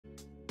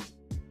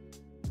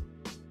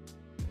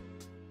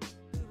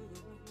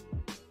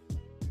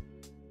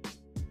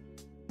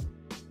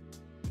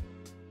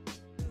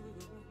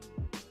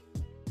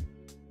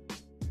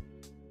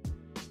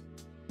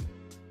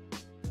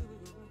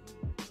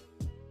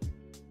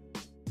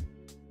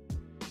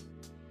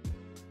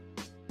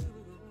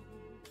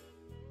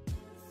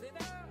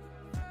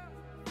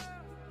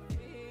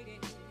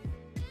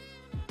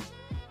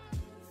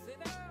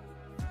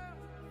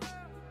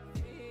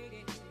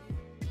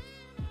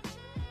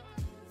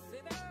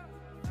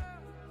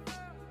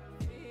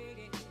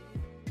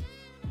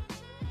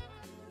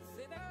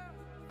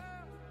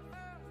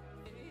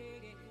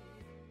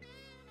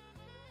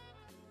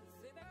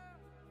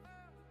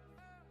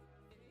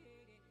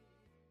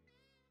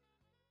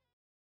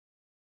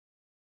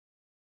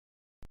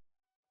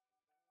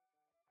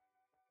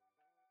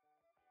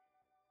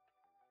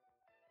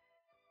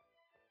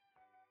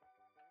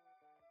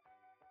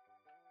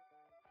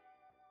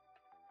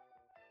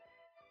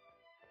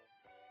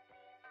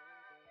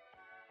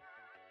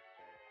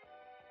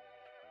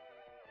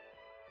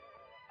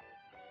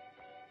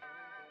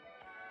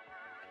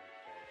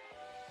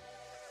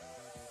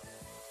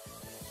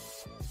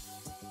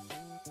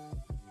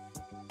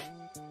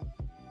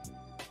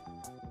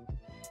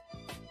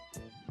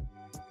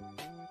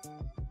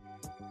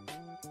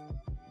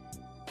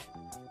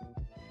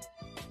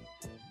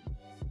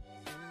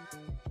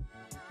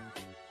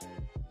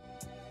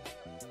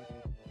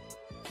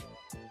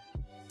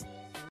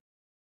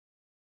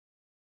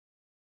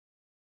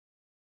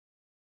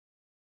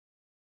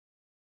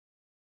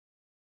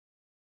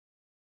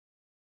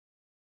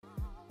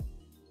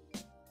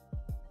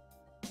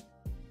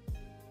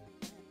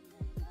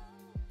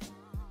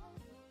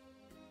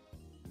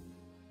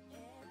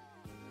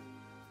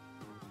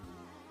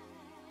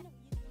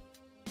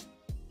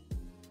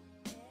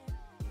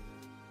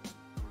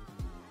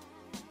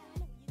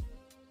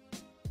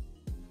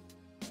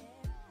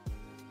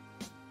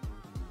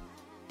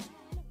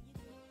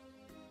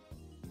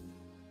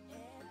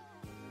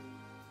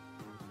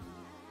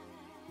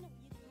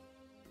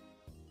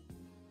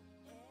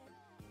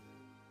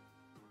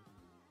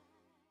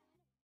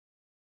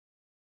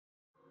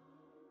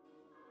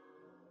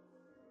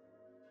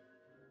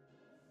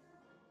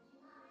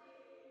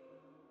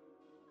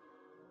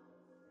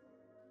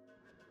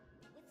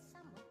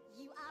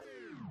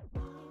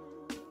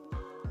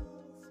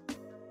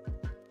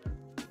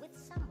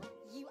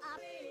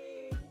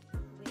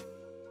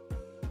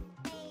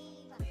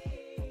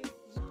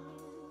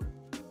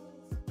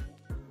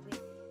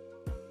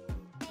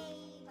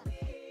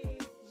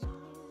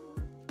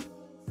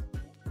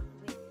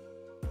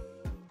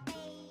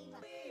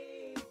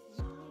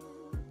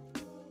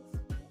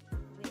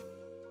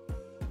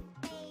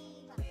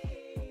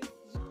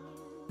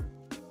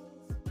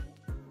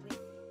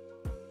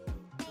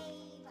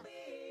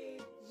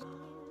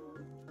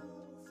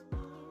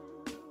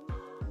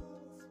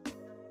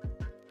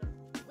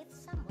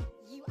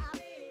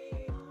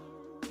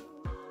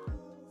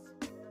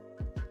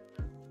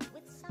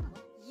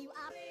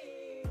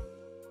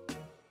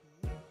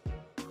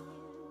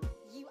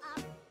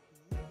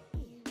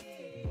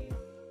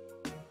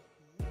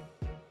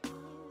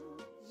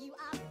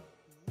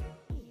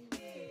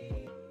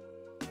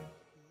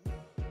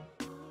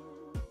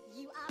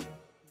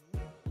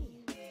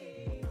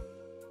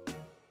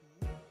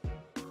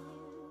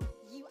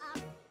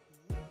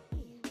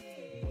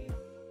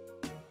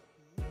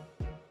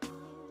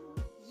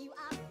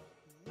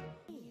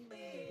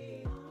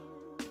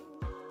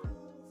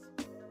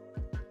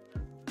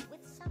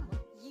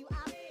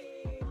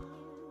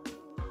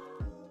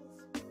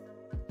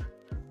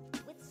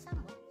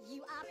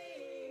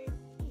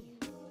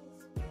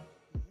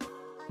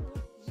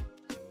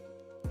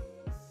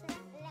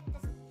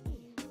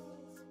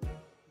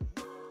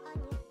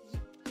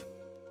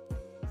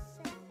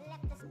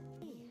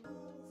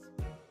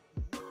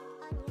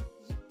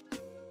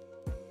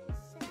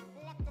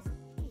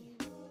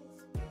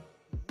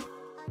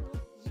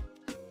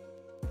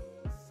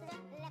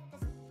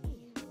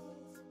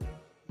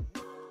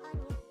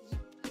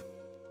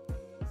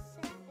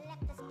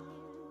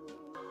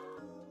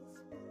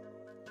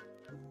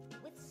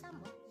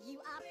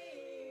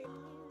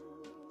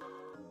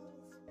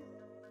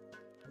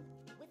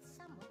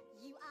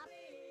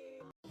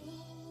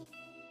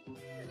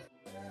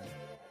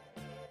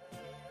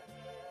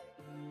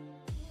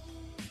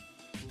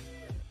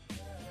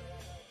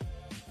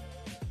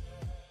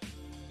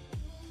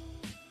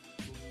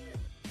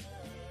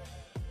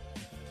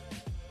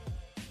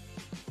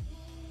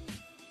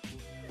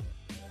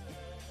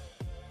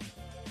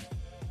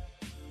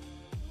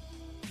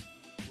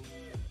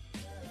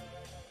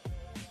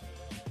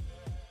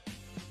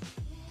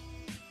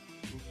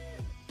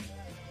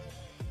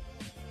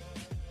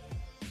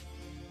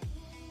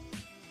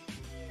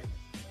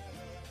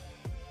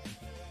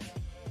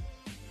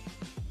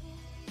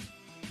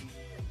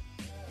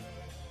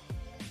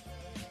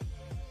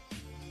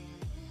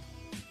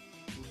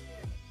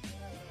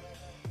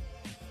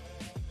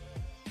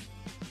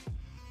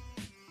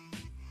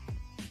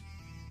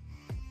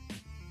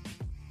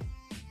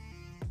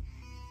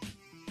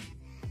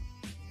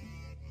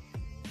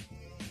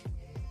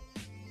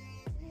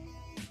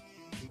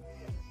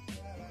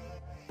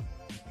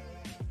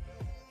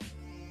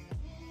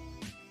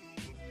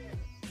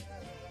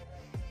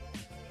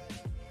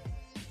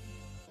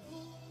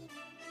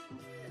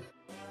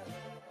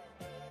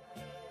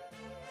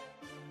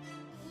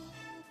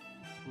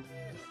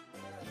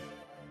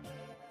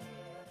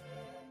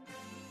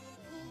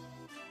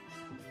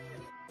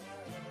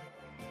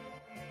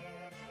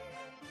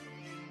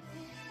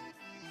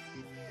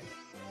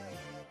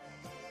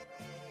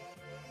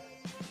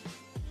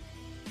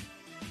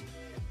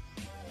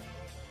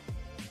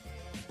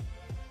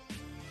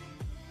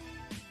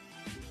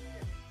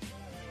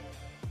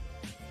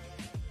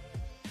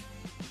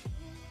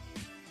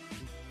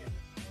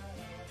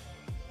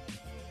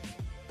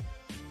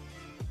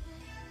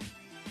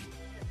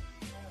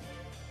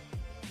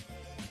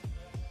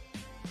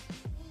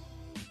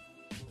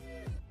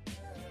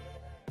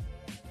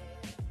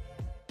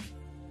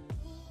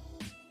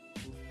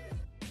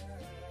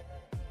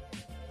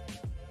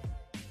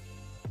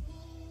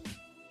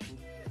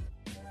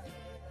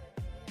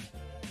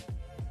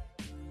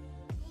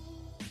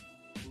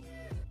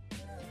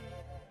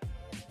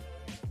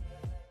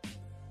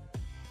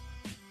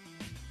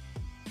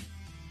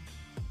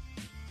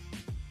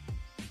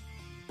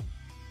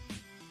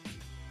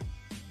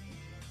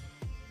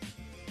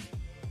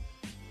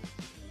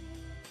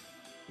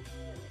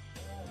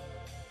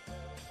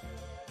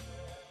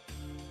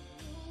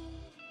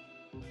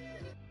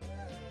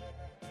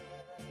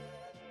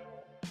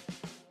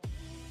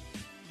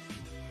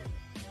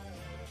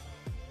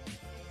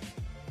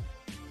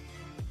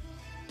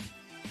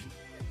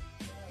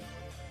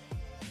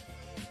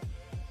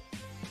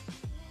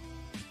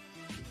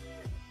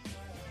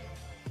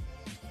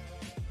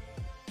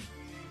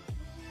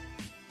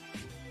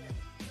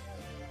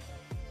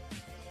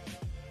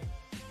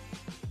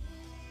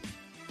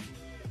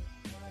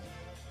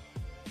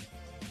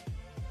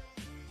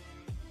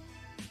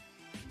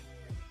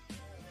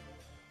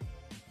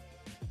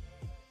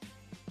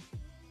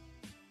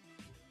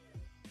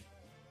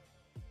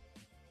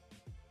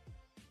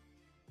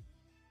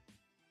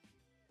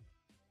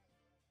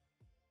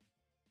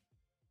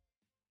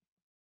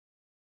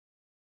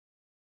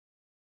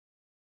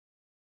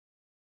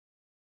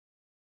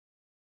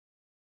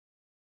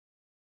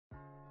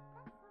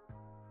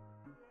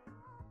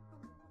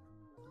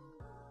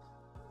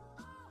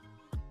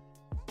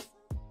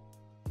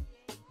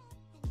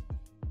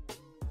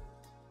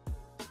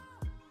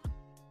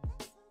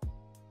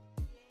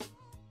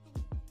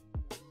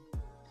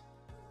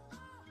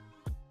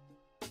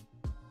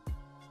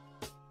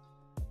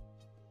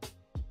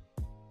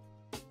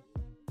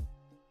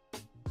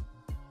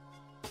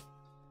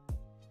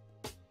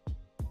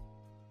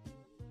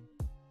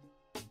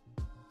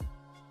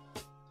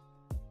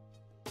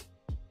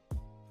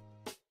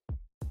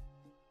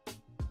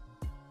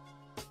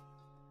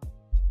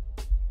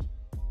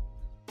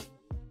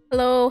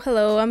Hello,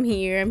 hello, I'm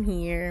here, I'm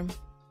here.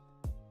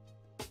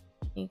 There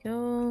you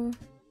go.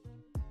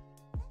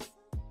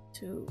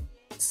 2,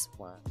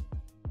 1.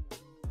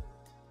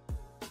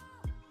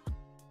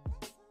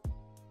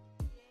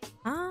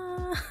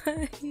 Hi.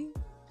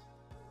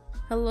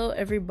 Hello,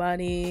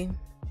 everybody.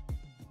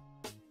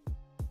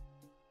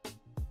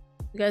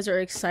 You guys are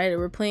excited.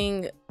 We're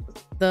playing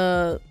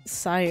the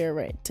Sire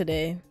right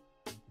today.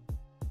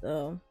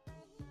 So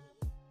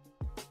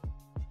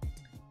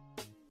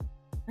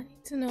I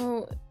need to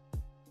know.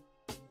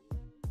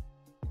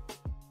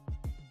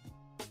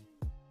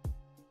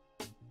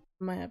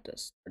 I might have to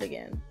start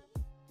again.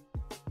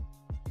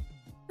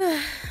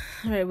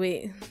 Alright,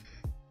 wait.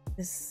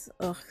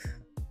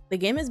 The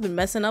game has been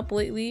messing up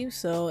lately,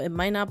 so it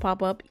might not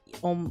pop up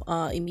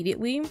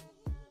immediately,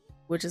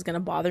 which is gonna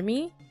bother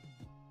me.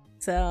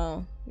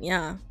 So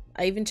yeah,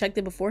 I even checked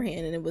it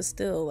beforehand and it was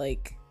still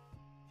like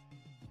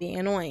being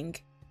annoying.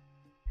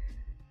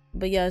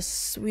 But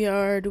yes, we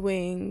are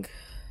doing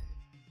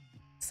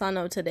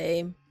Sano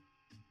today.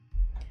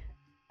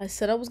 I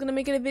said I was gonna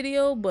make it a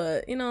video,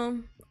 but you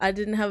know, I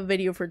didn't have a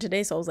video for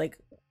today, so I was like,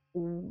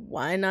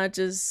 why not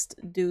just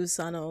do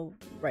Sano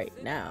right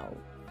now?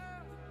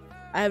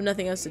 I have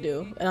nothing else to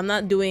do, and I'm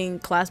not doing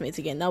classmates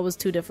again. That was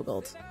too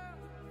difficult.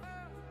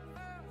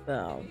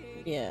 So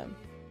yeah.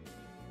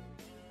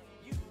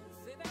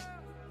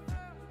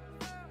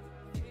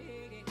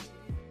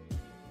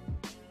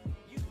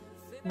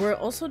 We're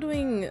also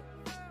doing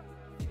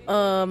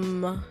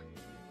what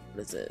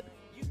is it?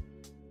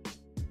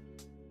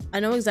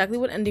 I know exactly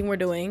what ending we're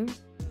doing.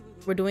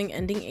 We're doing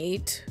ending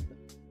 8.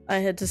 I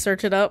had to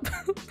search it up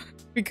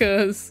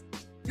because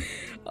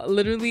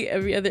literally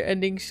every other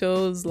ending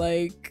shows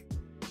like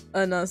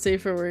a not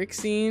safe for work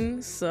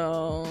scene,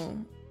 so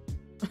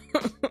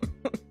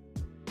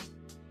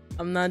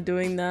I'm not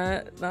doing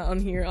that. Not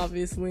on here,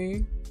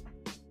 obviously.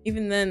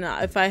 Even then,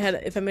 if I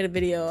made a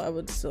video, I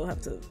would still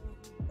have to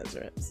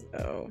censor it.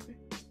 So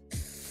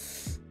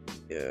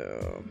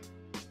yeah.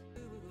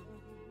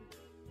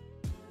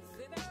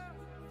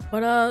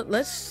 But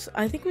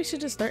I think we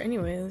should just start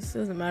anyways. It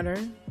doesn't matter.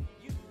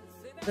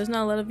 There's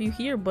not a lot of you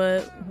here,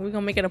 but we're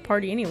gonna make it a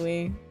party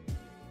anyway.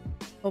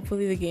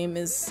 Hopefully the game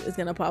is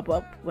gonna pop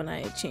up when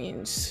I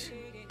change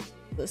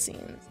the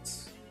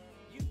scenes.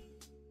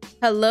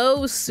 Hello,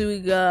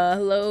 Suga.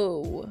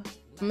 Hello. I'm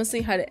gonna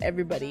say hi to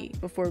everybody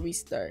before we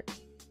start.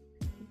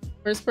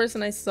 First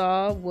person I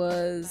saw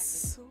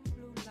was,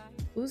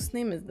 whose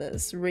name is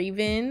this?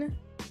 Raven.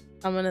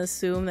 I'm gonna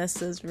assume that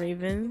says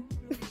Raven.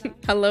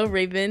 Hello,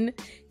 Raven.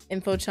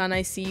 Info-chan,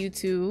 I see you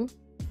too.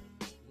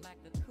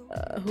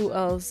 Who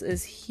else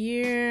is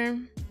here?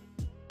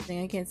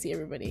 Dang, I can't see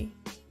everybody.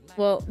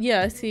 Well,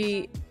 yeah, I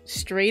see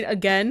Straight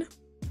again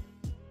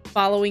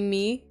following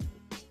me.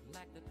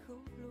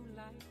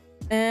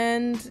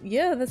 And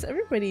yeah, that's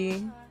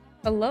everybody.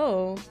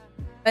 Hello.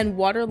 And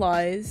Water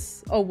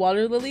Lies. Oh,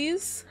 Water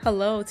Lilies?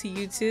 Hello to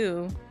you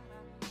too.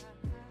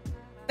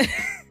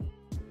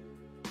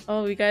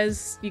 Oh, you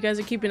guys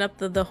are keeping up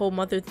the whole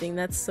mother thing.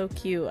 That's so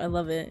cute. I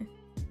love it.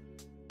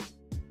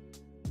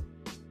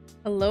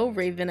 Hello,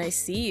 Raven. I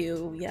see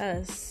you.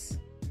 Yes.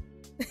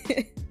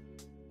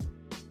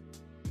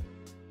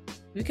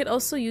 We could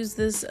also use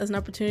this as an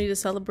opportunity to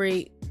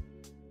celebrate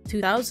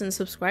 2,000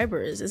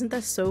 subscribers. Isn't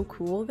that so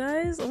cool,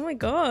 guys? Oh my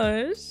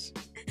gosh.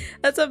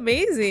 That's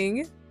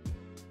amazing.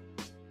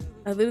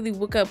 I literally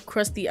woke up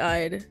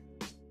crusty-eyed,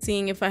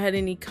 seeing if I had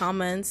any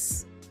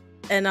comments,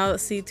 and I'll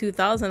see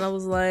 2,000. I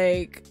was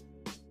like,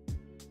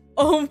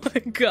 oh my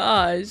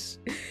gosh.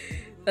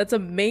 That's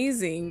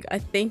amazing. I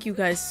thank you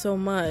guys so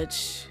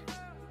much.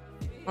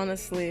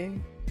 Honestly.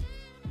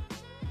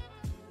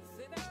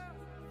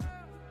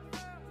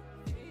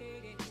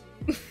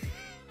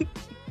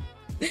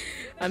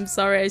 I'm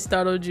sorry I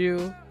startled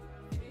you.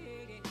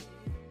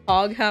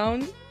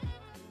 Hoghound?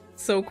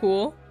 So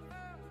cool.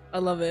 I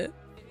love it.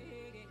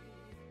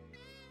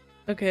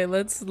 Okay,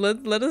 let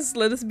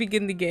us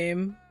begin the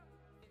game.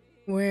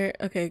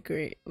 Okay,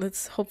 great.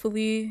 Let's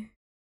hopefully.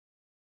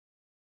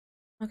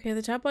 Okay,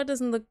 the chatbot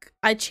doesn't look.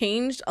 I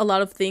changed a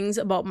lot of things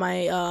about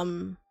my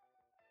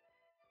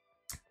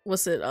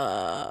what's it?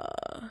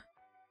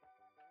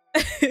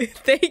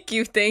 Thank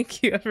you.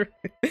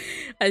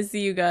 I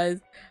see you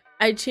guys.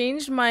 I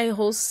changed my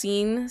whole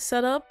scene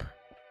setup.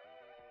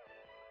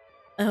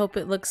 I hope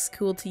it looks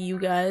cool to you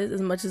guys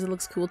as much as it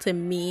looks cool to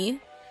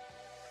me.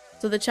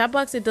 So the chat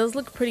box, it does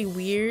look pretty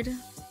weird,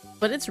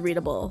 but it's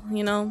readable,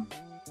 you know?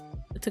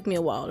 It took me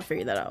a while to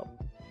figure that out.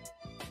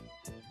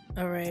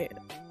 All right.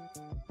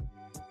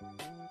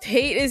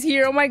 Tate is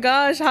here. Oh my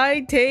gosh.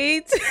 Hi,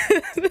 Tate.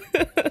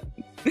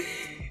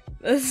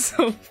 That's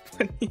so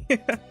funny.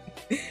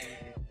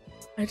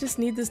 I just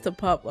need this to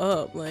pop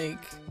up. Like,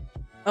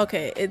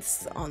 okay,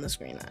 it's on the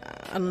screen.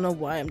 I don't know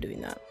why I'm doing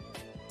that.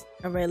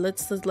 All right,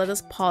 let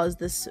us pause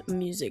this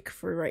music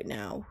for right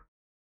now.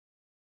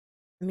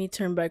 Let me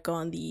turn back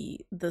on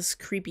this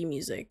creepy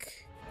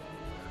music.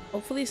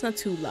 Hopefully it's not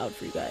too loud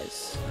for you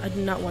guys. I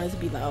do not want it to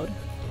be loud.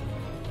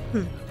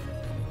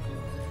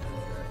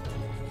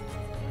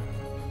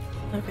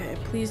 Okay,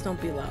 please don't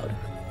be loud.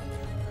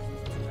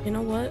 You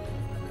know what?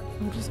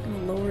 I'm just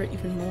gonna lower it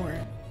even more.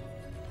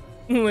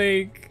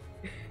 Like...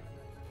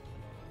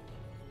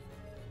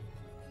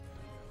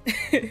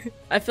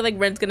 I feel like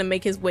Ren's gonna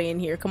make his way in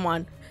here. Come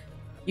on.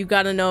 You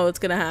gotta know it's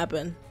gonna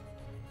happen.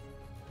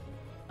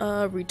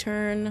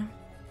 Return.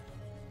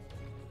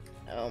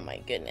 Oh my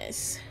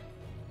goodness.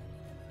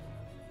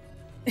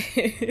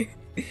 I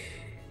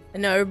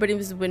know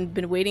everybody's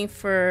been waiting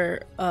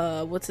for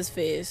what's his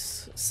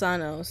face?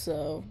 Sano,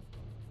 so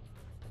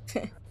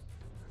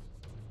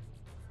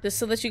just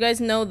so that you guys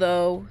know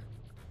though,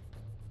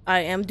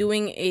 I am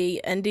doing a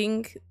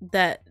ending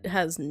that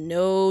has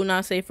no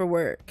not safe for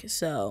work,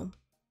 so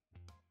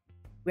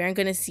we aren't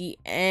gonna see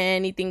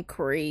anything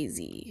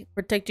crazy.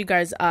 Protect you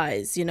guys'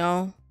 eyes, you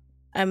know?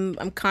 I'm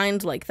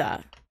kind like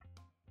that.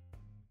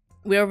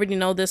 We already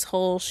know this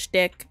whole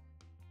shtick.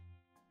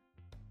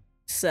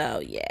 So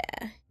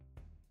yeah.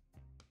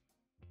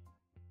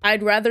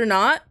 I'd rather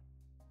not.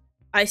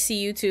 I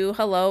see you too.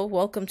 Hello,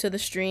 welcome to the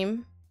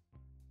stream.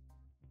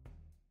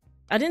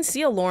 I didn't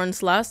see a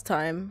Lawrence last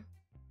time,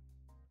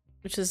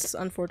 which is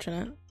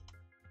unfortunate.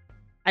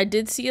 I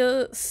did see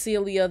a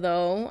Celia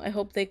though. I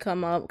hope they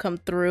come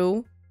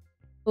through.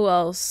 Who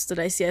else did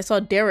I see? I saw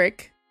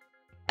Derek.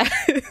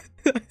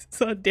 I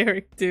saw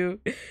Derek too.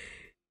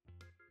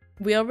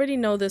 We already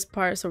know this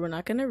part, so we're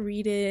not gonna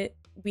read it.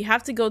 We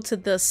have to go to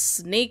the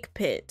snake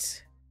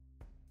pit.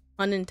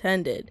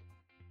 Unintended.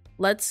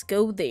 Let's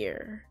go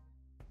there.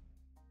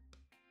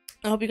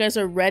 I hope you guys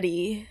are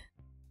ready.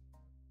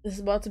 This is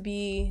about to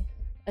be,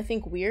 I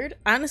think, weird.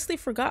 I honestly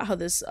forgot how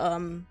this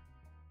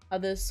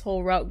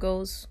whole route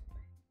goes,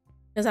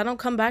 because I don't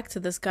come back to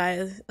this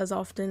guy as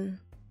often.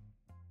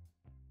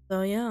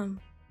 So yeah,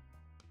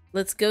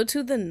 let's go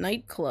to the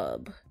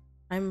nightclub.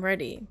 I'm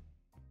ready.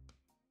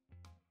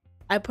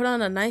 I put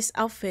on a nice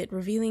outfit,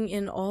 revealing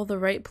in all the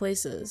right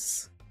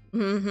places.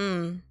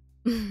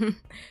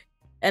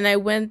 And I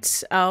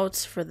went out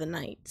for the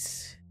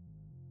night.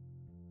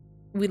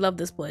 We love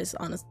this place,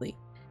 honestly.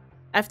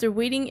 After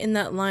waiting in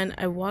that line,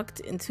 I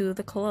walked into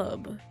the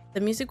club.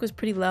 The music was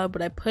pretty loud,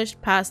 but I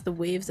pushed past the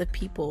waves of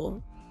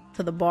people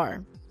to the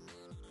bar.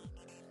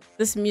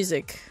 This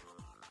music.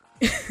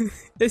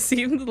 It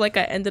seemed like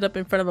I ended up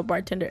in front of a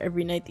bartender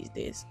every night these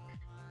days.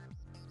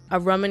 A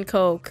rum and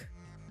coke.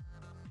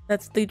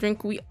 That's the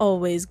drink we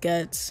always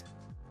get.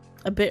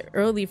 A bit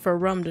early for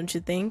rum, don't you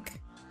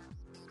think?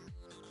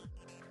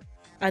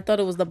 I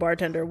thought it was the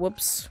bartender.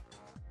 Whoops.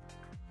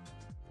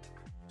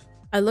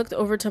 I looked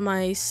over to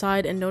my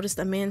side and noticed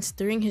a man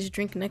stirring his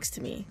drink next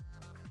to me.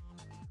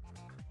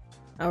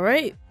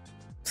 Alright.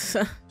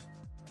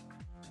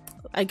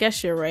 I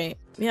guess you're right.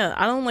 Yeah,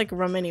 I don't like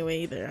rum anyway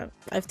either.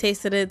 I've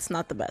tasted it, it's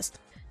not the best.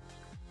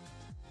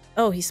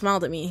 Oh, he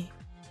smiled at me.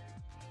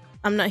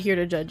 I'm not here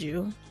to judge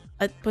you.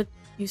 But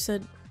you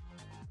said...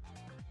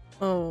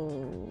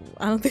 Oh,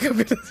 I don't think I'm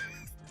gonna...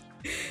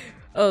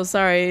 Oh,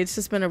 sorry, it's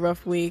just been a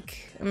rough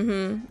week.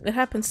 It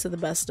happens to the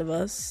best of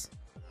us.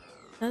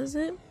 Does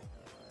it?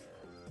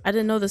 I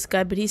didn't know this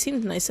guy, but he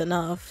seemed nice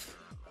enough.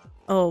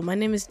 Oh, my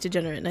name is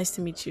Degenerate. Nice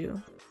to meet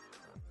you.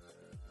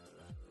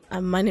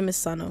 My name is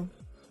Sano.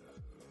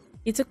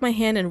 He took my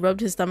hand and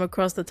rubbed his thumb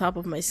across the top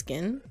of my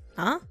skin.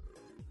 Huh?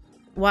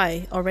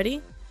 Why?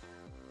 Already?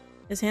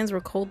 His hands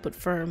were cold but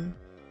firm.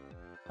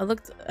 I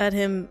looked at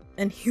him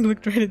and he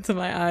looked right into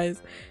my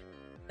eyes.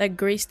 That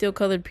gray steel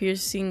colored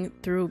piercing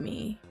through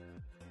me.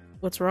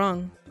 What's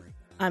wrong?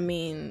 I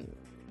mean,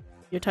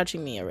 you're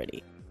touching me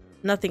already.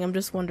 Nothing, I'm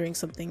just wondering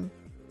something.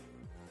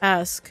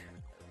 Ask.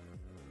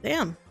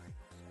 Damn.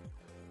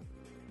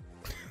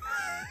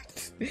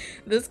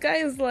 This guy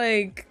is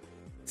like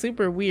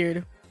super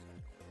weird.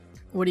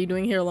 What are you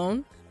doing here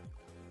alone?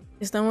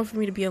 It's normal for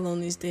me to be alone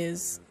these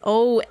days.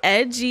 Oh,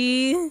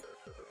 edgy.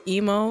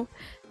 Emo.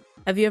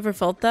 Have you ever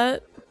felt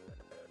that?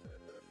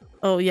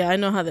 Oh yeah, I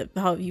know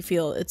how you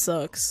feel. It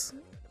sucks.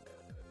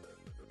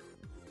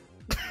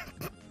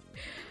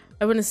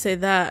 I wouldn't say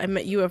that. I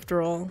met you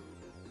after all.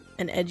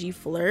 An edgy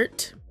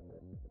flirt.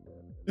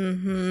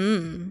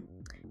 Then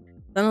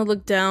I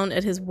looked down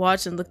at his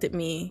watch and looked at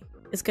me.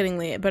 It's getting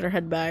late. I better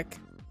head back.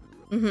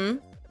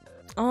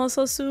 Oh,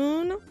 so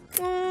soon?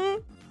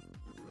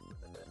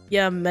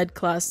 Yeah, med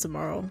class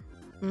tomorrow.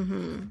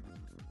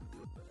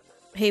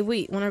 Hey,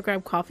 wait. Wanna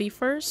grab coffee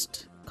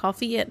first?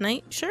 Coffee at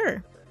night?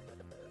 Sure.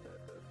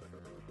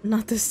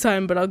 Not this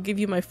time, but I'll give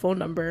you my phone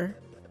number.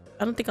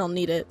 I don't think I'll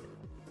need it.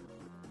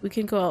 We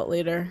can go out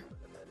later.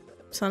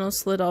 Sano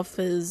slid off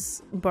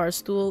his bar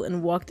stool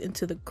and walked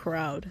into the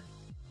crowd.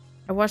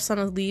 I watched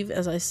Sano leave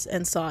as I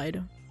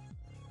sighed.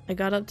 I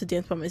got up to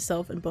dance by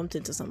myself and bumped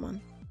into someone.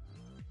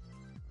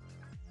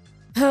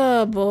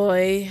 Oh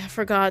boy, I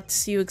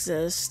forgot you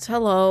exist.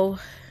 Hello.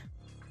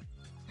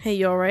 Hey,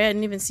 you alright? I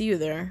didn't even see you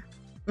there.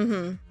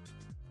 Oh,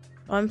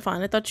 I'm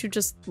fine. I thought you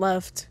just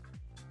left.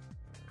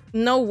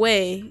 No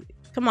way.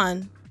 Come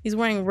on. He's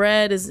wearing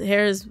red. His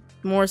hair is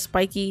more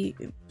spiky.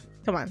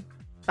 Come on.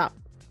 Stop.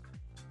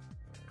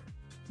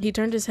 He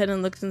turned his head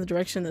and looked in the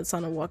direction that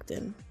Sano walked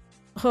in.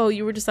 Oh,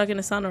 you were just talking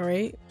to Sano,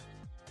 right?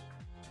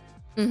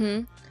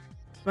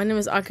 My name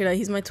is Akira.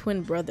 He's my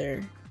twin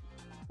brother.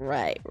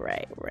 Right.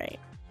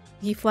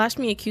 He flashed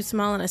me a cute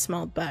smile and I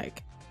smiled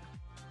back.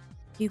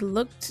 He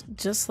looked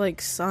just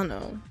like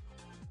Sano.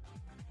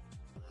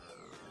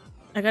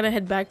 I gotta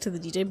head back to the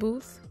DJ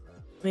booth.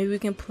 Maybe we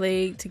can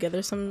play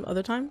together some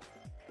other time?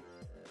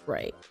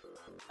 Right.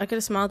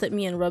 Akira smiled at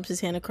me and rubs his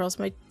hand across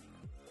my...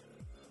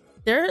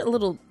 They're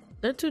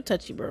too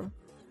touchy, bro.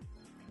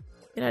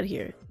 Get out of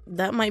here.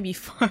 That might be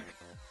fun.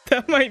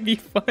 That might be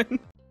fun.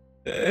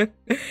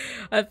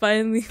 I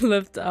finally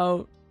left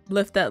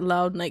that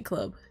loud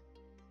nightclub.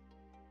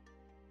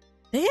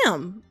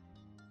 Damn!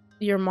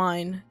 You're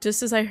mine.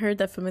 Just as I heard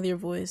that familiar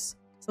voice,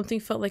 something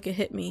felt like it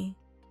hit me.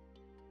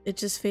 It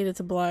just faded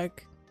to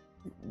black.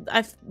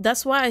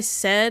 That's why I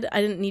said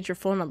I didn't need your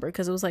phone number,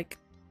 because it was like,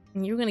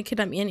 you were gonna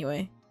kidnap me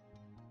anyway.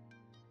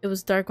 It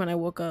was dark when I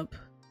woke up.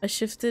 I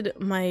shifted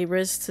my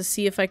wrist to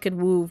see if I could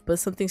move, but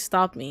something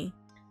stopped me.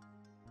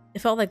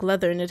 It felt like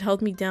leather and it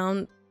held me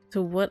down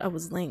to what I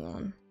was laying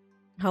on.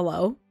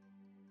 Hello?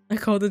 I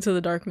called into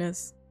the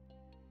darkness.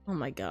 Oh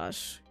my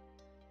gosh.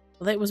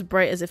 The light was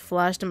bright as it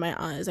flashed in my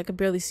eyes. I could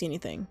barely see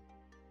anything.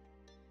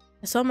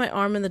 I saw my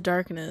arm in the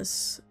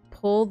darkness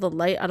pull the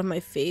light out of my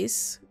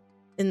face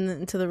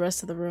into the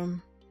rest of the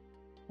room.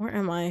 Where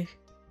am I?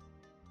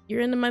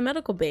 You're in my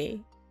medical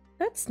bay.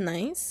 That's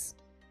nice.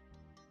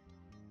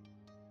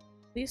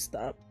 Please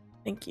stop.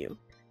 Thank you.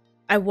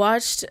 I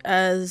watched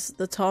as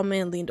the tall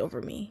man leaned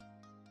over me.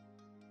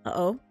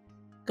 Uh-oh.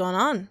 What's going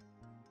on,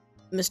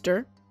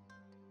 mister?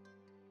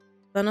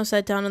 Sano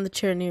sat down on the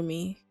chair near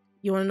me.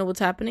 You want to know what's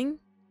happening?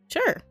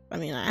 Sure. I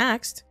mean, I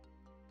asked.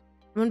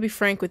 I'm gonna be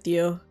frank with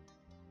you.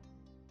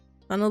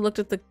 Sano looked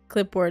at the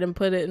clipboard and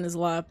put it in his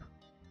lap.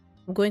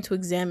 I'm going to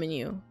examine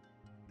you.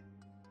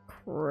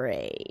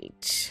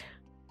 Great.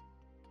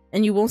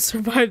 And you won't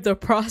survive the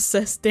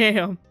process,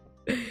 damn.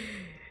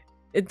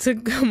 It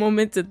took a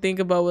moment to think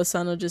about what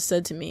Sano just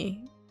said to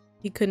me.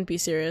 He couldn't be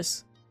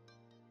serious.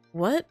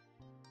 What?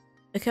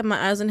 I kept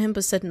my eyes on him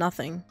but said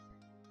nothing.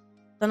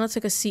 Sano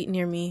took a seat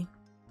near me.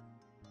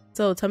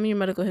 So, tell me your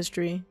medical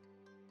history.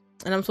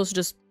 And I'm supposed to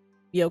just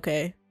be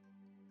okay.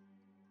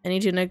 Any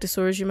genetic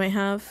disorders you might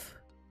have?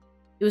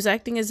 He was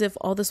acting as if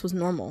all this was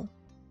normal.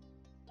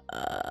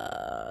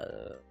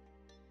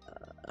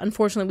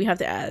 Unfortunately, we have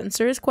to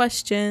answer his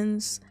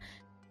questions.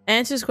 I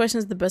answered his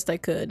questions the best I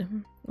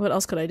could. What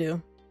else could I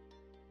do?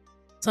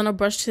 Sano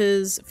brushed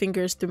his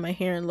fingers through my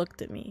hair and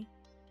looked at me.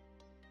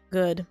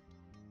 Good.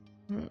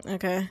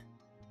 Okay.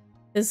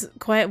 His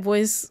quiet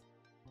voice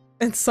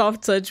and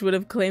soft touch would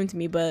have claimed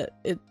me, but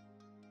if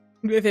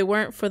it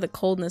weren't for the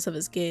coldness of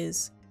his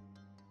gaze,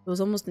 it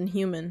was almost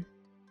inhuman.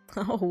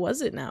 Oh,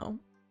 was it now?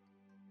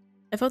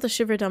 I felt a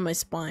shiver down my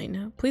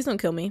spine. Please don't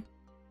kill me.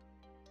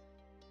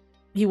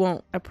 He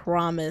won't, I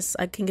promise.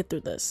 I can get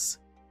through this.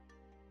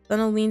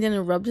 Sano leaned in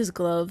and rubbed his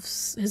gloved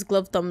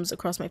thumbs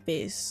across my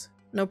face.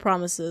 No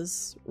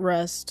promises.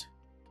 Rest.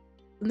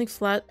 Something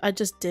flat. I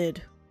just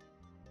did.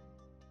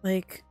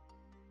 Like,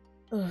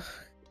 ugh.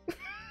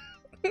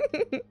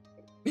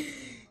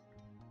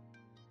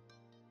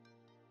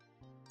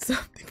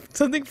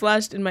 Something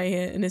flashed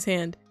in his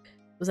hand.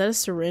 Was that a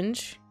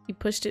syringe? He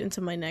pushed it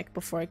into my neck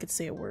before I could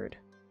say a word.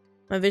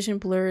 My vision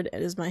blurred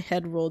as my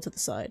head rolled to the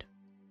side.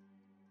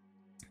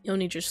 You'll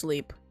need your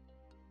sleep.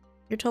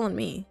 You're telling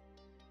me.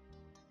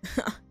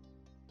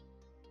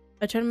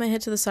 I turned my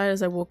head to the side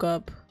as I woke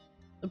up.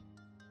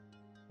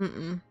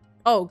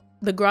 Oh,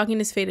 the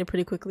grogginess faded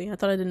pretty quickly. I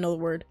thought I didn't know the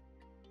word.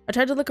 I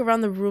tried to look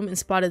around the room and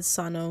spotted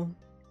Sano.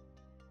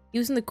 He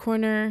was in the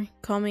corner,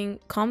 calmly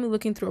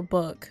looking through a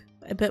book.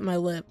 I bit my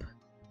lip.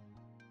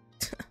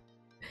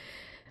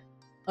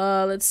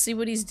 Let's see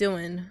what he's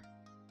doing.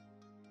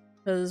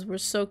 Because we're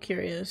so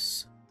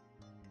curious.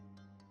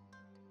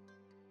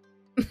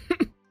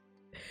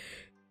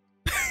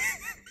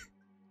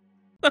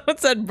 Someone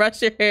said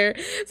brush your hair.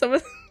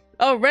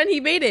 Oh, Ren, he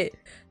made it.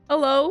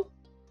 Hello.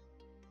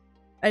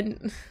 I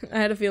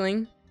had a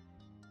feeling.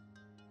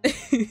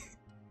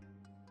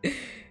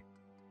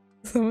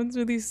 Someone's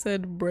really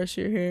said brush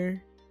your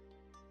hair.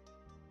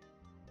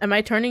 Am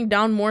I turning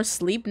down more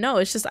sleep? No,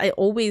 it's just I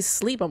always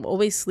sleep. I'm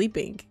always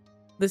sleeping.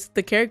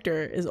 The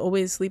character is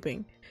always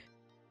sleeping.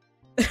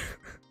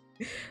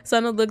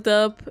 Sano looked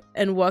up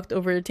and walked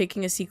over,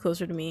 taking a seat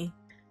closer to me.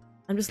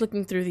 I'm just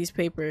looking through these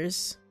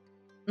papers.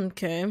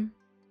 Okay.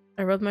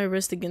 I rubbed my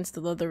wrist against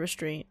the leather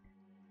restraint.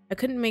 I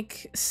couldn't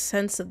make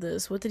sense of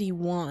this. What did he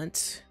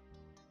want?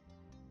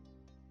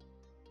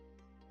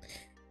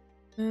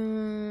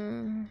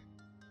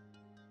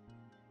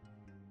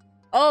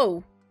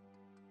 Oh!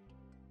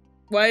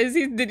 Why is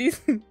he-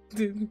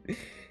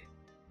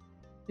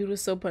 Dude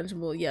was so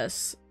punchable,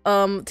 yes.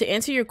 To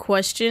answer your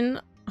question,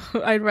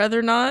 I'd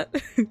rather not.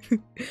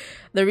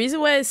 The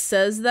reason why it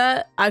says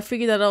that, I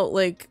figured that out,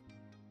 like,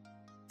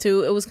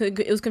 too. It was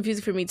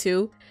confusing for me,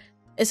 too.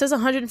 It says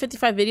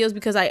 155 videos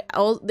because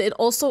it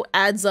also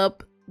adds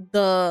up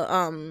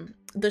the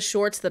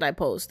shorts that I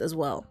post as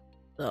well.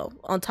 So,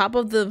 on top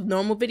of the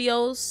normal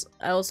videos,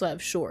 I also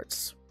have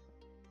shorts.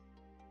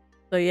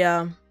 So,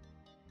 yeah.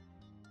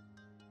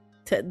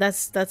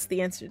 That's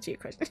the answer to your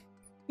question.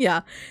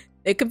 Yeah,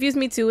 it confused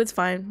me too. It's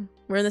fine.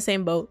 We're in the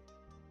same boat.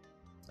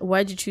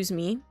 Why'd you choose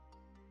me?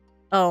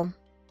 Oh,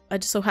 I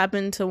just so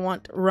happened to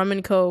want rum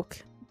and coke.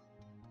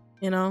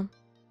 You know?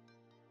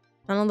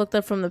 I don't looked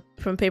up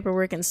from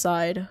paperwork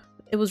inside.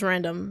 It was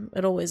random.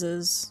 It always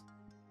is.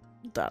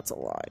 That's a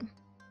lie.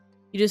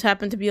 You just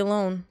happened to be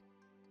alone.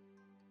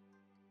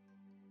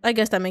 I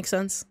guess that makes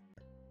sense.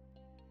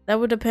 That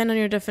would depend on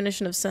your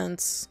definition of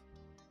sense.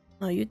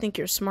 Oh, you think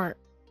you're smart.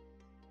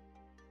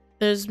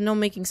 There's no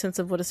making sense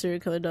of what a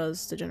serial killer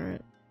does,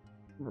 degenerate.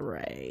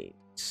 Right.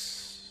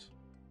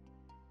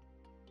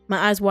 My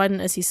eyes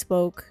widened as he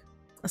spoke.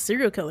 A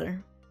serial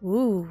killer?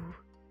 Ooh.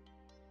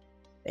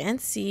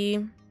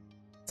 Fancy.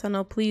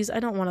 Sano, please,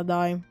 I don't want to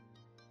die.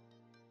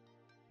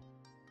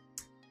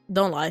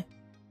 Don't lie.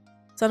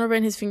 Sano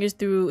ran his fingers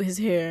through his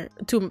hair,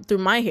 through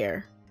my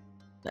hair.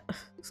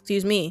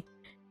 Excuse me.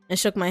 And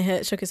shook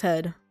his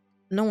head.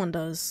 No one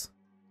does.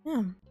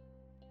 Yeah.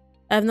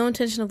 I have no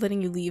intention of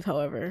letting you leave,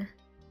 however.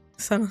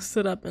 Sano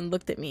stood up and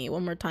looked at me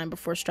one more time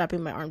before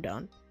strapping my arm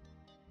down.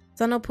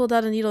 Sano pulled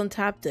out a needle and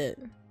tapped it.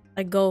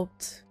 I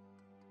gulped.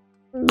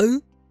 I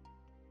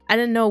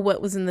didn't know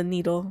what was in the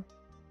needle.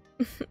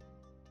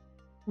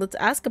 Let's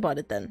ask about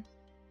it then.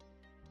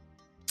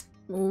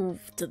 Move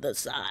to the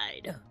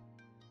side.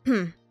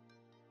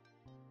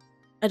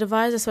 I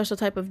devised a special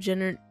type of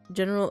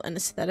general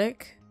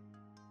anesthetic.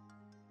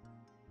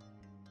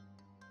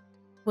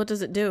 What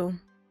does it do?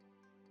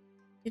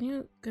 Can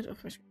you get a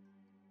fresh?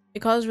 It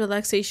causes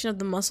relaxation of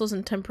the muscles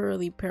and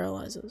temporarily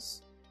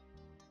paralyzes.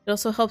 It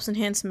also helps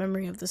enhance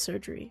memory of the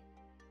surgery.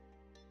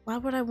 Why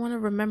would I want to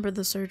remember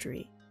the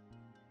surgery?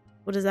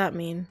 What does that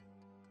mean?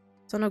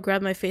 Sano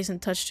grabbed my face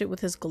and touched it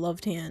with his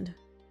gloved hand.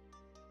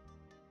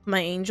 My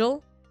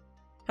angel?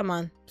 Come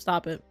on,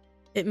 stop it.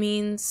 It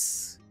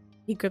means...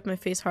 He gripped my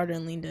face harder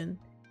and leaned in.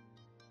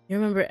 You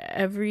remember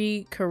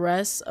every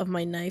caress of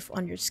my knife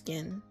on your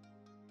skin.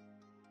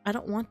 I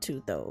don't want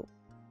to, though.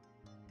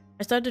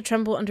 I started to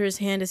tremble under his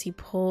hand as he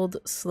pulled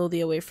slowly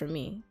away from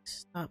me.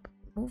 Stop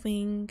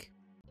moving.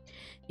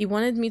 He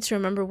wanted me to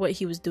remember what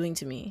he was doing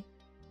to me.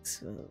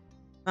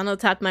 Sano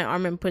tapped my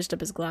arm and pushed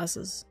up his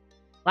glasses.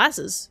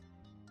 Glasses?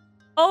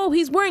 Oh,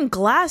 he's wearing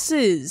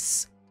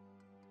glasses!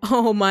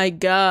 Oh my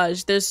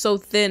gosh, they're so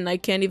thin I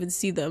can't even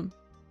see them.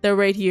 They're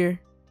right here.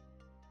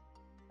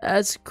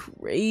 That's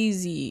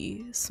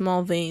crazy.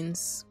 Small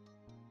veins.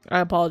 I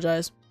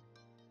apologize.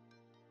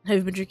 Have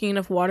you been drinking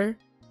enough water?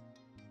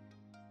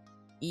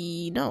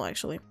 No,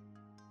 actually.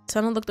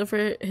 Sano looked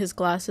over his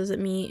glasses at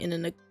me in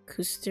an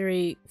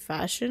accusatory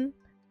fashion.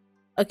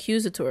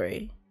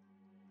 Accusatory.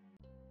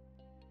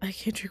 I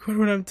can't drink water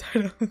when I'm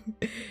tired.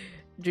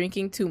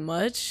 Drinking too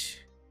much?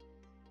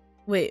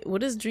 Wait,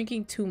 what is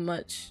drinking too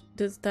much?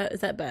 Is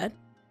that bad?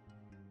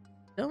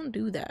 Don't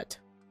do that.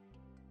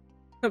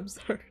 I'm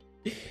sorry.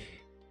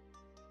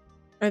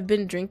 I've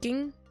been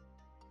drinking?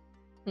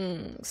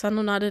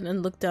 Sano nodded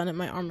and looked down at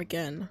my arm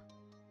again.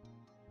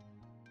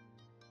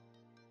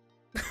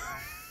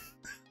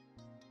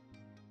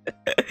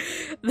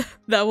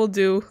 That will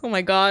do. Oh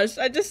my gosh,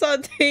 I just saw a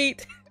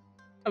date.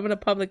 I'm in a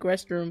public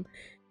restroom.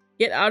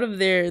 Get out of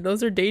there.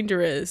 Those are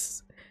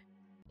dangerous.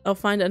 I'll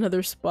find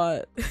another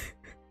spot.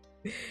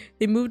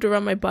 He moved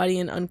around my body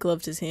and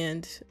ungloved his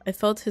hand. I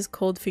felt his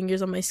cold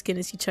fingers on my skin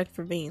as he checked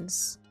for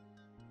veins.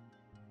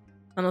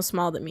 Sano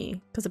smiled at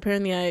me, because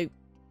apparently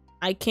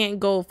I can't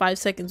go 5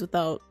 seconds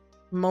without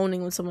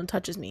moaning when someone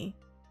touches me.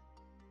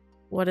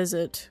 What is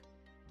it?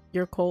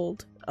 You're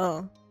cold.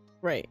 Oh,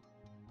 right.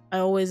 I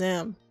always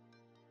am.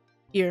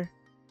 Here.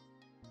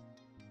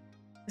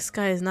 This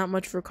guy is not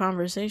much for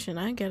conversation.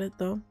 I get it,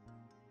 though.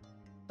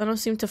 I don't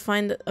seem to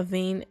find a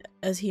vein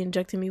as he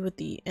injected me with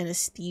the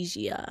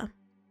anesthesia.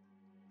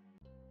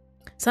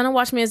 Sano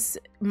watched me as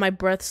my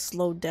breath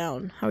slowed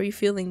down. How are you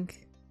feeling?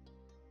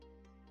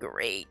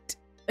 Great.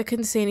 I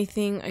couldn't say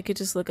anything. I could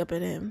just look up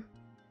at him.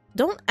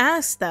 Don't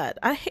ask that.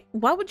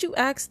 Why would you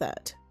ask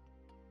that?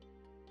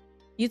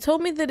 You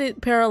told me that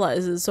it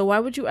paralyzes, so why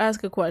would you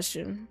ask a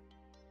question?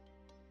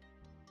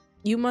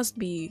 You must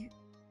be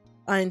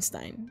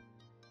Einstein.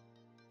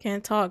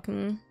 Can't talk,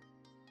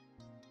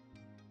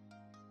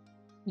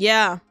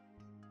 Yeah.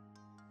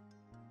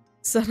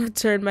 Sano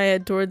turned my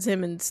head towards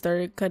him and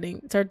started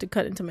to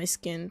cut into my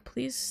skin.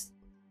 Please.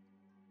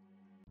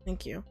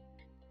 Thank you.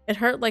 It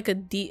hurt like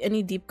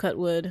any deep cut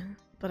would,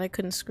 but I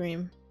couldn't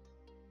scream.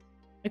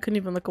 I couldn't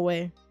even look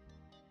away.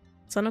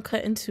 Sano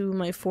cut into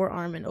my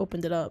forearm and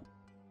opened it up.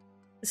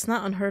 It's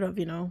not unheard of,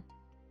 you know.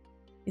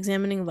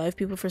 Examining live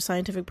people for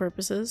scientific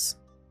purposes.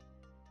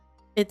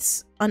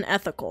 It's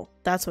unethical.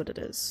 That's what it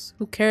is.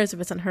 Who cares if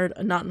it's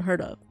not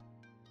unheard of?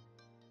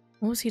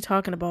 What was he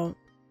talking about?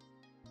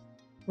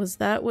 Was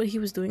that what he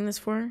was doing this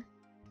for?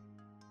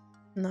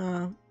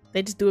 Nah,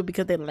 they just do it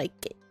because they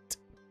like it.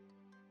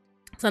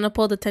 Sano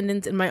pulled the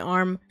tendons in my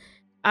arm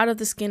out of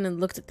the skin and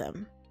looked at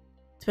them.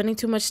 Spending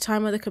too much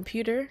time on the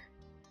computer?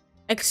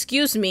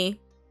 Excuse me.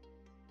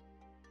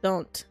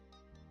 Don't.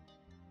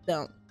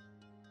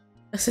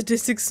 A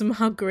sadistic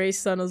smile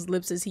graced Sano's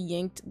lips as he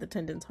yanked the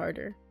tendons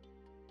harder.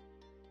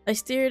 I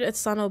stared at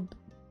Sano,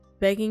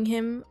 begging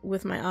him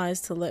with my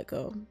eyes to let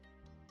go.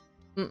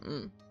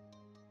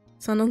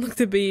 Sano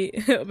looked up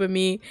at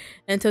me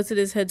and tilted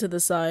his head to the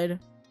side.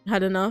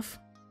 Had enough?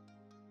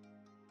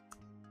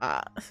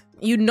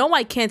 You know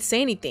I can't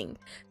say anything.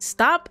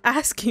 Stop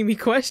asking me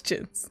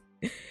questions.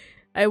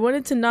 I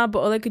wanted to nod, but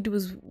all I could do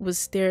was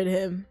stare at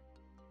him.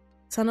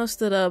 Sano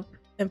stood up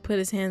and put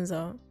his hands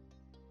out.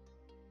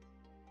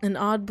 An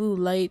odd blue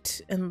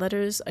light and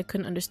letters I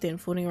couldn't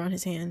understand floating around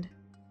his hand.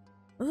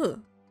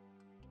 Ugh.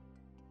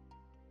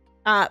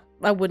 I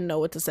wouldn't know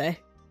what to say.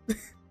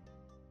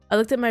 I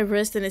looked at my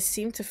wrist and it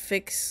seemed to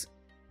fix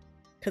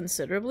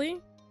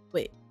considerably.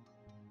 Wait,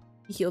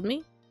 he healed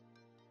me?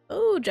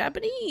 Oh,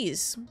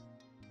 Japanese.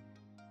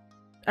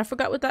 I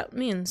forgot what that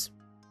means.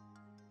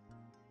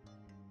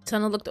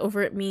 Sano looked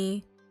over at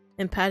me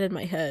and patted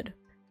my head.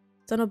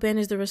 Sano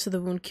bandaged the rest of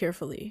the wound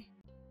carefully.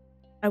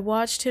 I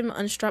watched him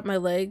unstrap my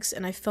legs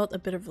and I felt a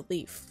bit of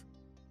relief.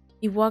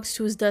 He walked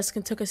to his desk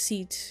and took a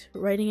seat,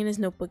 writing in his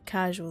notebook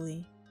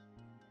casually.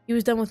 He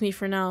was done with me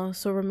for now,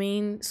 so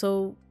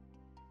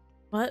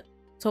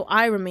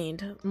I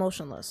remained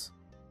motionless.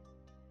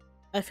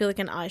 I feel like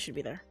an eye should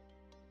be there.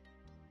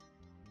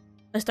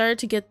 I started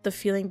to get the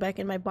feeling back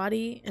in my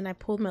body and I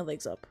pulled my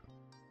legs up.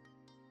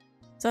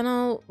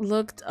 Sano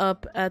looked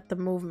up at the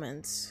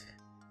movements.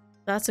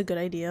 That's a good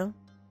idea.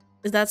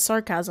 Is that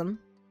sarcasm?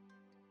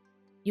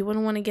 You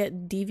wouldn't want to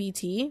get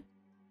DVT?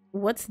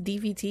 What's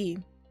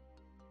DVT?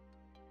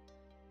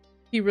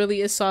 He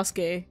really is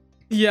Sasuke.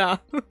 Yeah.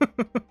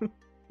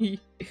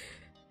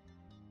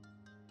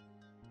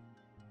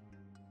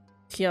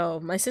 Yo,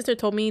 my sister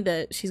told me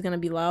that she's gonna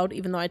be loud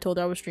even though I told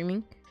her I was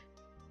streaming.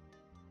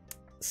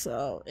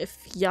 So if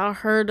y'all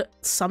heard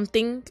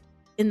something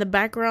in the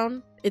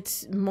background,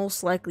 it's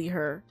most likely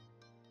her.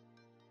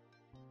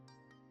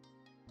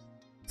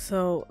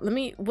 So let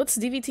me, what's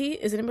DVT?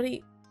 Is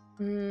anybody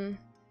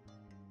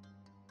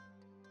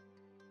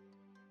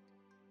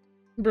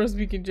bro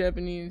speaking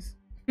Japanese?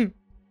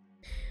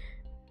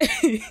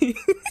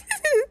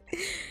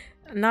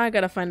 Now I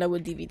gotta find out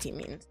what DVT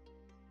means.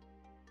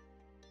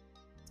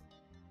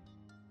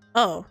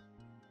 Oh,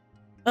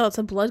 it's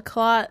a blood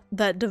clot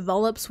that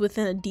develops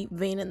within a deep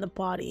vein in the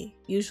body,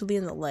 usually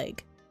in the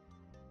leg.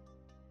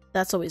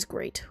 That's always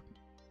great.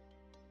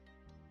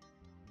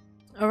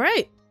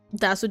 Alright,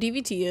 that's what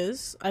DVT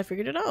is. I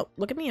figured it out.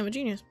 Look at me, I'm a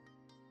genius.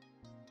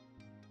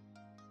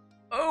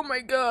 Oh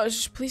my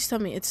gosh, please tell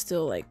me it's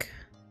still like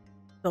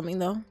filming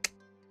though.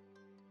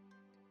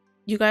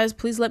 You guys,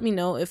 please let me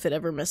know if it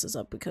ever messes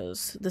up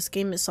because this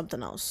game is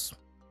something else.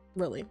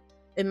 Really.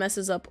 It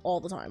messes up all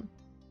the time.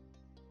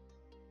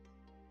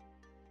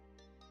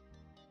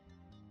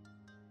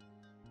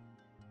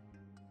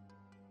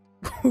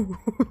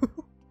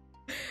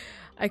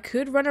 I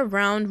could run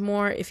around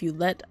more if you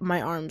let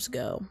my arms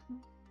go.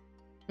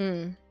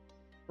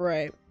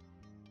 Right.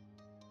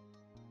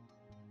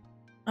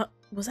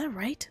 Was that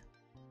right?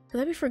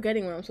 Could I be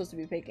forgetting what I'm supposed to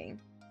be picking?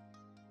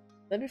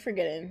 Let me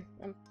forgetting.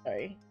 I'm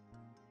sorry.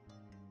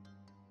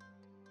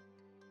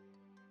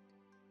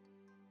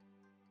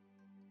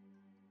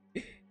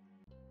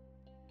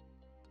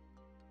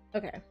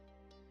 Okay.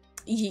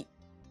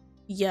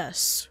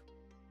 Yes.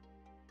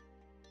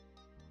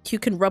 You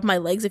can rub my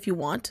legs if you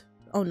want.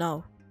 Oh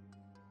no.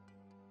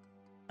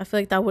 I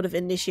feel like that would have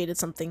initiated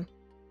something.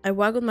 I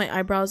waggled my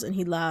eyebrows and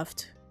he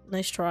laughed.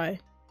 Nice try.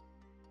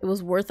 It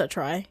was worth a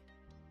try.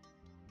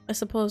 I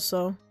suppose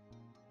so.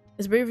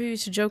 It's brave of you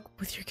to joke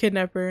with your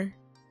kidnapper.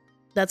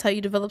 That's how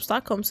you develop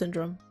Stockholm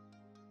Syndrome.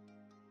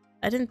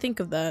 I didn't think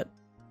of that.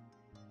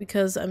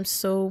 Because I'm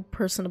so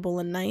personable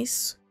and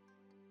nice.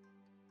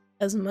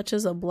 As much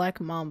as a black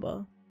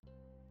mamba.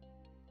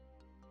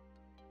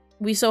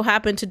 We so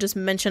happened to just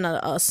mention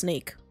a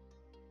snake.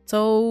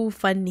 So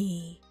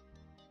funny.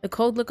 The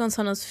cold look on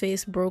Sano's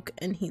face broke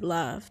and he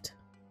laughed.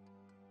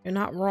 You're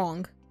not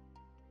wrong.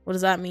 What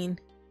does that mean?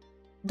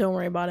 Don't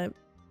worry about it.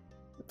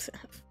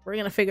 We're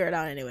gonna figure it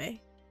out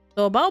anyway.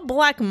 So about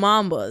black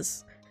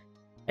mambas.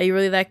 Are you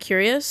really that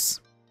curious?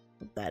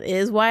 That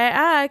is why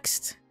I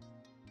asked.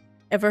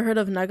 Ever heard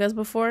of nagas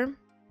before?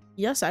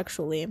 Yes,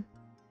 actually.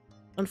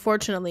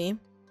 Unfortunately,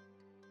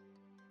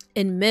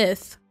 in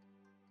myth,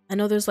 I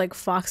know there's like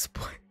fox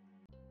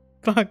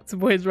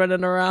boys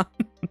running around.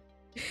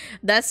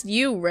 That's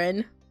you,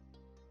 Ren.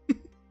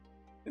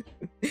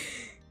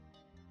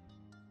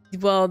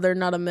 Well, they're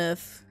not a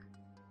myth.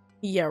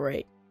 Yeah,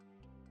 right.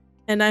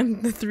 And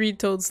I'm the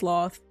three-toed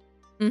sloth.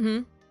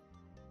 I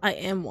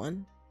am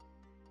one.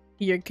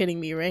 You're kidding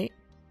me, right?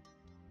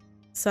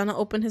 Sano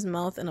opened his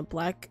mouth and a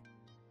black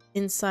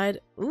inside,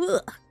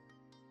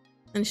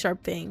 and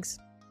sharp fangs.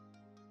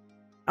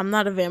 I'm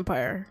not a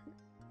vampire.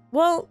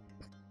 Well,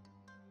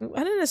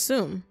 I didn't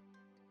assume.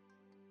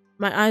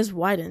 My eyes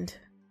widened.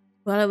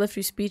 Glad I left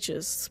you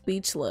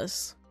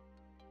speechless.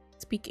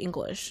 Speak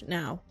English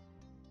now.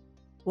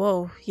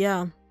 Whoa,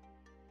 yeah.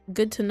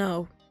 Good to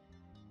know.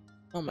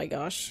 Oh my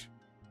gosh.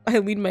 I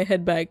lean my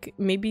head back.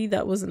 Maybe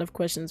that was enough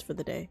questions for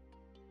the day.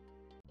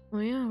 Oh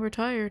yeah, we're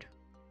tired.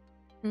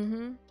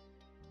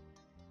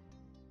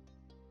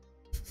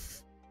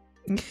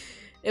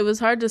 It was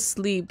hard to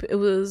sleep. It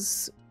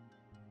was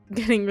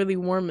getting really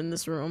warm in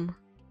this room.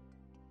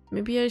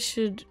 Maybe I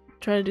should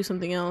try to do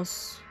something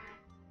else.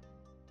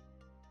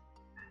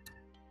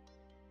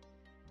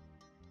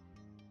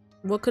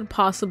 What could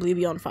possibly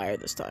be on fire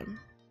this time?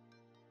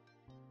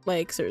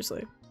 Like,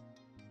 seriously.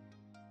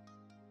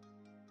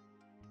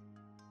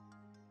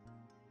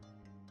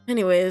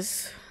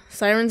 Anyways,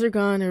 sirens are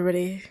gone,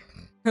 everybody.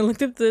 I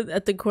looked at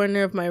the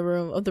corner of my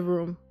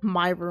room.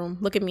 My room.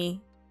 Look at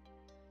me.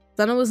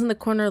 Sano was in the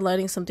corner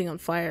lighting something on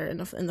fire in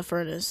the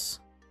furnace.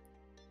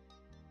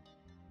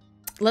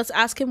 Let's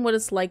ask him what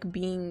it's like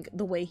being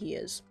the way he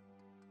is.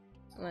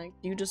 Like,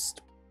 do you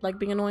just like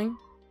being annoying?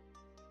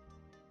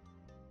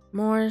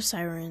 More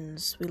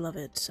sirens. We love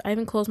it. I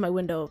even closed my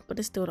window, but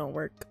it still don't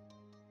work.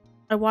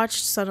 I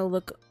watched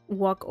Sano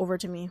walk over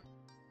to me.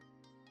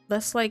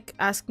 That's like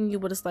asking you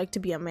what it's like to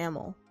be a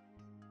mammal.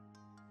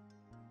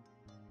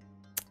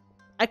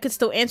 I could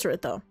still answer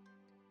it though.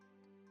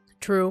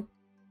 True.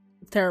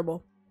 It's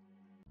terrible.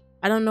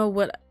 I don't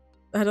know.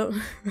 I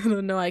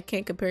don't know. I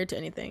can't compare it to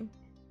anything.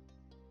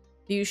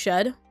 Do you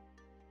shed?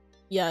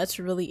 Yeah, it's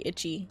really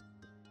itchy.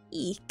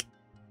 Eek.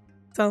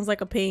 Sounds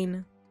like a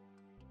pain.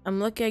 I'm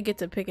lucky I get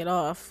to pick it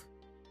off.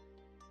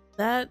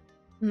 That,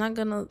 I'm not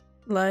gonna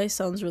lie,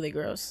 sounds really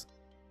gross.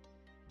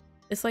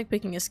 It's like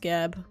picking a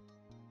scab.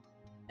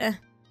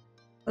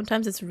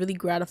 Sometimes it's really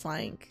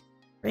gratifying,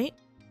 right?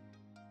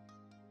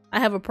 I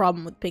have a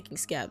problem with picking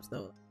scabs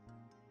though.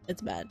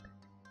 It's bad.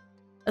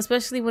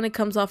 Especially when it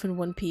comes off in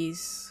one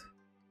piece.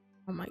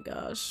 Oh my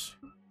gosh.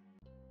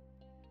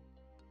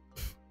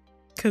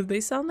 Because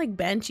they sound like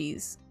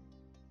banshees.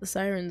 The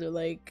sirens are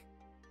like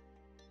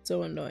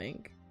so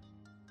annoying.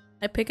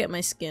 I pick at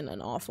my skin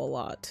an awful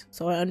lot,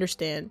 so I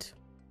understand.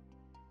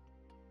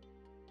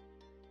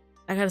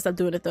 I gotta stop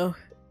doing it though.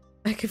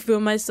 I could feel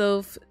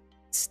myself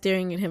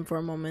staring at him for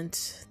a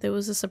moment. There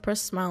was a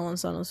suppressed smile on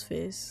Sano's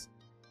face.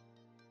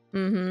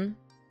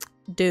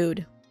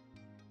 Dude.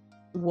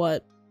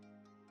 What?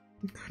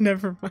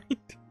 Never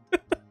mind.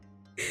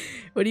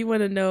 What do you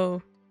want to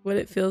know? What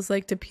it feels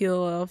like to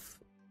peel off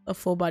a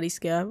full body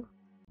scab?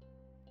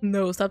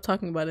 No, stop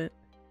talking about it.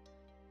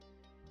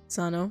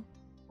 Sano?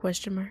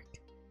 Question mark.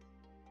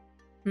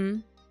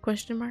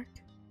 Question mark.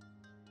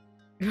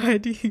 Why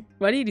do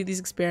you do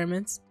these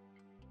experiments?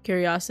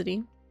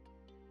 Curiosity.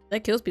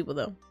 That kills people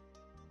though.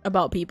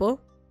 About people.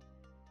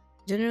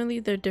 Generally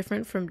they're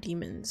different from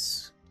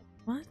demons.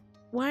 What?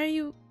 Why are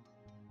you?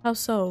 How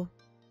so?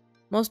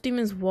 Most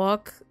demons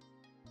walk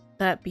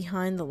that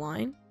behind the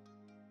line.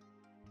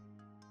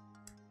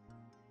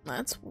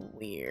 That's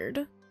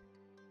weird.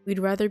 We'd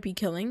rather be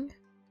killing.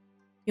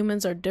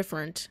 Humans are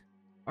different.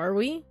 Are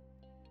we?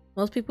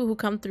 Most people who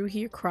come through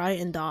here cry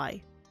and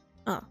die.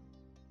 Oh.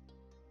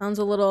 Sounds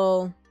a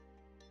little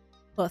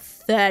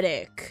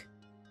pathetic.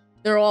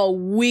 They're all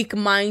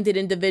weak-minded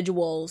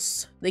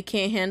individuals. They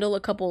can't handle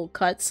a couple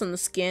cuts on the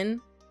skin.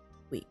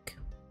 Weak.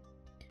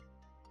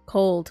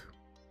 Cold.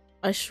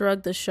 I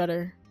shrugged a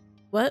shudder.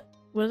 What?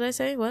 What did I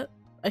say? What?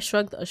 I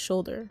shrugged a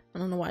shoulder. I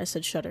don't know why I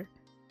said shudder.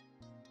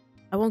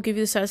 I won't give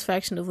you the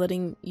satisfaction of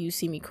letting you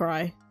see me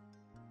cry.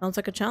 Sounds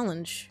like a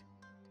challenge.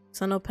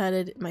 Sano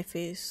patted my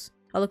face.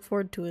 I look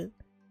forward to it.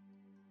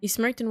 He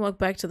smirked and walked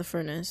back to the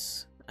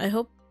furnace. I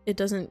hope it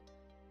doesn't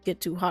get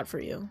too hot for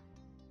you.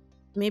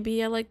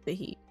 Maybe I like the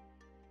heat.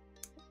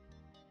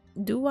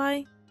 Do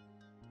I?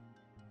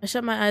 I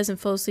shut my eyes and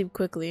fell asleep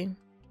quickly.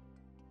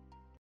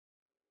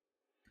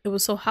 It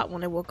was so hot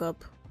when I woke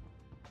up.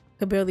 I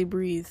could barely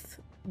breathe.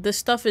 This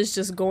stuff is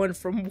just going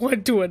from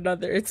one to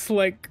another. It's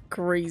like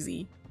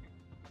crazy.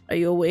 Are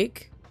you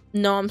awake?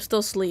 No, I'm still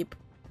asleep.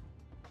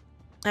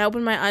 I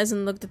opened my eyes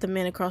and looked at the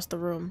man across the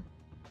room.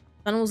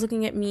 Sano was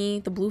looking at me,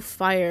 the blue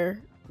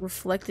fire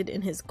reflected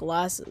in his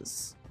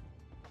glasses.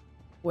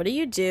 What are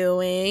you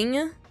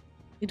doing?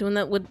 You doing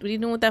that? What are you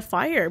doing with that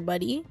fire,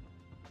 buddy?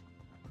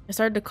 I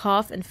started to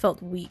cough and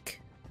felt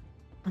weak.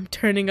 I'm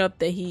turning up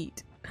the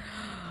heat.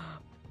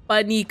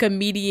 Funny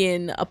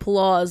comedian,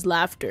 applause,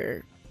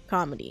 laughter,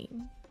 comedy.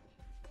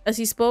 As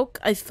he spoke,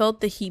 I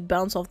felt the heat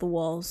bounce off the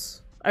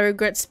walls. I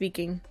regret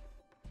speaking.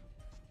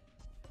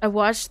 I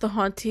watched the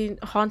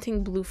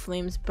haunting blue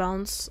flames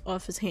bounce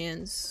off his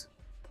hands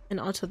and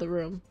onto the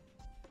room.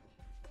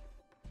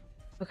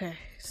 Okay,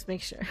 just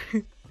make sure.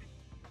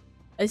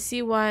 I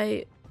see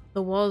why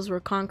the walls were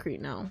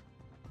concrete now.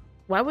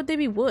 Why would they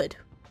be wood?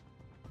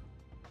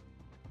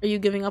 Are you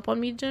giving up on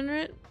me,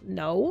 Degenerate?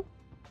 No.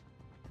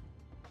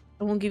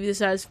 I won't give you the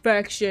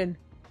satisfaction.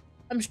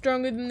 I'm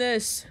stronger than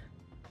this.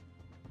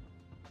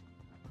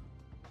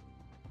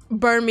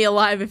 Burn me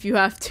alive if you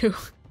have to.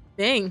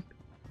 Dang.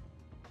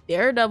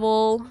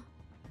 Daredevil.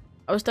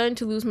 I was starting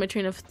to lose my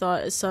train of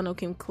thought as Sano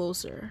came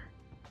closer.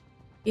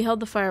 He held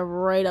the fire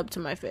right up to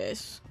my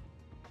face.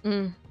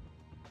 It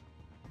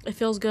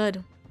feels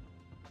good.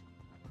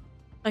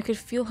 I could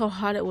feel how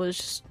hot it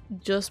was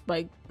just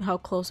by how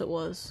close it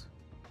was.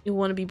 You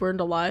want to be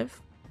burned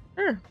alive?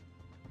 Sure.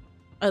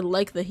 I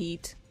like the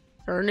heat.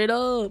 Turn it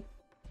up.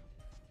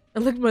 I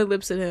licked my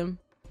lips at him.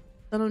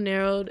 Sano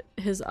narrowed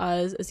his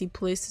eyes as he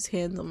placed his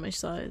hands on my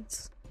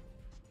sides.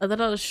 I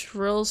let out a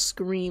shrill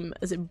scream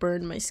as it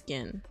burned my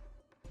skin.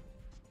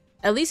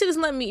 At least it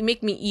doesn't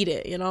make me eat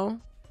it, you know?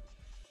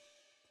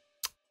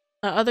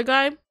 That other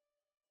guy,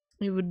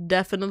 he would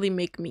definitely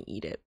make me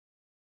eat it.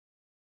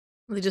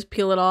 They just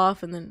peel it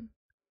off and then...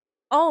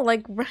 Oh,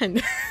 like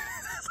Ren.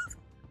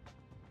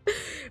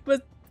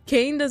 But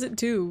Kane does it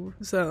too,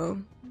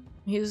 so...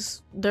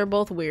 They're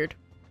both weird.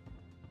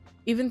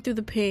 Even through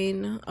the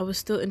pain, I was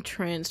still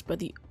entranced by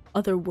the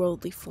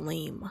otherworldly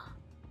flame.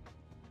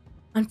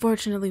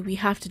 Unfortunately, we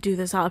have to do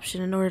this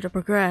option in order to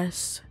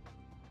progress.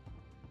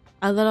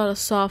 I let out a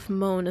soft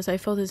moan as I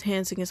felt his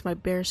hands against my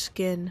bare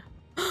skin.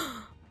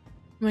 Oh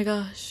my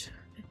gosh,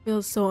 it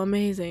feels so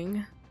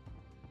amazing.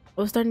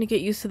 I was starting to get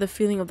used to the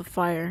feeling of the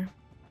fire.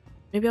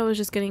 Maybe I was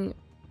just getting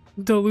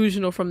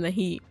delusional from the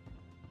heat.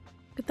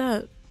 Look at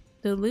that.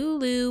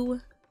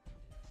 Delulu.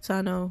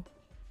 Sano.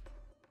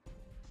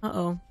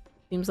 Uh-oh.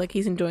 Seems like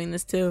he's enjoying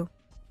this too.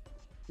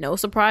 No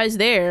surprise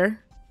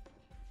there.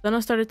 Sano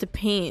started to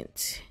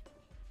paint.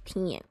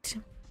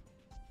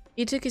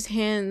 He took his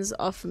hands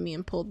off of me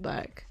and pulled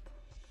back.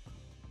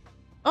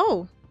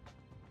 Oh!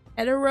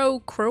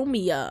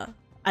 Heterochromia.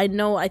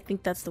 I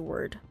think that's the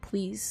word.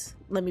 Please,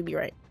 let me be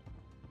right.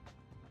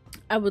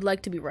 I would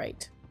like to be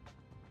right.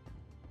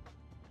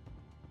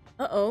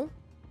 Uh-oh.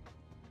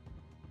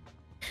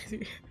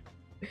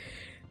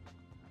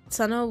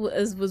 Sano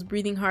was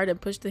breathing hard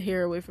and pushed the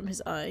hair away from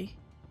his eye.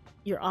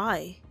 Your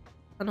eye?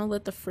 Sano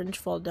let the fringe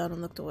fall down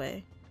and looked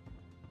away.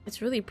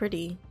 It's really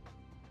pretty.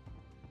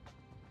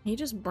 He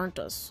just burnt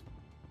us.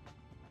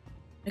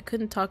 I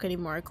couldn't talk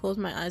anymore. I closed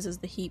my eyes as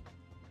the heat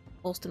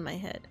pulsed in my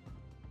head.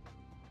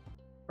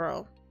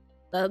 Bro,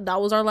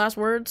 that was our last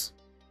words?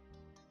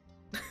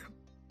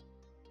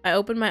 I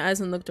opened my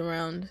eyes and looked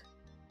around.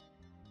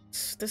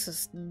 This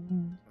is...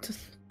 I'm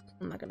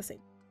not gonna say...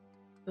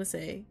 I'm gonna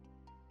say...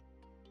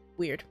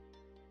 weird.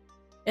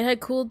 It had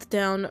cooled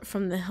down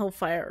from the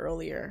hellfire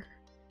earlier.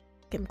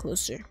 Came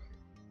closer.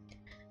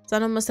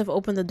 Sano must have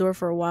opened the door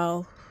for a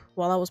while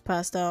I was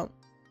passed out.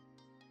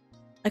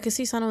 I could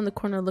see Sano in the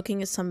corner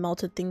looking at some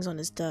melted things on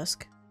his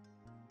desk.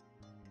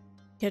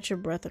 Catch your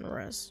breath and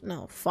rest.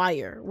 No,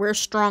 fire. We're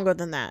stronger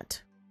than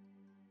that.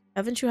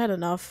 Haven't you had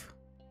enough?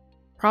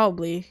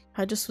 Probably.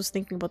 I just was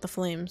thinking about the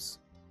flames.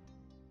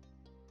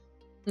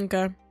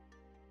 Okay.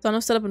 Sano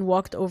stood up and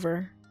walked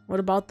over. What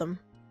about them?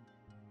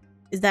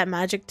 Is that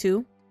magic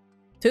too?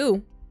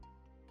 Too?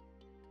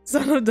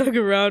 Sano dug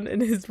around in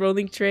his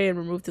rolling tray and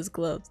removed his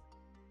gloves.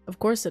 Of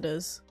course it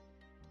is.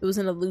 It was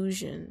an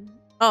illusion.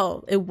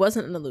 Oh, it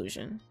wasn't an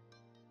illusion.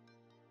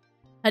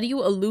 How do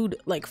you elude,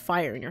 like,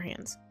 fire in your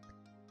hands?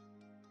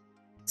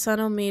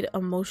 Sano made a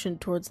motion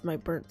towards my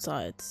burnt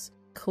sides.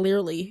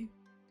 Clearly.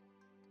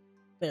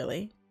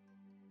 I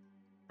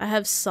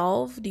have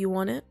solve. Do you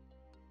want it?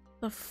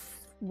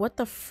 What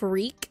the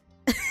freak?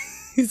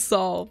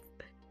 Solve.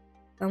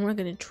 I'm not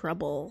gonna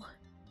trouble.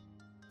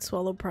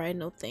 Swallow pride,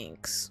 no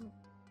thanks.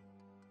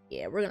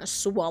 Yeah, we're gonna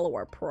swallow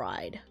our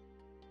pride.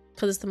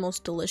 Because it's the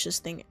most delicious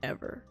thing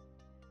ever.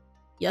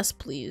 Yes,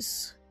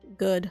 please.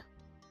 Good.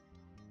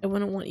 I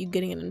wouldn't want you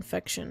getting an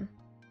infection.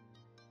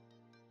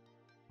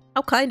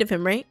 How kind of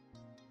him, right?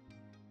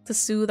 To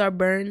soothe our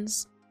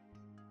burns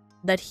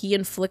that he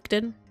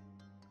inflicted.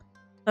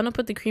 Sano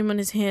put the cream on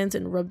his hands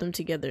and rubbed them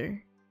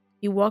together.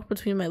 He walked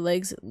between my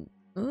legs.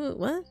 Ooh,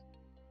 what?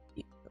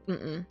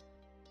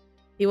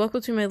 He walked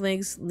between my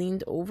legs,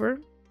 leaned over.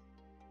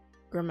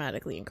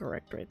 Grammatically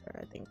incorrect right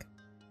there, I think.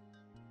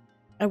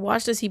 I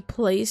watched as he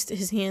placed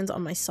his hands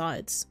on my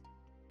sides.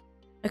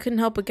 I couldn't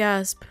help but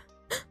gasp.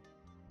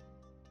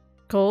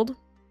 Cold?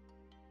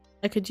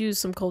 I could use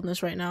some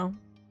coldness right now.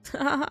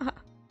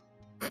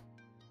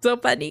 So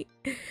funny.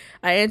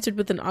 I answered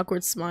with an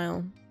awkward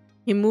smile.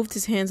 He moved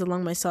his hands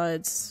along my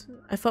sides.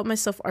 I felt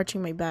myself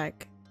arching my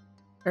back.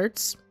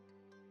 Hurts?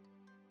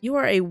 You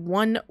are a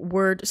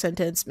one-word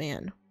sentence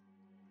man.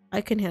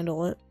 I can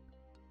handle it.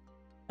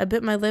 I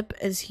bit my lip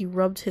as he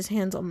rubbed his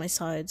hands on my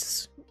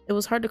sides. It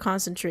was hard to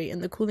concentrate,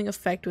 and the cooling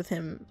effect with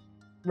him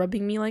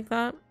rubbing me like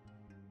that.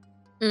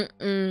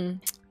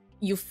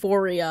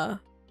 Euphoria.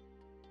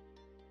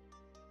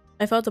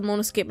 I felt a moan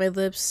escape my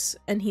lips,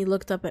 and he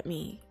looked up at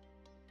me.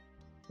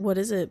 What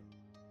is it?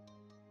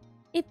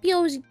 It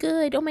feels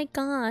good. Oh my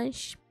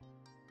gosh.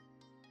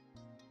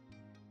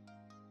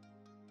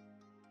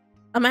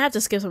 I might have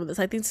to skip some of this.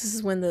 I think this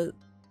is when the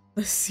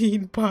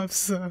scene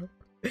pops up.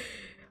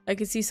 I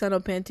could see Sano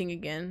panting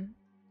again.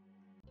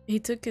 He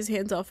took his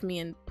hands off me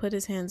and put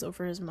his hands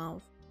over his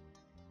mouth.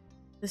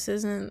 This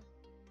isn't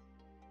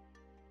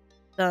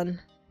done.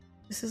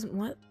 This isn't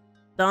what?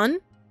 Done?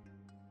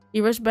 He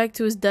rushed back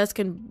to his desk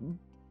and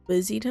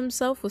busied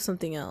himself with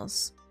something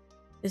else.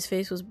 His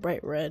face was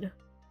bright red.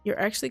 You're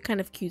actually kind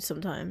of cute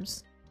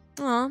sometimes.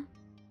 Aw.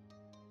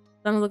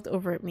 Sano looked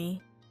over at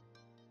me.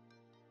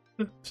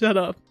 Shut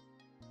up.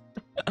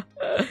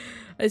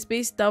 I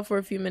spaced out for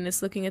a few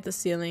minutes looking at the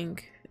ceiling.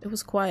 It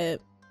was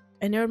quiet.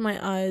 I narrowed my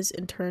eyes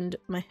and turned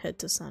my head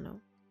to Sano.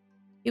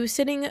 He was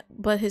sitting,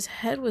 but his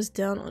head was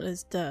down on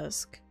his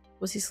desk.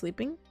 Was he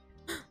sleeping?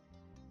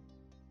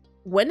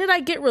 When did I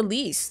get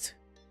released?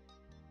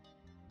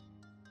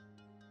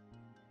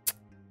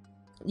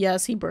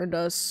 Yes, he burned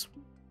us.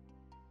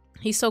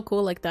 He's so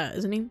cool like that,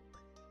 isn't he?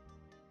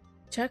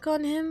 Check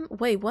on him?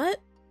 Wait,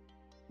 what?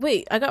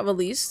 Wait, I got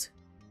released?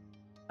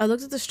 I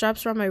looked at the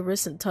straps around my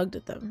wrists and tugged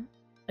at them.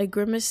 I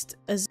grimaced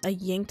as I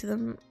yanked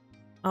them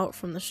out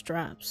from the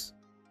straps.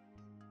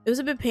 It was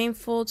a bit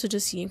painful to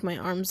just yank my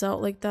arms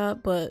out like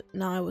that, but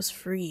now I was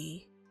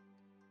free.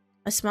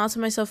 I smiled to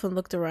myself and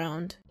looked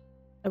around.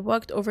 I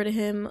walked over to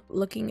him,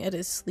 looking at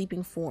his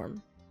sleeping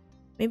form.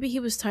 Maybe he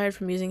was tired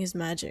from using his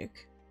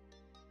magic.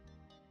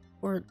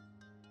 Or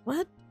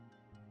what?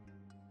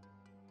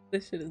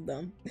 This shit is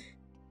dumb.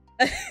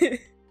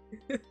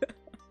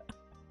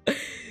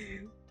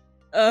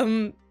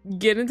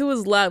 Get into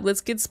his lap.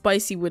 Let's get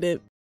spicy with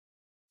it.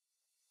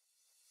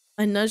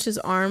 I nudged his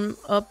arm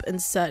up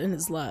and sat in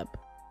his lap.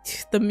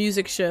 The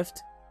music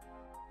shift.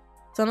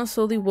 Sano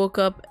slowly woke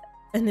up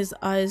and his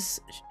eyes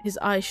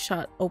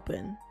shot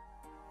open.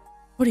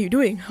 What are you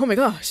doing? Oh my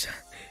gosh.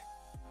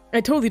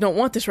 I totally don't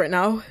want this right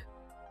now.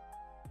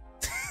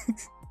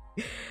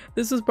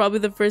 This was probably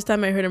the first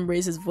time I heard him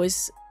raise his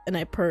voice, and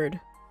I purred.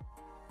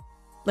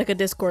 Like a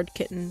Discord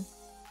kitten.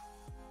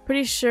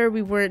 Pretty sure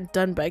we weren't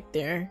done back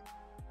there.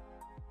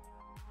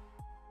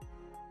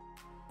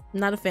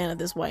 Not a fan of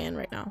this YN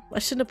right now. I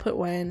shouldn't have put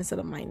YN instead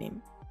of my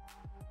name.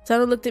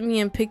 Sano looked at me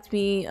and picked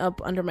me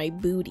up under my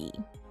booty.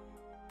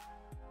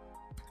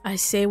 I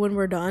say when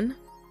we're done?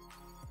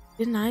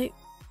 Didn't I?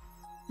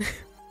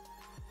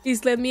 He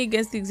slammed me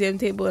against the exam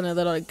table and I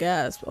let out a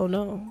gasp. Oh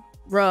no.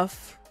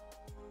 Rough.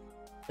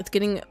 It's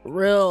getting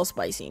real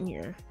spicy in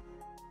here.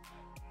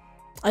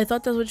 I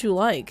thought that's what you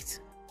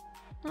liked.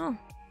 Oh.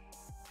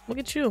 Look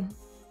at you.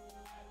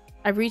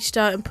 I reached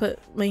out and put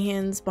my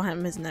hands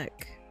behind his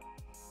neck.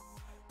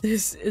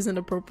 This isn't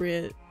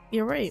appropriate.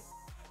 You're right.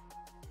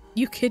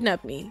 You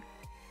kidnapped me.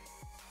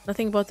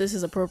 Nothing about this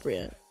is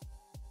appropriate.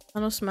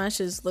 Sano smashed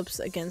his lips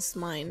against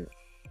mine.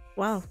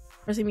 Wow.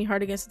 Pressing me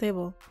hard against the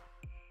table.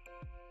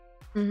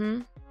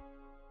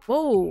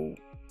 Whoa.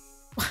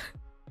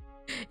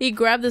 He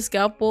grabbed the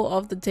scalpel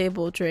off the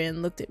table tray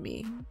and looked at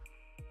me.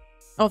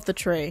 Off the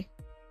tray.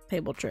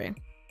 Table tray.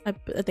 I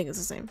think it's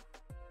the same.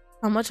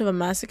 How much of a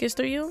masochist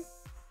are you?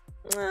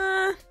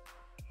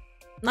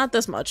 Not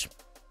this much.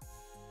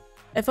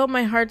 I felt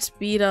my heart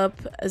speed up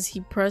as he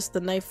pressed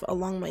the knife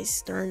along my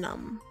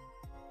sternum.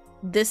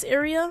 This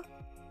area?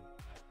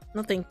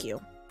 No thank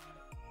you.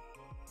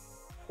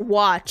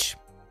 Watch.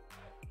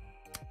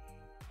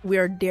 We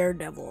are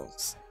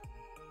daredevils.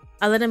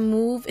 I let him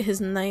move his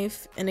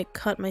knife and it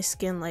cut my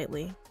skin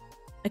lightly.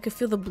 I could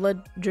feel the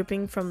blood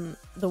dripping from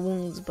the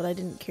wounds, but I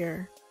didn't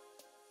care.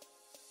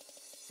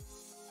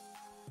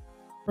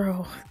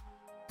 Bro.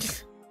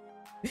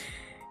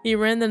 He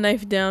ran the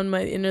knife down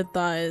my inner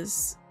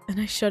thighs and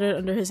I shuddered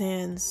under his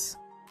hands.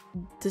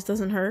 This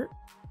doesn't hurt?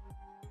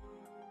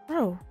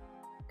 Bro,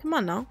 come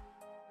on now.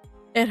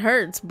 It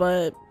hurts,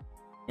 but,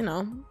 you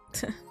know,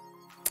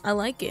 I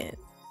like it.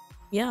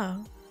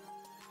 Yeah.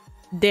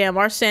 Damn,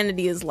 our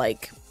sanity is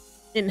like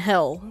in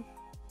hell.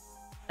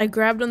 I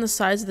grabbed on the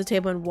sides of the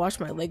table and watched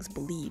my legs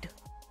bleed.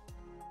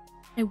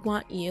 I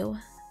want you.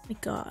 My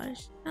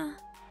gosh.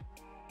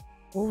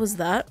 What was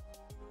that?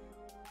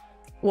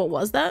 What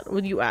was that?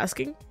 Were you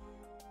asking?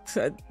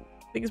 I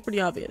think it's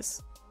pretty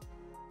obvious.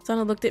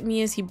 Sano looked at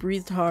me as he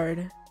breathed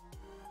hard.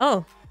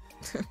 Oh.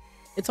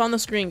 It's on the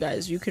screen,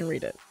 guys. You can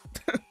read it.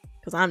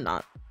 Because I'm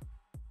not.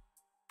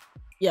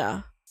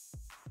 Yeah.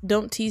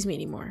 Don't tease me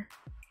anymore.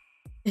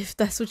 If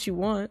that's what you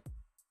want.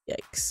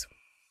 Yikes.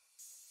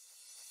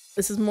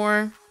 This is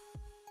more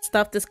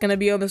stuff that's gonna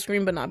be on the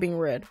screen but not being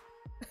read.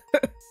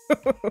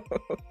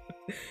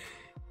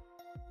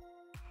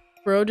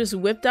 Bro just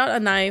whipped out a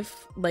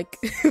knife like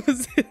it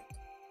was.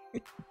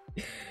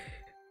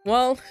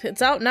 Well,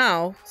 it's out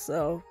now,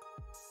 so.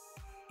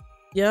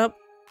 Yep.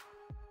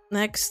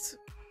 Next.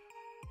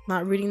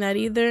 Not reading that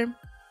either.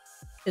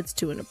 It's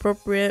too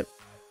inappropriate.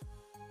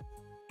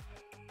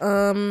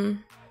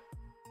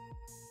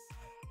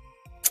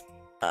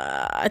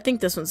 I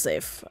think this one's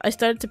safe. I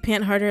started to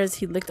pant harder as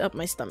he licked up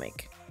my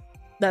stomach.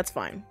 That's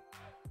fine.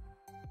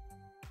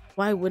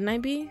 Why wouldn't I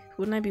be?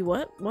 Wouldn't I be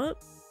what?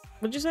 What?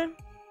 What'd you say?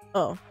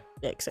 Oh,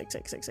 yikes.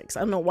 I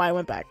don't know why I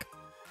went back.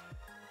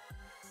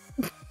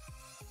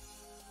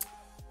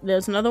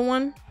 There's another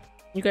one.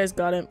 You guys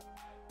got it.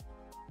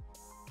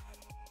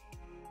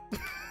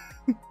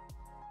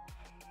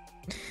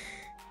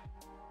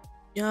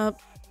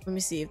 Yup. Let me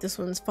see if this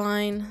one's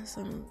fine.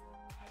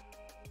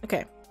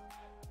 Okay.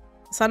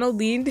 Sano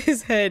leaned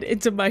his head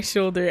into my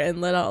shoulder and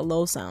let out a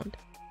low sound.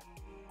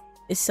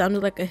 It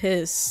sounded like a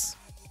hiss.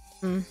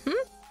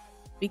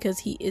 Because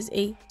he is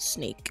a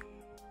snake.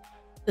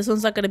 This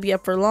one's not going to be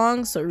up for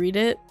long, so read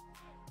it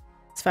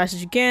as fast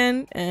as you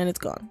can, and it's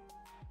gone.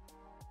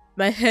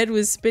 My head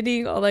was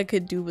spinning. All I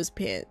could do was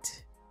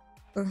pant.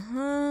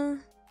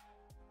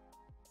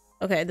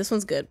 Okay, this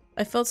one's good.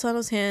 I felt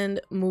Sano's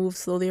hand move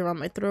slowly around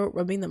my throat,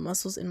 rubbing the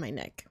muscles in my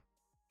neck.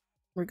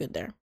 We're good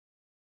there.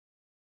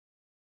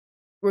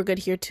 We're good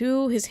here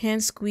too. His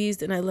hand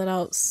squeezed and I let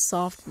out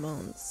soft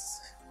moans.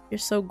 You're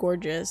so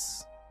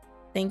gorgeous.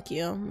 Thank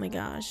you. Oh my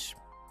gosh.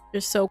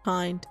 You're so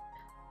kind.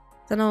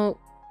 Sano,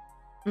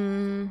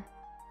 too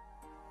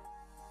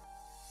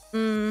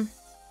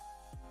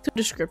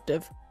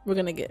descriptive. We're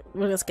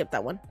gonna skip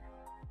that one.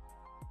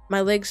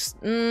 My legs,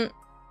 too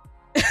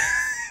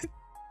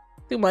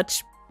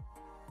much.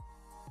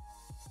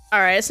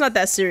 Alright, it's not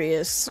that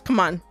serious. Come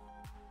on.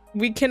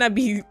 We cannot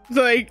be,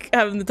 like,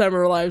 having the time of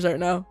our lives right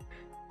now.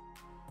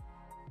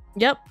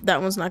 Yep,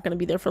 that one's not gonna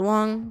be there for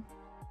long.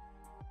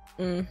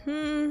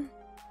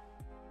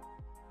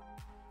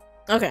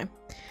 Okay.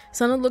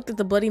 Sano looked at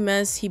the bloody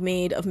mess he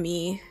made of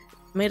me,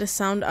 made a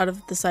sound out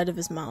of the side of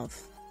his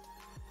mouth.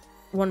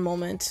 One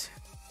moment.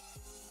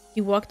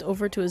 He walked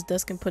over to his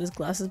desk and put his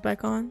glasses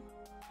back on.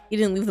 He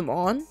didn't leave them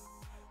on?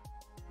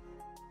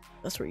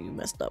 That's where you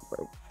messed up,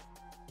 bro.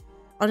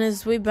 On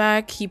his way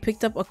back, he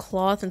picked up a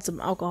cloth and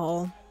some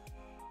alcohol.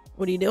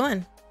 What are you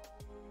doing?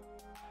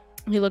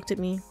 He looked at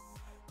me.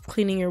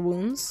 Cleaning your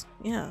wounds?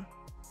 Yeah.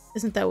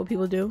 Isn't that what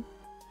people do?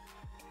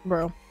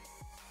 Bro.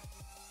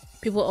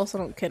 People also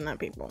don't kidnap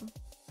people.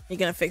 You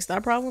gonna fix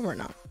that problem or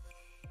not?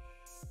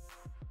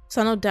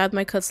 Sano dabbed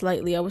my cut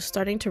slightly. I was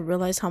starting to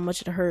realize how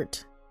much it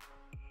hurt.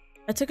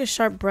 I took a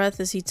sharp breath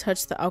as he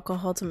touched the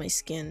alcohol to my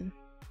skin.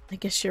 I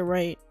guess you're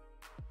right.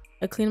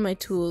 I cleaned my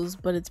tools,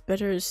 but it's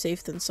better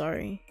safe than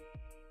sorry.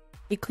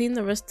 He cleaned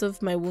the rest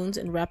of my wounds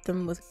and wrapped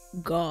them with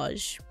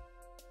gauze.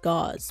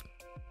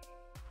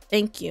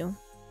 Thank you.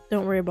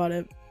 Don't worry about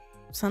it.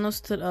 Sano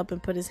stood up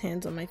and put his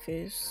hands on my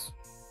face.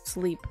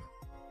 Sleep.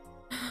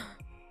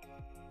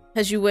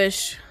 As you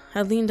wish.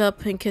 I leaned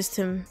up and kissed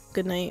him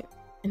goodnight,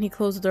 and he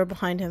closed the door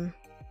behind him.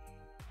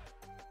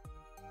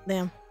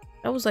 Damn,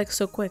 that was like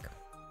so quick.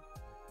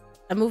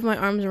 I moved my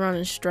arms around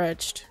and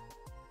stretched.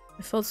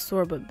 I felt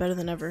sore, but better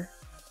than ever.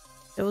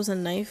 There was a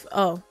knife.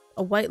 Oh,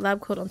 a white lab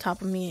coat on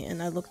top of me,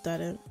 and I looked at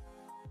it.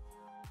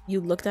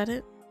 You looked at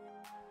it?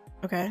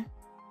 Okay.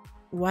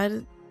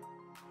 Why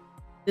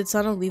did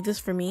Sano leave this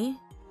for me?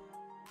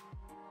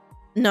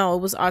 No,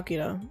 it was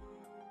Akira.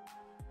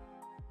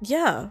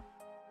 Yeah.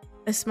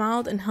 I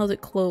smiled and held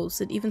it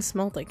close. It even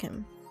smelled like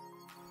him.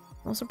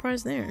 No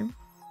surprise there.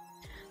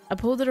 I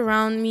pulled it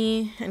around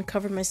me and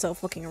covered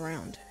myself looking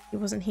around. He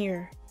wasn't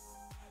here.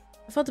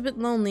 I felt a bit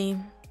lonely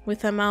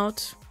with him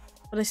out,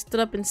 but I stood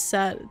up and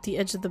sat at the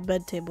edge of the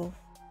bed table.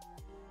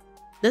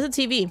 There's a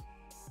TV.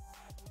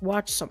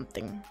 Watch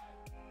something.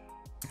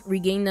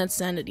 Regain that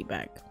sanity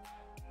back.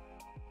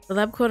 The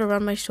lab coat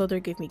around my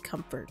shoulder gave me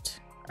comfort.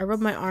 I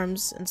rubbed my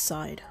arms and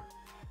sighed.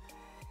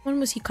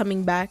 When was he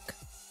coming back?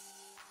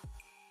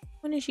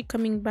 When is he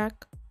coming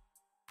back?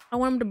 I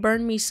want him to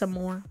burn me some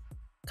more.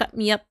 Cut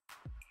me up.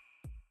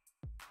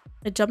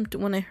 I jumped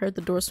when I heard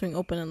the door swing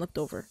open and looked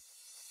over.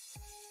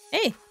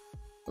 Hey,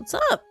 what's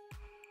up?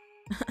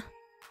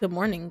 Good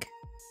morning.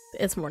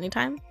 It's morning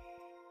time?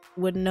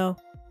 Wouldn't know.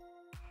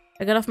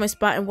 I got off my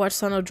spot and watched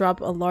Sano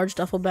drop a large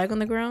duffel bag on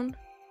the ground.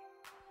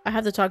 I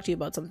have to talk to you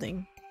about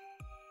something.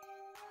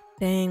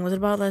 Dang, was it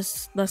about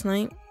last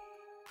night?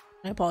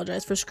 I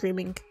apologize for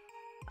screaming.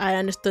 I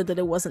understood that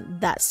it wasn't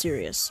that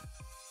serious.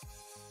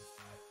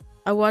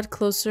 I walked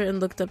closer and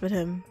looked up at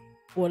him.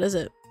 What is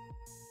it?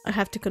 I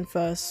have to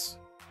confess.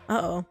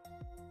 Uh-oh.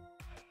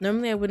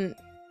 Normally I wouldn't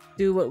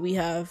do what we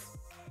have.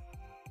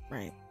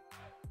 Right.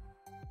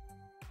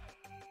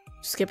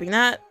 Skipping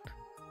that.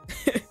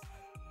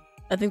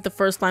 I think the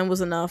first line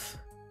was enough.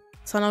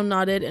 Sano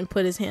nodded and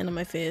put his hand on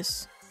my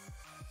face.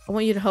 I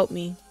want you to help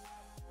me.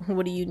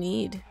 What do you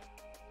need?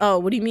 Oh,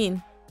 what do you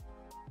mean?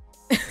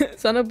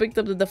 Sano picked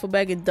up the duffel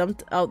bag and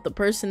dumped out the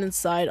person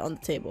inside on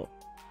the table.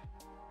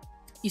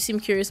 You seem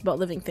curious about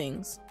living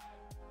things.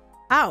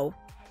 How?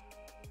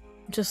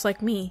 Just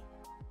like me.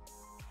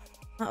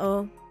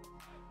 Uh-oh.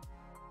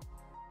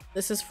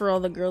 This is for all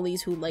the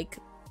girlies who like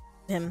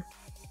him.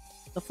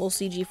 The full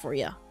CG for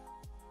ya.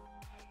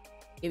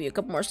 Give you a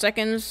couple more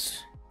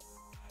seconds.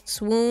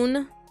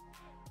 Swoon.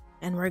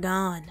 And we're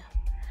gone.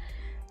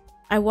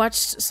 I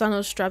watched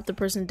Sano strap the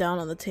person down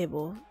to the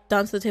table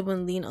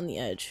and lean on the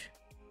edge.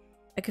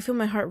 I could feel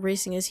my heart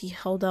racing as he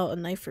held out a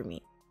knife for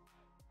me.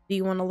 Do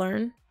you want to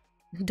learn?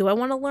 Do I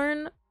want to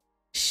learn?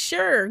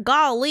 Sure,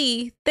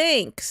 golly,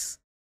 thanks.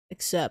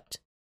 Except,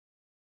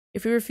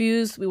 if we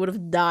refused, we would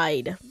have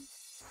died.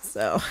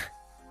 So,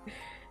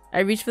 I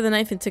reached for the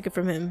knife and took it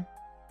from him.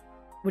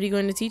 What are you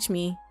going to teach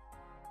me?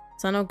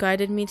 Sano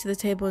guided me to the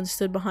table and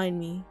stood behind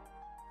me.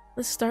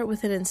 Let's start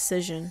with an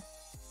incision.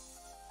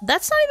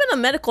 That's not even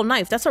a medical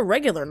knife. That's a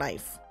regular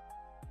knife.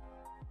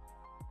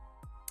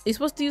 You're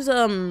supposed to use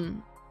a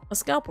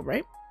scalpel,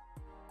 right?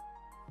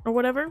 Or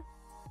whatever.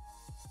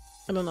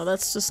 I don't know.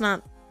 That's just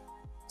not.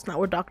 It's not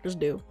what doctors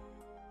do.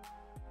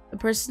 The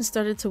person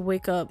started to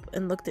wake up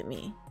and looked at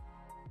me.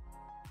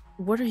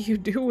 What are you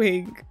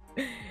doing?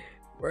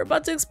 We're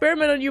about to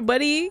experiment on you,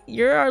 buddy.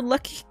 You're our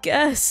lucky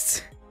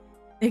guest.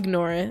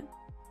 Ignore it.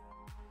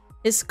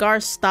 His scar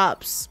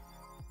stops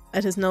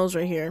at his nose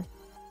right here.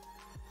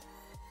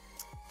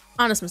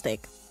 Honest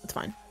mistake. It's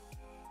fine.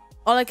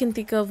 All I can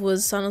think of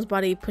was Sano's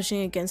body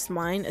pushing against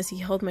mine as he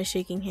held my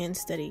shaking hand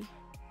steady.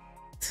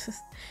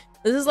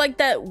 This is like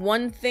that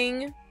one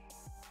thing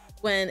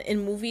when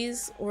in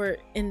movies, or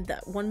in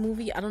that one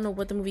movie, I don't know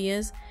what the movie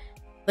is,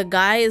 the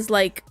guy is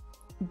like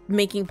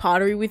making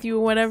pottery with you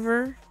or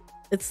whatever.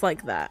 It's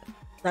like that.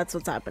 That's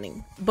what's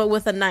happening, but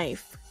with a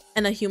knife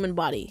and a human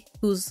body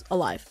who's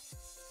alive.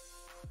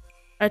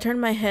 I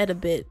turned my head a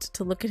bit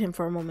to look at him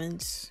for a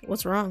moment.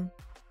 What's wrong?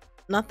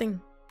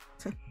 Nothing.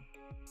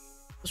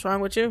 What's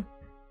wrong with you?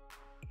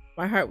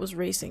 My heart was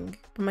racing,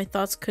 but my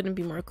thoughts couldn't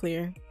be more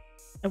clear.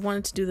 I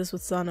wanted to do this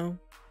with Sano.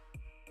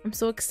 I'm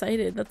so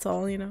excited, that's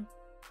all, you know.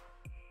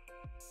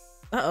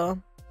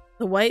 Uh-oh.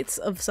 The whites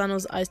of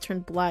Sano's eyes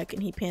turned black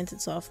and he panted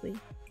softly.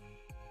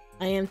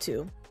 I am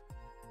too.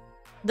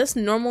 This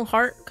normal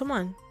heart? Come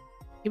on.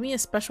 Give me a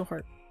special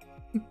heart.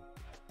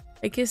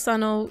 I kissed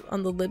Sano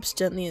on the lips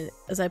gently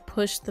as I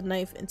pushed the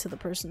knife into the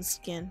person's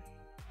skin.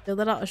 They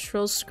let out a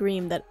shrill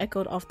scream that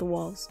echoed off the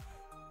walls.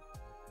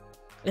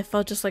 It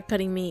felt just like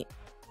cutting meat.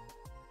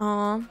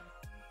 Aw,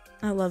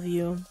 I love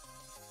you.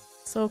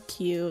 So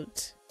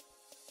cute.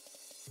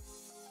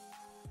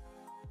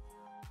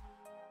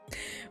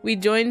 We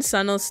joined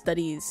Sano's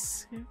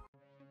studies.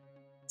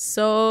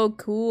 So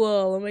cool.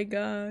 Oh my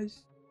gosh.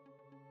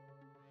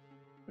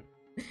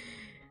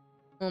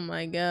 Oh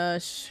my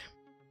gosh.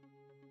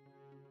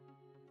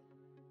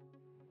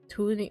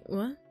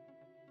 What?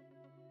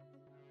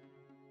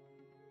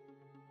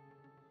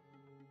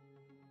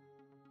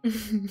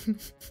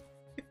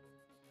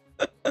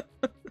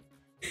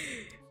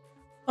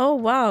 Oh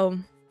wow.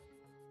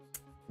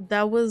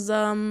 That was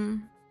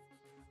Sano.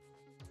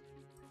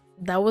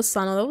 That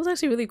was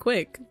actually really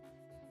quick.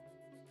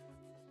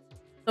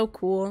 So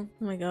cool.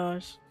 Oh my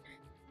gosh.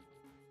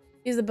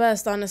 He's the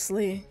best,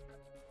 honestly.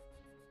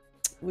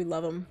 We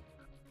love him.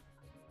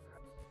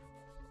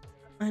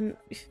 And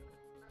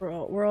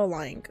we're all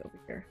lying over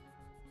here.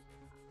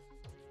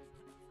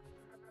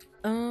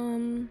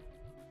 Dang,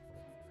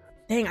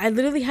 I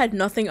literally had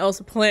nothing else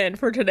planned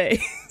for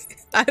today.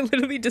 I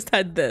literally just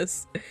had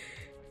this.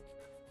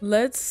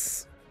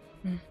 Let's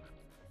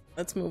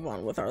move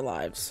on with our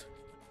lives,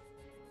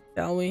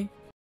 shall we?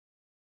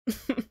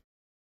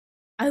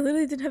 I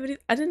literally didn't have any.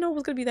 I didn't know it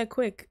was gonna be that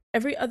quick.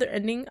 Every other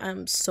ending,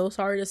 I'm so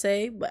sorry to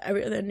say, but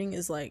every other ending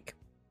is like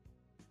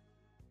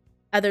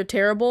either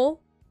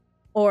terrible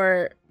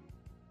or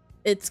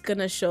it's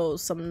gonna show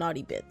some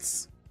naughty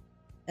bits,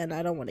 and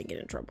I don't want to get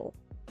in trouble.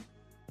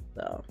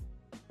 So,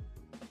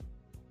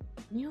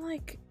 you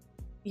like,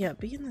 yeah,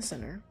 be in the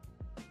center.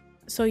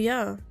 So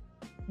yeah,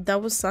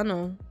 that was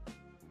Sano.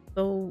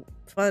 So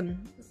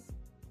fun.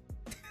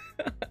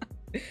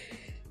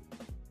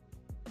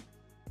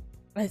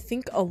 I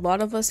think a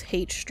lot of us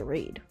hate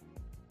Strayed.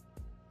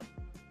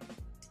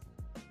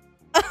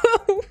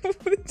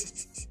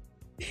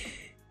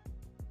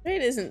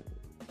 Strayed isn't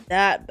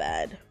that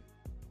bad.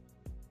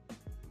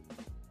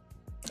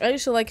 I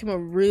used to like him a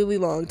really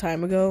long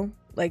time ago.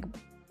 Like,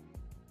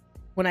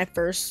 when I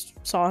first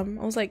saw him,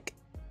 I was like,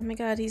 oh my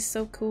god, he's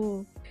so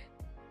cool.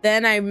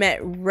 Then I met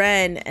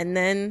Ren, and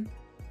then,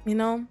 you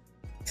know,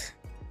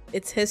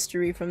 it's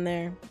history from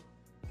there.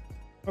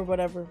 Or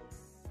whatever.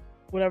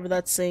 Whatever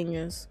that saying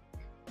is.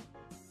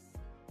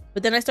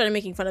 But then I started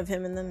making fun of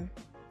him, and then,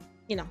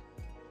 you know.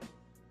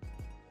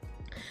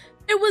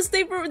 There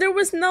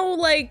was no,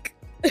 like...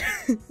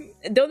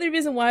 The only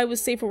reason why it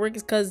was safe for work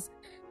is because...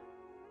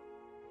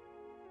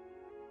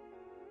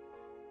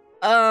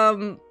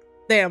 Damn.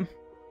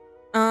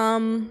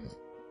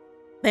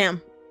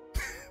 Damn.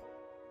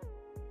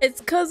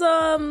 It's cause,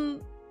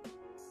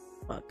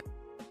 fuck.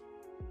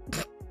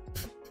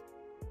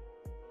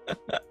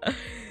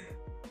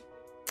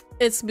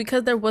 It's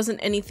because there wasn't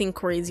anything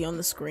crazy on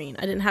the screen.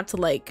 I didn't have to,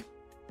 like,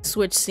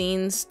 switch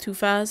scenes too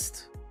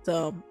fast.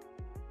 So,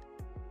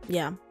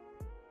 yeah.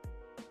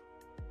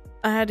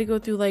 I had to go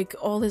through, like,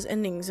 all his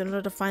endings in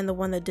order to find the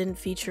one that didn't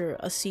feature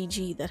a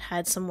CG that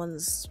had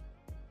someone's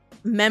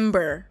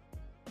member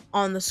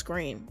on the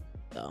screen.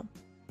 So,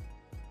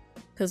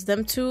 because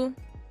them two,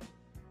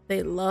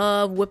 they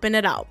love whipping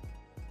it out.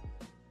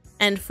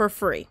 And for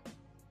free.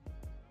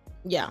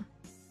 Yeah.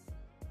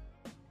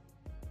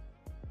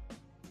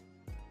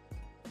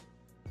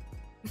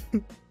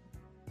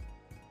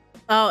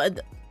 Oh,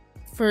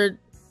 for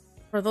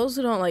those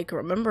who don't, like,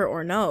 remember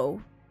or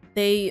know,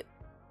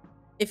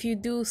 if you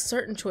do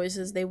certain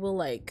choices, they will,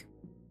 like,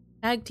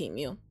 tag team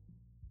you.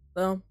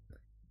 So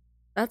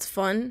that's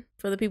fun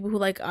for the people who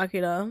like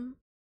Akira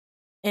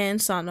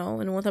and Sano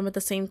and want them at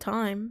the same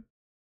time.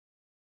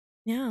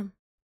 Yeah,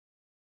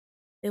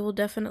 they will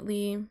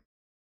definitely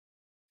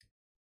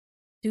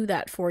do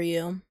that for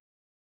you.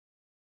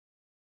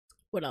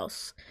 What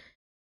else?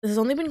 This has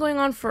only been going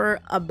on for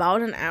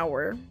about an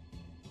hour.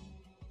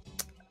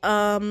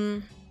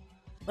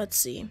 Let's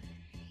see.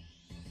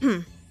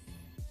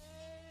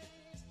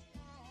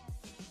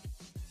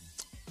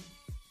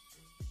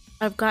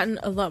 I've gotten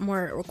a lot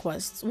more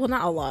requests. Well,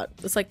 not a lot.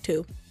 It's like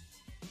 2.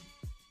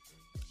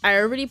 I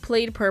already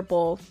played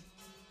Purple.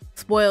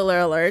 Spoiler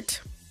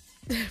alert.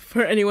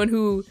 For anyone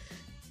who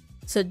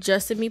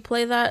suggested me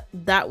play that.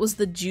 That was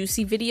the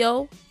juicy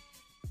video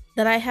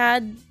that I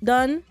had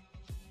done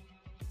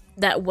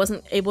that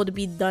wasn't able to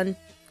be done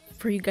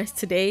for you guys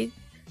today.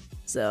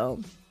 So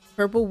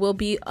Purple will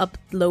be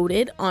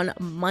uploaded on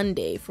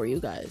Monday for you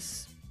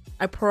guys.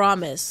 I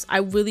promise.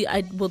 I will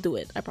do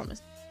it. I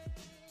promise.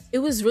 It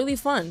was really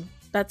fun.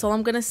 That's all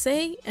I'm gonna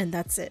say, and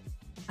that's it.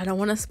 I don't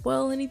want to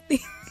spoil anything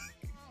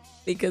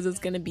because it's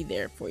gonna be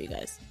there for you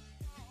guys.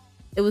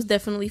 It was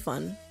definitely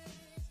fun.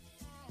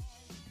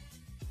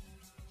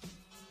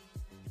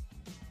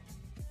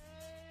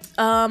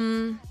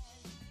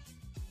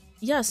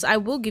 Yes, I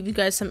will give you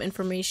guys some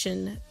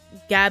information.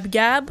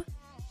 Gab.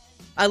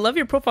 I love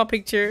your profile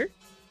picture.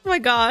 Oh my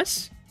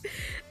gosh.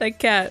 That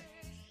cat.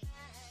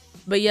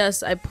 But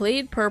yes, I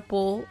played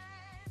Purple.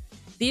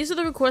 These are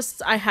the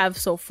requests I have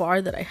so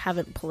far that I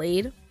haven't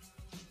played.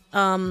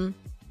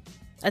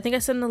 I think I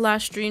said in the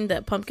last stream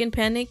that Pumpkin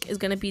Panic is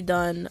gonna be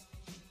done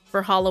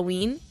for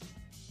Halloween.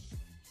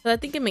 So I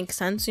think it makes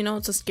sense, you know,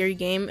 it's a scary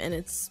game and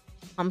it's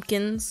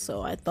pumpkins,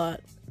 so I thought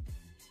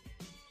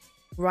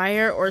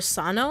Ryer or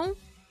Sano?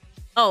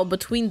 Oh,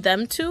 between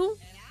them two?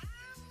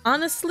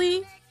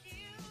 Honestly,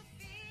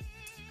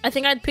 I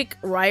think I'd pick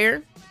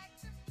Ryer.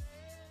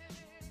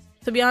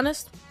 To be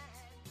honest.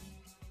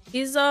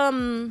 He's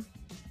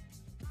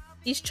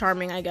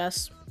charming, I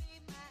guess.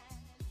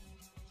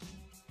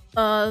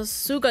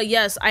 Suga,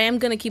 yes, I am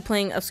gonna keep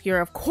playing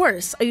Obscura, of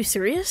course. Are you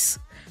serious?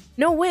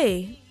 No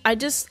way. I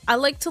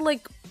like to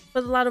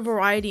put a lot of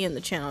variety in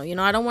the channel, you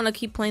know. I don't want to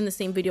keep playing the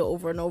same video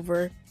over and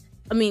over.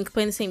 I mean,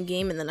 playing the same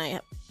game and then I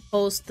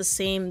post the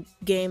same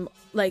game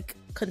like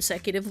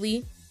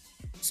consecutively.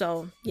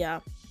 So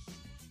yeah.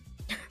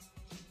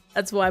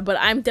 That's why, but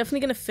I'm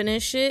definitely gonna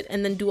finish it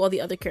and then do all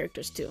the other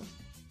characters too.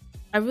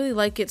 I really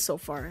like it so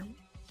far.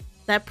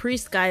 That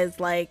priest guy is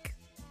like,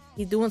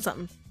 he's doing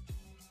something.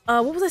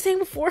 What was I saying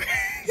before?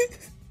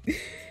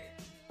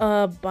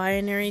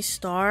 Binary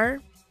star?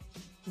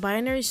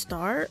 Binary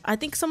star? I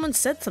think someone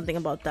said something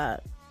about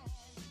that.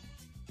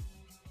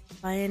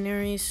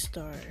 Binary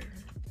star.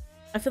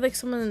 I feel like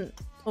someone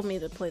told me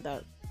to play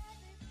that.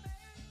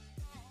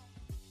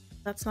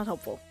 That's not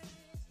helpful.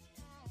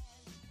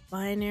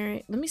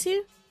 Binary. Let me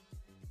see.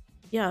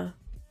 Yeah.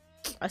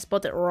 I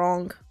spelled it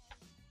wrong.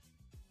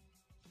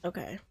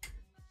 Okay.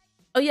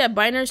 Oh yeah,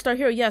 Binary Star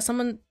Hero. Yeah,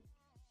 someone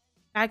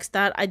asked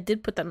that. I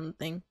did put that on the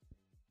thing.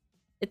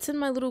 It's in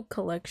my little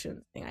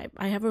collection thing.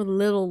 I have a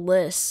little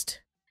list.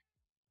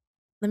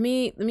 Let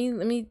me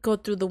go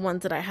through the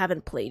ones that I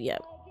haven't played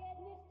yet.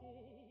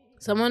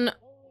 Someone.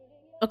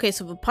 Okay,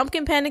 so the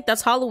Pumpkin Panic,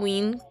 that's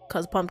Halloween,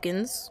 cause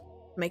pumpkins.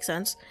 Makes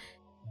sense.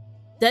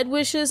 Dead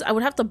Wishes, I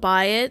would have to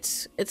buy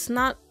it. It's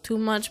not too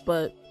much,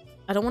 but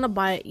I don't want to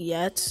buy it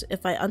yet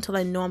until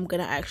I know I'm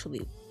gonna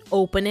actually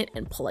open it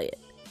and play it.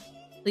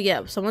 So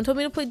yeah, someone told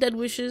me to play Dead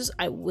Wishes.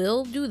 I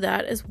will do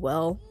that as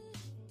well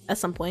at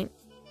some point.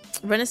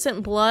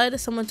 Renaissance Blood,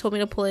 someone told me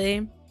to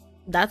play.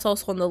 That's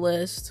also on the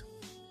list.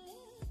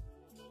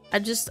 I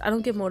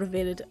don't get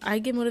motivated. I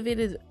get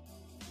motivated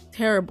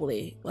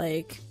terribly.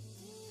 Like,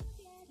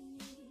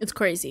 it's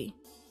crazy.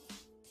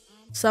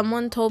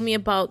 Someone told me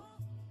about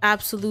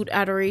Absolute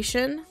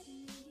Adoration.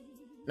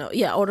 No,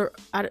 yeah,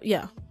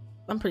 yeah.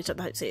 I'm pretty sure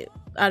that's how you say it.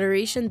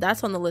 Adoration,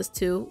 that's on the list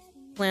too.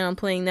 Plan on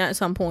playing that at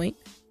some point.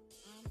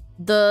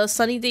 The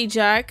Sunny Day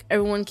Jack,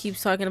 everyone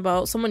keeps talking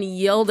about. Someone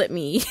yelled at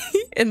me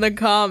in the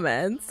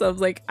comments. I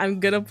was like, I'm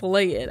gonna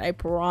play it, I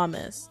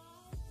promise.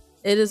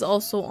 It is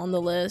also on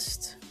the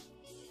list.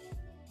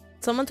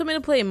 Someone told me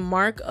to play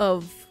Mark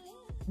of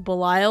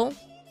Belial.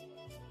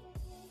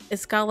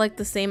 It's got like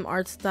the same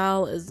art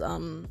style as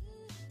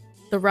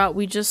the route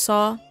we just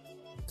saw.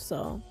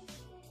 So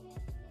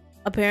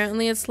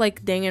apparently it's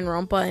like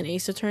Danganronpa and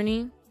Ace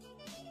Attorney.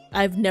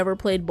 I've never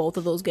played both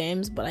of those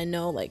games, but I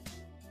know like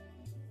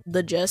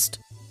the gist.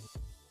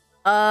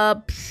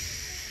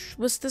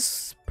 What's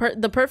this?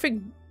 The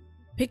perfect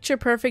picture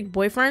perfect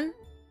boyfriend?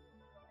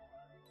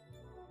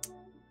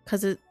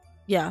 Cause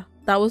yeah,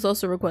 that was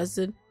also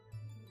requested.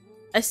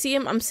 I'm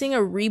seeing a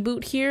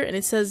reboot here, and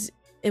it says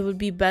it would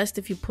be best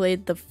if you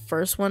played the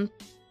first one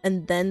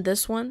and then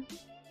this one,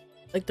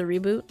 like the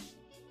reboot.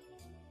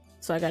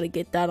 So I gotta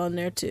get that on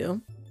there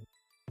too.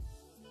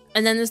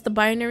 And then there's the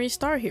Binary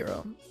Star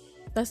Hero.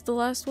 That's the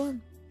last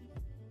one.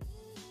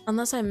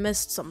 Unless I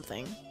missed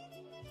something.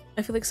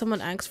 I feel like someone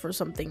asked for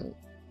something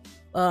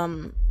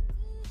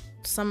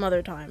some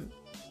other time.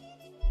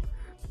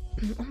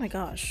 Oh my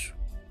gosh.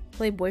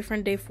 Play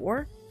Boyfriend Day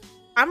 4?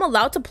 I'm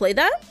allowed to play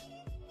that?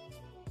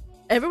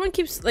 Everyone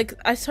keeps like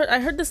I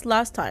heard this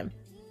last time.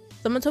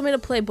 Someone told me to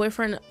play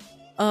Boyfriend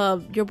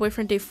Your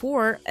Boyfriend Day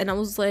 4, and I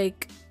was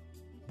like,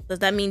 does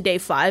that mean Day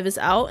 5 is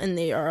out and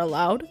they are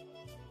allowed?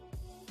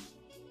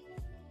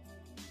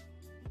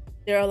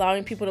 They're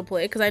allowing people to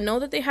play, because I know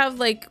that they have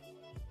like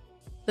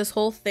this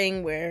whole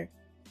thing where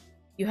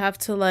you have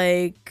to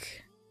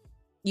like,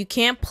 you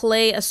can't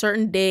play a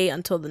certain day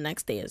until the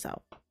next day is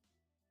out.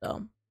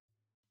 So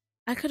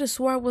I could have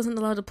swore I wasn't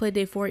allowed to play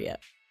Day 4 yet,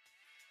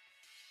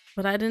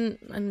 but I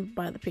didn't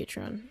buy the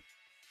Patreon.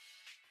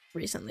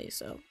 recently,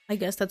 so I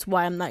guess that's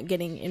why I'm not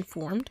getting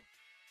informed.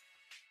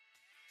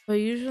 But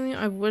usually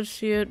I would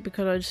see it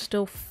because I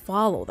still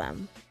follow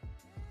them.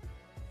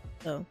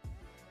 So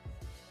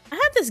I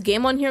have this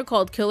game on here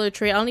called Killer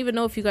Tree. I don't even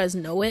know if you guys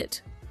know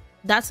it.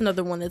 That's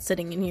another one that's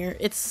sitting in here.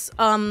 It's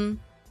by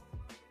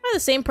the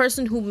same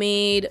person who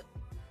made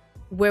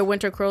Where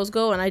Winter Crows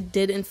Go, and I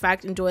did in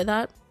fact enjoy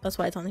that. That's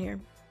why it's on here.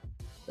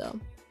 So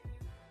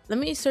let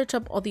me search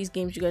up all these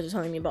games you guys are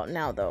telling me about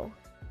now though.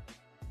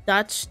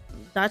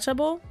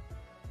 Dachabo?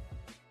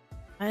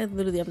 I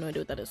literally have no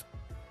idea what that is.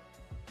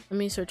 Let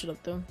me search it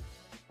up though.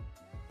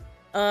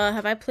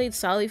 Have I played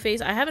Sally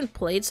Face? I haven't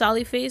played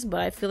Sally Face, but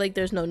I feel like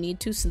there's no need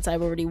to since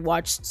I've already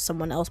watched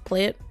someone else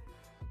play it.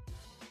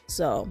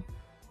 So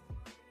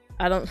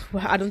I don't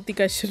think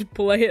I should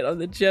play it on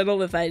the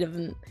channel if I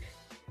haven't.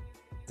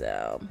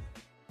 So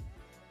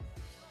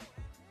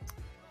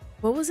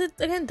what was it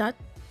again?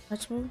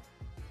 Dachabo?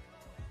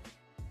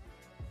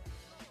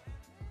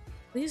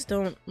 Please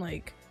don't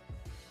like.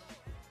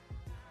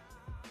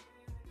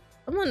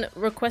 Someone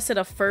requested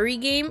a furry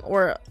game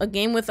or a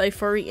game with a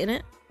furry in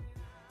it.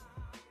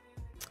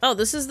 Oh,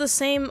 this is the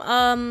same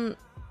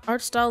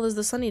art style as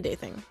the Sunny Day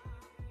thing.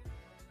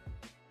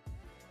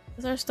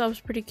 This art style is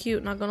pretty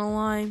cute, not gonna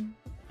lie.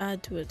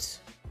 Add to it.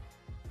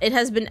 It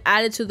has been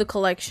added to the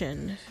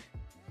collection.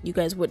 You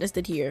guys witnessed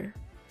it here.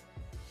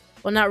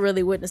 Well, not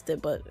really witnessed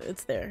it, but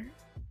it's there.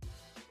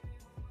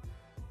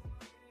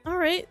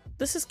 Alright,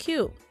 this is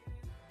cute.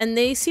 And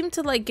they seem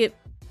to like get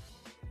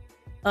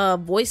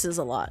voices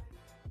a lot.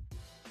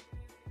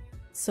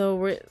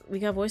 So we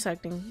got voice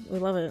acting. We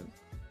love it.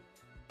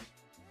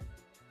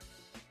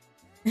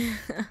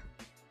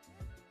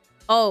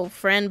 Oh,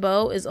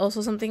 Franbo is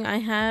also something I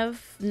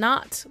have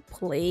not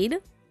played,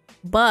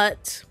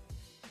 but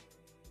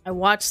I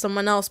watched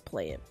someone else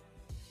play it.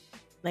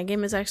 That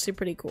game is actually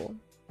pretty cool.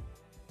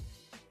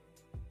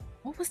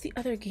 What was the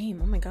other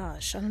game? Oh my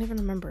gosh, I don't even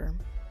remember.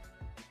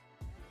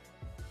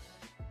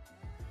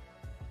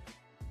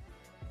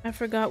 I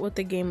forgot what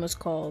the game was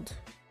called.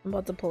 I'm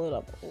about to pull it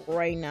up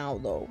right now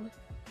though.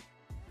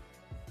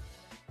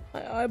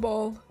 My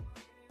eyeball.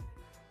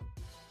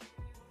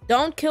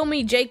 Don't kill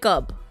me,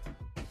 Jacob.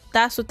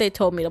 That's what they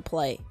told me to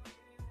play.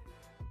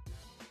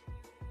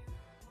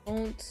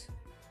 Don't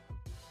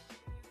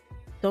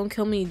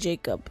kill me,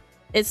 Jacob.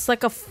 It's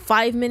like a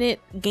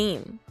 5-minute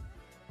game.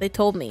 They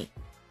told me.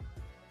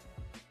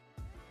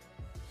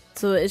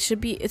 So it should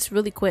be, it's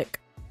really quick.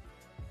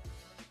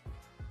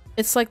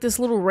 It's like this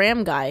little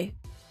ram guy.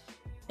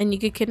 And you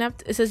get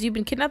kidnapped. It says you've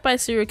been kidnapped by a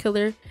serial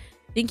killer.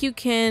 Think you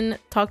can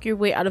talk your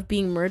way out of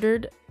being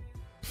murdered?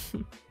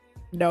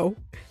 No.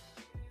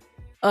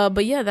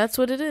 But yeah, that's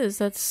what it is.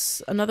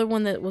 That's another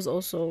one that was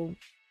also.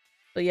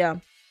 But yeah.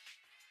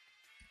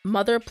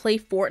 Mother play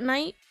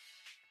Fortnite?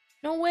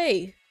 No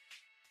way.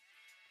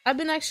 I've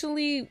been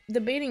actually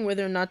debating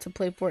whether or not to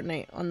play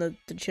Fortnite on the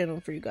channel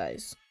for you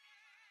guys.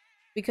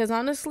 Because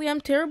honestly,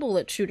 I'm terrible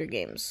at shooter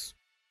games.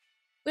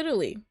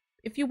 Literally.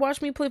 If you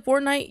watch me play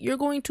Fortnite, you're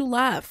going to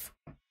laugh.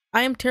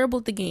 I am terrible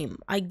at the game.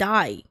 I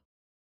die.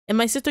 And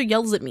my sister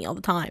yells at me all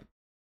the time.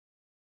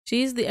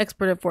 She's the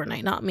expert at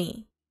Fortnite, not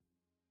me.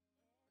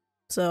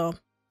 So,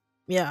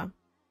 yeah.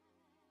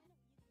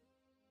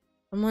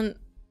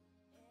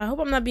 I hope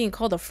I'm not being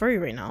called a furry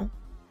right now.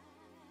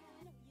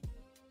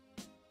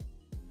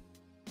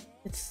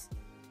 It's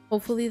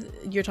hopefully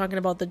you're talking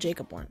about the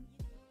Jacob one.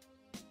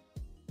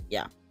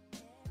 Yeah.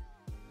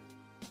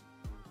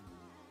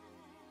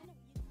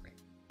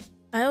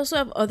 I also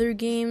have other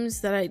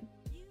games that I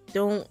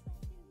don't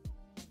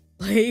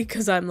play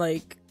because I'm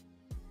like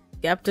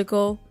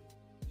skeptical.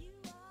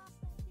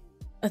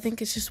 I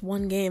think it's just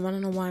one game. I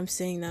don't know why I'm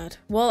saying that.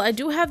 Well, I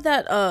do have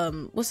that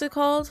what's it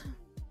called?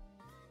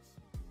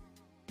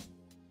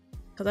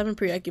 Because I've been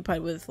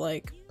preoccupied with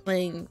like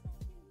playing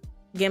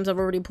games I've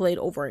already played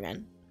over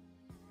again.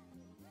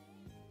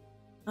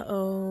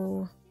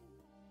 Uh-oh.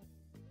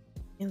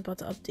 Game's about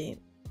to update.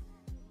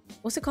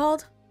 What's it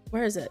called?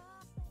 Where is it?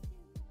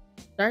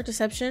 Dark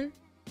Deception.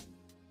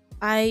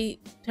 I'm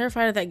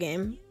terrified of that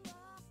game,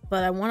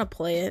 but I want to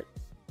play it.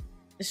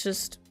 It's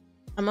just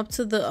I'm up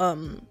to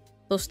the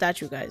those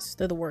statue guys.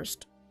 They're the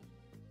worst.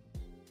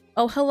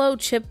 Oh, hello,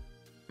 Chip.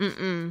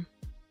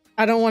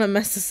 I don't want to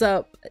mess this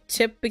up.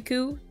 Chip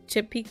Piku?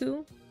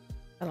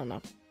 I don't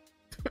know.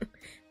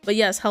 But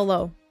yes,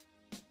 hello.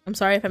 I'm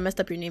sorry if I messed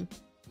up your name.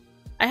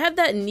 I have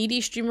that Needy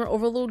Streamer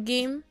Overload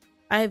game.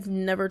 I've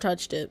never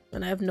touched it,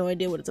 and I have no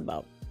idea what it's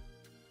about.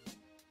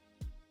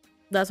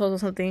 That's also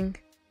something.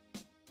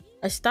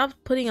 I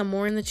stopped putting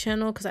Amore in the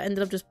channel because I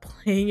ended up just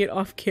playing it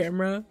off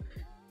camera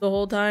the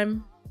whole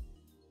time.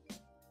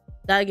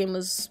 That game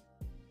was,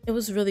 it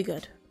was really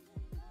good.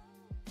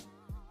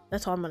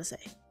 That's all I'm gonna say.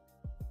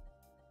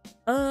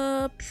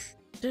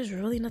 There's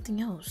really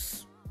nothing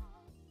else.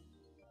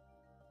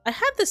 I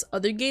have this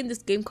other game,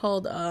 this game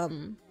called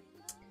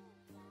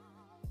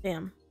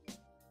damn.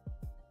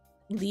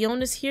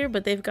 Leon is here,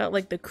 but they've got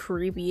like the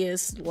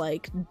creepiest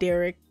like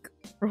Derek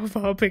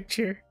profile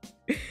picture.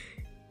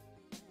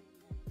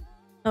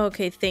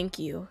 Okay, thank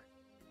you.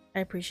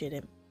 I appreciate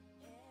it.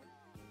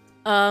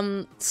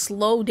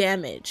 Slow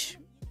Damage.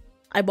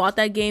 I bought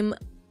that game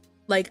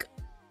like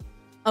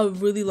a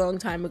really long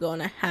time ago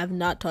and I have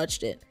not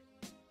touched it.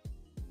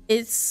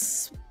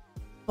 It's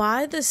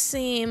by the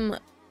same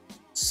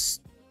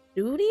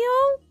studio,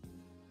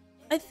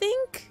 I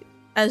think,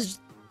 as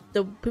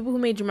the people who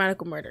made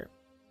Dramatical Murder.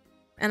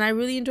 And I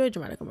really enjoyed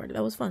Dramatical Murder.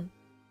 That was fun.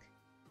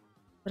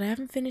 But I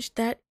haven't finished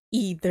that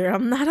either.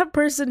 I'm not a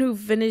person who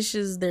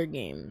finishes their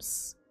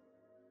games.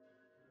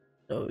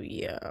 So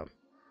yeah.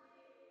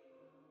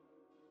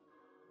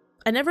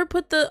 I never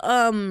put the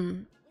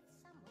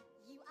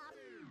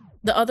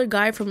other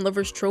guy from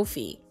Lover's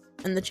Trophy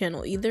in the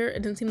channel either.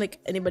 It didn't seem like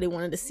anybody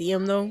wanted to see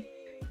him though.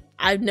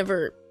 I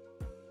never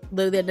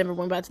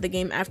went back to the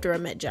game after I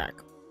met Jack.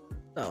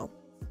 So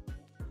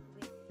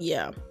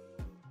yeah.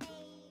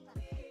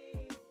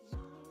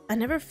 I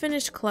never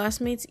finished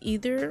Classmates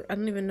either. I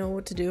don't even know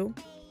what to do.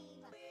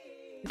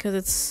 Because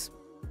it's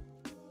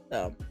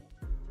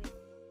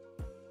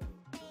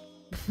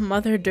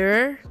Mother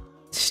Durr?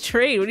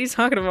 Straight, what are you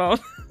talking about?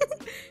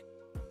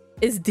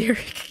 Is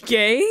Derek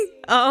gay?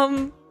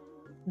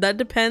 That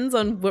depends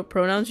on what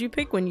pronouns you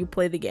pick when you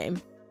play the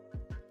game.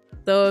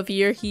 So if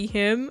you're he,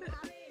 him,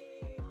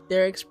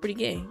 Derek's pretty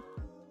gay.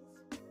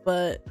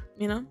 But,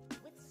 you know,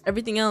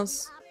 everything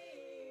else.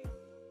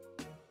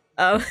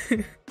 I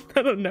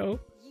don't know.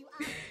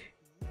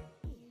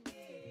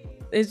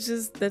 It's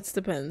just, that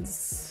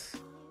depends.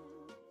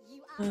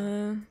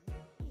 Oh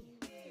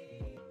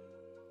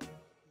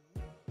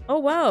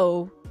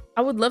wow.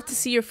 I would love to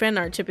see your fan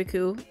art,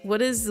 Chipiku.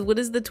 What is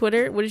the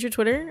Twitter? What is your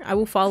Twitter? I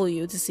will follow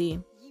you to see.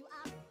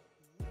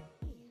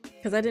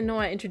 Because I didn't know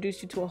I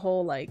introduced you to a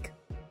whole, like,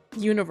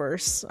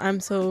 universe. I'm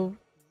so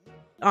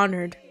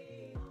honored,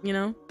 you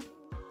know?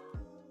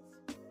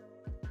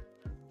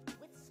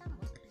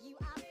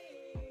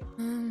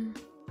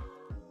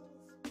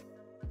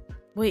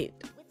 Wait.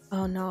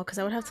 Oh no, because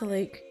I would have to,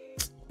 like,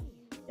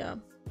 yeah.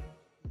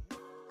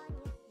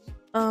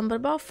 But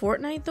about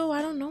Fortnite though,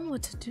 I don't know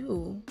what to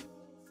do.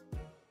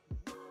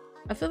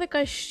 I feel like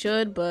I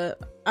should, but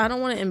I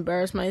don't want to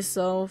embarrass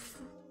myself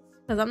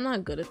because I'm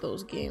not good at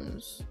those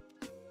games.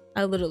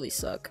 I literally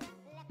suck.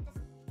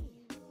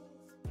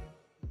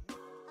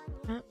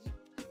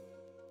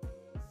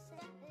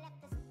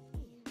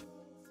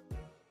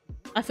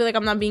 I feel like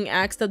I'm not being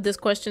asked of this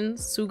question,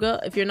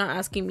 Suga. If you're not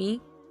asking me,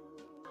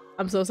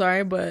 I'm so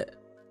sorry, but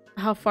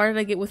how far did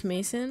I get with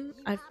Mason?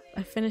 I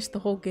finished the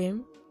whole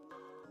game.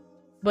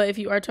 But if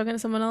you are talking to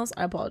someone else,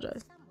 I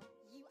apologize.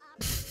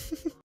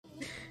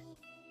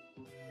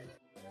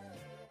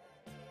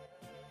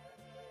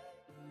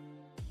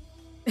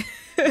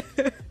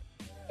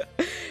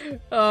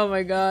 Oh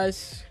my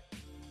gosh.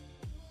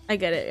 I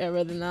get it. I'd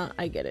rather not.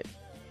 I get it.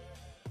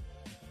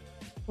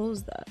 What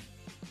was that?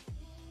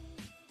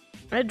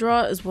 I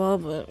draw as well,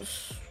 but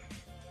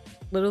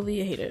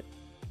literally I hate it.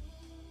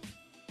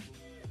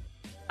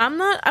 I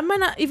might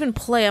not even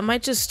play. I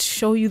might just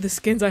show you the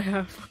skins I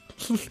have.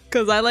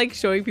 Because I like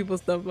showing people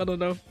stuff. I don't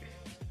know.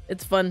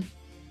 It's fun.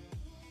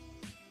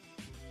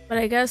 But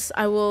I guess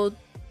I will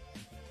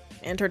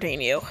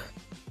entertain you.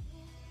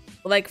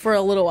 Like for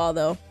a little while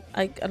though.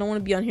 I don't want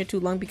to be on here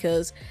too long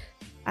because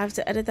I have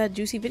to edit that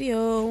juicy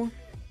video.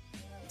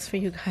 It's for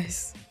you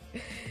guys.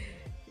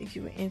 Thank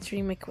you for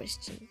answering my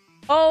question.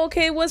 Oh,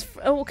 okay.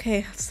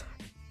 Okay. I'm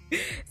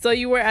sorry. So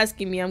you were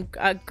asking me. I'm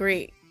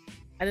great.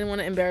 I didn't want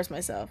to embarrass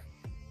myself.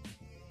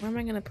 Where am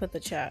I gonna put the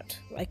chat?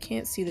 I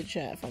can't see the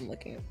chat if I'm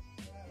looking.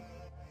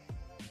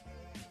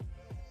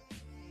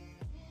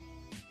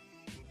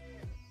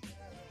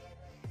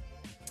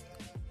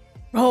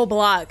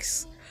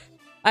 Roblox.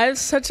 I have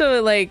such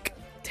a like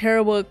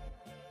terrible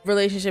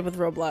relationship with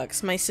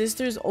Roblox. My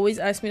sisters always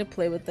ask me to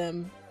play with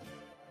them.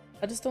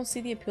 I just don't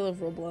see the appeal of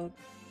Roblox.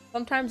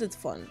 Sometimes it's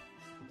fun,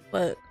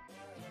 but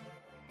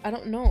I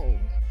don't know.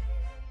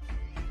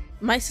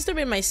 My sister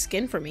made my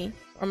skin for me,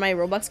 or my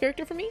Roblox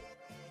character for me.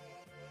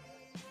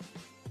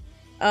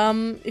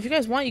 If you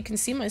guys want, you can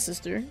see my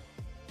sister.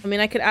 I mean,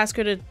 I could ask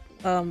her to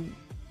come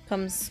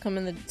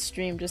in the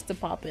stream just to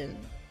pop in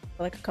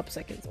for like a couple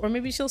seconds, or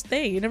maybe she'll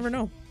stay. You never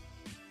know.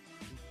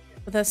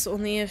 But that's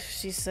only if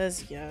she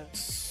says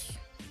yes.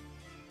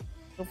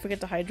 Don't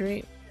forget to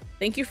hydrate.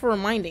 Thank you for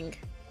reminding.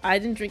 I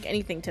didn't drink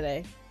anything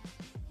today.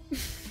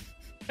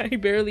 I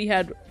barely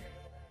had,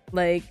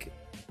 like,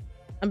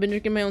 I've been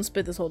drinking my own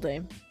spit this whole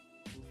day.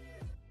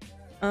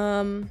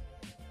 But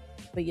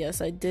yes,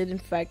 I did in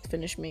fact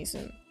finish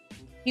Mason.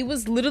 He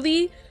was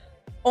literally,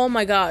 oh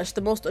my gosh,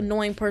 the most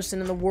annoying person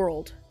in the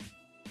world.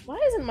 Why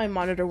isn't my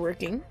monitor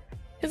working?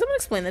 Can someone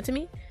explain that to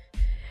me?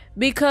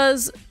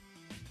 Because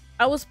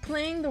I was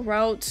playing the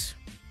route.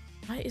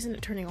 Why isn't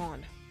it turning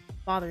on?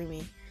 Bothering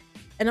me.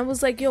 And I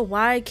was like, yo,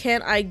 why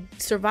can't I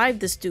survive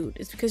this dude?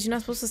 It's because you're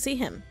not supposed to see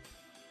him.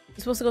 You're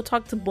supposed to go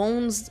talk to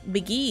Bones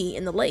McGee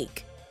in the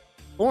lake.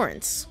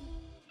 Lawrence.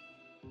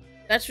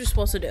 That's what you're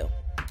supposed to do.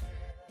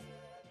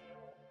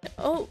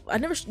 Oh,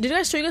 did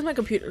I show you guys my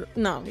computer?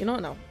 No, you know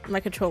what? No, my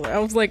controller. I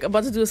was like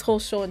about to do this whole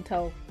show and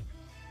tell.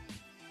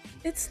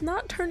 It's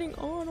not turning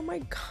on. Oh my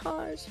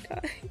gosh,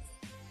 guys. I'm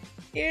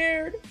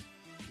scared.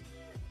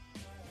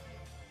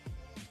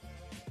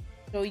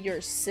 So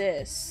your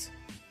sis.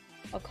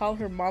 I'll call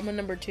her mama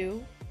number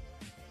 2.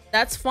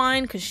 That's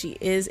fine because she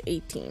is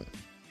 18.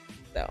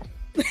 So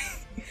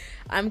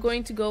I'm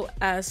going to go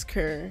ask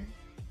her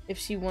if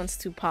she wants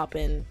to pop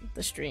in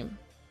the stream.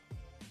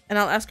 And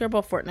I'll ask her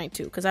about Fortnite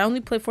too, because I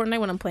only play Fortnite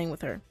when I'm playing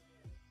with her.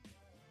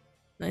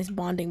 Nice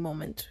bonding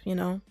moment, you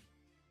know?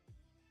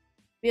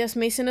 Yes,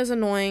 Mason is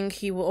annoying.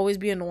 He will always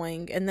be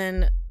annoying. And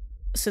then,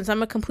 since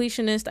I'm a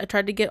completionist, I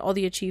tried to get all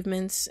the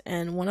achievements,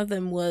 and one of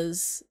them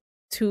was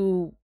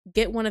to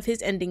get one of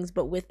his endings,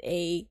 but with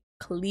a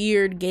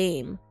cleared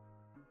game.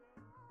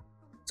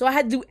 So I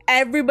had to do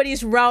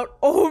everybody's route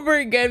over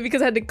again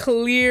because I had to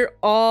clear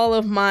all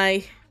of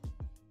my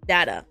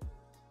data.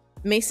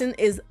 Mason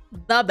is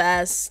the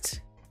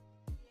best.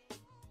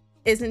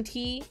 Isn't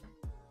he?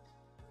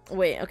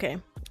 Wait, okay.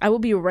 I will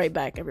be right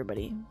back,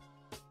 everybody.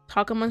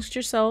 Talk amongst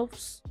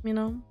yourselves, you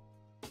know?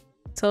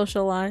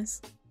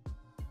 Socialize.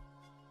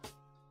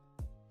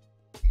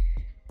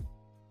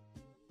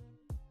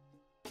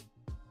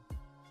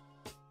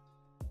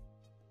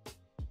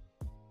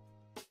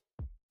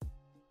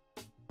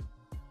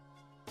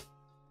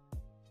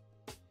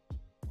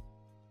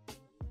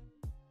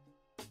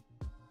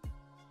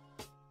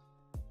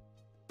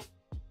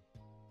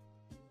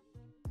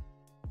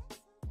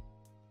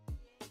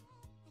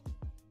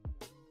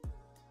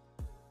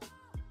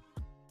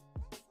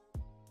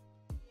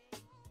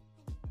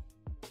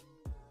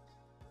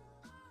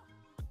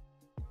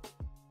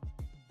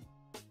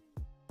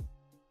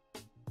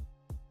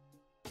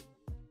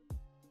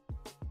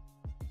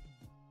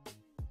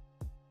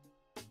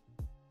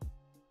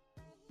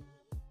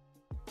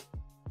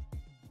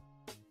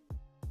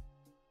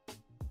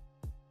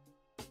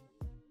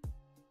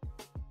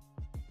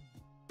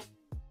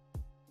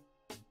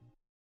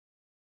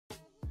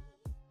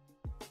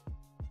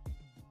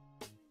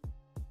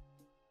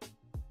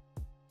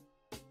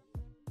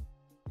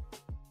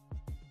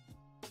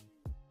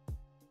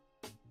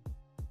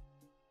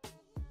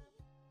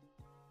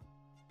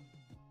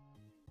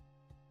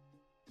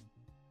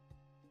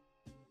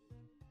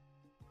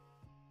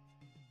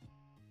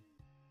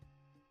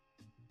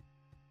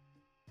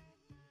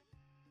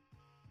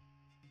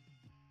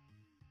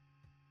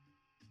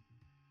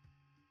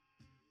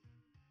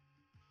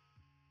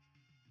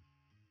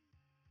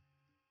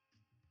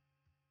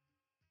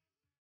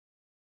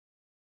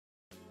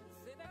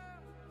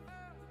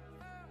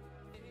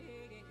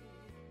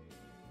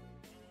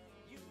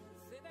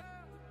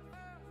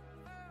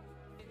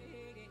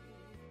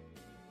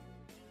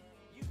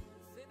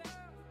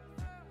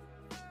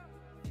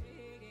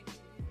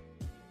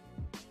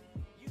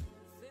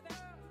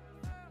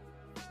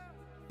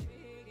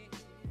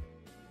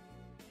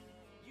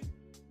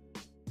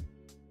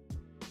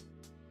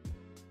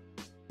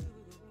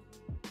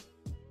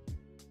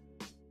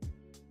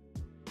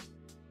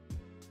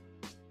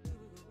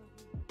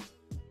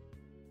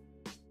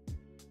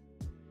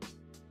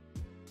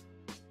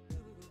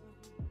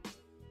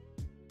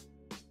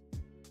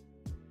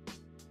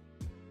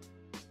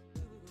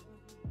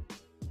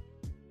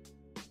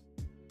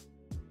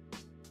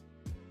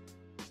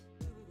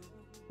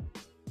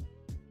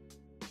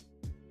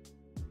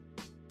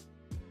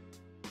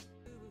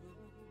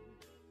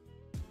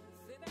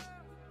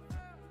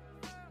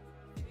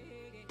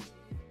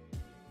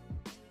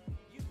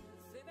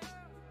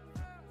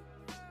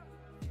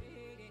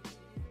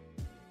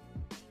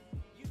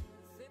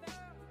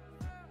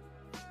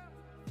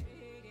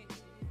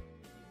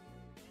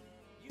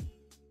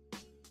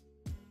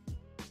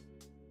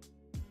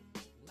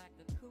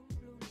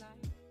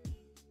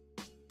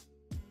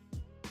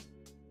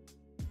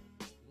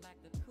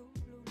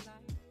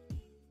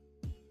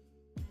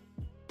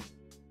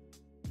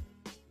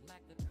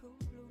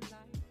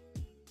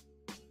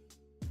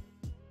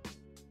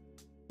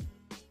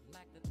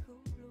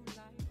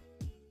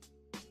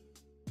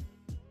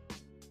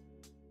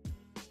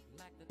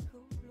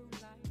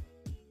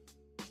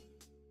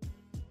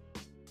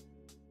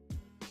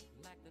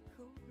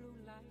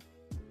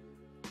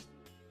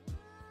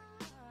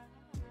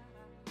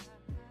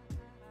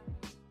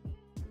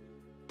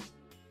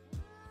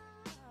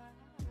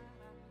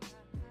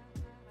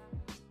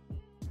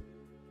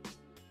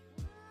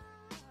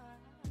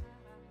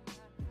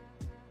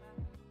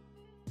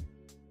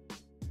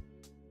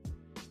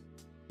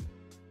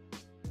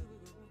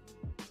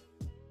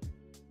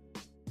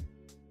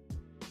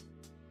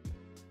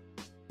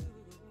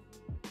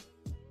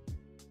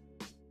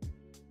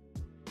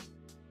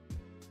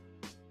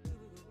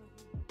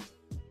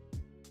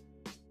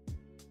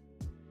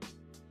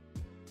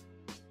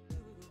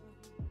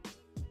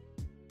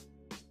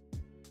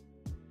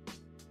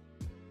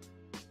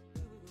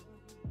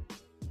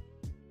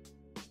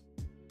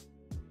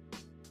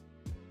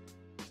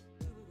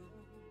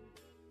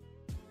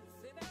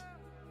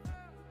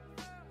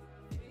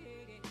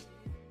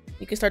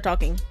 You can start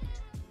talking.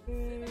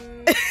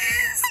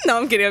 No,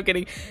 I'm kidding, I'm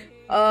kidding.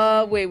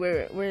 Wait,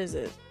 where is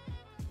it?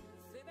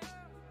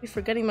 You're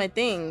forgetting my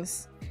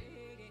things.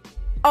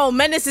 Oh,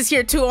 Menace is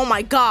here too. Oh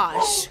my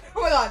gosh.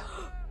 Oh my god.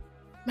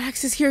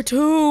 Max is here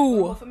too.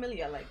 More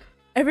familiar, like.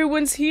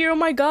 Everyone's here. Oh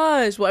my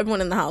gosh. Well, everyone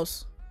in the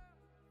house.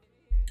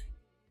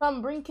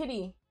 Come, bring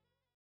Kitty.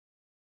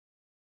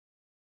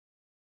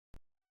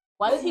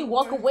 Why did he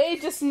walk away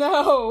just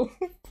now?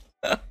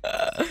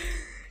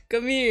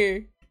 Come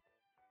here.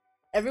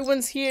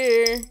 Everyone's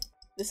here.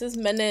 This is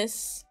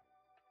Menace.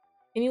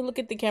 Can you look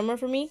at the camera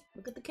for me?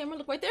 Look at the camera.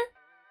 Look right there.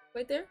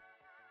 Right there.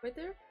 Right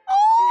there.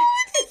 Oh,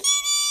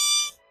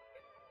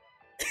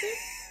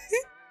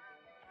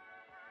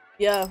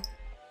 yeah.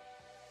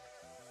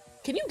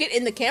 Can you get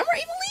in the camera,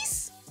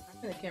 Evilise?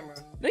 I'm in the camera.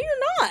 No, you're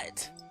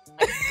not.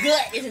 My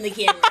gut is in the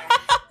camera.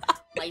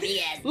 My big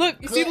ass. Look,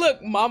 you see,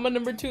 look, Mama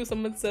number 2.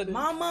 Someone said it.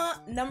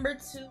 Mama number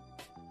 2.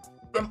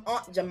 I'm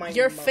Aunt Jemima.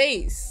 Your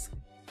face.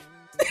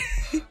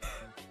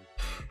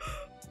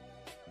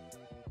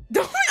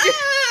 Don't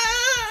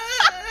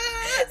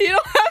you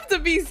don't have to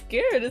be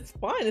scared. It's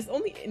fine. It's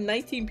only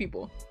 19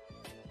 people.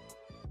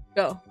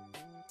 Go.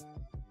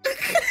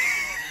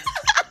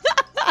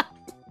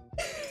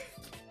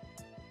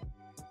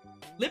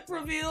 Lip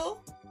reveal.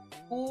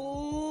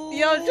 Ooh.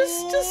 Yo,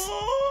 just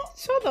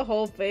show the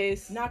whole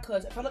face. Not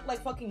cause if I look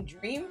like fucking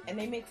Dream and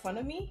they make fun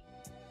of me.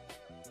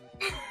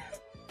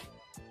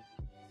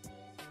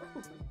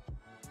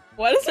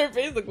 Why does her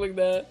face look like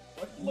that?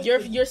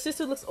 Your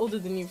sister looks older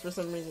than you for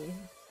some reason.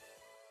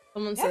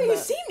 Someone said that. You haven't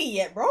even seen me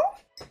yet, bro.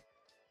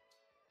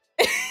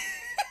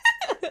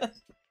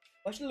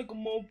 Why she look a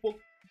motherfucker?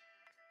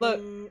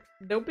 Look,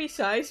 don't be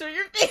shy. Show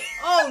your face.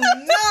 Oh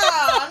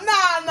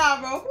nah,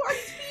 bro. Who are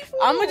these people?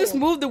 I'm gonna just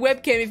move the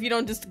webcam if you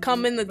don't just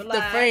come in the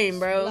frame,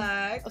 bro.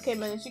 Relax. Okay,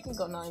 man, she can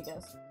go now, I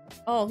guess.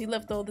 Oh, he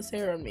left all this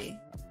hair on me.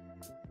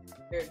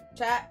 Here,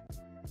 chat.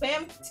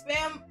 Spam,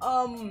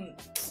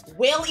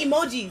 whale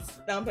emojis.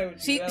 No, I'm playing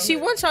with you. She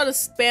wants y'all to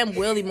spam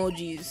whale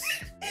emojis.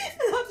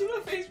 I'll do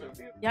a face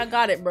review. Y'all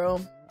got it,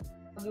 bro.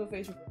 I'll do a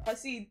face review. I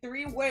see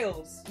 3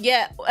 whales.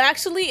 Yeah,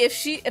 actually,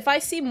 if I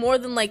see more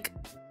than like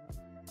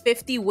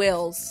 50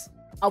 whales,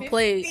 I'll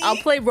play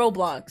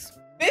Roblox.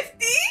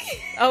 50?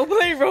 I'll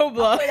play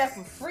Roblox. I'll play that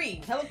for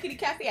free. Hello Kitty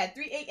Cafe at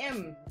 3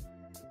 a.m.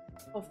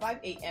 Oh, 5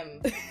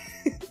 a.m.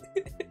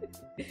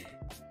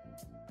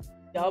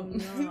 Y'all,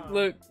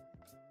 look.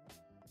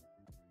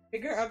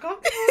 Figure out.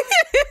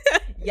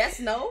 Yes,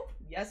 no.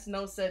 Yes,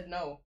 no said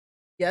no.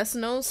 Yes,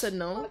 no said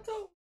no.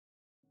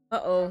 Uh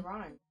oh.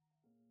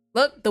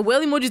 Look, the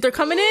whale emojis, they're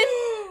coming in.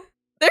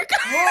 They're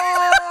coming.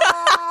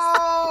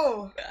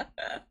 Whoa!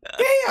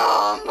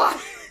 Damn!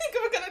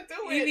 We're gonna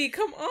do it. Evie,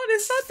 come on,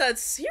 it's not that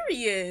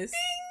serious.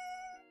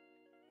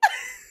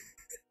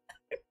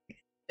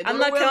 I'm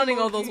not counting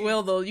all those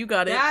whale though. You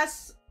got it.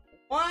 That's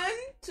 1,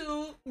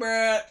 2,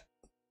 brrrr.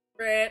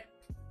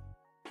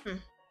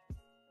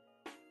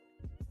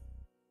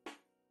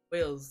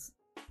 Whales.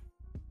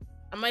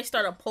 I might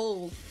start a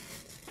poll.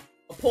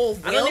 A poll?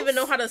 I don't even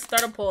know how to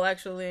start a poll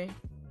actually.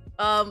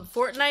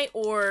 Fortnite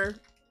or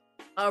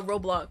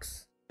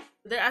Roblox.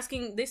 They're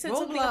asking. They said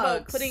something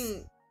about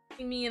putting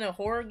me in a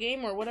horror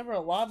game or whatever, a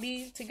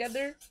lobby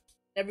together.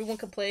 Everyone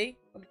could play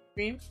on the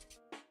stream.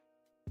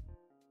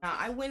 Now,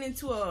 I went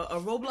into a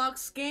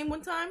Roblox game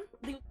one time.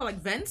 I think it was called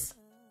like Vents.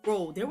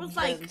 Bro, there was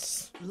like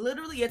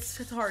literally it's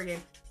a horror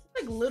game.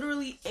 Like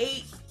literally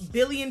 8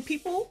 billion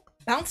people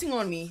bouncing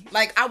on me.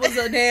 Like I was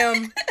a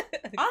damn.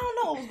 I don't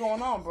know what was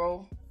going on,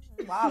 bro.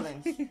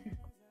 Violence.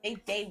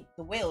 The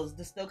whales,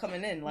 they're still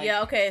coming in. Like,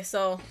 yeah, okay,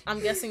 so I'm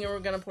guessing we're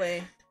gonna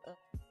play.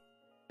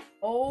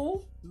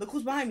 Oh, look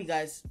who's behind me,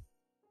 guys.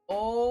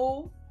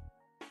 Oh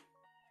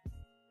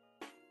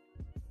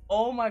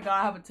my god,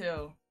 I have a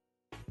tail.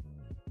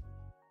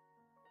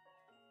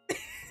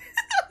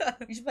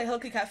 You should play Hello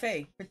Kitty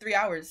Cafe for 3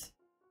 hours.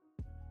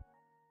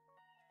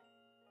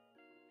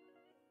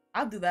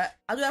 I'll do that.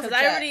 I'll do that for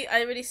chat.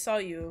 I already saw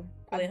you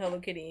play Hello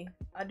Kitty.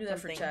 I'll do that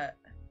for chat.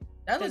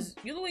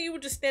 You look like you were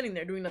just standing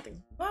there doing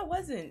nothing. No, I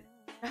wasn't.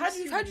 How'd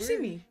you see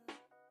me?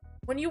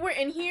 When you were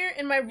in here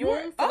in my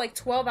room for like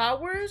 12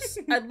 hours,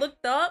 I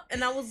looked up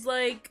and I was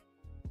like,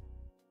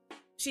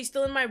 she's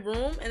still in my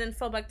room, and then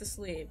fell back to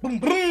sleep. Boom,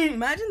 boom.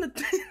 Imagine the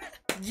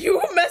you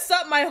mess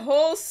up my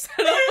whole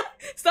setup.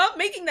 Stop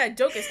making that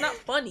joke. It's not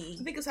funny.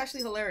 I think it's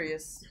actually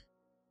hilarious.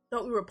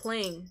 Thought we were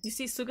playing. You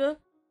see Suga?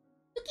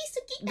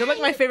 Suki. They're like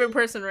my favorite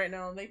person right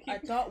now. I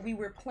thought we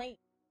were playing.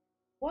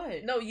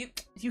 What? No, you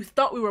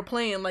thought we were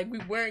playing. Like we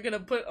weren't gonna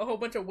put a whole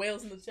bunch of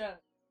whales in the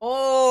chat.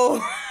 Oh.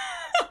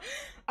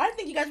 I didn't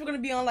think you guys were gonna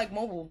be on like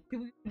mobile.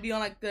 People would be on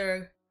like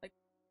their like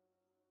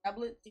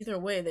tablets. Either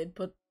way, they'd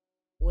put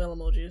whale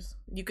emojis.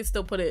 You could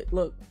still put it.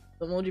 Look,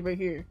 the emoji right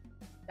here.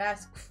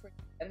 That's crazy.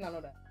 I did not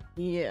know that.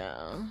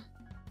 Yeah.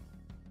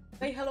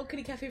 Play Hello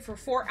Kitty Cafe for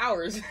 4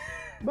 hours.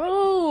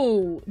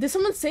 Bro, did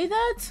someone say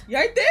that?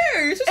 Right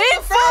there. You're supposed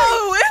to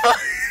furry.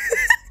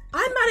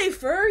 I'm not a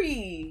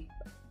furry.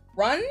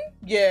 Run?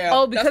 Yeah.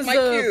 Oh, because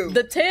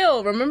the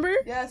tail, remember?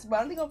 Yes, but I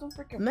don't think I'm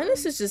freaking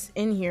Menace is just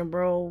in here,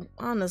 bro.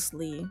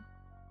 Honestly.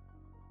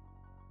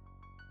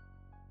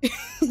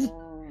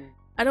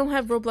 I don't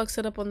have Roblox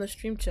set up on the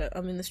stream chat.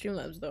 I'm in the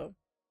Streamlabs though.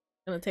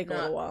 It's gonna take a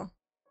little while.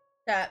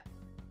 Chat.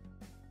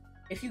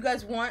 If you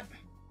guys want,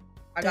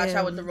 I got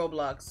y'all with the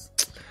Roblox.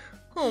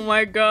 Oh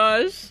my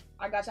gosh.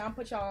 I got you. I'm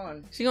put y'all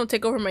on. She gonna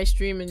take over my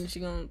stream and she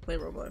gonna play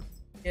Roblox.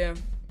 Yeah.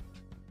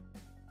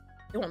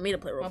 They want me to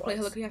play Roblox. I'll play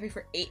Hello Kitty Cafe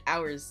for 8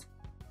 hours.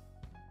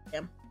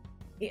 Damn.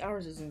 8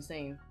 hours is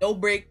insane. No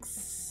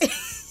breaks.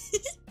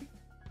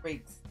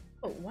 Breaks.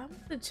 Oh, why would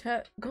the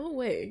chat go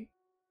away?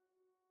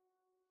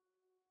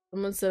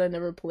 Someone said I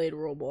never played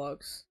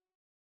Roblox.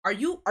 Are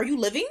you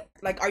living?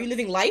 Like, are you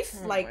living life?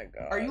 Oh like, my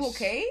gosh. are you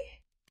okay?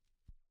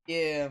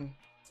 Yeah.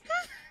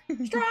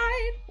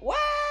 Stride. Wow.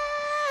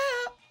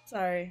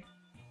 Sorry.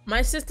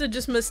 My sister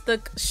just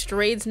mistook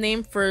Strayd's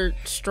name for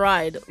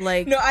Stride.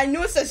 Like, No, I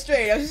knew it said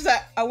straight. I was just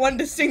like, I wanted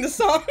to sing the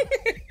song.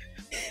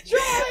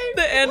 Stride.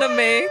 the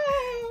anime.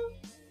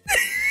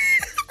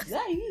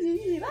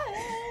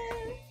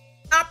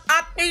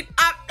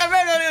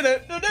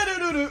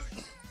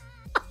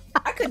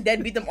 I could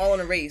dead beat them all in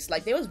a race.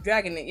 Like, they was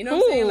dragging it. You know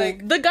what I'm saying?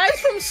 Like, the guys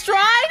from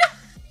Stride?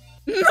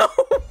 No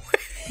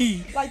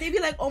way. like they be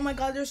like, oh my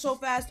god, they're so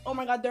fast. Oh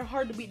my god, they're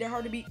hard to beat. They're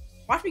hard to beat.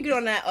 Watch me get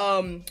on that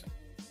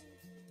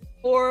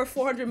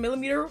 400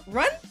 millimeter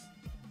run.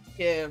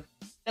 Yeah.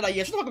 They're like,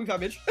 yeah, she's not gonna be fat,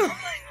 bitch. Oh my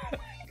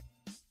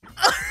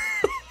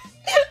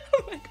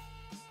god.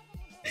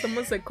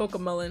 Someone said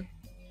Cocomelon.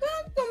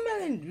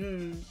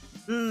 Cocomelon.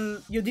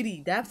 Yo,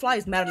 Diddy, that fly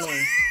is mad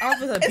annoying. I don't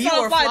know if it's a bee It's not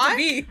or a a fly, fly. it's a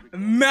bee.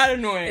 Mad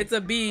annoying. It's a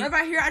bee. Whenever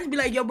I hear it, I just be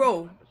like, yo,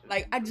 bro.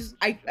 Like, I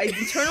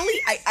internally,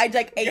 I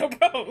like ache. Yo,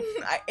 bro.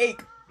 I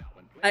ache.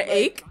 I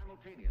ache?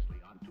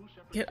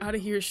 Get out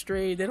of here,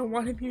 Stray. They don't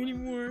want him here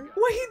anymore.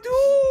 What he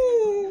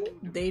do?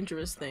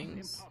 Dangerous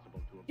things.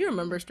 You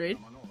remember Stray?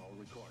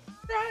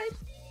 Right.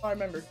 Oh, I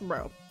remember.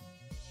 Bro.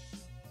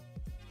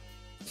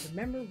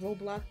 Remember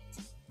Roblox?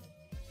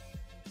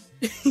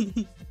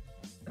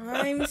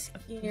 I'm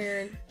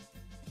scared.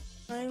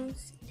 I'm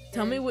scared.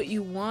 Tell me what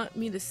you want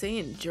me to say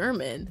in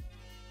German.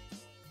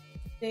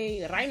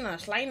 Say Reina,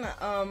 Schleina.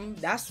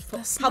 That's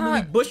probably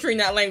probably butchering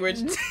that language.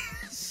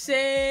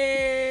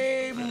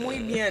 Say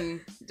muy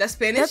bien. That's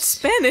Spanish? That's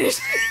Spanish.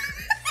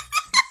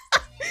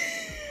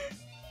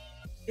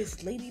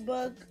 It's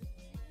ladybug.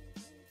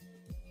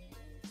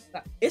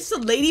 It's a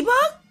ladybug?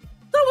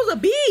 That was a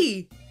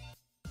bee.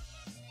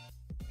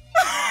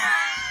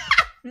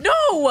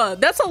 No,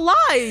 that's a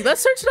lie.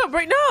 Let's search it up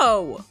right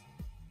now.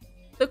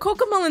 The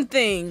Cocomelon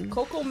thing.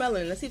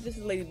 Cocomelon. Let's see if this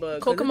is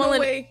ladybug.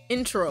 Cocomelon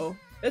intro.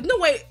 There's no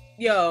way.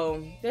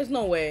 Yo, there's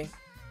no way.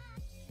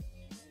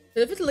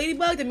 If it's a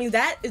ladybug, that means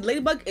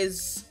ladybug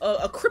is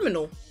a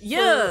criminal.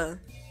 Yeah.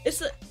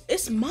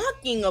 It's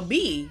mocking a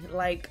bee.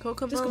 Like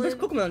Cocomelon. Just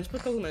Cocomelon. Just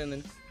put Cocomelon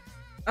in.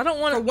 I don't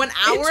want For 1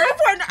 hour. Intro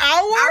for an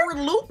hour?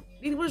 Hour loop.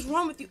 What is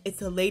wrong with you?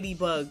 It's a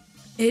ladybug.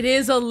 It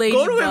is a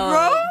ladybug. Go to it,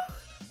 bro.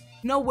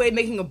 No way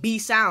making a bee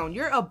sound.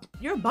 You're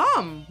a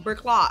bomb,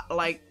 Berklot.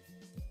 Like,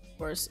 Of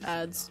course,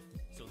 ads.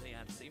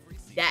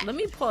 that. Let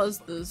me pause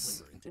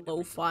this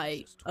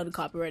lo-fi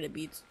uncopyrighted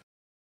beats.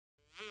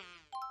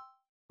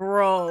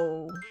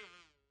 Bro.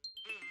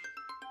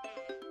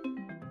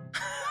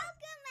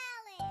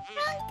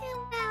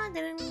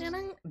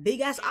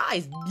 Big ass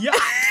eyes. Yeah.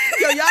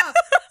 Yo.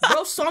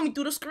 Bro saw me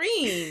through the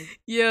screen.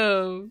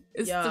 Yo,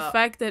 it's the Yeah.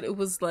 fact that it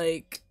was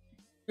like,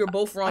 You're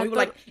both wrong. I You were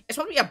thought- like, it's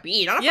supposed to be a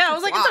bee, not a yeah, I fucking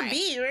was like, fly. it's a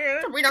bee.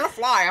 It's a bee, not a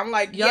fly. I'm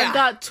like, Y'all yeah.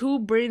 got 2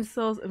 brain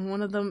cells and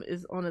one of them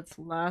is on its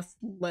last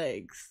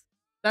legs.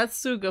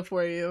 That's Suga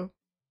for you.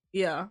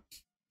 Yeah.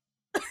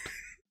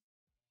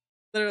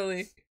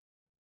 Literally.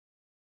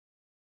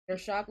 You're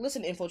shocked.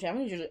 Listen, info chat. I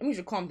need you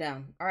to calm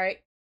down. All right.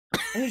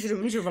 I need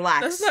you to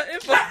relax. That's not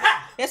info.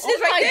 Yes, Oh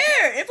it's right my-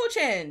 there. Info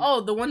chan.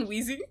 Oh, the one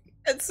wheezing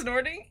and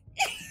snorting?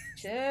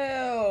 Chill.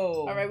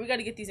 Alright, we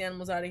gotta get these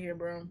animals out of here,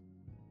 bro.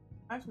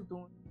 Max was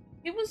doing.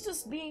 He was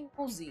just being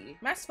cozy.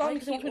 Max following me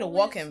because he wants me to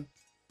walk him.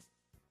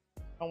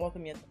 I don't walk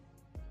him yet.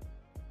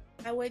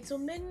 I wait till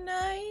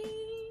midnight.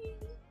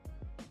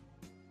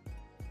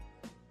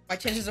 My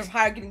chances of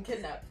higher getting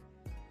kidnapped.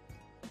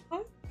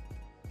 Huh?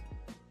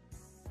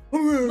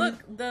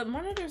 Look, the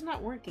monitor's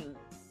not working.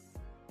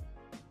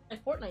 My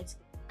Fortnite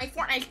skin. My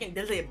Fortnite skin.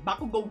 Does it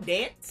Bakugo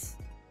dance?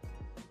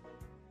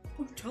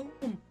 Oh, tell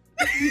him.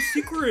 It's a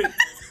secret.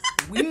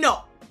 We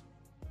know.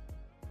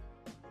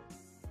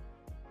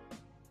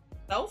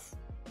 Self?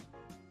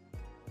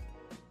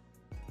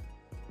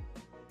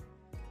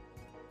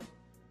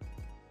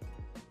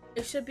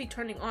 It should be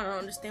turning on. I don't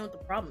understand what the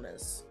problem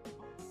is.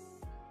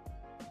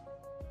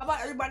 How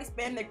about everybody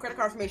spam their credit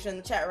card information in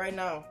the chat right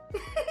now?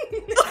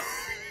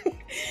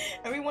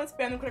 Everyone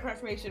spam their credit card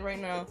information right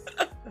now.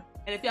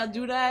 And if y'all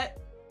do that,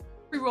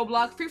 free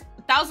Roblox, free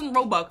 1,000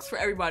 Robux for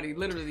everybody,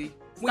 literally.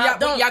 Stop,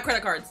 With y'all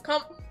credit cards.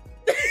 Come.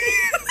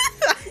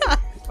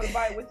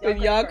 Buy it with With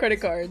y'all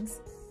credit cards.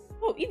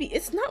 Oh, Evie,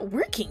 it's not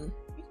working.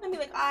 You can be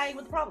like,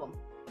 what's the problem?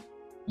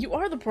 You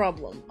are the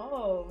problem.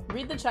 Oh.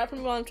 Read the chat for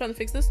me while I'm trying to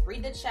fix this.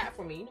 Read the chat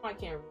for me. You know I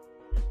can't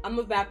read. I'm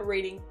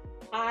evaporating.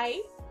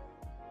 I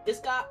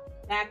just got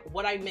back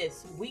what I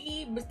missed.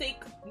 We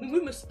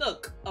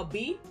mistook a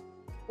bee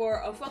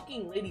for a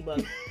fucking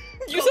ladybug.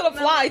 You said a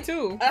fly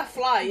too. A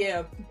fly,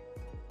 yeah.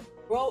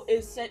 Bro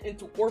is sent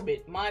into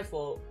orbit. My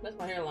fault. That's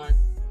my hairline.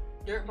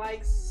 Dirt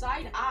bike,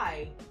 side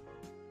eye.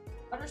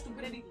 Utter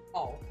stupidity is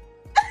all.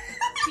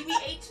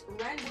 TBH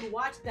randomly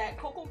watched that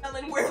Coco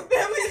Melon where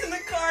families in the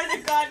car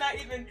and the guy not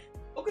even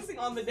focusing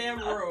on the damn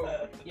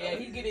road. Yeah,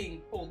 he's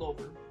getting pulled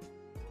over.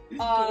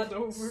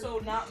 So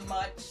not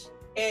much.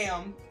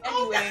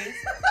 Anyways,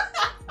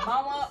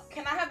 Mama,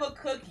 can I have a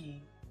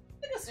cookie?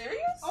 Are you serious?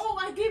 Oh,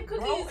 I gave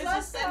cookies Bro,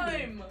 last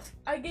time.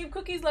 I gave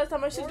cookies last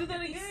time. I should do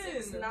that again.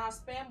 Nah,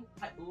 spam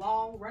like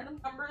lol, random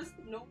numbers.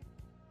 No,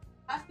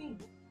 asking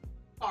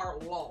are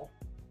lol.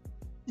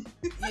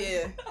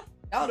 Yeah,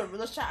 that was the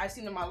realest chat I've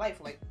seen in my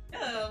life. Like,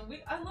 Yeah,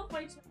 I love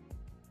my chat.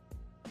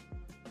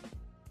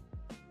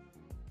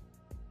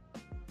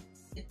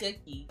 the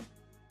cookie.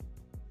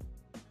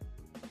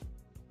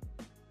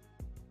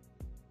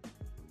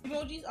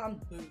 Emojis, I'm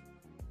good.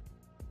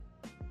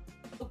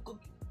 The cookie.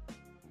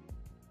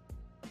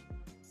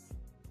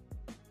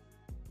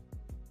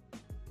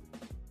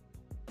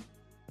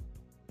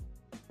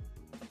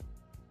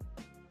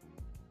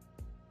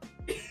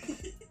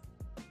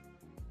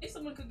 Give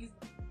someone cookies.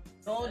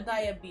 No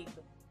diabetes.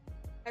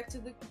 Back to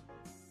the.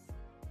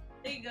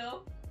 There you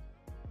go.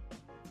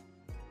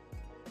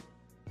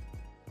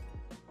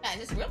 Yeah,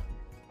 is this real?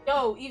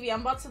 Yo, Evie,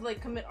 I'm about to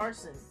like commit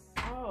arson.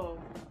 Oh.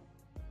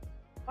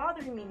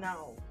 Bothering me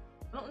now.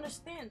 I don't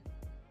understand.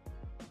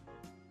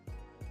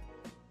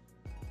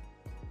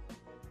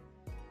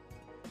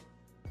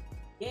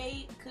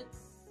 Yay, cook.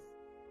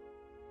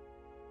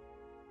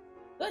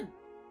 Good.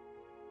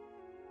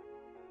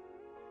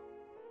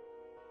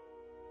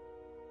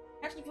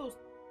 Actually feels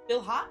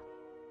still hot.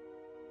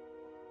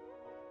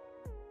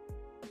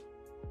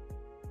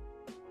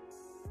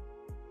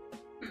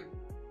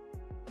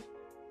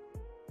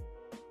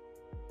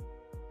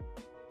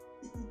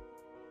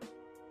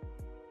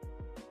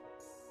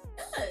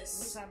 Yes.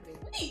 What's happening?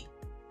 Wait.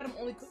 I'm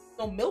only cooking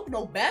no milk,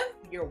 no Bev.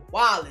 You're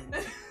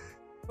wildin'.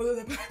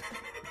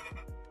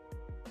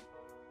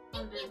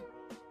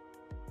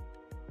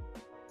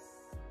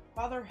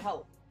 Father,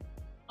 help.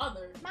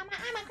 Other. Mama,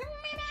 I'm a criminal.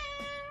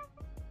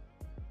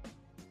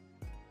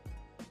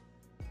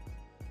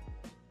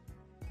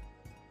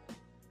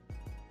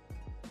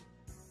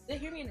 Did they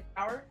hear me in the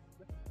shower?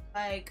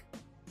 Like,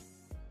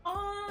 all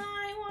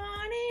I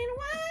wanted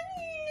was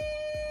you.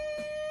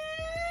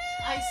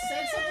 I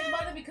said something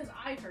about it because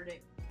I heard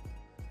it.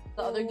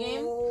 The other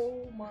game.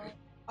 Oh my.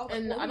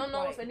 And I don't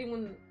know if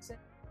anyone said.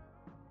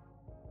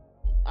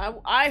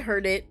 I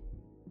heard it.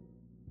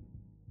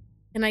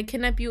 Can I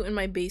kidnap you in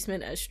my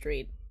basement as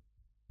straight?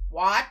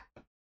 What?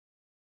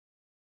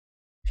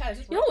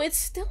 Yo, it's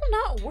still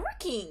not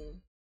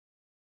working.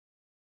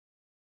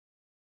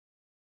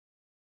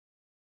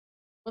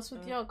 What's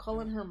with y'all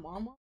calling her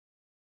mama?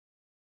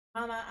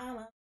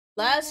 Mama.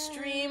 Last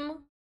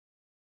stream,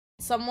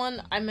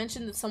 I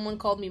mentioned that someone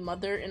called me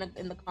mother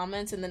in the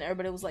comments, and then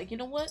everybody was like, you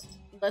know what?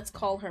 Let's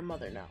call her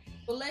mother now.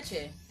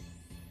 Leche.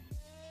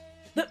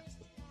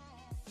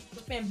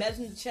 This man Bev's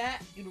in the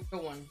chat. You the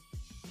real one.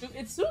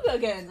 It's Suga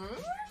again.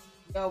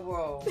 Yo,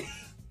 bro.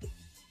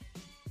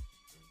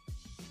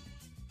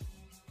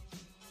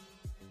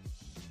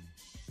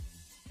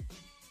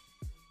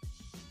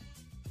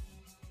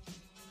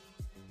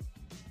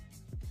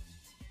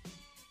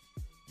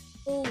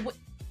 Oh, wait.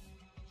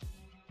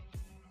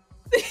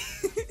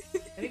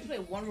 Let me play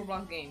one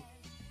Roblox game.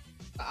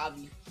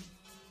 Obvi.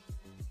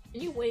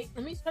 Can you wait?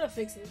 Let me try to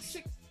fix this.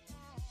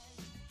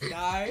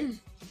 Guy.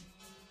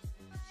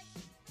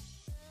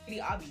 Pretty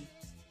obvi.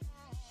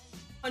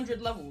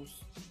 100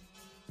 levels.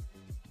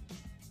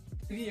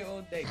 Video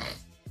all day.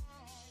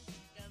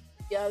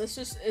 Yeah, this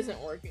just isn't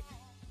working.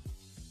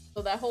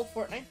 So that whole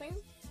Fortnite thing?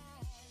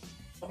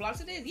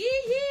 Roblox it is.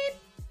 Yee.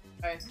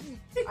 Alright.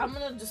 I'm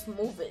gonna just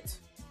move it.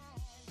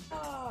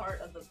 Part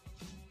of the.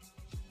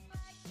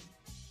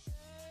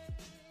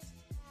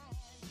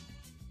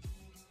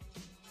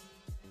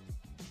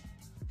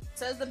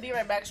 Says the be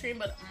right back stream,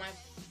 but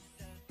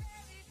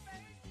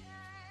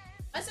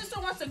my sister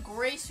wants to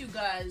grace you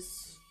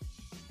guys.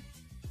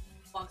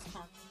 Box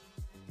con.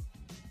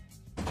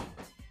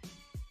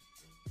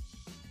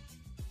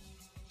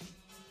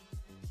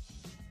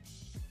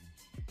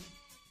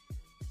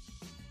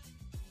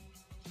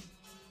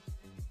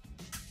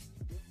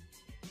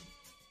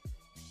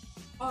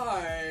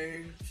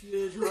 I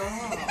teardrop.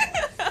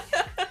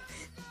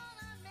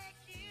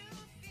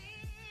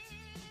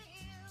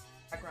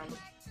 Background.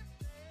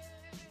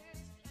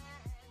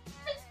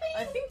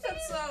 I think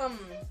that's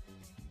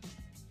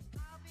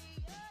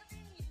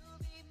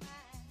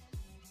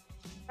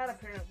that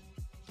apparently.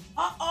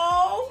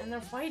 Uh-oh! And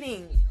they're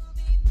fighting.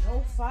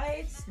 No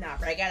fights? Nah,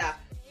 bro, I gotta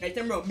make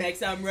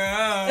some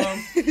room.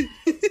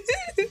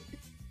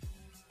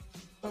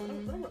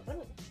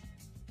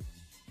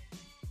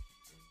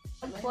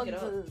 Unplug it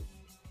up. the.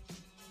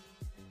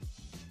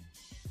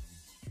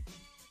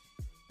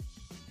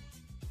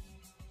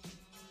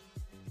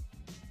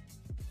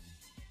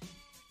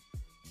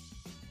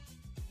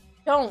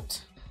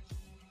 Don't.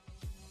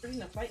 We're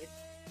gonna fight it.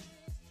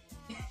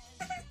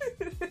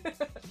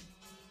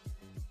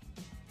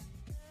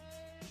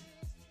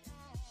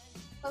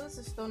 Oh, this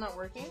is still not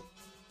working.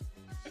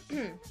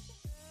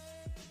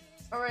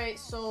 Alright,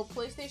 so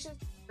PlayStation's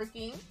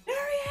working.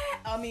 Harriet!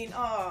 I mean,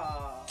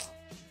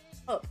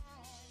 Oh.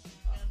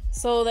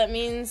 So that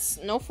means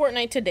no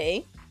Fortnite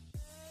today.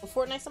 No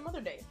Fortnite some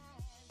other day.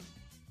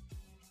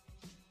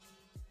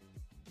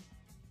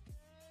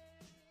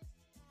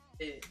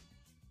 Get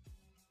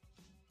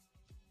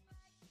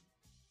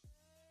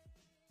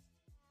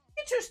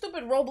your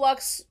stupid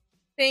Roblox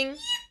thing.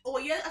 Oh,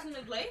 yeah, that's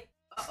gonna play?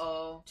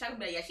 Uh-oh. Check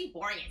that. Yeah, she's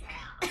boring as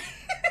hell.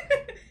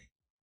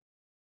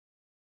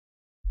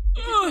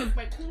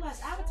 My cool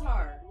ass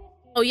avatar.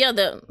 Oh yeah,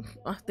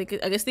 I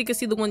guess they could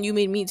see the one you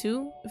made me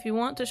too, if you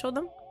want to show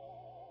them.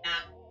 Nah.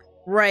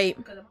 Right.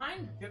 Because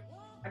mine,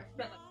 I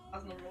spent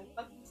like 1,000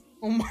 Robux.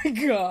 Oh my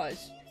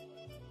gosh.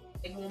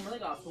 Like, one really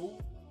got boo.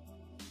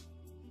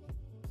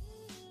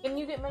 Can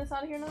you get Menace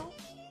out of here now?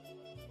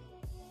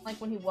 Like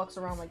when he walks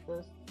around like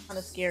this. Kind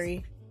of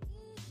scary.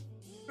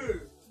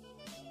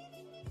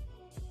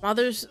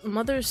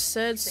 Mother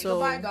said Say so.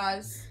 goodbye,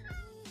 guys.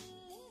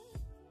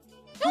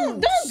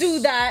 Don't do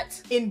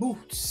that. In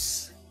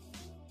boots.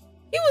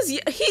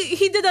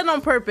 He did that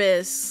on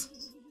purpose.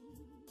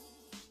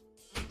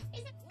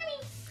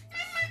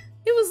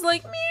 He was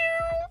like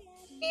meow,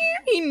 meow.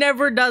 He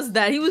never does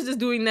that. He was just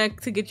doing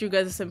that to get you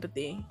guys'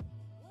 sympathy.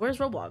 Where's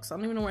Roblox? I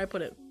don't even know where I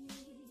put it.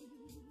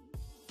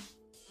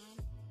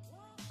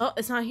 Oh,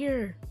 it's not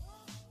here.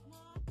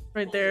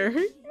 Right there.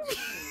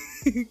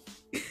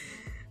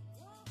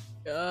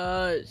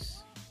 Gosh.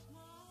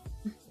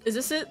 Is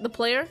this it? The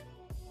player?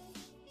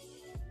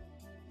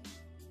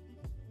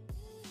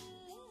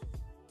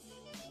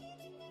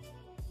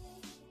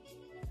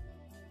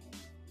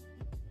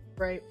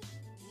 Right.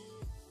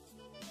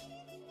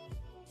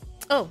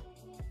 Oh.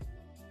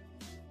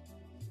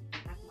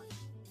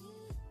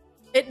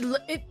 It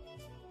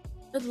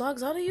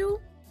logs out of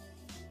you?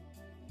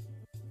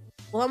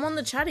 Well, I'm on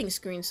the chatting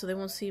screen, so they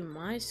won't see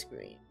my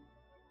screen.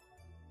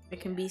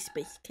 It can be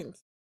space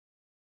kittens.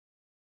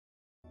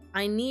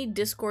 I need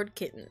Discord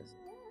kittens.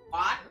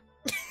 What?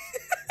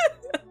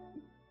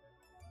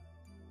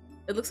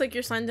 It looks like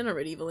you're signed in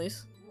already,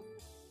 Valise.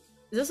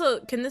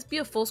 Can this be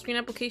a full screen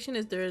application?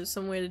 Is there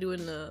some way to do it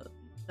in the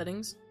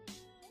settings?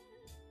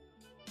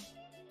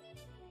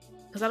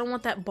 Because I don't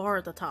want that bar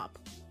at the top.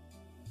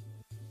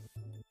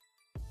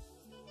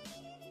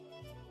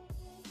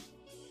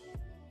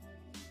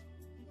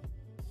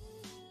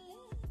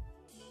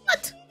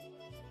 What?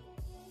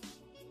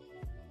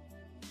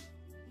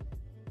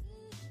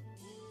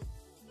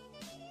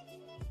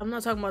 I'm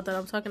not talking about that.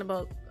 I'm talking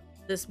about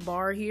this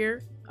bar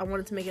here. I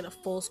wanted to make it a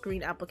full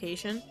screen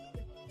application.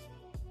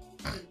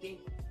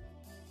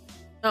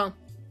 Oh.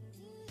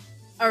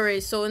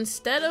 Alright, so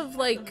instead of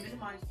like...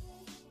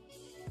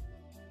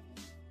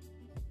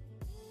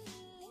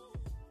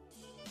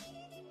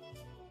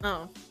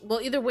 Oh.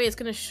 Well, either way, it's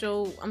gonna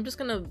show... I'm just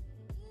gonna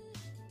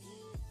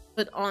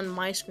put on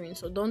my screen,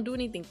 so don't do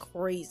anything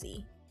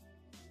crazy.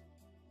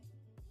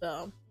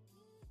 So.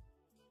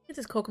 Get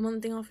this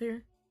Pokemon thing off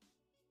here.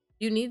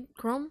 You need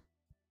Chrome?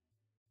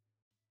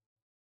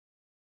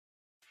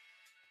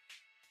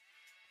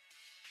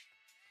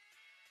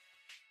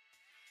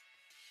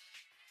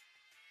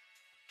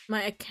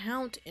 My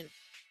account in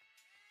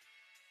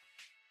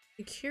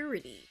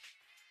security.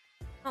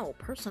 Oh,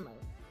 personal.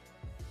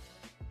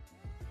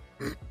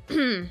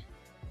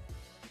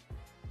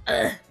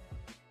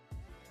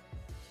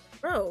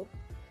 Bro.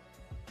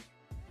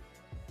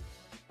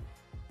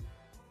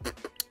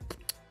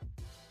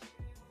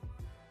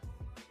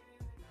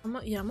 I'm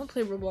gonna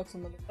play Roblox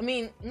some other. I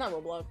mean, not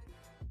Roblox.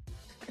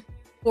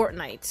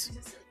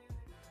 Fortnite.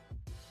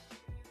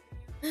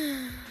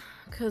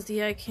 Cause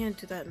yeah, I can't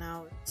do that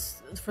now.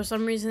 For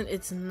some reason,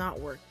 it's not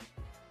working.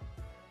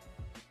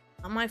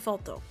 Not my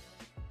fault though.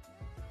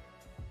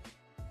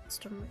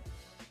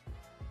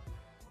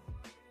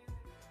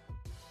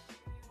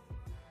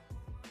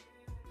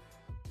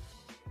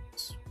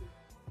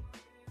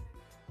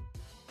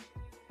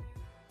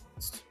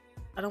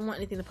 I don't want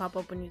anything to pop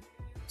up when you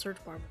search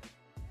bar.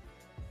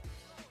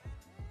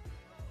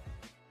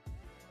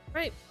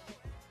 Right.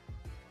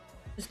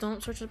 Just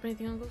don't search up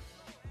anything on Google.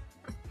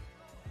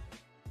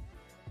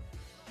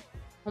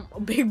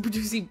 Big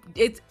juicy.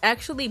 It's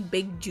actually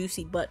big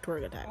juicy butt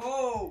twerk attack.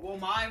 Oh, well,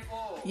 my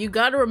fault. You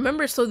gotta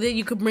remember so that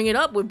you could bring it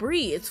up with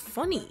Bree. It's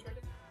funny.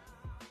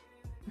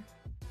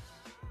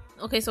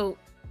 Okay, so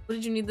what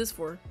did you need this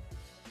for?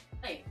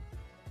 Hey.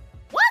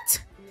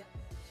 What? Yeah.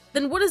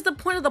 Then what is the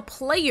point of the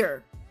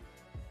player?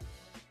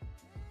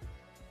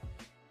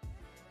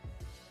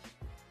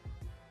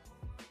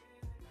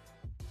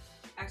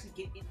 Actually,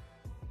 get in.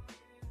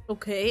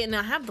 Okay, and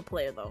I have the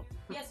player though.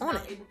 Yes, I'm on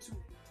I'm it. able to.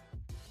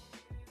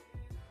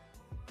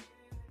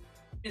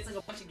 It's like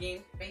a bunch of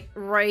games, right?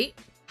 Right.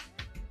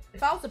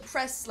 If I was to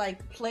press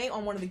like play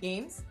on one of the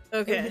games,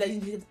 Okay. it would be like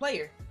you hit the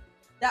player.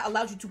 That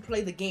allows you to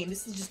play the game.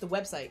 This is just the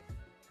website.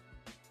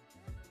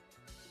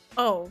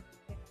 Oh.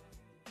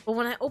 But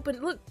when I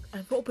open, look,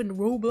 I've opened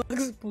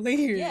Roblox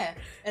player. Yeah,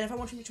 and if I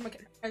want to reach my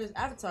character's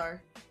avatar,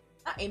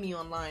 not Amy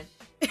online.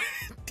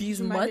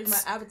 These My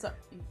mutts. avatar.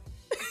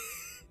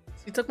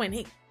 You took my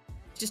name.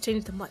 Just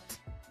changed to mutt.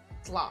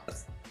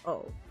 Slops.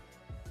 Oh.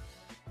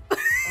 I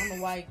don't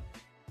know why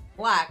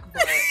black,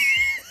 but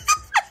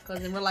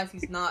because in real life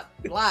he's not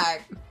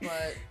black,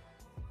 but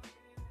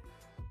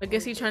I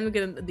guess he's trying to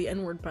get the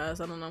N-word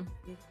pass. I don't know.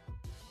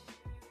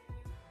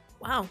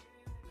 Wow.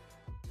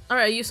 All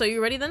right, so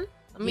you ready then?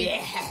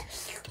 yeah.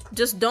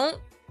 Just don't,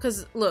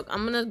 cause look,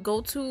 I'm gonna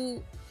go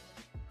to.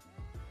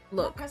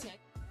 Look.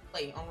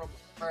 Play on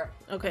Roblox.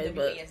 Okay,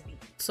 but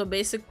so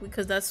basically,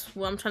 because that's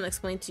what I'm trying to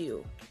explain to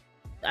you.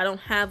 I don't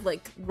have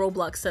like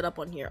Roblox set up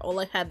on here. All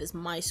I have is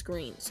my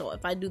screen. So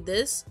if I do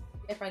this,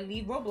 if I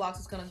leave Roblox,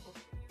 it's gonna go.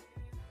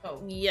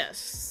 Oh. Yes.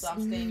 So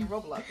I'm staying in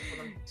Roblox.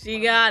 She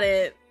got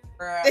it.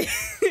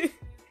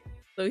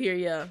 So here,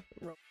 yeah.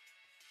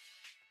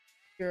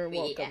 You're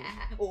welcome.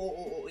 Yeah.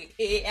 Oh,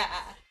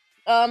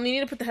 yeah. You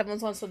need to put the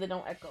headphones on so they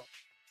don't echo.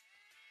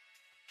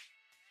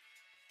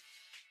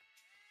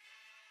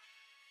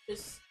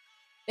 Just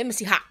let me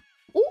see how.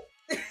 Ooh.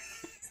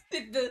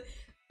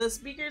 the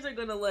speakers are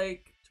gonna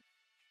like.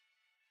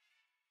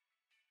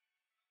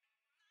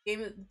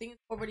 Game the thing is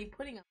already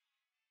putting up.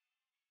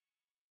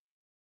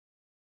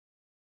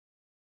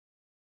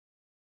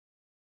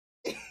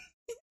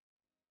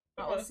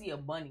 I don't see a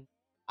bunny.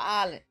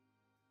 Island.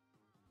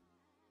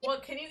 Well,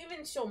 can you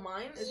even show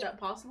mine? Is that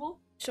possible?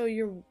 Show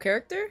your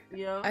character?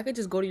 Yeah. I could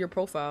just go to your The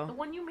profile.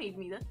 one you made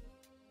me, that.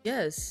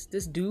 Yes,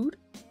 this dude.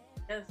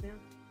 Yes, yeah.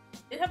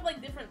 They have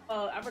like different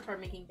avatar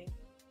making things.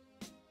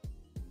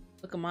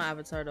 Look at my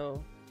avatar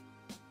though.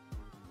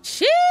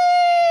 Sheesh!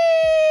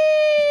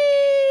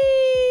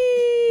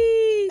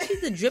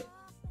 She's a drip.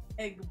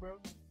 Egg, bro.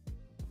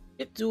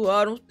 Drip too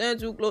hard, don't stand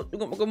too close. You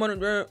gonna come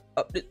on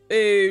up this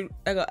page.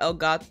 I got El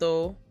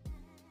Gato.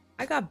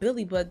 I got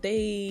Billy, but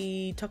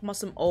they talking about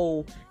some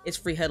it's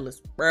free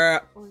headless.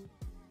 Bruh.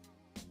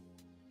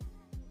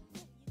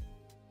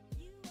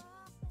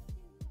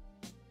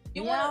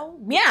 Meow.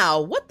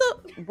 Meow. What the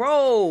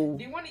bro?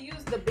 Do you want to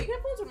use the big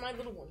headphones or my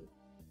little ones?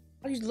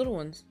 I'll use the little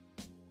ones.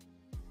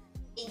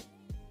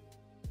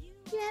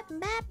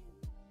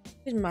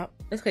 Here's my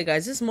okay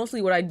guys, this is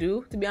mostly what I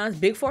do, to be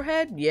honest. Big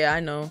forehead? Yeah, I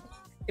know.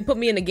 It put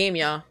me in the game,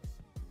 y'all.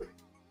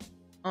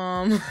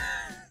 I'm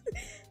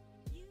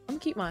gonna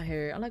keep my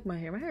hair. I like my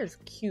hair. My hair is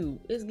cute.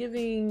 It's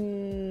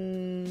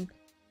giving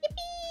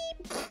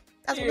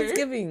that's what it's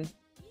giving.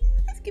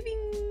 It's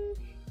giving.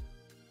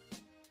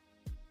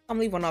 I'm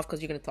leaving one off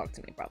because you're gonna talk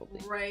to me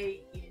probably.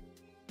 Right.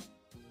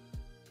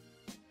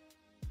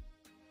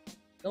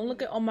 Don't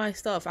look at all my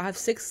stuff. I have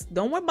 6.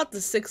 Don't worry about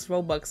the 6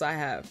 Robux I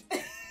have.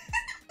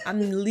 I'm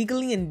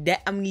legally in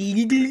debt.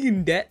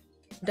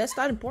 That's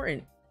not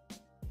important.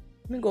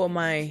 Let me go with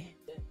my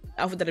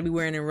outfit that I be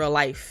wearing in real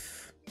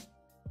life.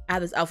 I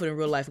have this outfit in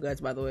real life,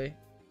 guys, by the way.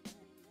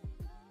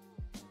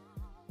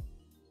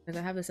 Because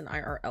I have this in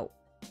IRL.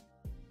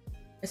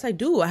 Yes, I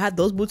do. I have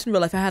those boots in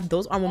real life. I have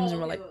those arm warmers in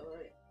real life.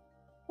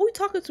 Who are you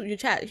talking to? Your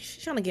chat.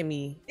 She's trying to get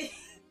me.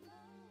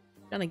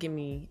 Trying to get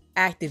me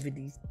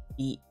activities.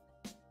 Eat.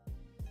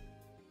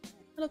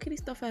 Hello Kitty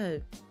stuff I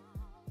have.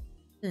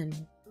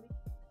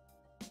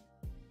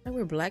 I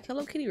wear black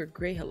Hello Kitty or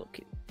gray Hello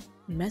Kitty?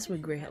 Mess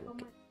with gray Hello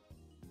Kitty.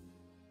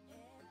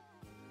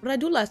 What did I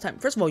do last time?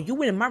 First of all, you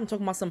went in my room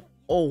talking about some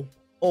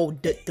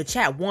the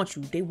chat wants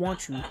you. They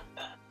want you.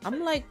 I'm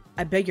like,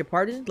 I beg your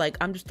pardon? Like,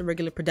 I'm just a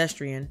regular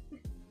pedestrian.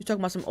 You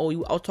talking about some I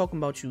was talking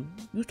about you.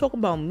 You was talking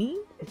about me?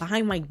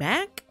 Behind my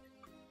back?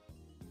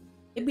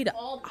 It'd be the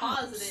all ops.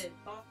 positive.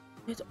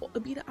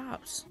 It'd be the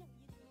ops.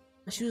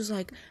 And she was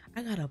like,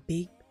 I got a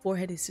big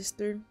foreheaded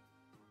sister.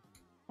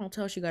 I don't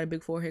tell her she got a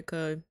big forehead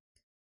cause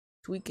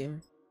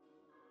tweaking.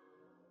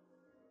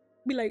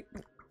 Be like,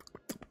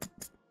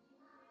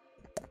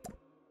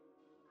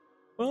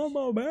 on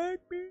my back,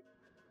 man.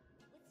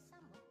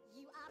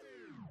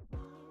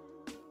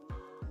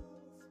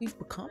 We've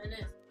become.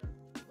 Yeah,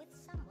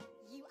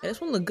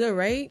 this one look good,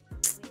 right?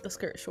 The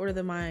skirt shorter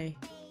than my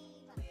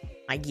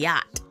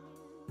yacht.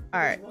 All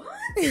right.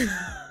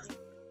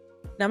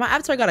 Now my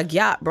avatar got a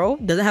yacht, bro.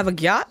 Does it have a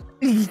yacht?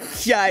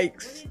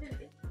 Yikes.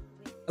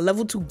 A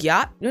level 2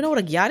 yacht? You know what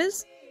a yacht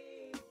is?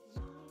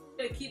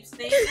 Gonna keep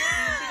staying. Do you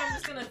think I'm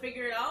just gonna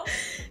figure it out?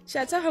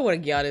 Should I tell her what a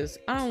yacht is?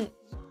 I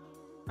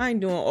ain't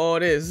doing all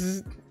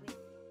this.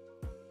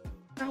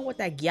 I don't know what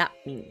that yacht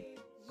means.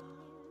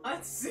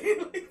 I'd say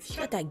like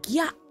What that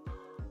yacht?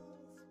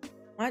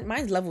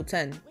 Mine's level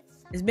 10.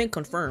 It's been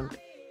confirmed.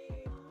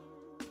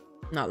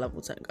 Not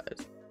level 10,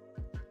 guys.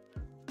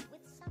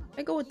 Should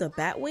I go with the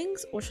bat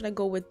wings or should I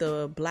go with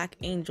the black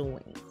angel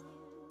wings?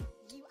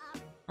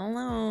 I don't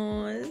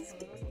know.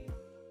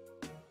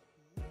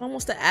 Someone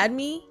wants to add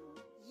me?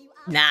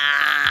 Nah.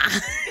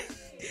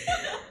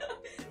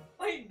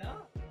 Why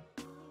not?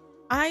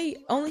 I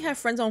only have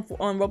friends on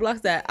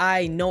Roblox that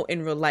I know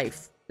in real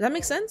life. Does that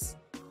make sense?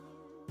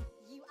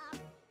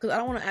 Because I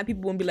don't want to add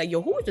people and be like,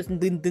 yo, who was just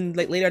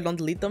like later I don't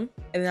delete them.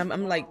 And then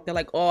I'm like, they're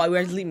like, oh,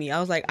 where's delete me? I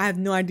was like, I have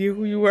no idea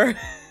who you were.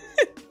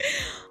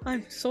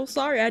 I'm so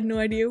sorry. I had no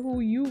idea who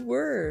you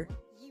were.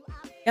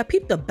 Yeah,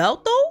 peep the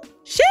belt though?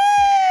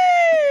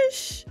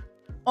 Sheesh!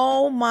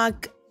 Oh my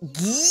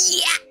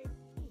yeah.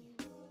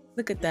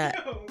 Look at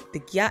that.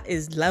 The yacht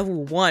is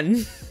level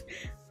 1.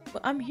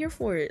 But I'm here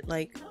for it.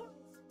 Like,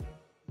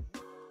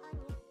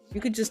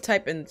 You could just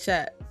type in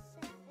chat.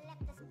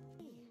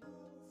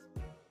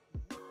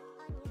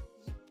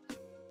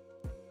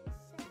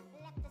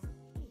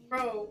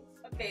 Bro,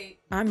 okay.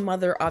 I'm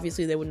mother,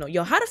 obviously they would know.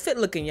 Yo, how the fit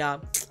looking,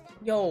 y'all?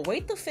 Yo,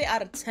 rate the fit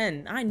out of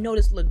 10. I know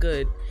this look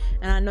good.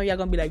 And I know y'all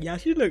gonna be like, yeah,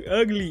 she look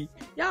ugly.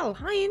 Y'all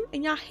lying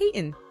and y'all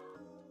hating.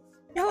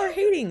 Y'all are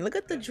hating. Look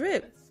at the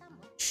drip.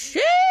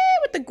 Shit,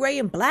 with the gray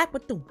and black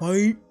with the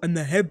white and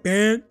the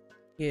headband.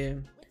 Yeah,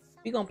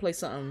 we gonna play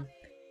something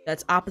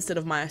that's opposite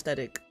of my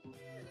aesthetic.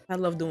 I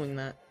love doing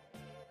that.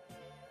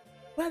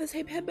 Wow, this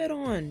headband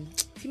on.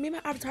 See, me and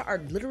my avatar are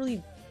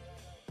literally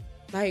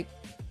like.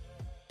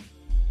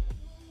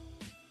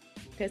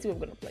 Okay, let's see what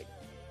we're gonna play.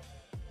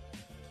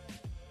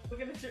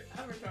 Look at your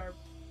avatar.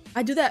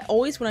 I do that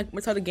always when I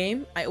start the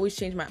game. I always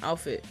change my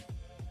outfit.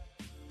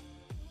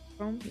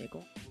 Yeah,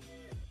 go.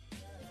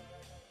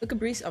 Look at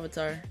Bree's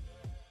avatar.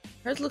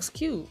 Hers looks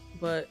cute,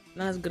 but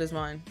not as good as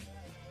mine.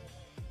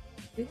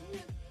 She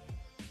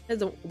has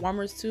the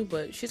warmers too,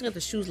 but she's got the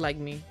shoes like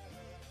me.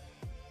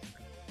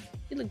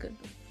 She look good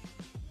though.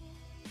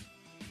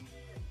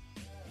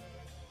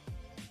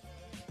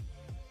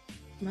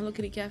 My Hello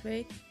Kitty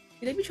Cafe.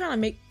 They be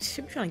trying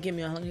to get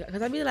me on,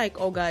 because I be like,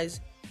 oh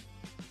guys,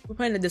 we're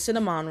playing the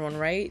cinnamon one,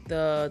 right?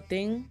 The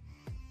thing.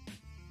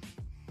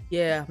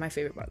 Yeah, my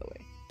favorite, by the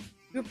way.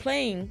 We were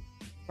playing,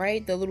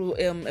 right? The little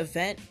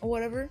event or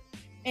whatever.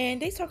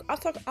 And I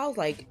was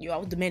like, yo, I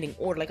was demanding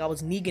order, like I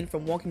was Negan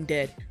from Walking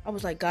Dead. I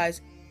was like,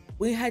 guys,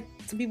 we had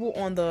some people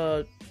on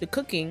the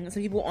cooking and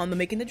some people on the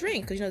making the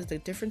drink, because you know there's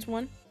a difference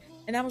one.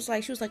 And I was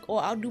like, she was like, oh,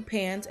 I'll do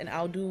pans and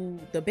I'll do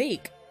the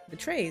bake, the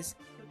trays.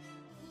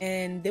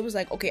 And they was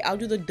like, okay, I'll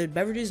do the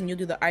beverages and you'll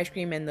do the ice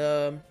cream and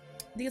the,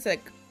 I think it's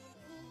like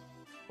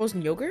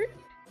frozen yogurt.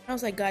 And I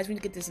was like, guys, we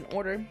need to get this in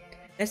order.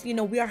 And so, you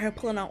know, we are here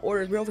pulling out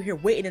orders. We're over here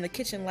waiting in the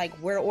kitchen, like,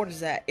 where the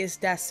orders at? It's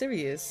that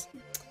serious.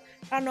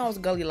 I don't know I was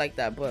gully like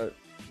that, but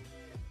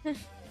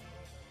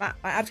my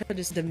avatar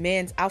just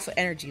demands alpha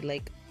energy.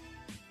 Like,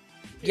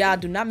 y'all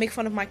do not make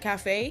fun of my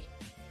cafe.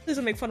 Please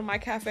don't make fun of my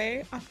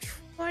cafe. I'm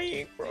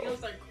trying, bro. I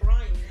was like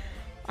crying.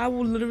 I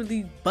will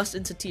literally bust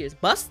into tears.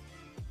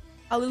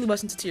 I'll literally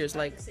bust into tears.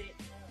 Like,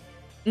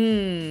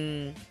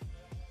 I'll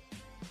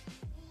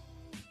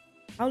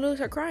literally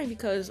start crying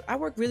because I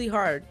work really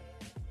hard.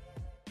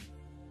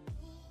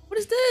 What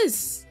is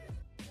this?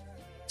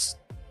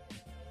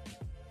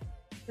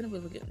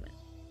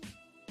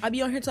 I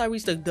be on here till I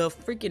reach the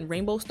freaking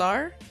rainbow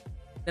star.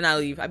 Then I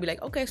leave. I be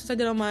like, okay, since I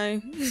did on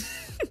my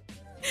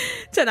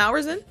 10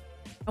 hours in,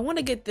 I want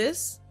to get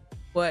this,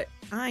 but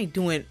I ain't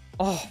doing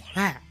all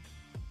that.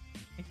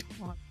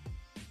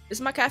 This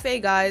is my cafe,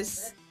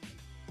 guys.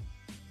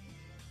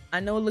 I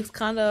know it looks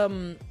kind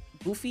of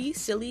goofy,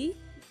 silly,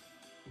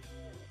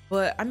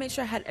 but I made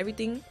sure I had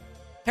everything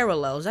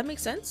parallel. Does that make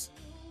sense?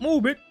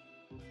 Move it.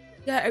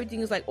 Yeah,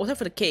 everything is like, well, except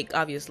for the cake,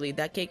 obviously.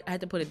 That cake, I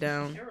had to put it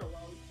down.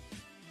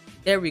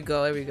 There we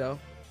go, there we go.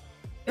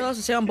 Parallels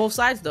to say on both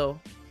sides, though.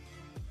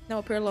 You know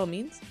what parallel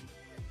means?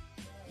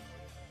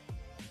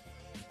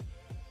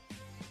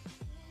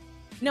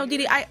 No,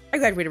 Didi, I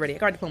graduated already. I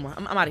got a diploma.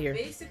 I'm out of here.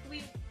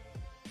 Basically.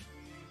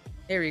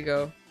 There we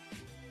go.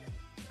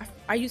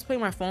 I used to play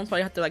my phone, so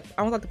I have to like,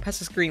 I want to press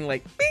the screen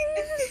like, bing!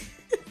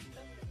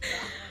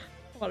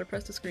 I want to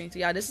press the screen. So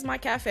yeah, this is my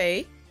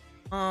cafe.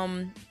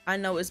 I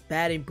know it's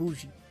bad and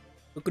bougie.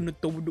 We're gonna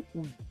throw the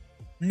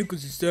niggas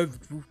is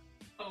savage.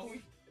 Oh.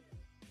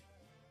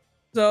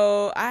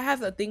 So I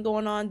have a thing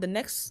going on. The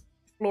next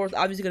floor is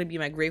obviously gonna be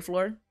my gray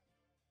floor.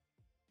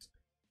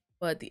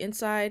 But the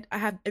inside, I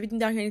have everything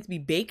down here needs to be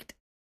baked.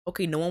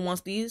 Okay, no one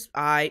wants these. So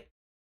I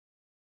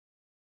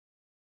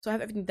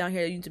have everything down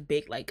here that you need to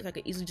bake. Like, I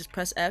could easily just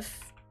press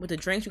F. With the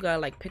drinks, you gotta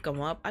like pick them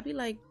up. I'd be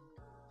like,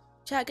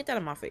 Chad, get that out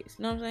of my face.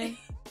 You know what I'm saying?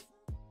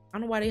 I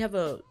don't know why they have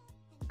a.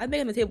 I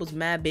make the tables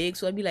mad big,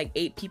 so I'd be like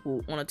 8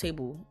 people on a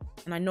table,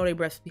 and I know they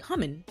breath be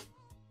humming,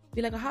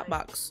 be like a hot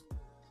box.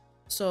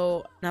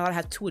 So now I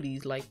have 2 of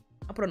these. Like,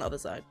 I'll put it on the other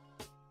side.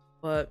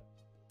 But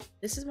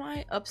this is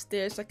my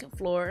upstairs 2nd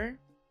floor.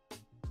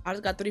 I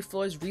just got 30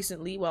 floors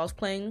recently while I was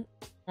playing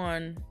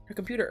on her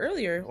computer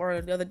earlier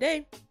or the other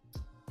day.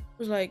 It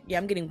was like, yeah,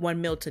 I'm getting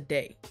 1 mil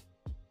today.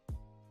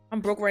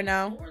 I'm broke right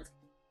now.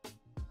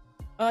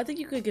 I think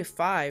you could get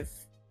 5.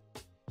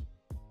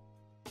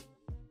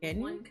 Can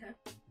you? 1K.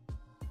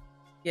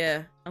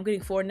 Yeah, I'm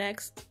getting 4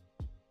 next.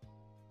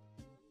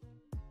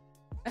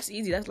 That's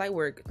easy. That's light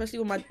work, especially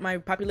when my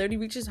popularity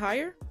reaches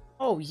higher.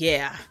 Oh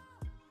yeah,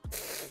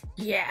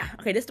 yeah.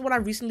 Okay, this is the one I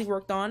recently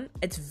worked on.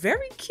 It's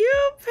very cute.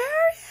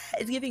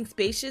 It's giving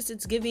spacious.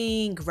 It's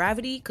giving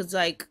gravity, cause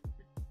like,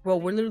 bro,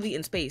 we're literally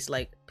in space.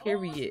 Like,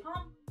 period.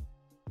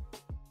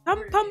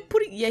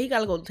 Yeah, he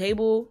got like a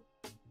table.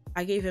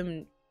 I gave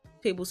him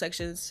table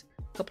sections,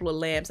 a couple of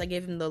lamps. I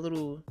gave him the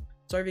little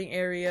serving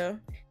area.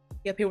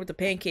 He up here with the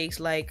pancakes.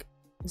 Like,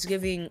 it's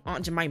giving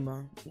Aunt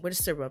Jemima with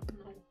the syrup.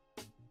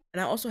 And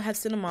I also have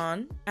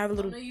cinnamon. I have a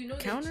little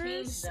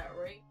counters. That,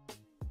 right?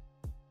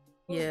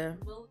 Yeah.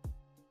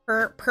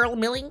 Pearl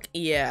milling?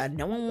 Yeah,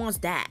 no one wants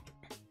that.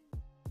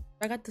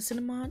 I got the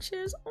cinnamon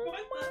chairs. Oh my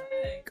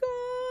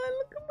god,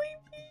 look at my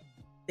feet.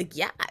 The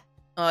yacht.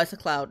 Oh, it's a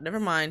cloud. Never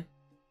mind.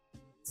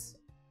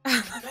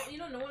 You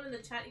don't know one in the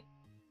chat.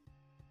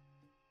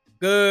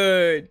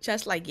 Good.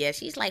 Chat's like, yeah,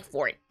 she's like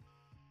 40.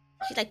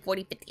 She's like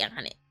 40, 50,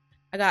 100.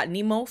 I got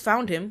Nemo.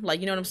 Found him. Like,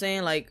 you know what I'm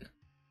saying? Like,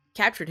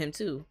 captured him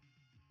too.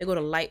 They go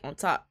to light on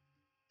top.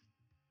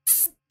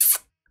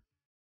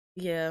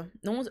 Yeah.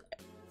 No one's...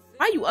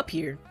 Why are you up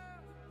here?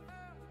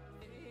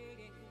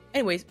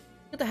 Anyways,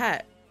 look at the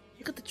hat.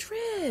 Look at the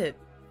trip.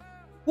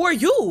 Who are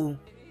you?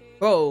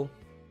 Bro.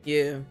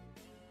 Yeah.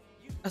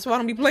 That's why I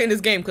don't be playing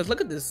this game, because look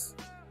at this.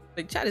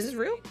 Like, chat, is this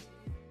real?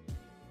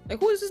 Like,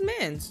 who is this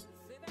man's?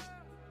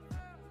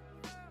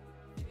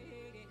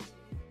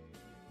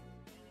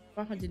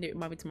 500 it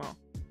might be tomorrow.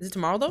 Is it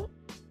tomorrow though?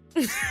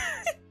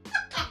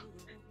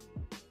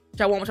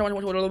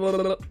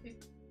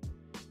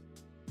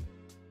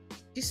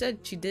 She said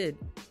she did.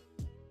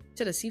 She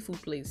said a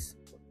seafood place.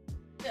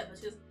 Yeah, but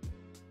she's...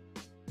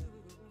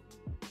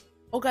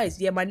 Oh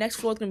guys, yeah, my next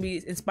floor is gonna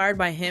be inspired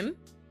by him.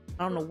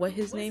 I don't know what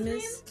his name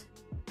is.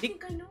 I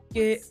think I know.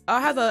 Yeah,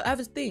 I have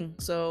his thing.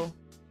 So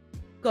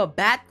go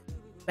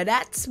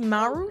that's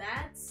Maru.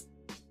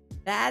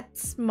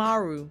 That's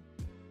Maru.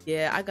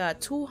 Yeah, I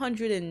got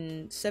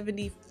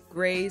 270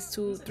 grays,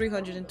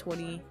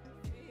 320.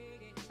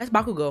 That's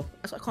Bakugo.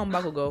 That's why I call him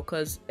Bakugo,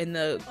 because in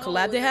the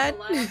collab they had.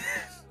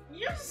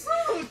 You're so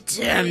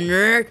damn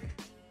nerd.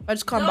 I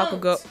just call him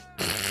Bakugo.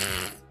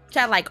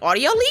 Chat like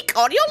audio leak.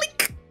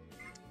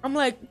 I'm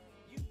like,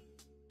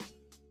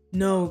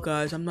 no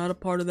guys, I'm not a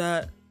part of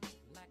that.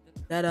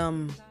 I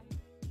think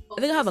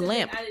I have a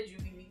lamp. Added you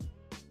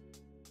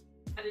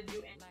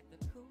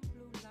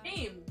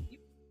name.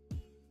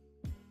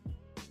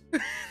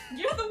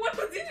 You're the one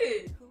who did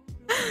it.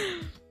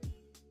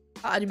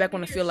 I'll add you back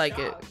when I feel like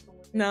it.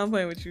 No, I'm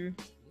playing with you.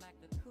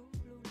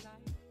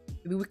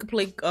 Maybe we could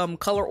play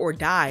color or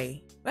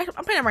die. I'm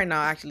playing it right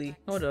now, actually.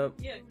 Hold up.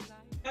 Yeah,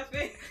 that's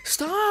me.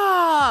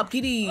 Stop,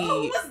 Kitty.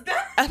 Oh, what's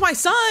that? That's my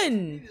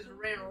son. He just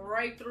ran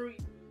right through you.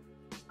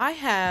 I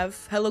have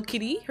Hello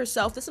Kitty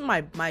herself. This is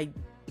my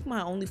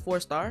only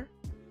 4-star.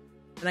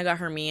 And I got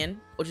her man,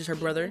 which is her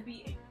brother.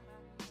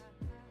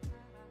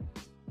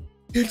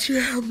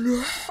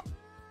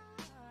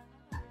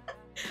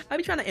 I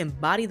be trying to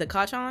embody the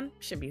Kachan.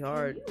 Should be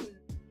hard.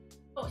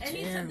 Oh,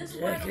 anytime this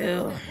is why why I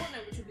don't play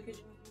Fortnite with you,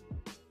 because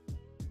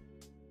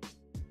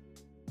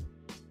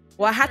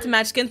well, I had to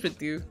match skins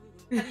with you.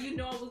 how do you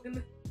know I was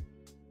gonna?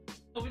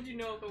 How would you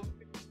know if I was?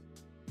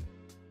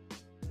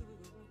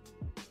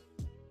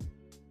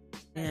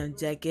 Damn,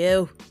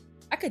 Jekyll.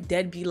 I could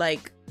dead be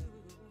like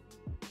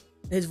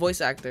his voice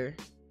actor.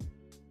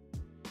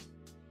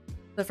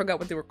 I forgot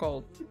what they were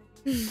called.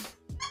 I'm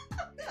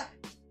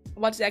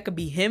about to say I could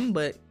be him,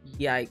 but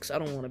yikes, I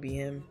don't want to be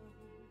him.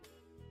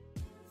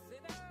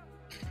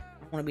 I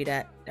want to be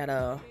that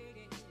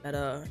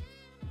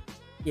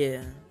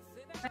yeah.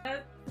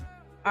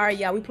 Alright,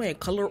 yeah, we playing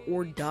color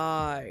or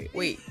die.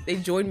 Wait, they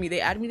joined me.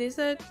 They added me, they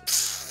said?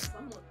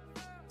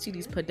 See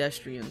these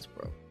pedestrians,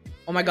 bro.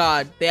 Oh my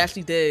god, they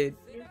actually did.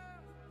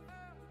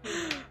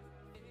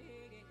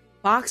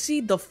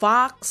 Foxy the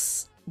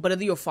Fox. But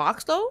are you a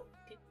fox though?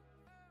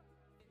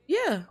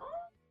 Yeah.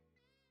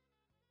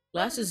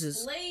 Glasses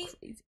is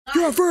crazy.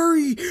 You're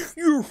furry!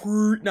 You're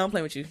furry! No, I'm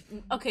playing with you.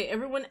 Okay,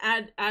 everyone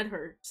add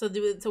her so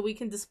we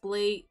can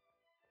display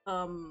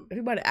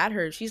Everybody add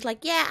her. She's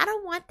like, yeah, I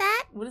don't want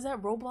that. what is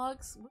that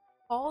Roblox? What's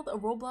it called? A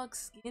Roblox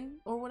skin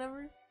or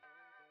whatever?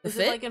 The Is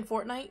fit? it like in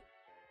Fortnite?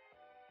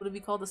 Would it be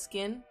called a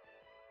skin?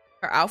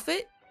 Her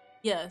outfit?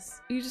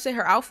 Yes. You just say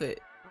her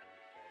outfit.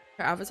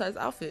 Her advertised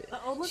outfit.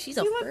 Oh look, She's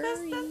see, a look, furry. that's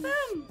them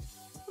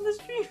on the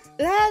stream.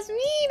 That's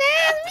me.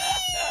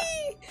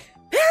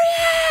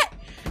 Period.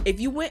 If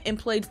you went and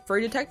played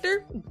Furry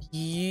Detector,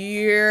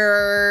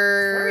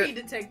 Furry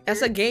Detector.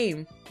 that's a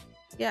game.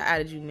 Yeah, I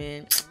added you,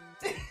 man.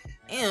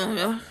 Damn,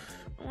 I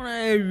wanna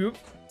add you.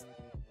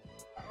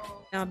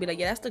 And I'll be like,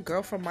 yeah, that's the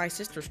girl from my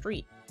sister's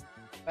street.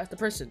 That's the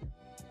person. I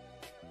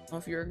don't know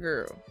if you're a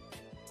girl.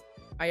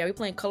 Alright, yeah, we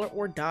playing color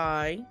or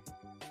die.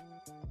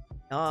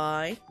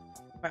 Die.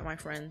 Fight my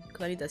friend,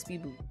 because I need that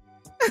speed boost.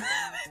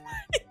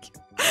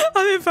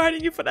 I'm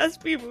inviting you for that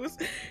speed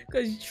boost.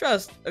 Because you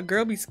trust, a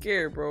girl be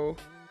scared, bro.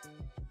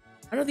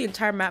 I know the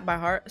entire map by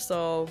heart,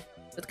 so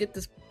let's get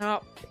this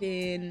top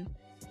pin.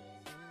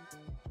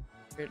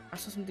 I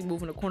saw something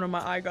move in the corner of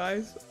my eye,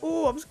 guys.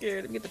 Oh, I'm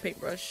scared. Let me get the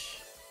paintbrush.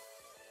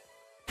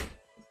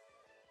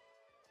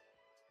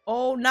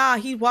 Oh, nah,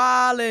 he's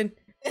wildin'.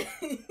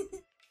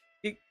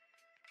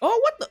 Oh,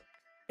 what the?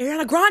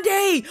 Ariana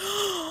Grande!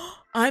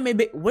 I'm a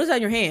big. What is that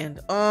in your hand?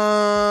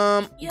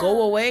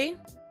 Go away.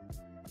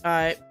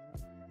 Alright.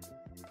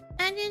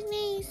 I just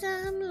need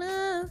some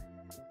love.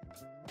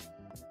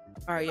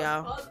 Alright,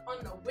 y'all.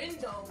 On the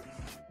window.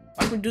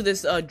 I'm gonna do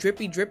this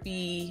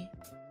drippy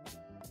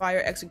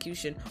fire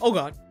execution. Oh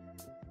god.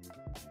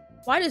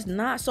 Why is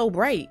not so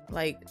bright?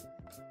 Like,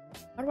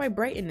 how do I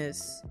brighten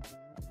this?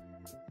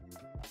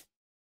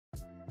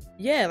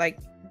 Yeah, like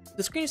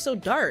the screen is so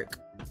dark.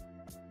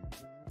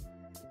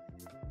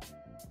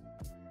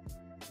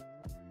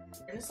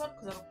 Turn this up,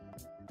 'cause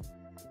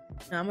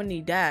Nah, I'm gonna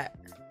need that.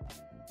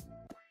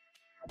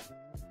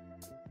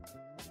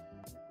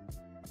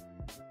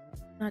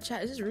 Nah,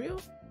 chat, is this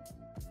real?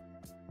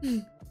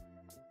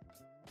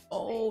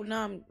 Oh,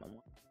 nah.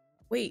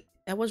 Wait,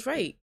 that was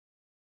right.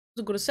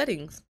 Let's go to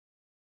settings.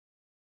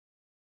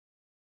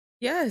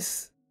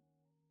 Yes.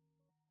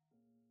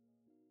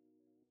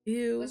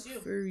 Ew,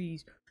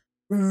 furries.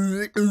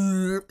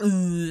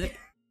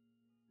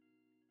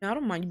 Now, I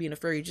don't mind you being a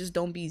furry, just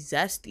don't be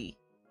zesty.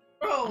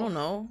 Bro. I don't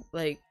know.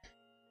 Like,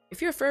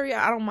 if you're a furry,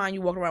 I don't mind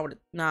you walking around with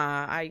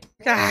a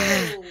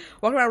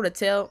walking around with a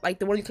tail, like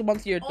the one you clip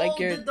onto your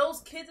those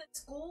kids at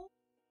school?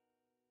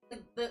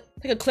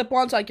 Take a clip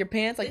onto like your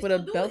pants, like where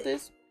the belt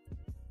is.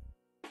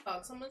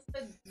 Someone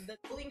said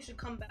that bullying should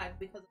come back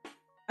because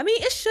I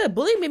mean, it should.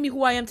 Bullying made me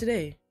who I am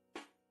today.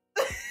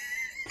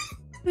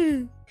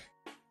 No.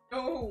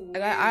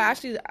 Like, I'm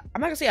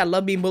not gonna say I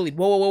love being bullied.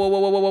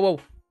 Whoa.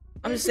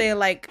 I'm just saying,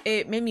 like,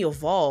 it made me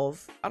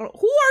evolve. Who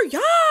are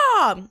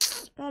y'all?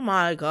 Oh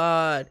my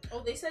god.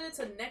 Oh, they said it's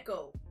a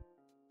Neko.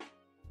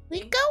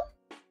 Nico?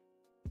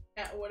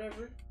 Yeah,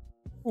 whatever.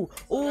 Ooh,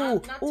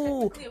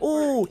 So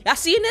ooh. Y'all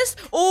seeing this?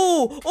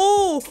 Ooh.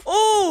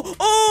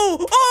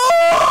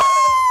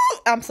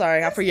 I'm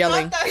sorry, I'm for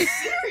yelling. Not that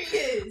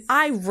serious.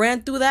 I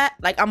ran through that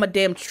like I'm a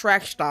damn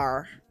track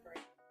star.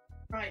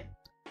 Right.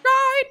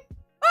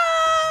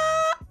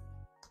 Ah!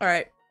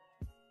 Alright.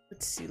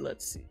 Let's see.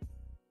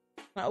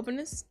 Can I open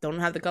this? Don't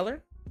have the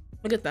color?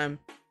 Look at them.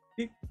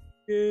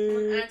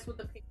 Someone asked what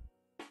the pink.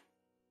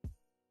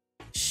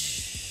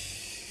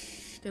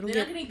 Shh. They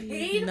They're not getting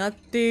paid?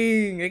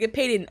 Nothing. They get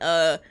paid in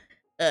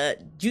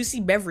juicy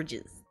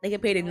beverages. They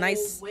get paid in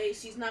nice. Wait,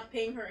 she's not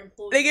paying her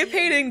employees. They get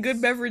paid in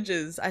good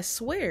beverages. I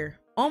swear.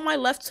 On my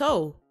left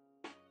toe.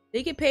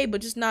 They get paid,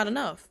 but just not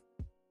enough.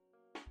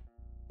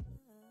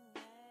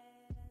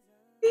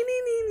 They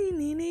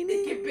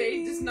get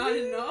paid, just not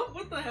enough?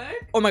 What the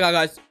heck? Oh my god,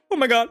 guys. Oh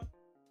my god.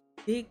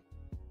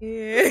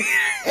 Yeah.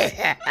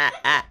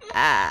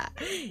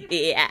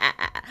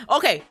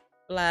 Okay.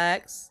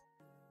 Relax.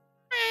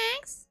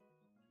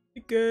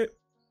 Good.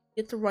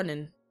 Get to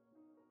running.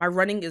 My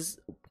running is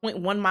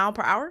 0.1 mile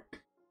per hour.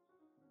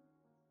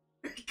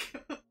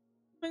 Oh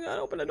my god,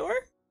 open the door.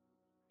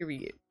 Here we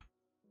go.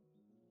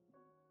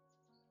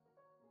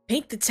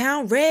 Paint the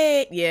town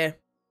red. Yeah.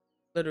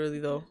 Literally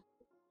though.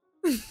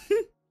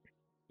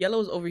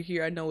 Yellow's over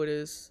here. I know it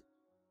is.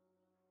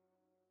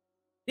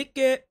 Dick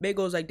it. Big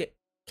goes like that.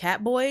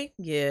 Cat boy?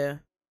 Yeah.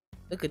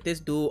 Look at this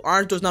dude.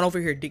 Orange door's not over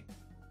here. Dick.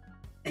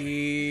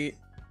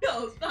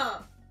 Yo,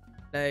 stop.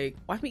 Like,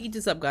 watch me eat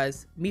this up,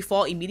 guys. Me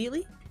fall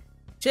immediately?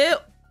 Chill.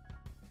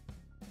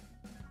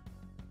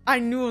 I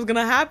knew it was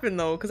gonna happen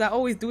though, because I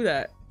always do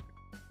that.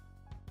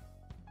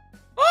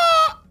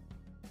 Ah!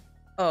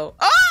 Oh.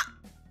 Ah!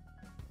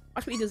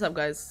 Watch me eat this up,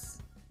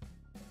 guys.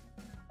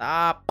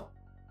 Stop.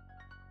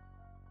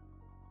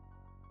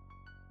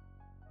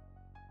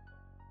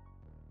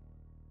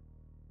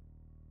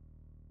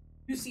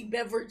 Juicy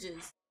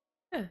beverages.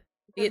 Yeah.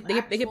 They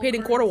get paid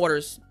in quarter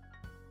waters.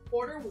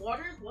 Quarter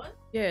waters? What?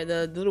 Yeah,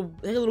 the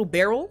little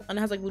barrel and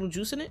it has like little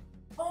juice in it.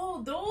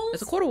 Oh, those?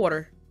 It's a quarter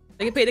water.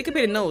 They get paid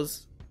in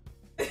those.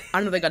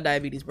 I know they got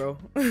diabetes, bro.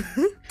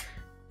 You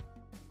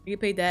get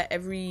paid that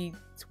every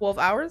 12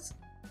 hours?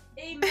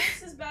 Hey,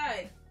 Max is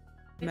back.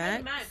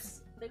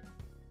 Max?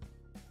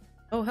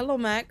 Oh, hello,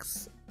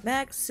 Max.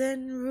 Max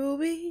and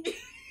Ruby.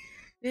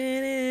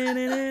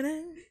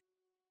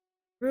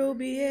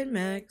 Ruby and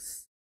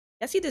Max.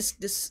 I see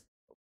this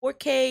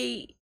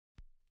 4K.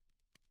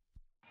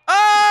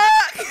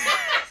 Ah!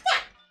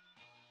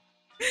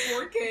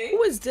 4K?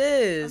 Who is I'm not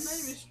even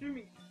this?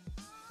 streaming.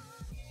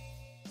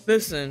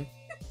 Listen.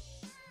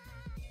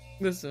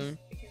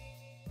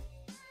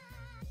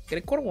 Get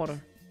a quarter water.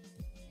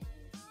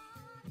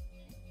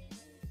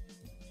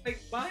 Like,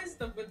 buy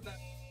stuff with that.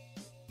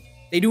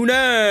 They do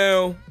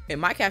now. In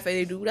my cafe,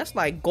 they do. That's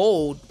like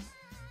gold.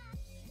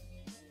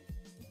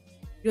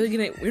 You're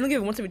gonna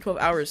give it once every 12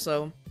 hours,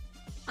 so.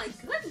 My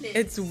goodness.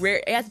 It's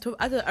rare. After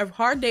a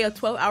hard day of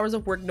 12 hours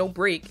of work, no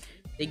break,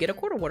 they get a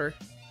quarter water.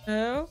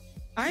 Oh,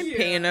 I'm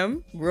paying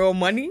them real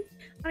money.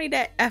 I need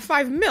that at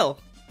 5 mil.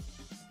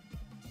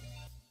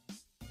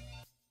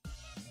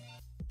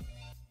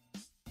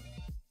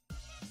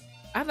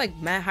 I have like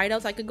mad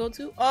hideouts I could go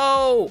to.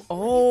 Oh.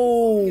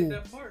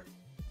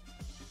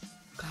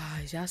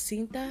 Guys, y'all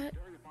seen that?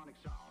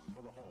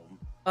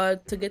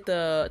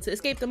 To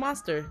escape the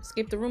monster,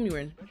 escape the room you were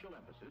in.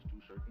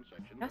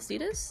 Y'all see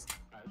this?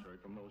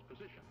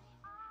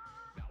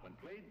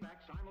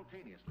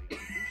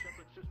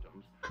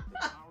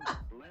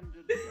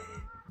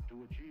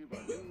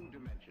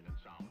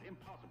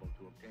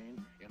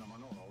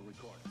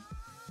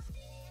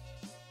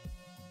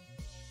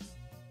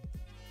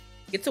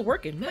 Get to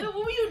working. What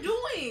were you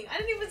doing? I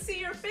didn't even see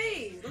your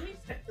face. Let me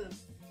check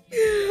this.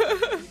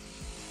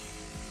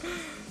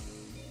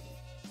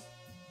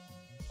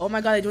 Oh my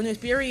god, they're doing the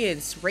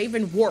experience.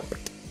 Raven Warp.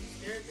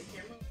 Stare at the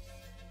camera.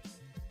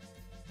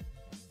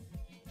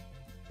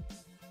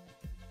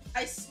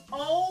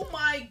 Oh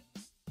my.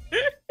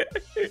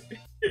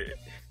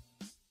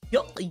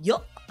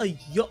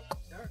 Yuck.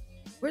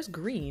 Where's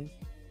green?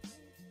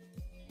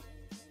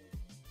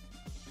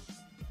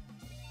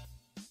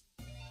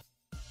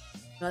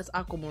 That's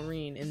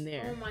aquamarine in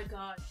there. Oh my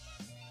god.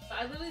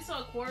 I literally saw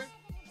a quarter.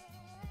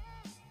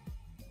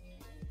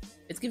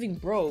 It's giving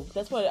broke.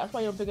 That's why you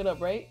don't pick it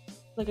up, right?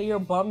 Like you're a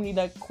bum, you need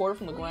that quarter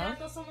from the ground. Yeah, I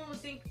thought someone would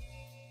think.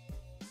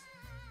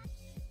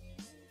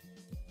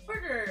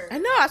 Quarter. I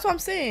know, that's what I'm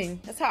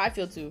saying. That's how I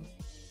feel too.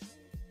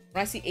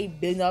 When I see $8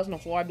 billion on the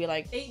floor, I'd be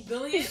like, 8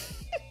 billion?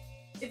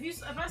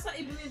 If I saw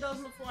 $8 billion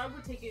on the floor, I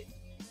would take it.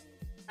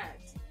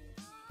 Facts.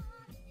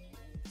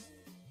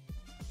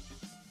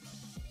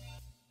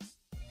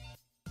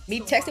 Me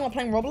texting while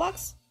playing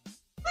Roblox?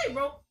 Hey,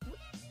 bro.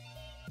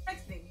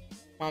 Texting.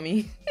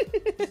 Mommy.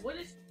 What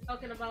is she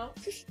talking about?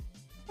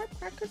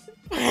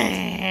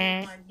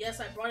 I Yes,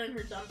 I brought in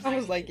her dumb.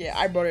 was like, yeah,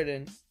 I brought it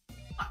in.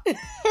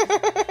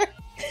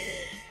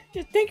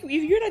 Just thank you.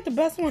 You're like the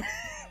best one.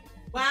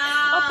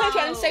 Wow. I'm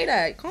trying to say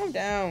that. Calm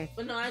down.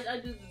 But no, I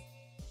do this.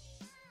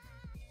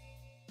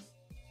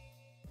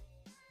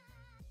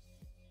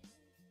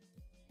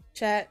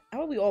 Chat. How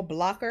about we all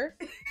block her?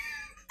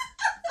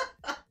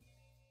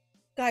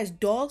 Guys,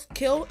 dogs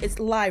kill. It's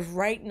live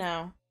right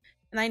now.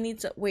 And I need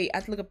to wait. I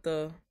have to look up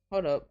the.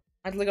 Hold up.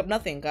 I have to look up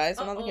nothing, guys.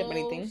 I'm not looking up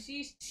anything.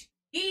 She's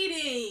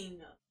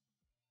cheating.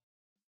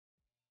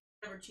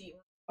 Never cheat.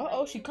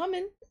 Uh-oh, she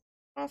coming.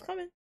 I was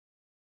coming.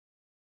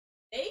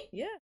 Hey?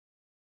 Yeah.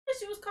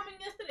 She was coming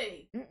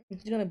yesterday.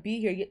 She's gonna be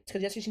here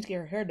because yesterday she needs to get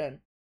her hair done.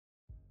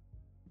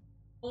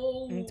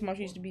 Oh. And tomorrow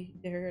she needs to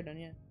get her hair done,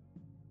 yeah.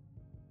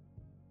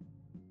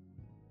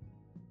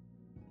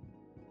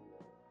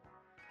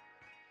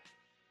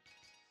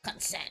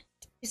 Consent.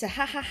 She said,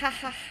 ha ha ha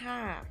ha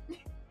ha.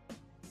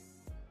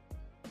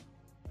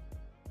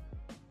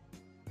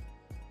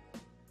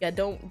 Yeah,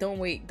 don't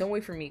wait. Don't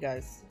wait for me,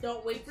 guys.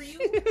 Don't wait for you?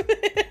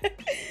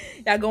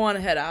 Yeah, go on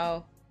ahead.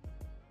 I'll.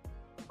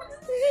 What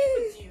does it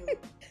mean with you?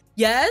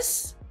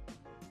 Yes.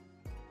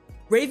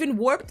 Raven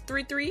Warped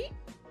 33. I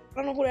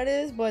don't know who that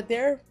is, but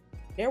they're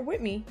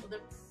with me.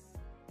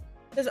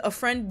 There's a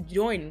friend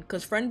join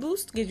because friend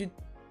boost gives you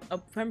a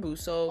friend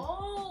boost. So.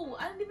 Oh,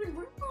 I didn't even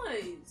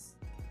realize.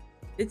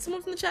 Did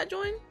someone from the chat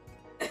join?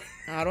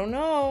 I don't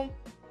know.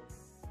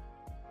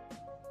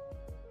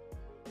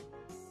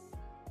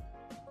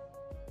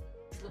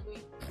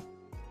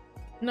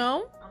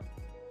 No.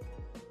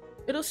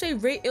 It'll say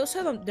it'll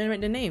say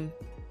the name.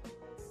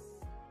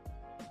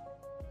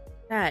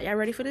 Alright, y'all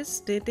ready for this?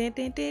 Damn,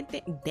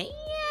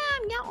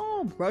 y'all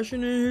all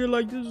brushing in here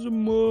like this is a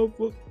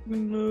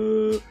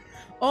motherfucking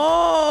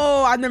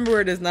Oh, I remember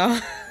where it is now.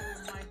 Oh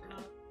my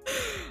god.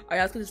 Alright,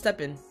 let's get to step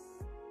in.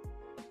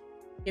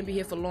 Can't be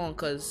here for long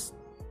cause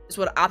it's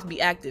what I have to be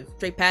active.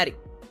 Straight paddock.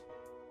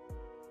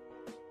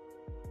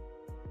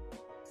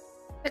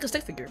 Like a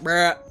stick figure.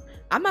 Bruh.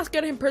 I'm not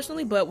scared of him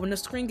personally, but when the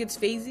screen gets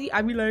phasey,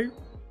 I be like,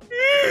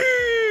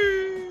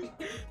 I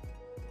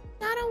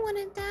don't want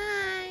to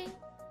die.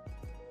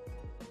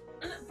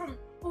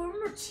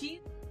 Remember cheese?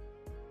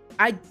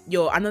 I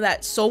know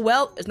that so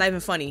well. It's not even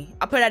funny.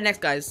 I'll put that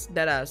next, guys.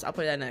 That ass. I'll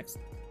put that next.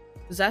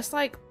 Cause that's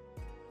like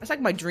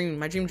my dream.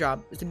 My dream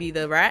job is to be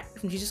the rat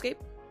from Jesus Escape.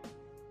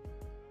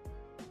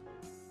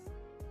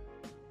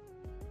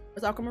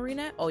 Where's Aquamarine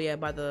at? Oh yeah,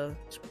 by the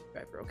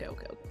screwdriver. Okay.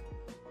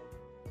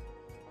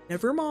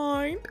 Never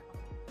mind.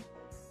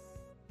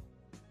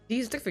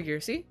 These stick figure,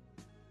 see?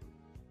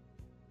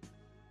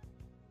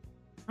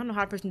 I don't know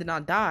how a person did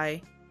not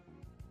die.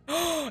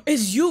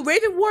 It's you,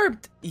 Raven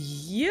Warped!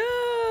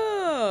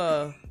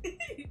 Yeah!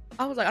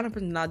 I was like, I don't know a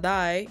person did not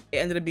die. It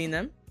ended up being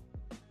them.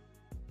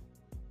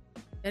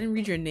 I didn't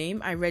read your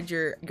name. I read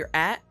your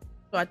at.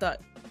 So I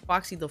thought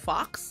Foxy the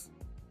Fox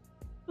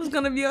was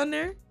gonna be on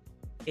there.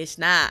 It's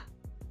not.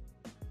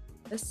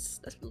 Let's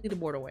lead the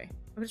board away.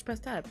 I'm just press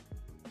tab.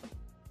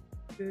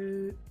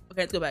 Okay,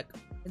 let's go back.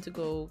 And to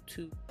go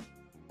to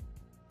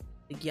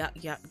the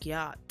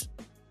yacht.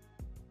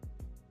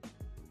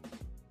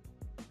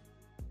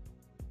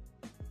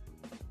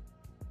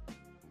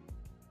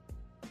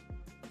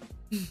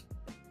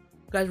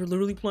 Guys, we're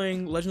literally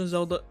playing Legend of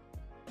Zelda.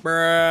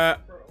 Bruh.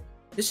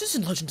 This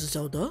isn't Legend of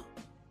Zelda.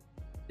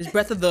 It's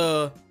Breath of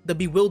the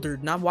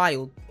Bewildered, not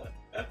Wild.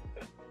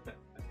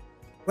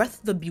 Breath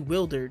of the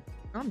Bewildered.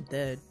 I'm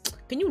dead.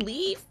 Can you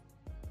leave?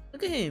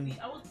 Look at him.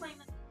 I was playing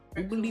that.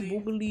 Boogly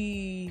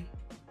boogly.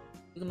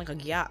 Looking like a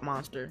yacht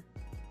monster.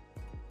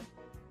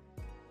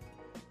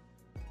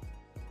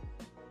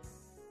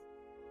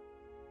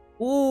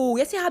 Ooh,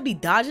 you see how I be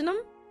dodging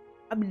them?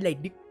 I be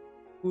like, dick.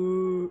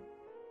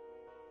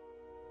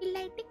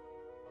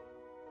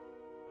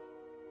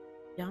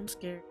 Yeah, I'm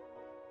scared.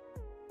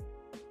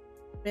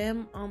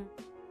 Spam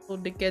little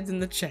dickheads in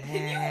the chat.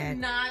 Can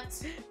you not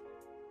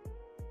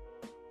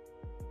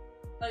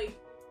like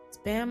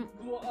spam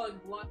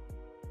what?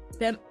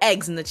 Spam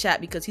eggs in the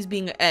chat because he's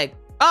being an egg.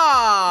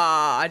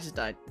 Ah, I just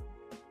died.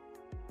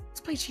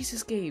 Let's play Jesus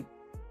Escape.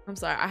 I'm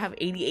sorry, I have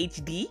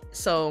ADHD,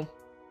 so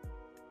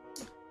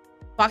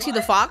Foxy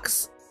the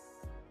Fox.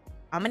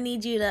 I'm gonna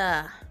need you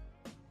to.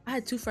 I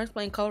had 2 friends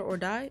playing Color or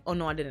Die. Oh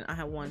no, I didn't. I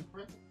had 1.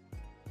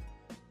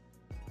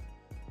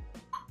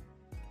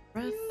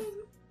 Breath.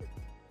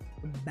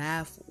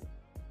 Baffled.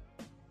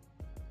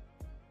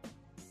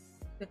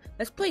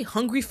 Let's play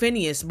Hungry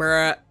Phineas,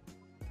 bruh.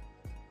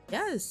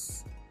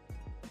 Yes.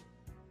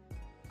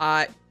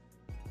 Yeah,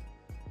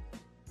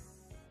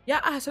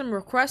 I had some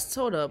requests.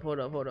 Hold up.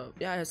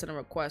 Yeah, I had some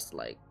requests.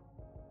 Like,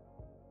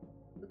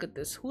 look at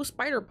this. Who's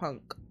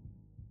Spider-Punk?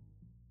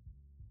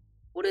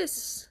 Who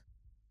this?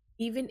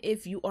 Even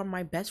if you are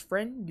my best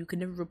friend, you can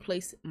never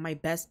replace my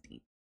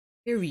bestie.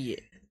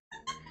 Period.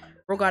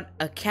 Bro got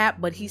a cap,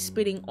 but he's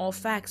spitting all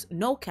facts.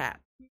 No cap.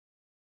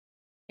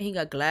 And he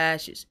got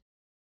glasses.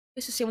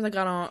 It's the same as I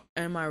got on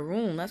in my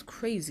room. That's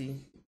crazy.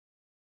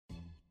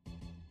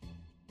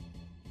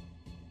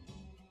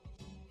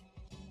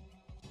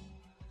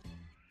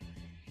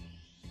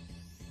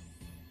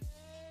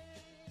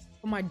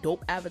 For my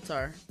dope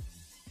avatar.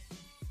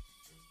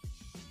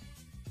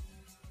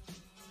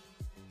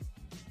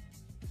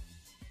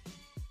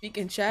 Speak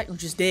in chat, you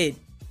just did.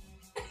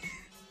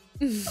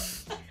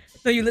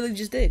 No, you literally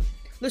just did.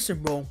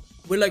 Listen, bro.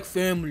 We're like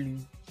family.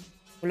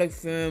 We're like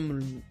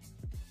family.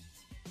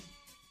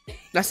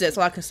 That's it. That's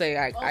all I can say.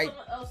 As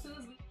soon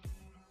as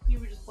you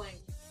were just playing.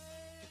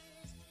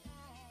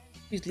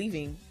 He's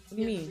leaving. What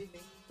do you mean?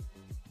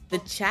 The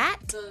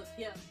chat?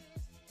 Yeah.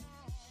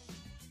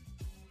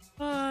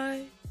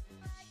 Hi.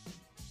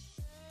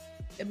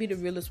 That'd be the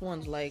realest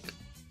ones. Like,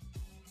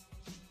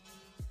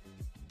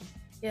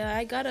 yeah,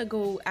 I gotta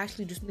go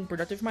actually do something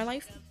productive for my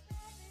life.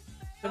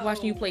 I'm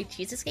watching you play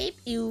Cheese Escape,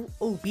 you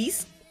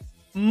obese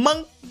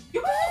monk.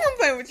 I'm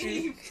playing with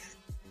you.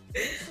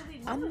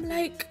 I'm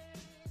like,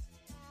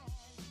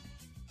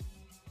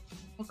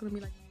 talking to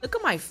me like, look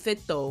at my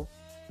fit though.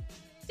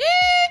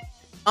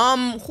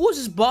 Who's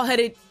this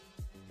bald-headed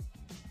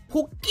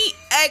Pookie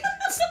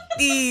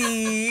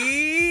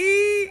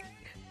XD?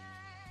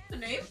 The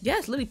name?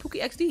 Yes, literally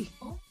Pookie XD.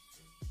 Oh.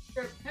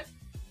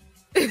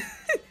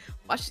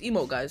 Watch this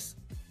emote, guys.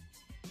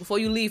 Before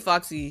you leave,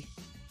 Foxy.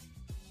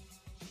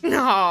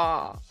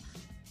 Nah.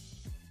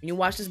 When you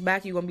watch this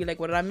back, you're gonna be like,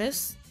 what did I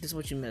miss? This is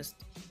what you missed.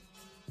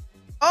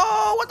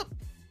 Oh, what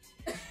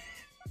the?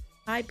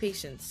 High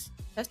patience.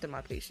 Testing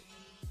my patience.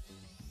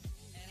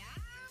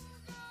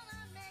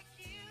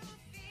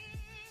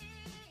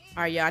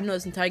 Alright, yeah, I know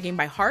this entire game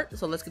by heart,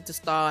 so let's get to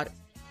start.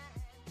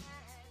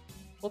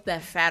 Hope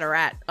that fat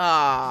rat.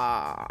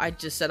 I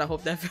just said I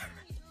hope that fat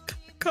rat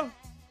come.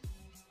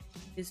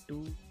 This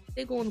dude.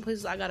 They going to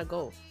places I gotta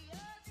go.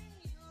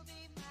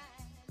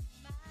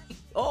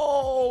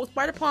 Oh,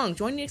 Spider-Punk,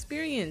 join the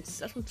experience.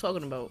 That's what I'm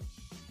talking about.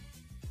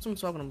 That's what I'm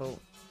talking about.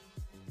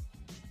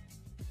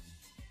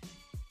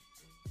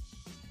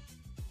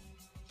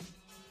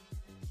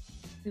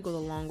 We go the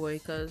long way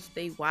because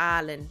they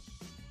wildin'.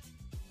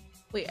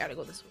 Wait, I gotta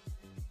go this way.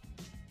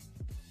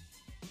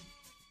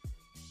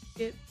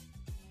 Yep.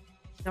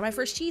 Got my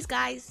first cheese,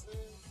 guys.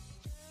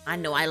 I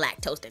know I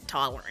lactose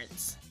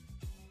intolerance.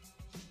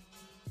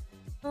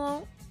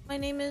 Hello, my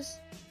name is.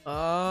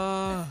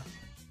 Hello,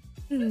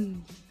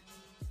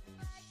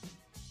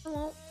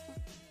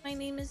 my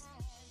name is.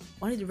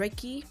 Wanted the red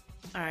key.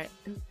 All right.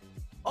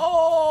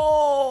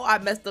 Oh, I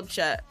messed up,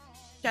 chat.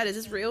 Chat, is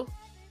this real?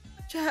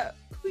 Chat,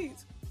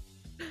 please.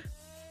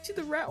 See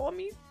the rat on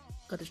me?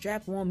 Got the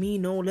strap on me,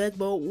 no leg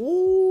bow.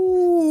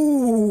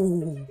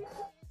 Ooh.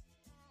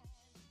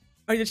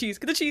 I need the cheese.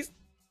 Get the cheese.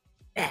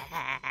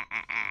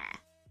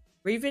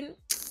 Raven,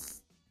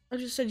 I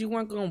just said you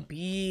weren't gonna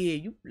be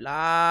it. You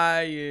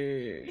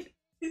lying.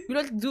 You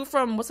like to do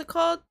from what's it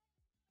called?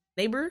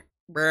 Neighbor?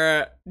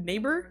 Bruh.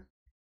 Neighbor?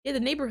 Yeah, the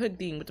neighborhood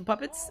thing with the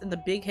puppets and the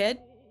big head.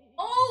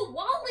 Oh,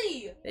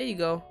 Wally! There you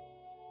go.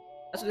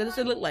 That's what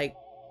it look like.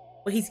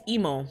 But he's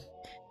emo.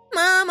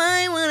 Mom,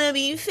 I wanna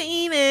be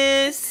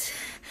famous.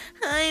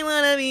 I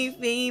wanna be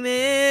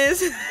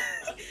famous. Mom,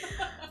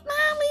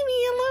 leave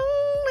me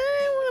alone.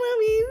 I wanna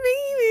be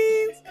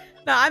famous.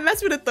 Nah, I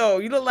mess with it though.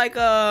 You look like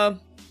Wally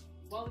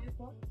is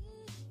what?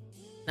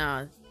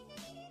 Nah.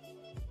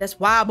 That's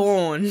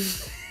Wildborn.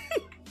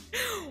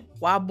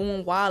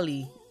 Wildborn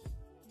Wally.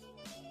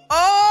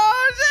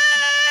 Oh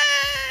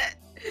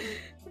shit!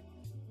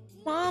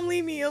 Mom,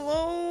 leave me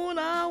alone.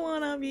 I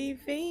wanna be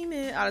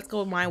famous. Let's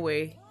go my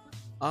way.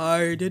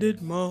 I did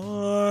it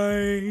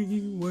my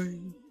way.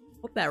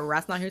 Hope that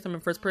rat's not here, so I'm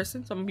in first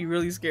person, so I'm gonna be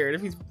really scared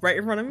if he's right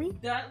in front of me.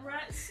 That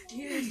rat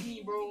scares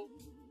me, bro.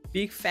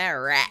 Big fat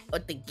rat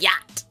with the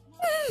yacht.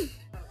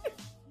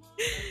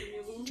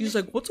 She's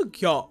like, what's a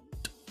yacht?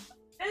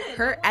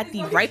 Her at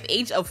the ripe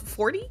age of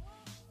 40?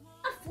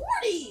 I'm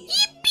 40!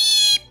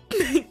 Beep,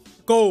 beep.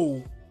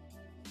 Go.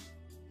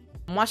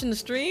 I'm watching the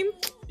stream.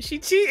 She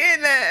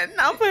cheating then.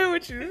 I'm playing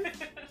with you.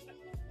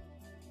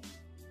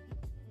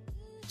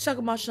 She's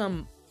talking about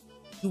some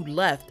you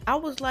left. I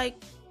was like,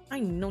 I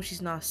know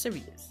she's not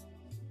serious.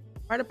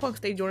 Spider-Punk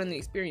stay joining the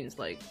experience,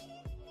 like.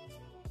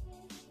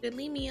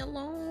 Leave me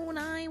alone.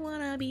 I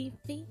wanna be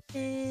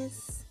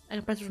famous. I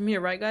can press it from here,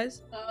 right,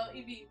 guys?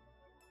 Evie.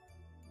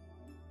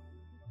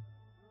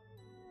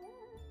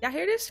 Y'all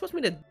hear this? She wants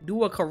me to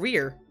do a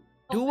career.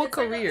 Do a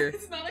career.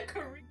 It's not a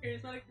career.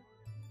 It's not a career.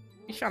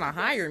 She's trying to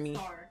hire me.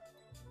 Star.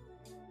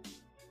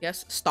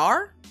 Yes,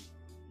 star?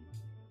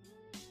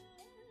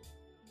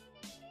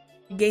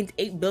 You gained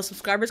 8 bill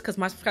subscribers because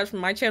my subscribers from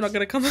my channel are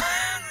gonna come.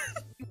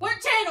 What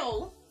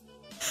channel?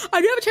 I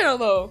do have a channel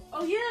though.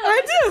 Oh yeah,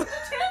 I do.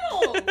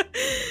 Channel.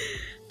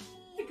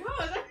 Oh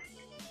my god.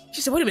 She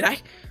said, "Wait a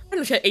minute, I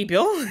know she had 8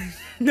 bill.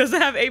 Does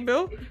it have 8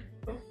 bill?"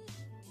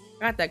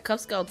 I got that Cub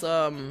Scouts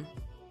the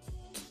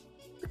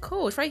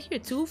code. It's right here,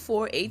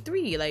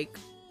 2483. Like,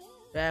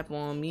 rap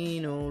on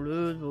me, no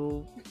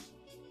lose.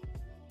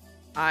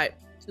 Alright,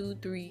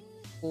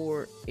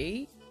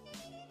 2348.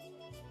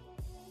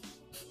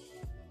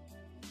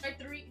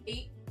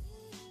 538.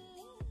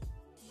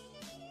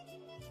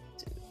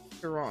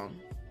 You're wrong.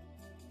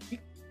 I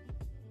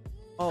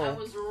Oh.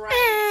 was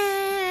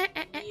right.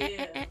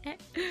 Yeah.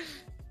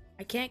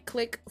 I can't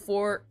click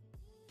for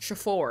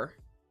Shafor.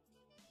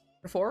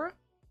 Shafora?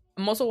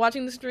 I'm also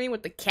watching the stream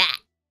with the cat.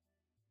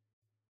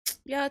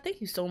 Yeah,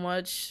 thank you so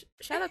much.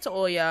 Shout out to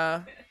all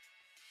y'all.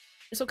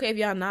 It's okay if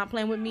y'all not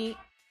playing with me.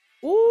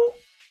 Ooh.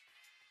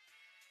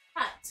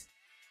 Hot.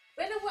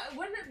 When does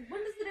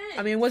it end?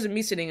 I mean, it wasn't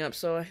me sitting up,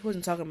 so he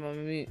wasn't talking about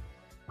me.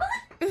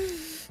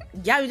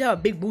 Yeah, you have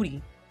a big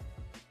booty.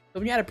 So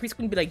when you had a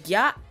preschool, you'd be like,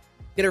 yeah,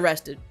 get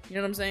arrested. You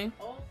know what I'm saying?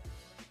 Oh.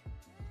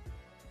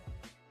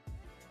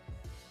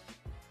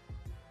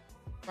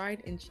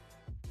 Fried and cheese.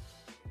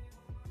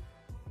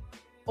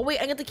 Oh wait,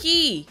 I got the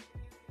key.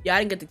 Yeah, I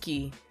didn't get the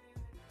key.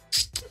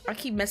 I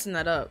keep messing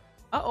that up.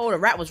 Uh-oh, the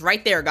rat was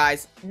right there,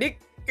 guys. Nick.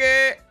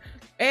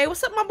 Hey,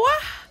 what's up, my boy?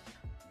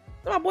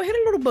 My boy, hit a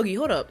little boogie.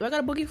 Hold up. Do I got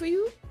a boogie for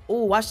you?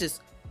 Oh, watch this.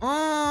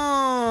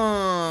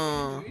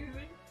 I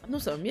know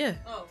something, yeah.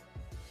 Oh.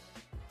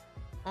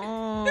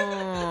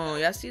 Oh,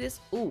 y'all see this?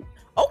 Ooh.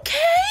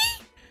 Okay.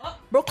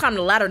 Bro, climb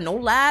the ladder. No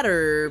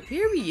ladder.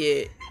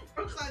 Period.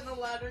 Bro, climb the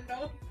ladder,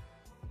 no.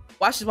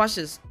 Watch this, watch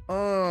this.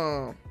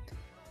 I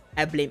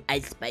blame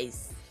Ice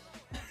Spice.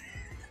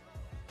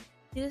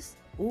 This?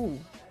 Ooh.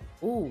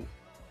 Ooh.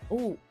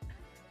 Ooh.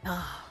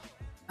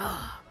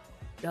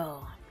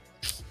 Yo.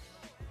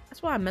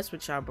 That's why I mess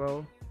with y'all,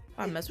 bro.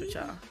 Why I mess with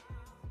y'all.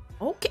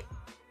 Okay.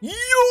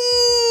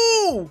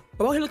 Yo!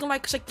 Bro, he looking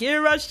like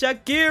Shakira.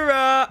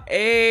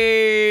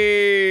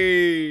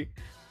 Hey.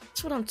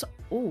 That's what I'm talking.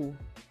 Ooh.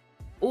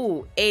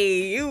 Ooh.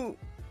 Hey. Ooh.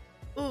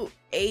 Ooh.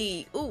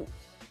 Hey. Ooh.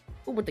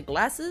 Ooh, with the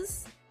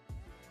glasses.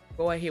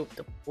 Go out here with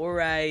the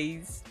 4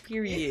 eyes.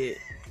 Period.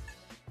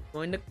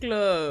 Go in the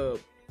club.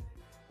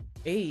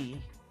 Hey.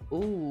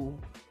 Ooh.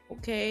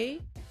 Okay.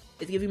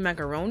 It's giving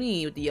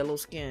macaroni with the yellow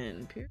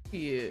skin.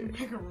 Period.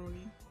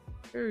 Macaroni.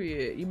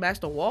 Period. You match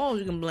the walls,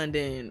 you can blend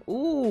in.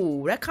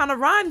 Ooh, that kind of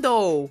rhyme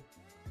though.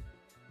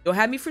 Yo,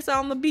 have me freestyle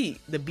on the beat.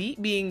 The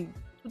beat being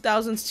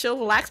 2000s chill,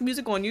 relax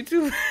music on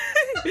YouTube.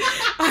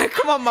 Alright,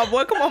 come on, my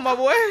boy. Come on, my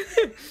boy.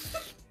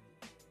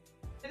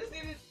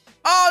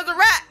 Oh, it's a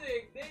rat.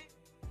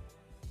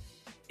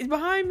 It's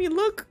behind me.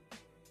 Look.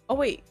 Oh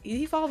wait, did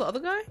he follow the other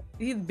guy?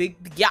 He's big.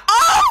 Yeah.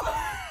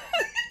 Oh.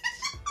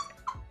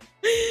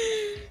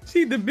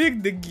 See the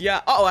big.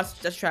 Yeah. Oh,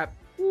 that's trap.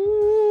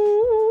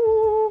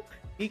 Ooh.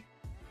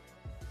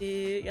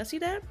 Y'all see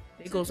that?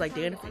 It goes like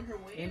there.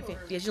 Yeah,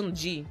 she's on the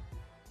G.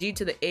 G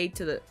to the A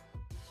to the.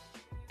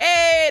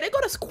 Hey, they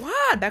go to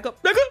squad. Back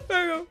up. Back up.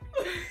 Back up.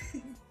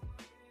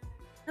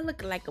 I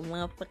look like a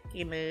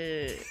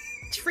motherfucking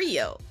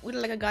trio. We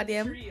look like a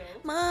goddamn Trio.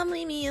 Mom,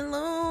 leave me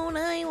alone.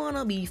 I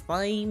wanna be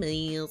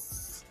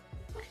famous.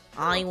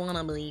 I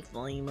wanna be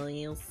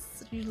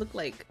famous. You look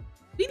like.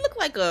 We look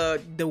like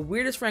the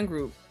weirdest friend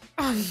group.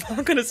 I'm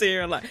not gonna say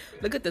here a lot.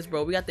 Look at this,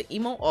 bro. We got the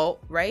emo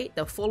alt, right?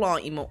 The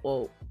full-on emo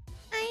alt.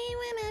 I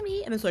wanna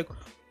be, and it's like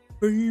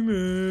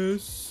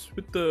famous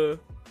with the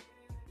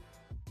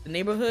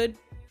neighborhood.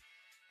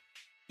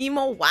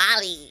 Emo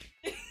Wally.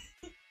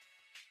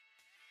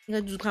 You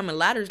gotta do climbing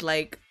ladders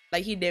like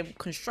he did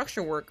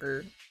construction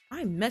worker.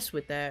 I mess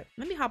with that.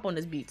 Let me hop on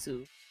this beat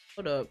too.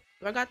 Hold up.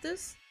 Do I got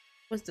this?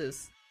 What's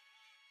this?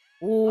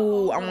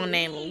 Ooh, I'm on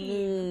that.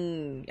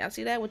 Y'all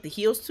see that with the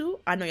heels too?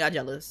 I know y'all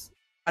jealous.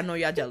 I know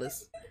y'all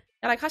jealous.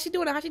 Y'all like, how she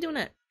doing that? How she doing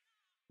that?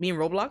 Me and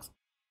Roblox?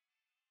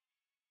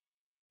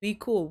 We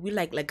cool. We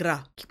like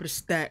gra. Keep it a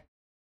stack.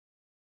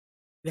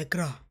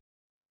 Gra.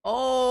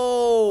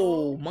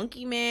 Oh,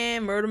 Monkey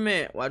Man, Murder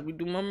Man. Why'd we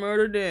do my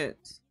murder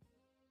dance?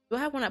 Do I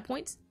have one at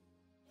points?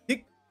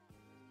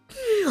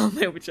 I'm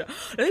playing with y'all.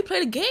 Let me play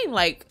the game.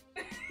 Like,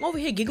 I'm over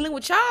here giggling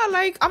with y'all.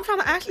 Like, I'm trying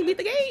to actually beat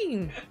the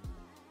game.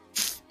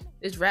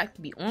 This rat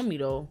could be on me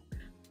though.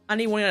 I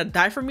need one to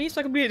die for me so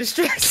I can be a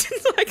distraction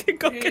so I can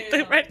go get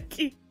the red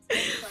key.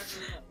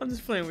 I'm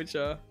just playing with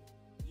y'all.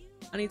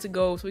 I need to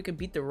go so we can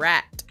beat the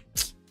rat.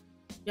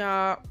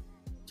 Y'all.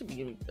 Should be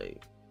giving me.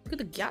 Look at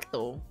the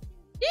gato.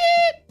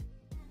 Yeah.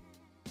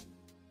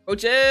 Bro,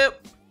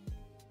 chip.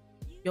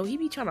 Yo, he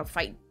be trying to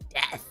fight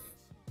death.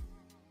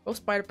 Bro,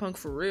 Spider-Punk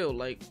for real.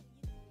 Like,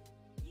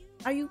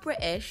 are you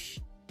British?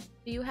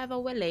 Do you have a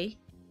willy?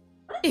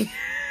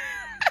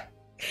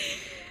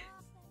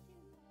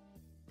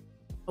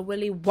 A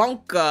Willy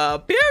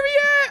Wonka.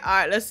 Period. All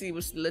right, let's see.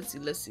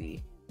 Let's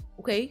see.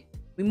 Okay,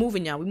 we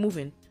moving, y'all. We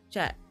moving.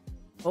 Chat.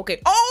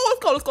 Okay. Oh,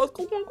 let's go.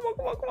 Come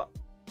on.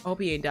 I hope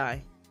he ain't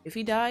die. If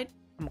he died,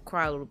 I'm gonna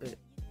cry a little bit.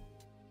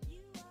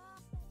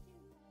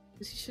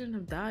 He shouldn't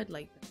have died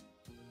like that.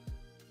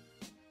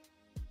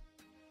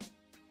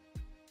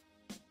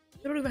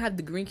 They don't even have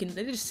the green can.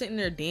 They're just sitting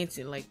there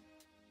dancing like.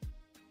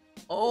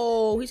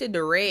 Oh, he said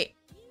the red.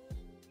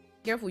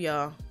 Careful,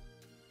 y'all.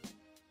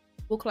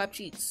 We'll clap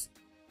cheeks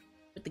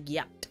with the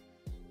yacht.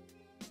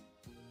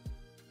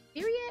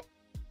 Period.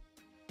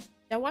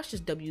 I watched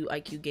this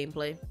WIQ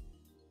gameplay.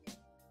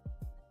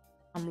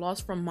 I'm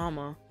lost from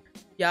mama.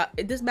 Yeah,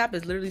 this map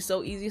is literally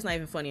so easy. It's not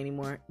even funny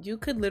anymore. You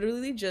could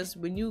literally just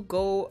when you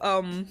go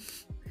out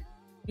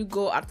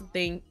the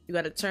thing, you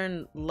gotta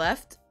turn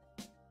left.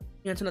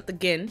 You gotta turn left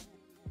again,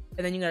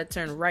 and then you gotta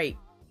turn right.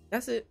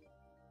 That's it.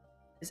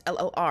 It's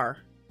LLR.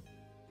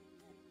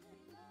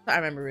 I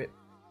remember it.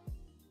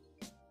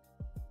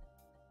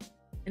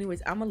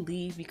 Anyways, I'm gonna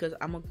leave because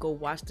I'm gonna go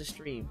watch the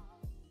stream.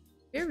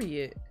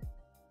 Period.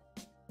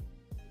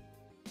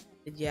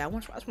 Yeah, I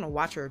just want to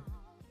watch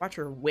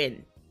her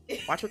win.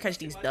 Watch her catch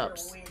these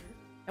dubs.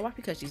 I watch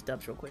me catch these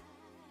dubs real quick.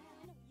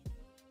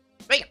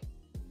 Bam!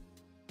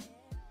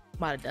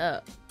 About a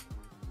dub.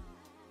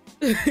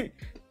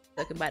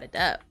 Talking about a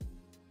dub.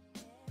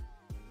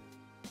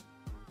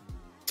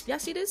 Y'all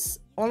see this?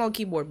 All on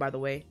keyboard, by the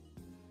way.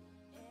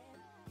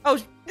 Oh,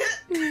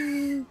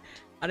 I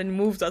didn't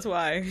move. That's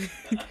why.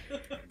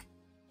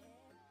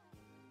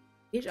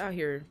 Bitch out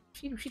here.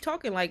 She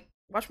talking like.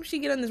 Watch when she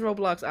get on this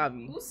Roblox,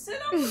 Avi. Who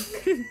sit on?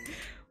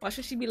 Watch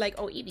when she be like,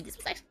 "Oh, Evie, this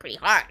was actually pretty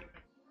hard."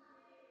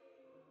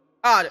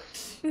 Oh,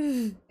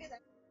 it's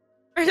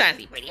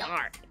actually pretty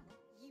hard.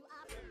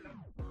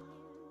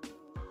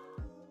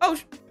 Oh,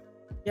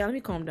 yeah. Let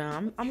me calm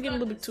down. I'm getting a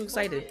little bit too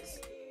excited.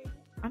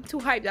 I'm too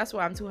hyped. That's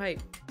why I'm too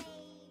hyped.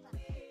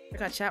 I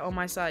got chat on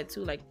my side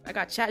too. Like I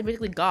got chat,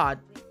 basically God.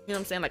 You know what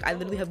I'm saying? Like I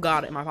literally have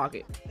God in my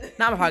pocket.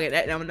 Not my pocket.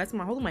 That's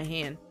my holding my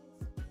hand.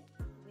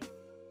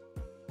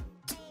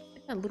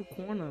 That little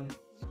corner.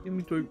 Give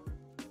me tape.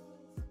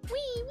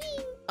 Wee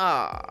wee.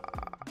 Ah.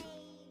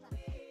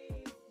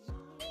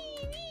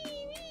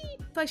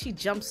 It's like she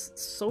jumps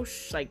so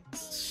like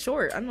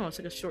short. I don't know. It's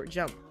like a short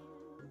jump.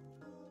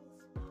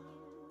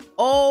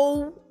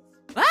 Oh.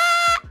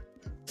 Ah.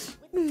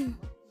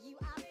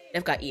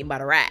 F got eaten by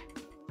the rat.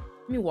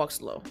 Let me walk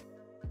slow.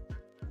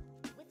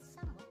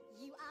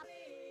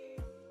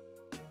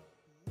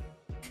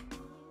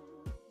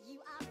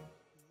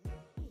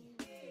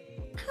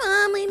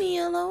 Leave me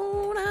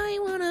alone. I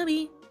wanna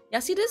be.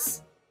 Y'all see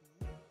this?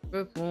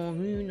 The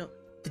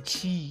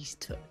cheese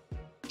touch.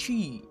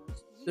 Cheese.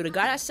 So the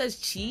guy that says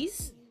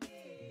cheese,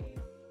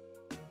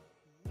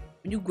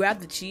 when you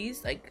grab the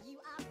cheese, like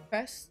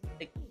press,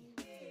 like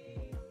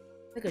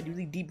a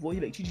really deep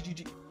voice, like cheese.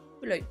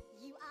 You're like,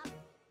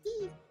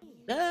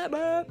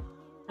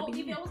 Oh,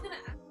 Evie, I was gonna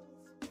ask.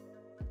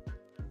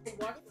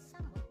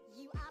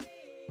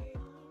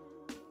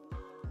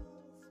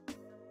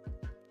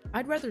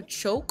 I'd rather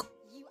choke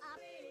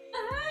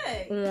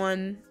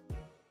on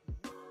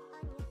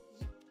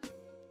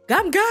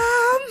Gum.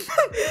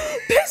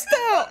 Pissed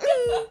out.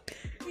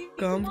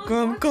 Gum,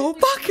 go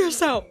fuck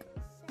yourself.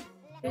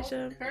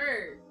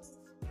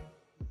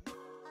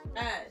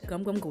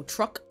 Gum, go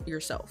truck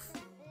yourself.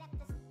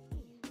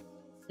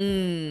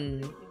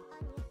 Don't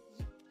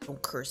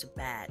curse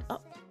bad.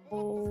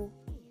 Uh-oh.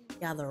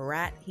 Yeah, the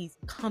rat, he's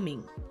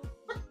coming.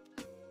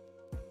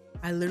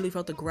 I literally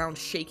felt the ground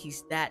shake.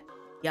 He's that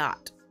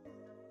yacht.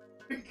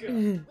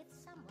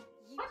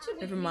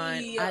 Never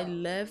mind. I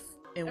left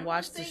and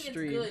watched the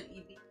stream.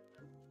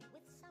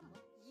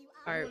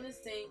 Alright.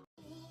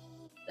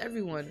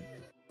 Everyone.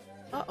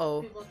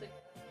 Uh-oh.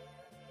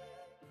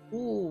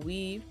 Ooh,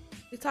 we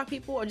TikTok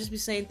people or just be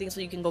saying things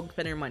so you can go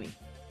spend your money.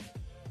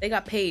 They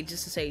got paid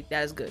just to say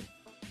that is good.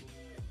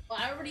 Well,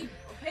 I already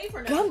paid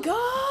for that.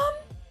 Gum.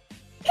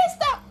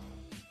 Pissed off.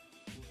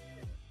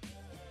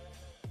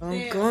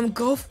 Gum,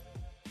 go.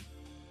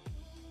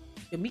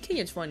 Yeah, me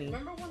Kenya's funny.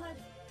 Remember when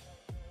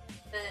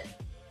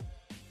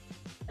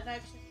that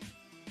actually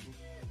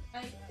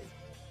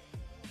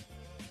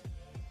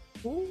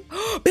Ooh.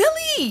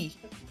 Billy!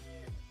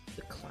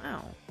 The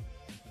clown.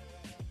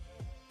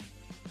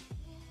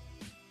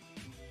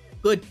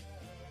 Good.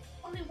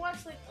 Only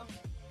watched like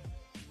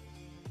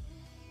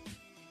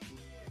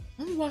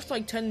Only watched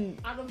like 10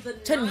 out of the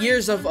 10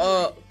 years of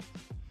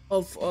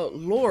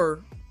lore.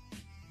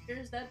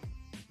 Here's that.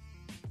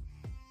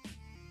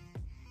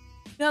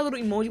 You know that little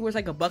emoji where it's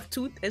like a buck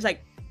tooth? It's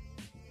like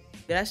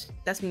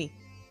that's me.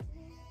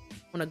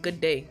 On a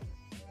good day.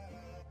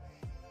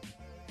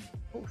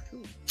 Oh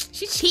shoot.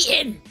 She's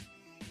cheating!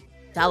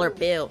 Dollar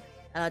bill.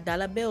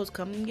 Dollar bills,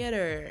 come and get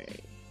her.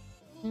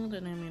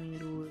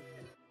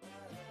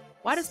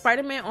 Why does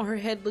Spider-Man on her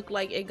head look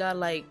like it got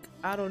like,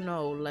 I don't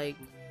know, like...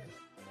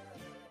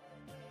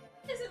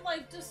 Is it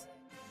like just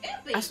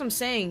epic? That's what I'm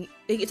saying.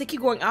 If they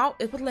keep going out,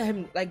 it would let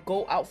him like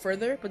go out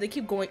further, but they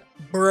keep going,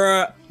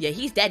 bruh. Yeah,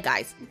 he's dead,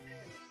 guys.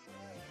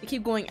 They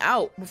keep going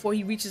out before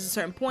he reaches a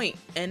certain point,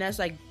 and that's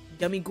like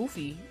dummy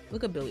goofy.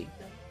 Look at Billy.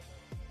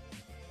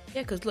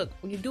 Yeah, cause look,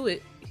 when you do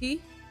it,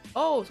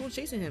 oh, someone's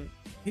chasing him.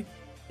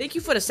 Thank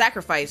you for the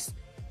sacrifice,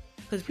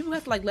 cause people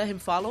have to like let him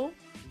follow.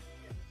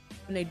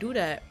 When they do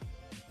that,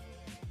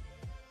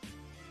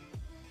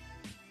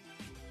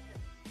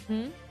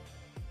 Hmm?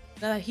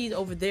 Now that he's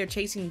over there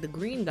chasing the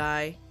green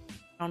guy,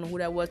 I don't know who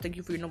that was. Thank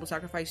you for your noble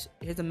sacrifice.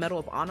 Here's a medal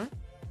of honor.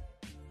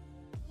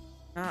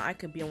 Now I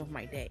could be on with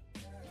my day.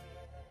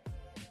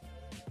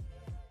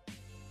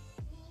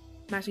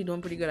 I'm actually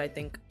doing pretty good, I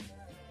think.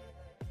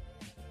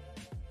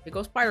 Here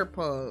goes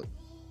Spider-Punk.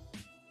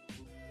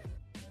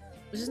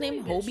 Is his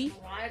name Hobie?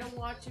 Try to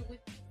watch it with.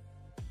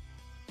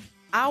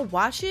 I'll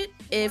watch it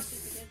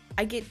if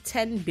I get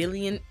 10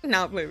 billion.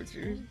 Now I'll play with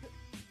you.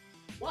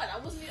 What? I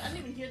didn't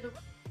even hear the.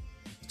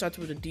 Starts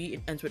with a D,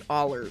 it ends with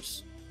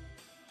Allers.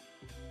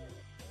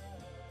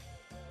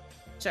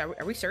 So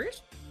are we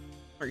serious?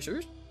 Are you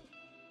serious?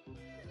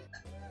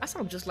 I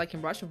sound just like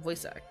him, Russian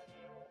voice act.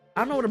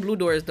 I don't know what a blue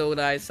door is though,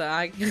 guys, so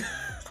I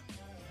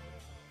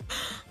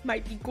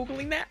might be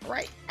googling that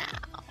right now.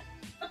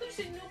 I thought you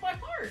said you knew by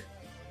heart.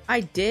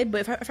 I did,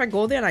 but if I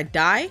go there and I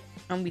die,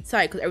 I'm gonna be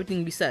tight because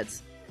everything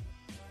resets.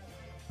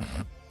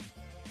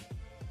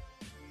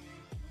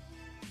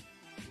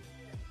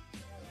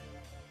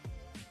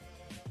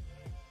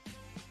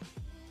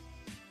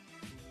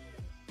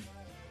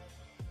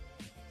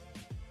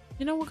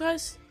 You know what,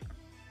 guys?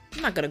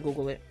 I'm not gonna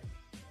Google it.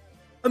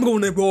 I'm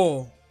going there,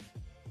 bro.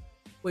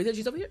 Wait, is that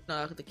she's over here? No,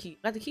 I got the key.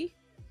 Got the key?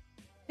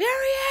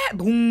 There he at!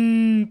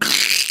 Boom!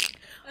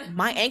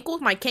 My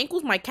ankles, my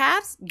cankles, my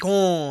calves,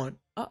 gone.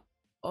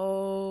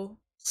 Uh-oh.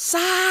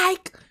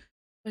 Psych!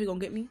 Are you gonna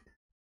get me?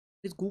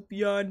 This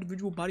goofy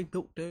individual body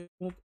built there.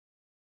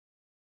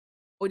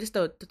 Oh, just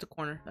the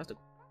corner. That's the.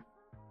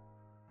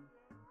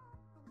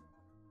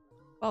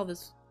 Oh,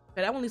 this.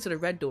 Okay, that one leads to the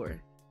red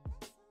door.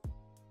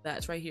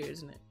 That's right here,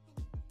 isn't it?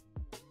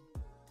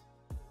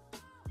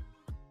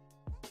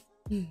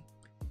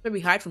 Maybe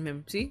hide from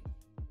him. See?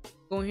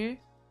 Go in here.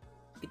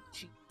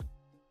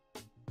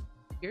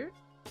 Here?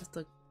 That's the.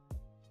 I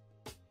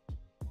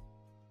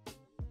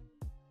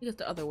think it's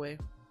the other way.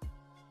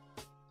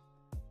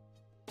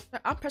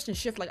 I'm pressing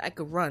shift like I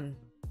could run.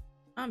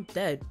 I'm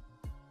dead.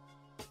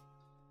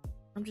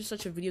 I'm just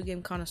such a video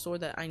game connoisseur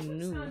that I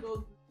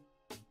knew.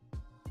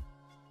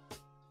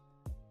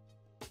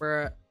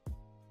 Bruh.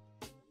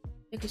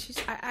 Yeah,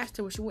 cause I asked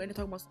her what she went to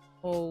talk about.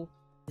 Oh,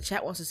 the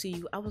chat wants to see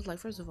you. I was like,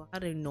 first of all, how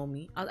do they know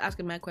me? I was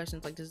asking mad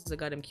questions like this is a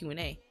goddamn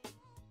Q&A.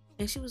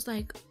 And she was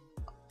like,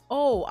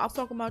 oh, I'll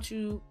talk about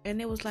you.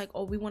 And it was like,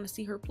 oh, we want to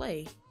see her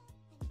play.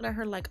 And I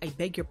heard like, I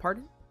beg your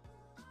pardon. You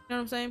know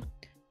what I'm saying?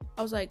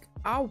 I was like,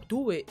 I'll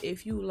do it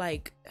if you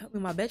like help me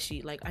with my bed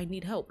sheet. Like, I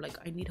need help. Like,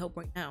 I need help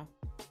right now.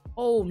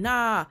 Oh,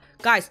 nah.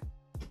 Guys.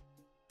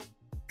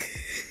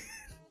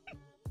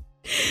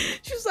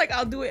 She was like,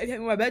 I'll do it if you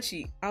help me with my bed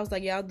sheet. I was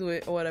like, yeah, I'll do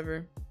it or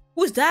whatever.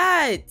 Who's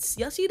that?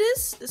 Y'all see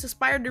this? This is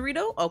Spider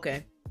Dorito?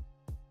 Okay.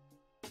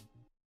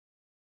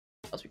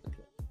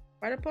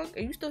 Spider-Punk,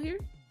 are you still here?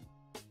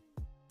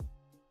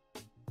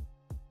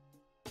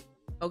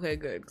 Okay,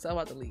 good. Because I'm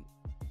about to leave.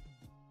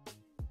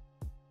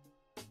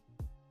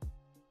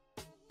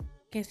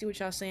 Can't see what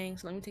y'all saying,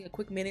 so let me take a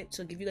quick minute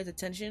to give you guys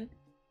attention.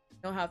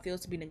 Know how it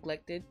feels to be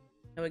neglected,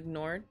 no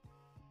ignored.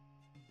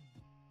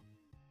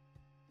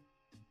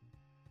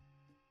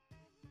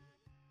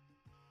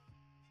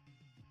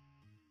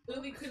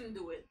 Literally couldn't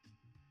do it.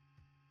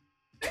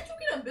 Where'd you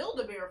get a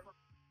Build-A-Bear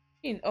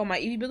from? Oh, my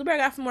Eevee Build-A-Bear I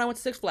got from when I went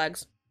to Six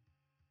Flags.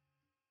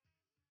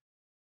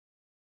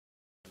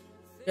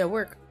 Yeah,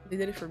 work. They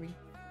did it for me.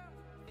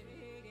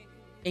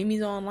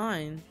 Amy's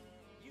online.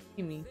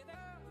 Amy.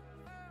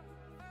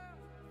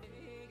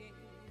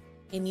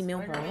 Amy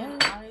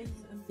Milhorn.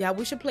 Yeah,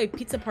 we should play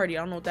Pizza Party.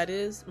 I don't know what that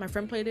is. My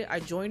friend played it. I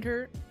joined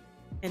her.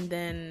 And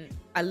then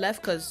I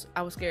left because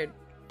I was scared.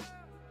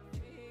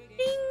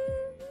 Ding!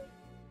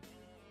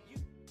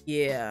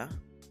 Yeah.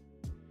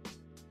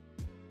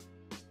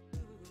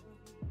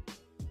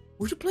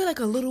 We should play like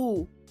a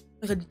little,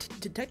 like a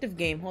detective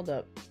game. Hold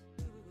up.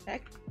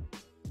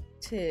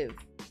 Detective.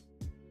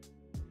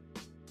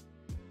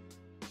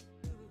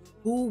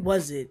 Who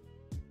was it?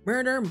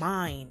 Murder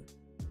Mine.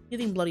 You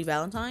think Bloody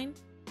Valentine?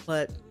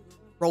 But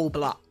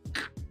Roblox.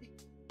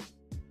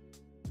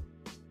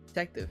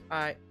 Detective.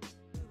 Alright.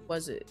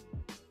 Was it?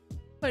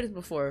 Played this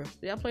before.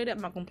 Did y'all play that?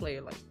 I'm not gonna play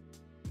it like.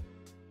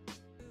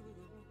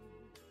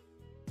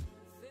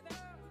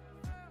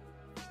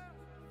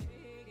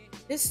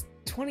 This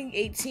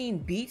 2018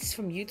 beats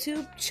from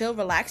YouTube. Chill,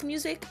 relax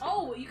music.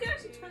 Oh, you can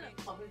actually turn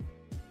that up in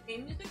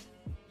game music?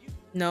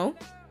 No.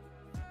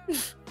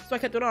 So I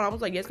kept it on. I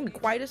was like, yeah, it's gonna be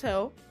quiet as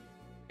hell.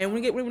 And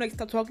when I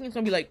start talking, it's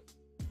gonna be like.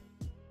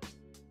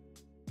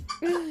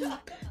 I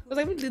was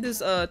like, let me do this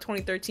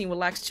 2013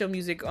 relax chill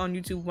music on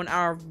YouTube 1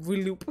 hour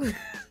re-loop.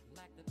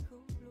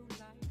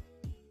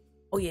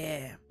 Oh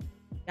yeah.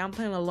 Yeah, I'm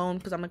playing alone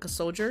because I'm like a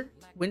soldier.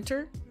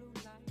 Winter.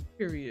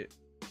 Period.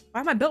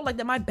 Why my belt like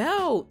that? My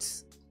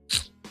belt.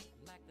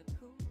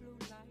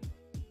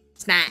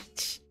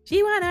 Snatch.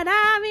 She wanna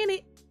dive in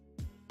it.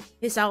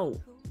 It's all.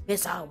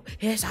 It's all.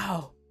 It's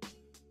all.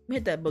 Let me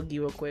hit that boogie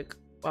real quick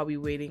while we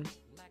waiting.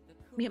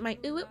 Let me hit my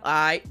ooh.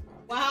 Alright.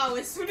 Wow,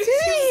 as soon as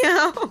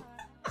Damn.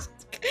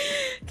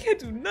 Can't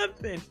do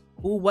nothing.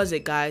 Who was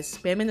it, guys?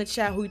 Spam in the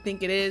chat who you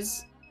think it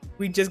is.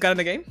 We just got in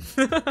the game.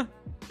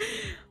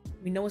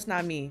 We know it's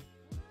not me,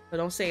 but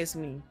don't say it's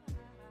me.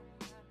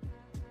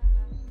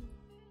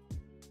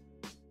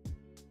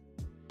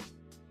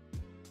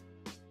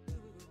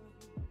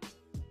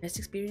 Best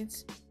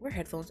experience? Wear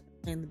headphones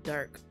in the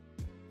dark.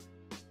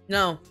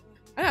 No.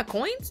 I got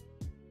coins?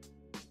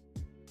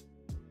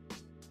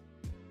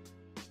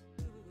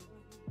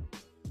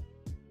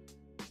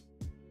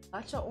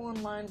 Watch your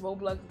online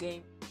Roblox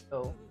game.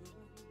 Oh.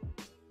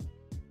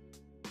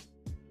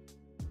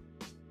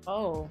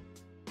 Oh.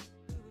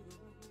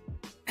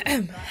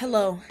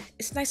 Hello.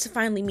 It's nice to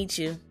finally meet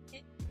you.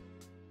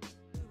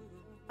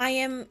 I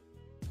am...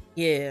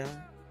 yeah.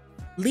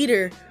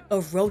 Leader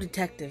of Road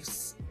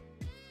Detectives.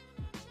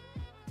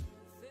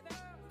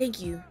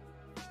 Thank you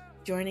for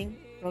joining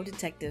Road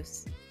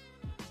Detectives.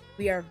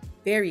 We are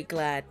very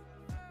glad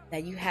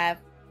that you have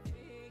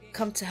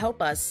come to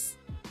help us.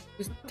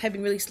 You're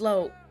typing really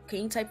slow.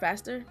 Can you type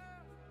faster?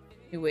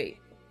 Wait.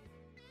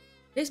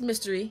 This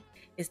mystery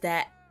is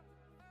at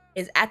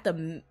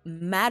the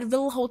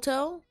Madville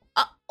Hotel.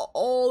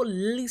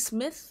 Lily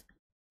Smith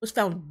was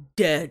found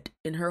dead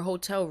in her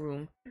hotel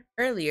room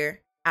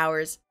earlier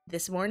hours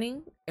this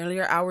morning.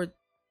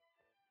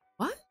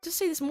 What? Just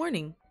say this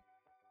morning.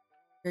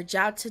 Your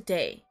job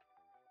today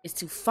is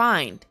to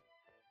find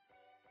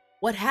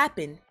what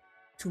happened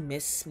to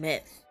Miss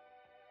Smith.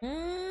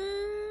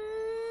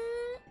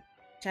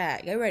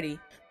 Chat, get ready.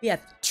 We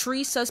have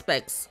 3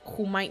 suspects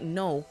who might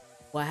know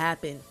what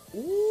happened.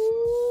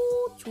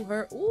 Ooh, to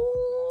her.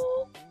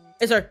 Ooh,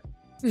 it's her.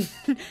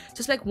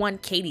 Suspect 1,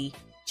 Katie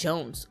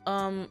Jones.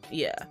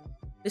 Yeah,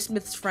 Miss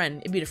Smith's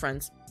friend. It'd be the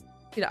friends.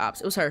 Be the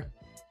ops. It was her.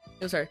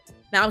 It was her.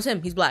 Now it was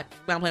him. He's black.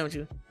 Now I'm playing with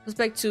you.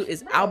 Suspect 2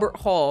 is Albert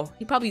Hall.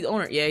 He probably the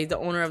owner. Yeah, he's the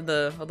owner of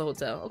the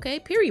hotel. Okay,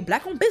 period.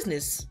 Black owned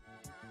business.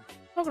 What are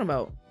you talking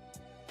about?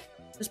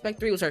 Suspect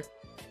 3 was her.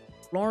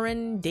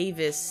 Lauren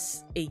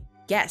Davis, a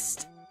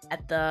guest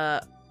at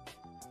the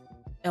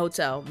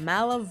hotel.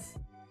 Malvada?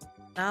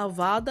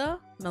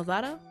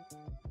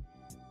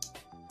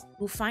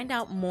 We'll find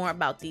out more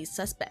about these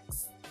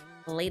suspects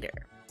later.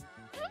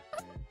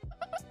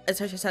 It's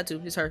her. She's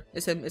tattoo. It's her.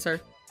 It's him. It's her.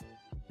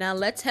 Now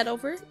let's head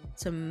over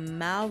to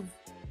Malvalda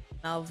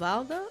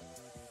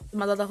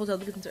Hotel.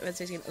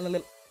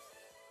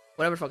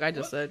 Whatever the fuck I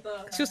just said.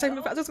 She was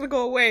typing fast. I was gonna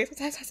go away.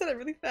 I said it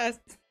really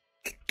fast.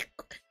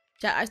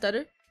 Chat, I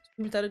stutter.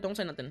 You stutter. Don't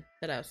say nothing.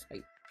 That ass.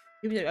 Like,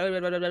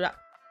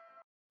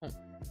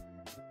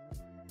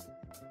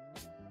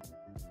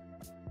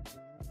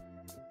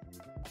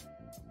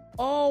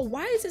 oh,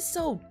 why is it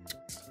so?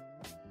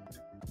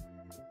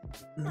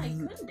 My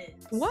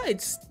goodness.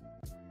 What?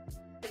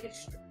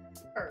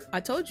 I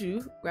told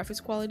you,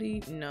 graphics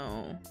quality,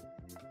 no.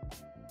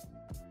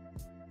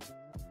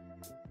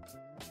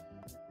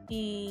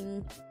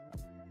 I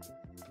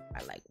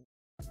like.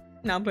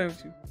 Now I'm playing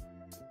with you.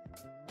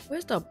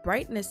 Where's the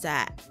brightness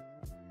at?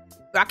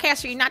 I can't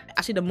see nothing.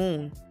 I see the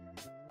moon.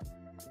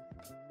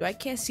 I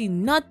can't see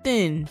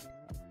nothing.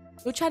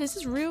 Yo, chat, is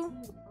this real?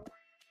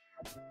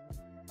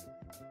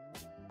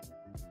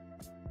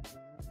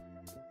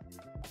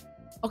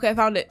 Okay, I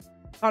found it.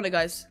 Found it,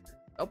 guys.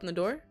 Open the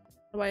door.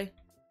 How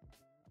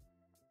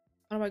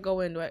do I go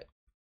in? Do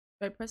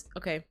I press?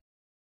 Okay.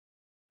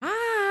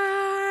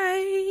 Hi.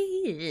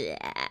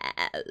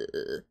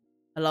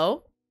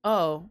 Hello?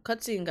 Oh,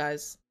 cutscene,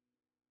 guys.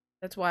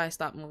 That's why I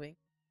stopped moving.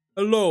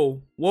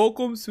 Hello.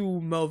 Welcome to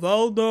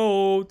Malvalda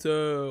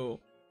Hotel.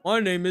 My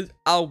name is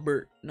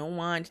Albert. No,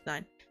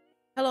 Weinstein.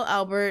 Hello,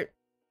 Albert.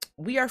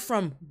 We are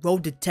from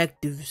Road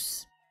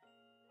Detectives.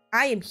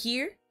 I am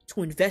here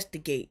to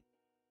investigate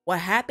what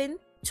happened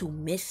to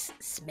Miss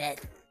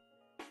Smith.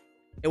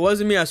 It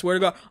wasn't me, I swear to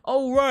God.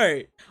 Oh,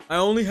 right. I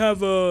only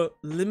have a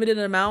limited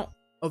amount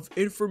of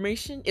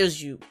information. It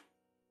was you.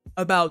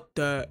 About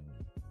that.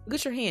 Look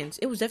at your hands.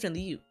 It was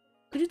definitely you.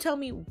 Could you tell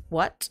me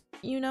what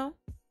you know?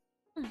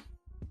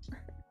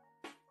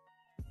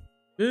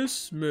 Miss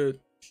Smith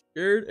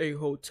shared a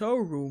hotel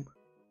room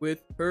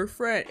with her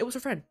friend. It was her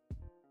friend.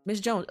 Miss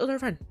Jones. It was her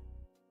friend.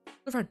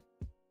 Her friend.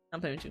 I'm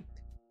playing with you.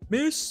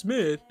 Miss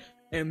Smith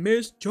and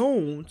Miss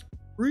Jones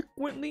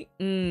frequently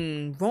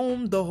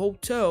roamed the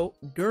hotel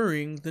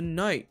during the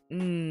night.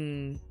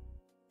 Did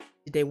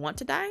they want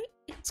to die?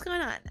 What's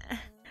going on?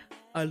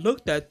 I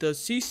looked at the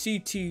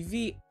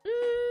CCTV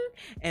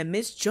and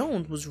Miss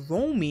Jones was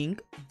roaming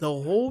the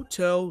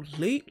hotel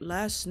late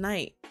last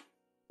night.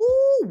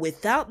 Ooh,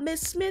 without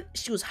Miss Smith,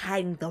 she was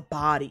hiding the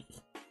body.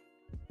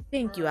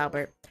 Thank you,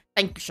 Albert.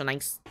 Thank you, so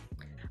nice.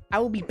 I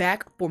will be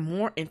back for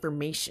more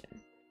information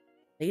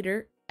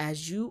later,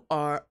 as you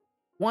are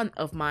one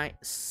of my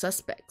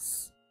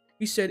suspects.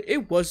 He said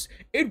it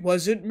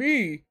wasn't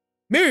me.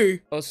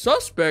 Me, a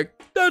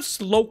suspect?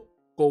 That's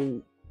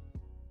local.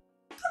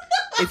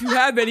 If you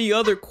have any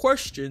other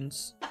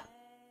questions,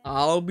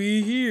 I'll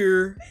be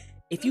here.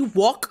 If you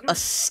walk a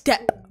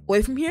step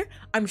away from here,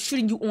 I'm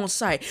shooting you on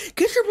sight.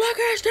 Get your black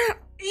ass down.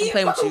 I'm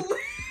playing with you.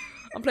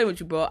 I'm playing with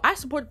you, bro. I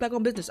support black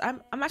owned business.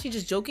 I'm actually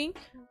just joking,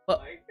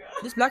 but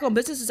this black owned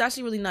business is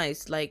actually really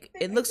nice. Like,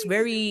 it looks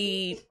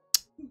very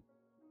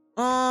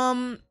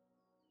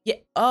yeah.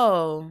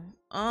 Oh,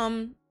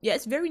 Yeah,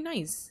 it's very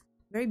nice.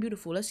 Very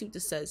beautiful. Let's see what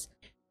this says.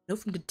 Note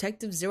from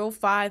Detective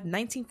 05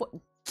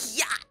 1940.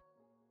 Yeah!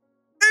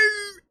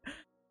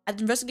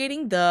 After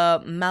investigating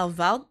the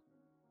Malvada?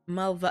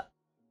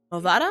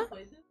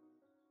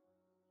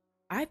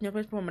 I've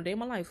never been for a day in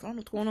my life. I don't know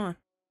what's going on.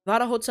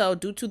 Malvada Hotel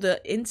due to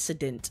the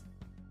incident.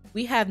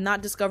 We have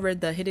not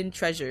discovered the hidden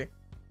treasure.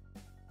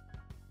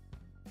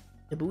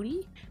 The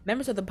booty?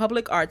 Members of the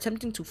public are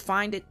attempting to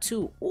find it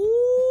too.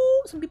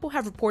 Ooh, some people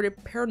have reported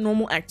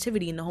paranormal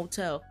activity in the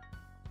hotel.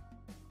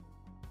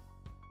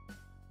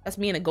 That's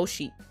me in a ghost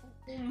sheet.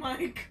 Oh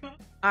my god.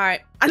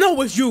 Alright, I know it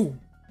was you.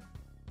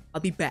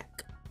 I'll be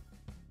back.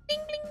 Bling,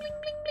 bling, bling,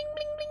 bling, bling,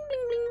 bling,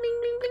 bling, bling, bling,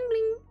 bling, bling,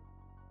 bling.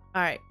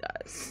 Alright,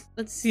 guys.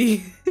 Let's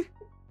see.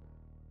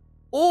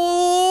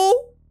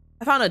 Oh!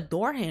 I found a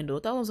door handle. I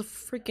thought it was a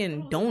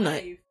freaking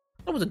donut.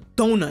 That was a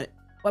donut.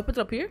 Oh, I put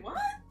it up here? What?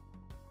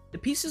 The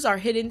pieces are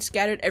hidden,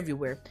 scattered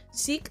everywhere.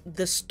 Seek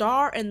the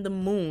star and the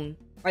moon.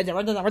 Write it down,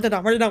 write it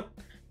down, write it down.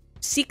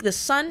 Seek the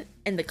sun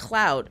and the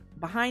cloud.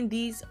 Behind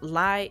these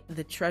lie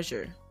the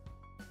treasure.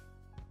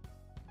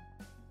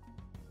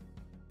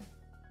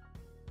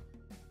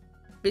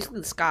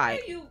 Basically the sky.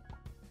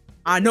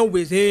 I know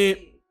it's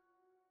it.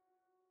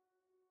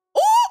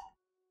 Oh!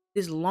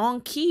 This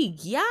long key.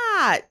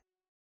 Yeah.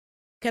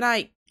 Can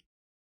I?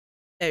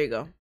 There you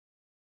go.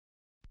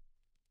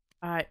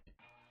 Alright.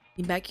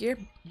 Anything back here?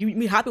 You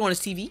me hopping on his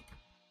TV?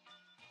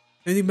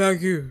 Anything back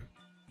here?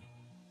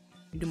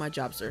 You do my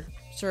job, sir.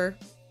 Sir.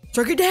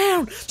 Sir, get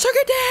down! Sir,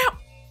 get down!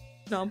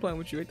 No, I'm playing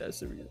with you. Ain't that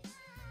serious?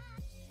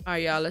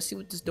 Alright, y'all. Let's see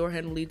what this door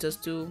handle leads us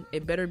to.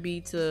 It better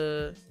be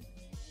to...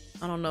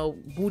 I don't know.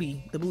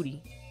 Booty. The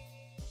booty.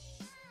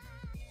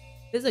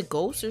 Is it a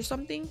ghost or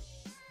something?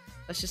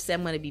 Let's just say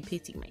I'm gonna be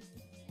pity, man.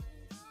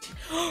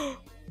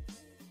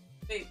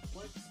 Wait,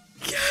 what?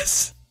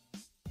 Yes!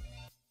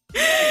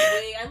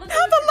 Wait, now the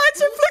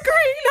lights are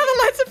flickering! Now the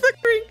lights are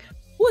flickering!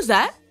 Who is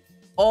that?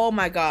 Oh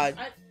my god.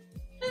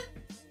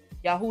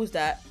 Y'all, who is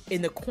that?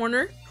 In the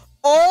corner?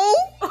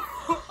 Oh!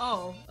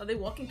 Oh, are they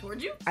walking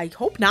towards you? I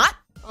hope not.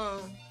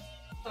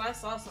 But I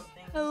saw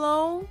something.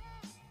 Hello?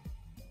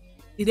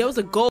 See, there was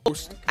a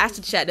ghost. Ask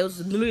the chat. There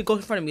was literally a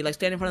ghost in front of me, like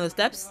standing in front of the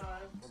steps.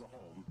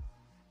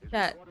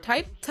 Chat,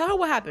 tell her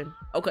what happened.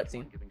 Oh,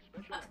 cutscene.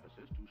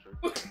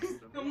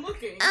 I'm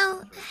looking.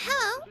 Oh,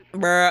 hello.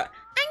 Bruh.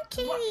 I'm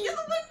Katie,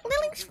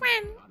 Lily's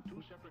friend.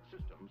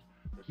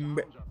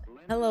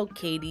 Hello,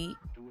 Katie.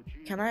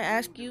 Can I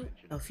ask you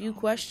a few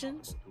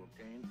questions?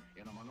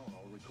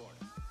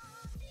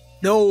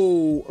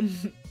 No.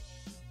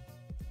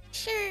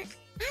 Sure,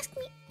 ask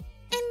me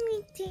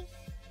anything.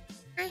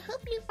 I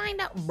hope you find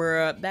out.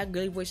 Bruh, that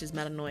girly voice is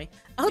mad annoying.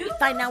 I hope you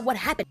find out what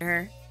happened to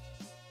her.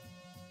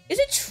 Is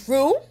it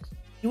true?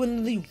 You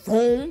and Lily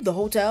roam the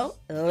hotel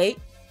late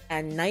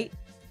at night?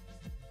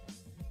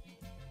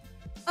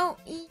 Oh,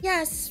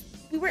 yes.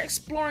 We were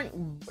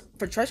exploring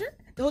for treasure?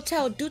 The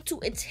hotel due to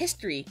its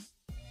history.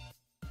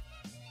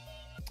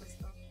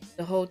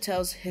 The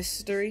hotel's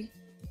history?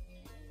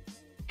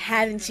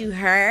 Haven't you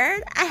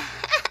heard?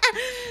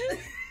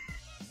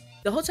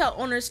 The hotel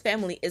owner's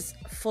family is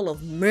full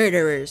of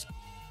murderers.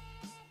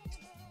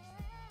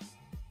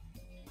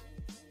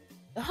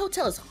 The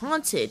hotel is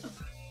haunted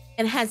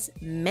and has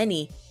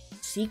many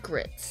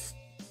secrets.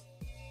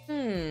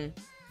 Why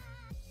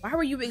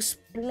were you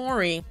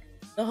exploring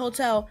the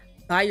hotel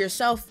by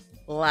yourself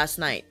last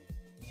night?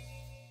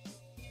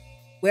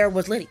 Where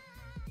was Liddy?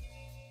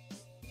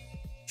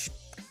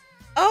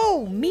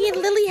 Oh, me and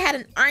Lily had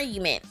an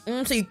argument.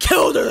 So you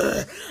killed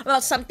her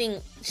About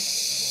something.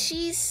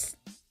 She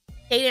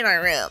stayed in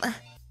our room.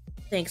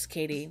 Thanks,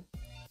 Katie.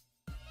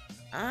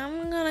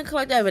 I'm gonna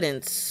collect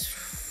evidence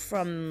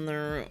from the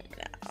room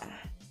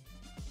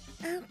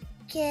now.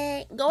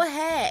 Okay, go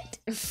ahead.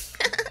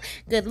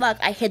 Good luck.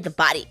 I hid the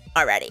body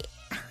already.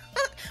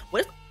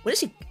 What is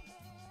she?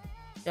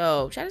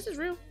 Yo, chat, is this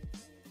real?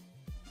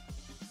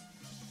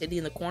 Diddy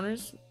in the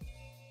corners.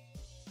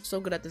 So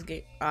good at this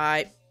game.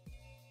 I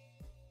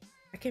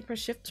can't press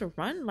shift to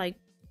run. Like,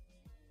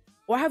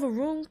 oh, I have a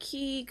room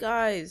key,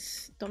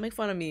 guys. Don't make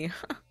fun of me.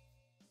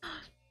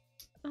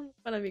 Don't make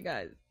fun of me,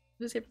 guys.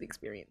 Just here for the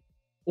experience.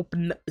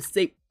 Open up the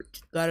safe.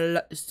 Got a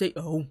lot to say.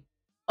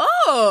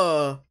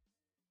 Oh.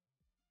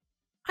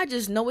 I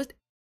just noticed.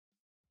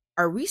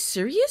 Are we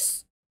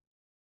serious?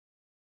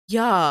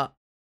 Yeah.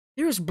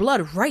 There's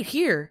blood right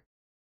here.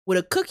 With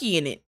a cookie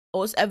in it.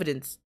 Oh, it's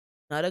evidence.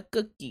 Not a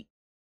cookie.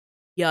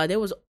 Yeah, there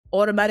was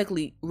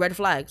automatically red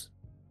flags.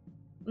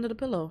 Under the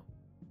pillow.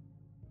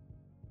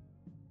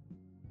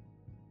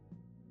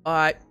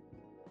 Alright.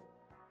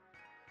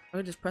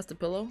 I just press the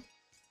pillow.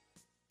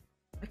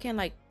 I can't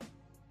like...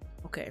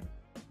 Okay.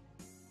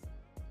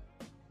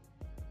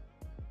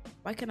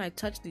 Why can't I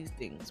touch these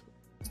things?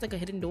 It's like a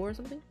hidden door or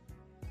something?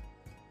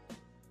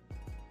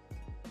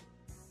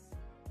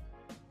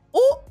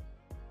 Oh!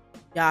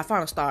 Yeah, I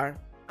found a star.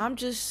 I'm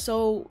just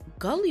so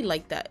gully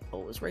like that.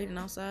 Oh, it's raining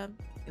outside.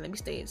 Okay, let me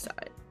stay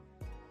inside.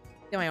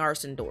 Get my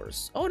arson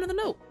doors. Oh, another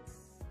note.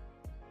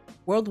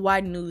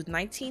 Worldwide news,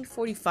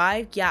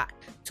 1945. Yeah,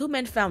 2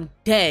 men found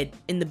dead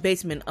in the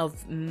basement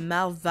of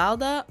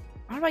Malvalda.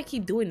 Why do I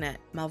keep doing that?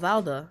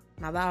 Malvalda.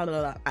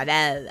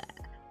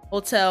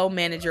 Hotel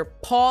manager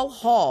Paul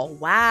Hall.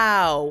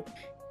 Wow.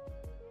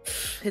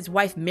 His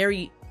wife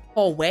Mary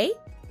Paul Way.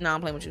 Nah,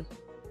 I'm playing with you.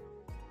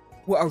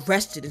 Were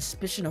arrested in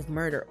suspicion of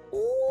murder. Ooh.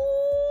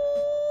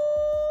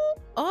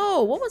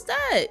 Oh, what was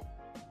that?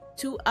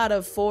 2 out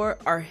of 4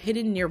 are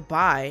hidden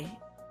nearby.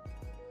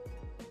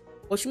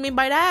 What you mean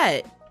by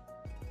that?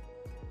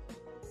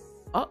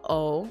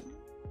 Uh-oh.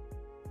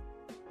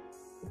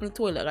 Open the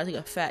toilet. I gotta take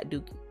a fat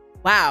dookie.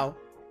 Wow.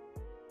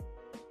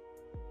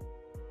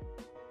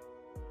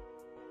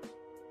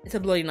 It's a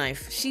bloody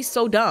knife. She's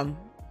so dumb.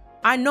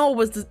 I know it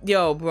was the...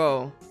 Yo,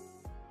 bro.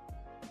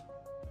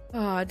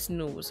 Oh, I just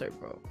knew it was her,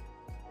 bro.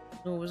 I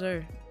knew it was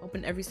her.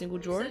 Open every single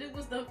drawer. You said it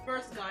was the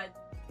first guy.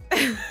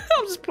 I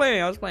was just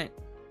playing. I was playing.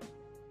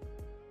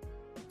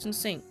 It's in the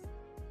sink.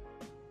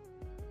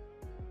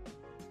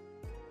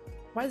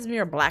 Why is this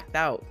mirror blacked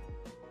out?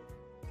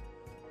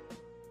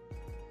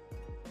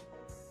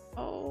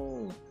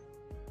 Oh.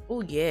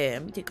 Oh, yeah.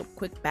 Let me take a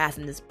quick bath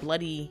in this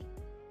bloody...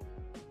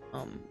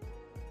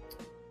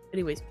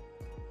 Anyways.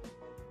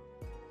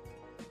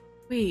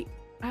 Wait.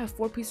 I have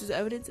 4 pieces of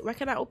evidence? Why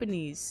can't I open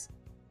these?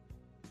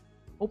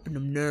 Open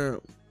them now.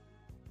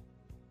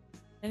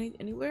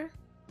 Anywhere?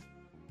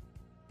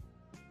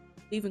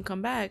 Even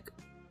come back.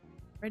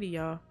 Ready,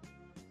 y'all.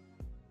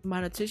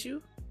 Mind a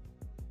tissue?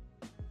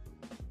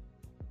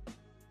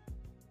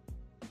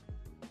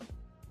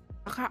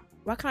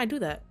 Why can't I do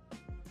that?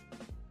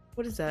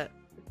 What is that?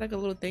 It's like a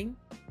little thing.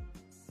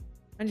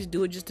 I just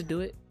do it just to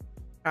do it.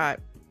 Alright.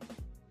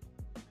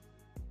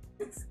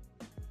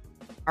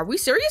 Are we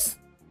serious?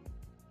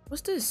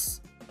 What's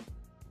this?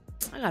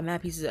 I got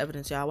mad pieces of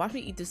evidence, y'all. Watch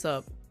me eat this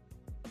up.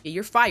 Yeah,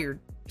 you're fired.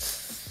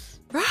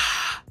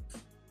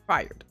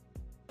 Fired.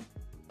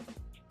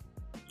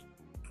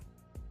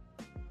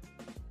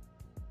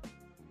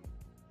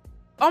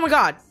 Oh my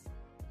god.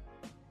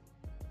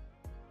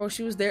 Oh,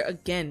 she was there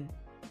again.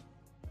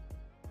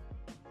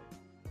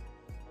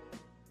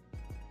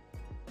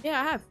 Yeah,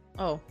 I have.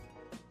 Oh.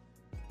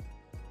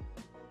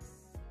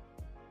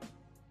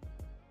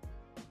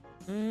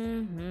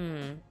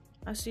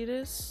 I see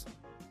this.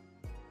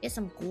 It's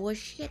some good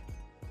shit.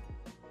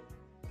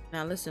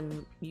 Now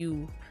listen,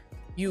 you.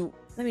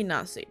 Let me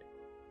not say that.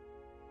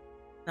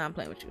 Nah, I'm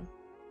playing with you.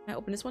 Can I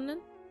open this one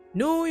then?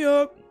 New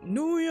York,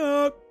 New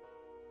York.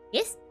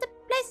 It's the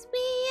place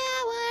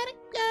I wanna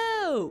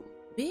go.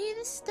 Be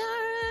the star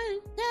I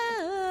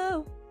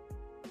know.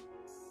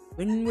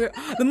 When we're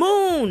the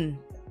moon.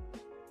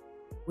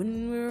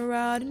 When we're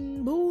out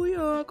in New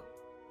York,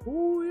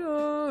 New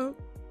York.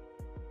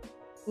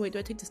 Wait, do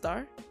I take the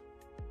star?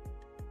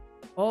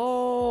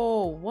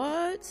 Oh,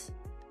 what?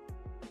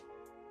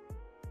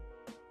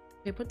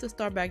 Okay, put the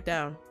star back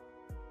down.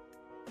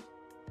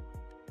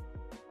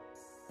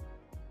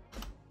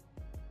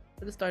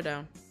 Put the star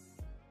down.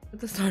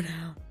 Put the star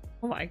down.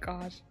 Oh my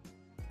gosh.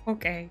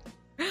 Okay.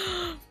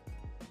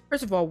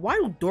 First of all, why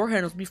do door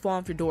handles be falling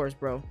off your doors,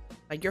 bro?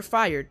 Like, you're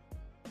fired.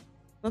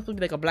 Not supposed to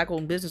be like a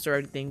black-owned business or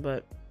anything,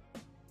 but...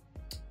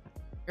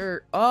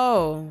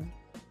 Oh.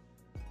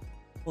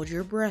 Hold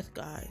your breath,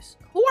 guys.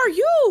 Who are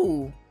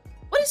you?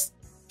 What is...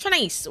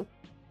 Trinice,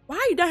 why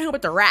are you down here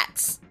with the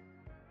rats?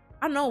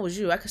 I know it was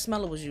you. I could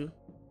smell it was you.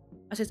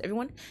 I said,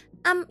 everyone?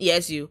 Yeah,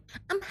 it's you.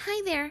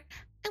 Hi there.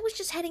 I was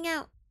just heading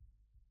out.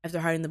 After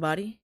hiding the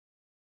body?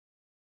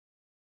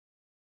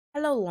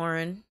 Hello,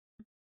 Lauren.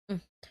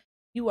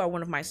 You are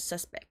one of my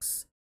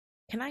suspects.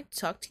 Can I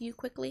talk to you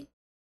quickly?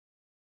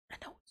 I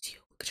know it's you.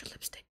 Look at your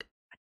lipstick.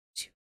 I know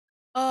it's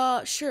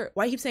you. Sure.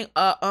 Why do you keep saying,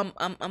 I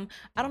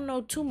don't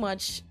know too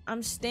much.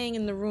 I'm staying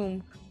in the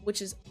room,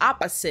 which is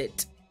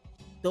opposite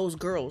those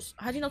girls.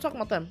 How do you know I'm talking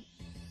about them?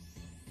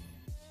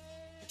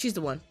 She's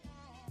the one.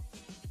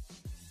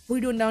 What are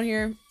you doing down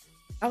here?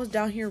 I was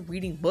down here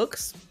reading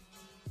books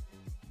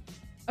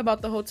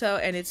about the hotel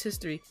and its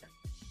history.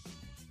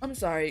 I'm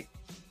sorry.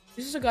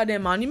 Is this a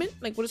goddamn monument?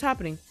 Like, what is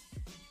happening?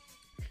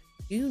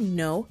 Do you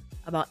know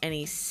about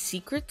any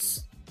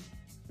secrets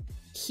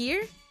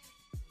here?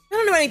 I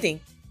don't know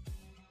anything.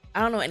 I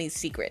don't know any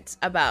secrets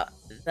about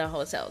the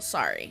hotel.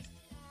 Sorry.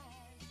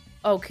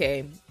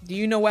 Okay. Do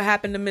you know what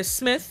happened to Miss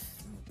Smith?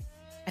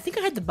 I think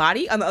I had the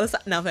body on the other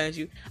side. Now I'm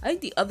you. I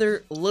think the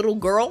other little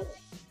girl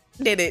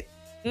did it.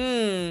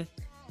 You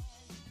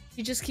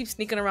just keep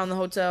sneaking around the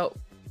hotel.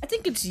 I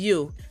think it's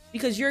you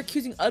because you're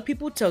accusing other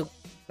people to,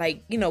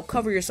 like, you know,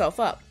 cover yourself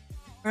up.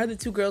 Our other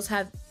 2 girls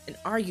have an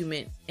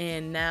argument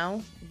and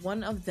now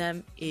one of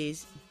them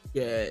is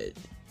dead.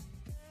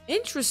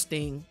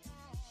 Interesting.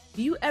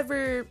 Did you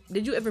ever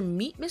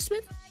meet Miss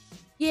Smith?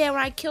 Yeah,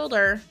 when I killed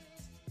her.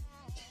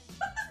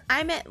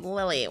 I met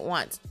Lily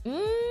once.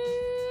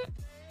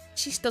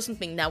 She stole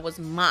something that was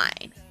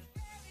mine.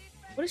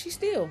 What did she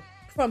steal?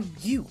 From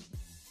you.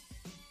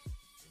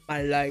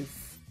 My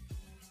life.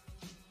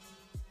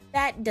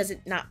 That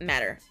doesn't not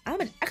matter.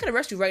 I could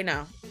arrest you right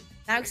now.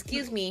 Now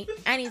excuse me,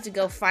 I need to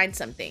go find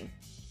something.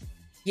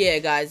 Yeah,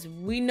 guys,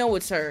 we know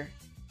it's her.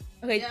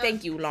 Okay, Yeah.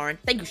 thank you, Lauren.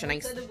 Thank you, I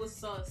Shanks. said it was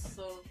sus,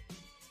 so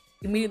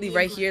Immediately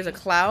right here is a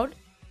cloud.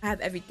 I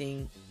have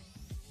everything.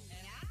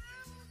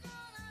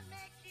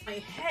 my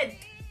head.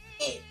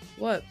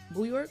 What?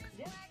 Boo York?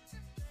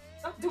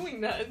 Stop doing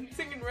that. I'm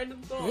singing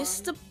random songs. It's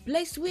the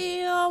place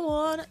we all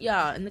want.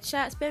 Yeah, in the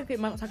chat, spam favorite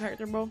my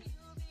character, bro.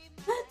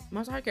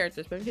 My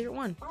character, spam favorite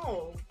one.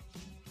 Oh.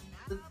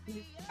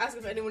 Ask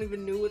if anyone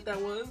even knew what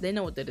that was. They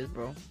know what that is,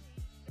 bro.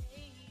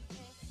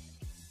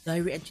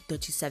 Diary entry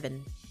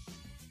 37.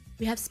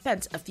 We have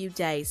spent a few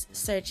days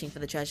searching for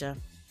the treasure.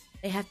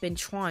 They have been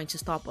trying to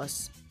stop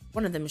us.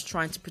 One of them is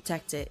trying to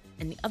protect it,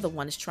 and the other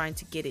one is trying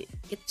to get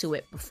to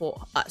it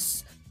before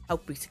us.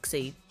 Hope we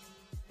succeed.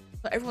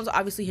 But everyone's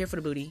obviously here for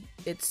the booty.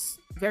 It's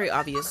very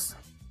obvious.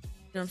 You know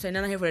what I'm saying?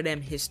 They're not here for the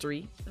damn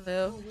history.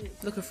 They're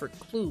looking for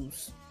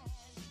clues.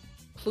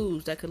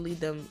 Clues that could lead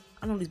them.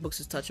 I know these books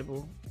is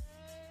touchable.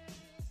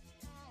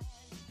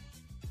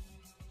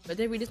 But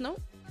they read this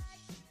note?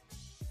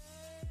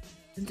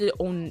 The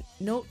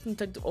note from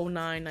the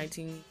 09,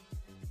 19.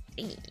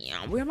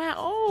 Damn, where am I?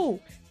 Oh,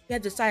 we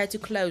have decided to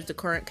close the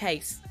current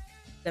case.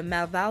 The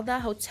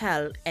Malvalda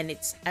Hotel and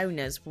its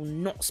owners will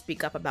not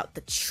speak up about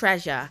the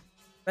treasure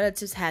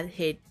relatives had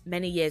hid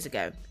many years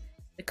ago.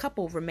 The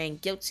couple remain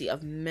guilty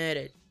of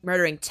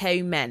murdering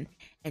 2 men,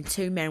 and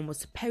 2 men were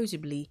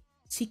supposedly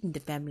seeking the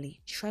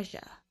family treasure.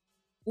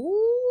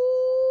 Ooh.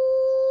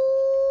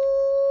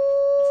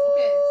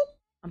 Okay.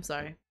 I'm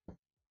sorry.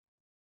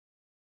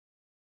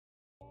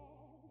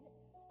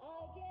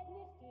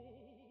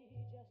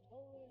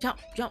 Jump,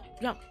 jump,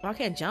 jump. Oh, I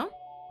can't jump?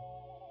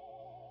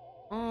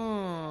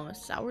 Oh,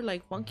 sour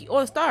like funky. Oh,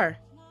 a star.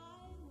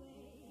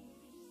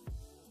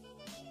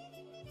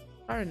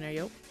 Star in there,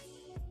 yo.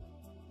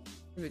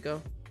 Here we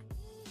go.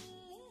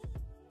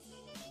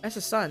 That's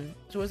the sun.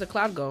 So where's the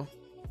cloud go?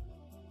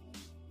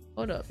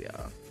 Hold up,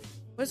 y'all.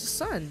 Where's the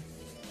sun?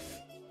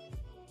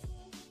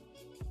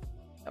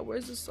 Yeah,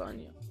 where's the sun,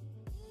 yo?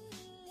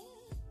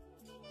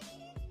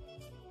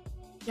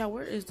 Yeah,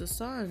 where is the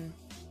sun?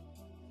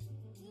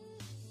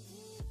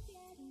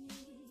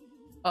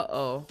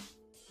 Uh-oh.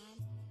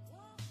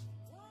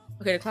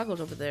 Okay, the clock goes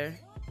over there.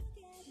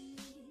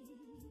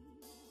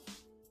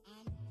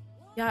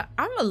 Yeah,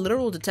 I'm a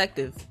literal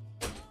detective.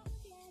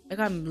 Like,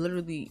 I'm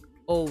literally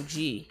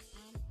OG.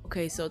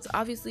 Okay, so it's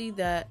obviously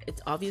that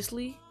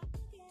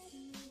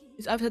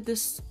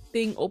this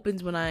thing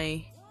opens when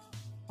I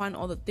find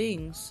all the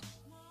things.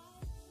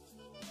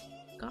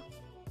 Can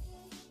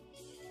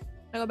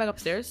I go back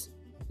upstairs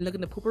and look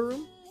in the pooper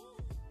room?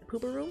 The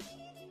pooper room?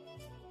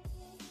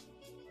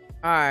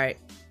 Alright.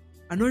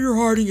 I know you're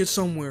hiding it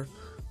somewhere.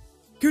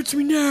 Give it to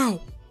me now!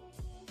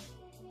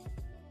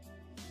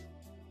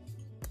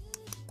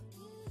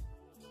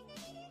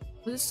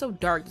 Well, it's so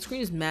dark. The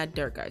screen is mad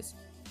dark, guys.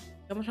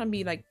 I'm not trying to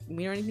be like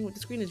mean or anything, but the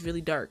screen is really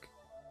dark.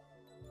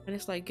 And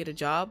it's like, get a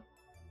job.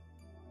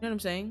 You know what I'm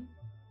saying?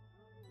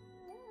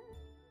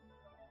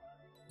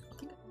 I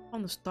think I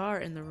found the star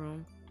in the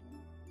room.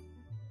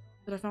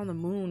 But I found the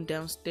moon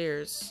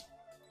downstairs.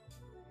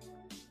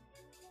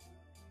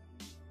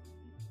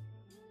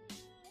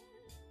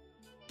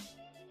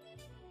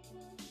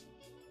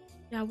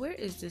 Yeah, where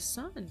is the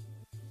sun?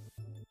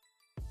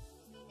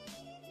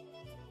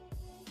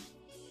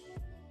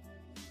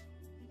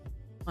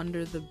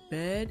 Under the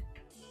bed.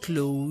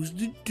 Close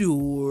the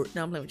door.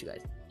 Now I'm playing with you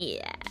guys.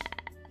 Yeah.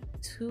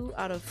 2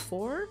 out of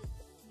 4.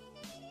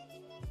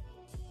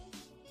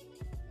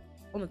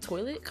 On the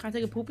toilet? Can I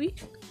take a poopy?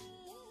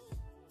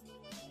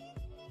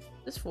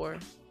 This for?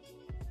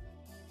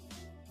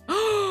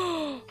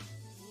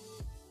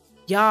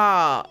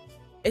 Yeah.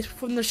 It's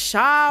from the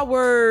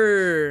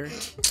shower.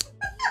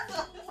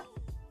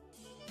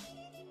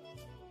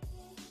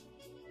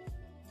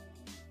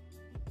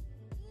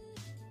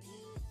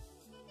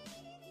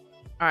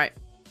 Alright.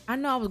 I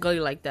know I was gully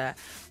like that.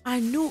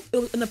 I knew it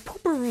was in the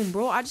pooper room,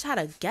 bro. I just had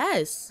a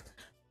guess.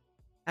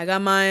 I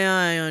got my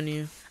eye on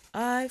you.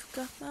 I've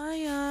got my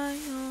eye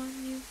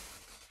on you.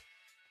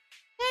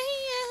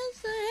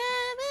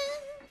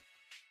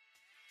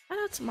 Shout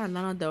out to my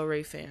Lana Del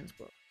Rey fans,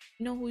 bro.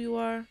 You know who you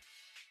are?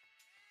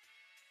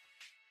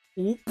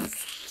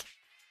 Oops.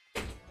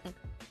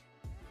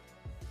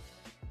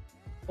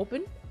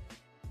 Open?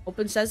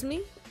 Open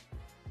sesame?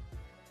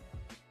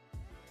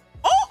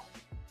 Oh!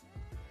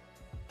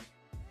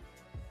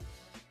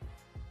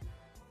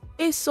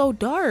 It's so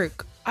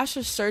dark. I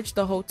should search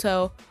the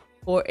hotel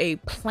for a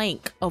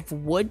plank of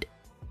wood.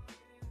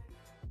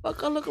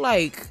 What I look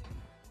like?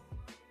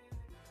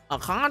 A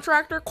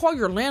contractor? Call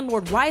your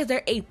landlord. Why is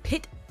there a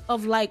pit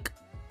of like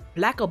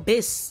black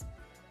abyss?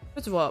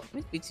 First of all, let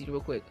me speak to you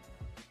real quick.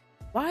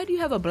 Why do you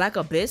have a black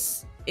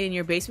abyss in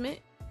your basement?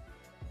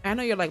 I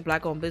know you're like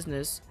black owned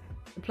business.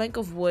 The plank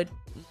of wood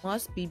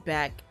must be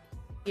back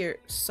here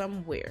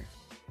somewhere.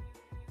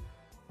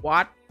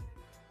 What?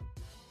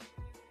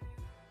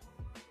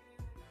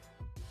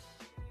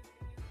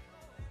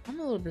 I'm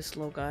a little bit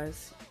slow,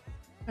 guys.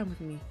 Come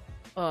with me.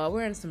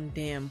 We're in some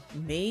damn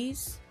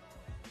maze.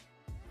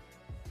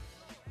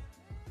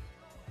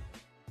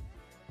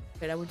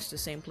 Okay, that went to the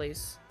same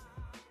place.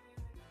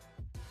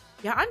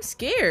 Yeah, I'm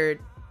scared.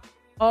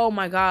 Oh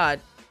my god.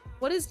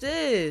 What is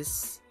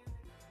this?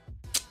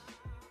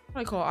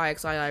 I call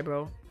IXII,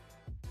 bro.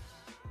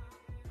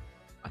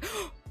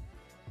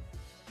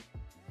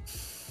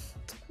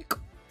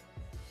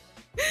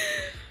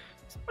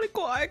 Somebody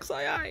call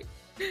IXII.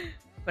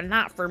 But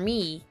not for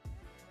me.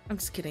 I'm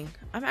just kidding.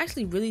 I'm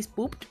actually really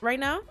spooked right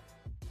now.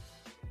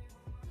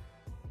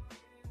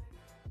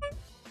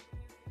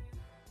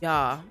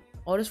 Yeah.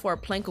 All this for a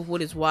plank of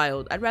wood is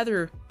wild. I'd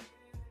rather,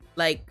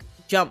 like,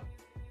 jump.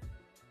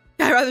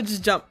 I'd rather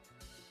just jump.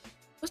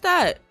 What's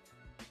that?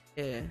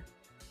 Yeah.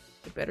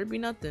 It better be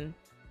nothing.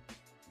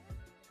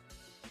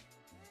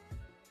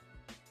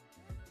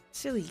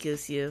 Silly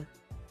goose, you.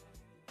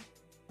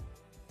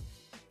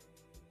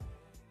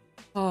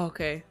 Oh,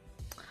 okay.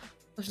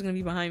 She's gonna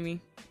be behind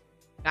me.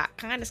 Got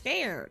kind of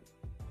scared.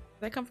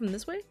 Did I come from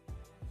this way?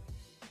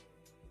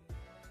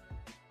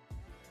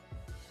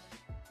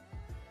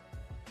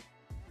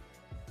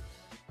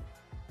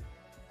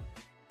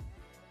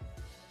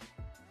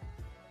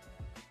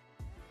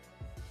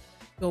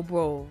 Yo,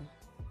 bro.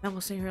 I'm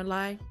gonna sit here and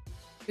lie.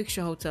 Fix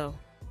your hotel.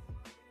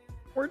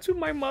 Where to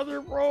my mother,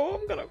 bro?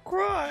 I'm gonna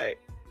cry.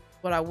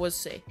 What I would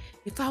say,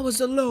 if I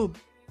was alone.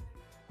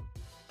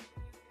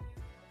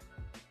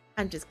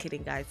 I'm just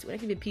kidding, guys. When I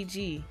keep it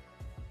PG.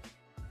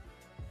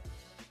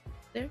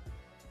 There?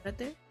 Right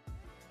there? I'm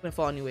gonna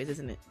fall anyways,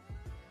 isn't it?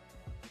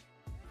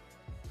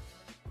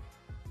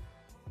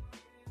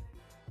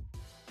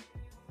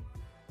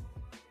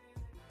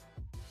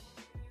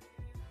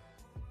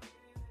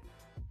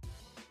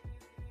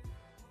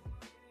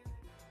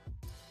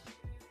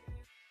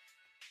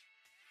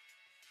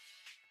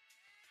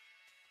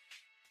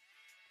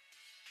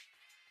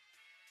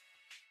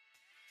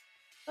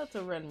 That's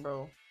a Ren,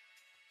 bro.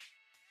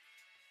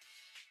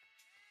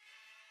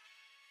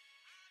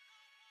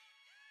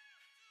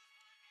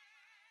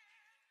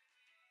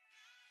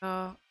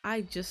 I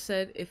just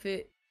said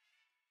it's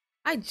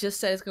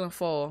gonna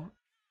fall.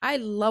 I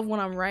love when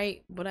I'm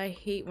right, but I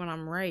hate when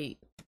I'm right.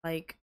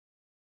 Like,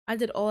 I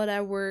did all of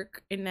that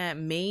work in that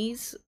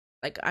maze.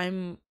 Like,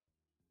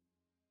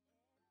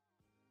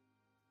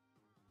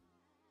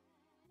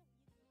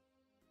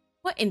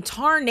 what in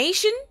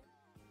tarnation?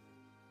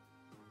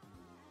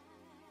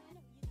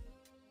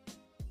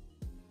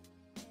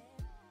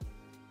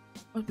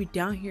 Must be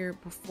down here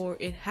before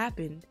it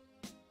happened.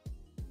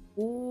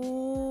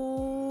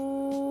 Ooh.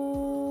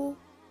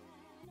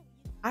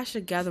 I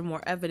should gather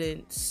more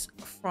evidence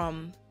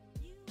from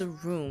the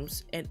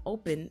rooms and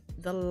open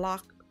the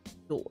locked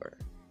door.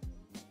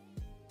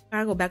 Can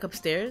I go back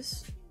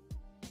upstairs?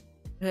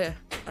 Yeah,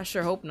 I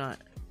sure hope not.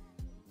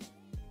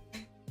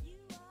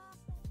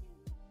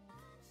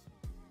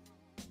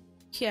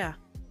 Yeah,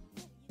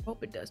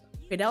 hope it does.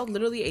 Okay, that was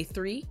literally a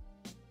 3.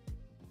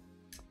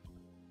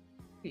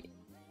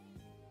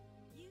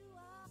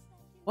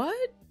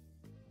 What?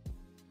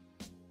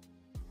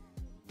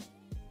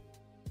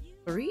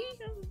 3?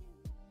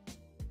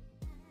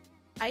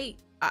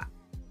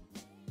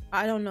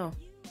 I don't know.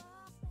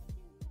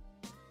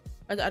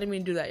 I didn't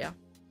mean to do that, yeah.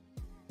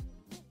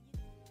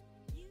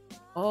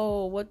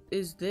 Oh, what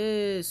is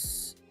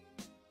this?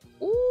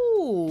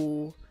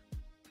 Ooh.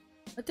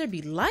 Let there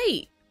be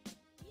light.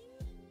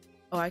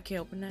 Oh, I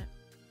can't open that.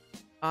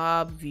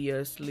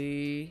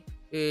 Obviously,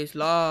 it's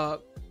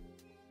locked.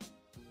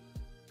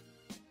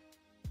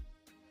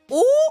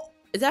 Ooh!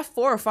 Is that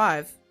 4 or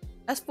 5?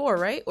 That's 4,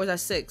 right? Or is that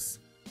 6?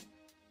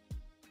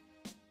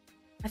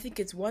 I think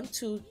it's 1,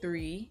 2,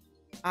 3.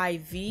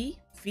 IV,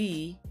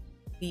 V,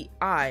 V,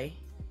 I.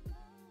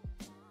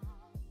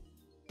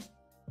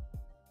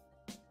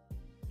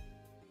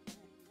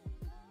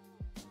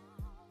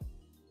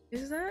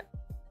 Is that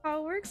how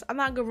it works? I'm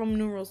not good with Roman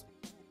numerals.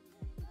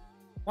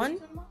 1?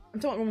 I'm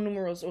talking Roman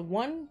numerals.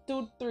 1,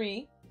 2,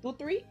 3. 2,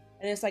 3?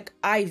 And it's like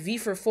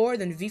IV for 4,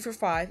 then V for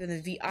 5, and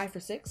then VI for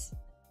 6.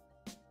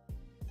 I'm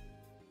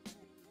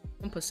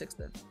gonna put 6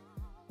 then.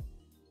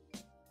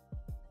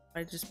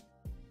 I just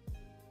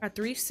got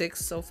 3,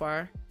 6 so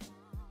far.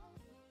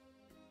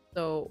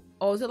 So,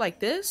 oh, is it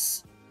like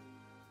this?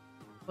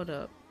 Hold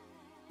up.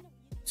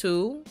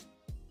 2.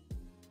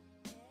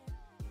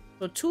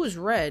 So 2 is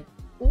red.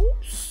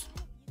 Oops.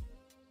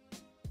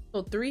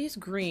 So 3 is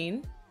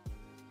green.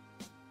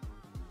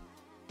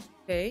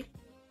 Okay.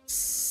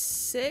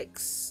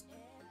 6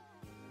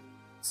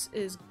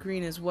 is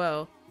green as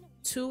well.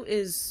 2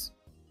 is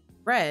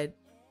red.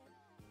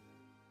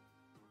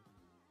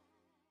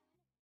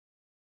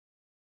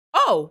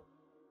 Oh!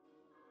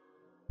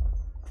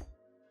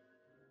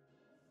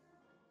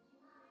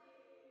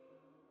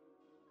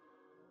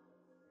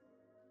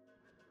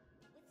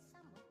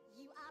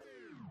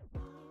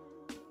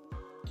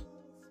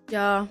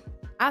 Yeah,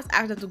 I was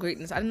acting to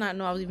greatness. I did not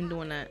know I was even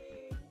doing that.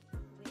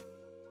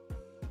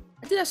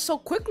 I did that so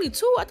quickly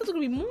too. I thought there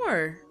was gonna be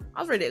more. I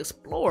was ready to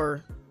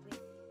explore.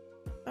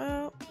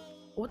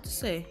 What to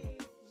say?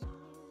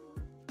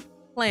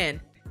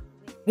 Plan.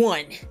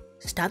 1.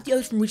 Stop the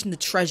others from reaching the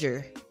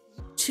treasure.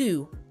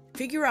 2.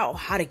 Figure out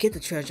how to get the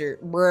treasure.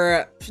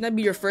 Bruh. Shouldn't that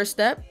be your first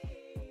step?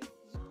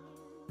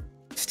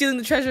 stealing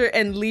the treasure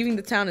and leaving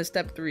the town is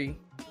step 3.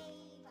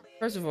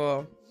 First of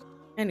all,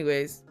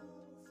 anyways,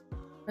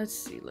 let's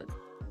see.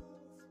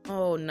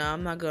 Oh no,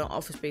 I'm not good on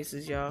Office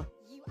Spaces, y'all.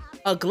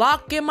 A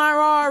Glock in my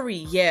Rari.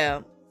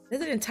 Yeah,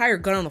 there's an entire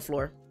gun on the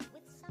floor.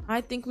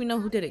 I think we know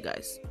who did it,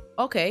 guys.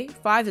 Okay,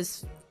 5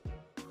 is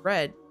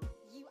red.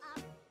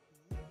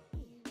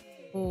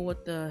 Oh,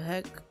 what the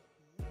heck?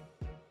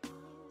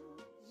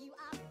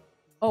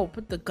 Oh,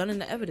 put the gun in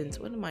the evidence.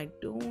 What am I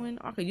doing?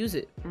 I could use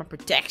it for my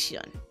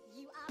protection.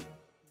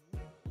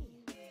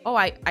 Oh,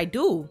 I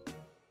do.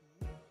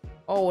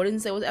 Oh, I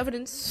didn't say it was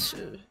evidence.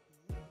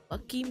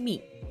 Lucky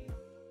me.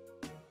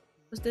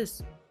 What's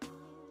this? Can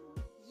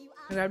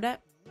I grab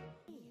that?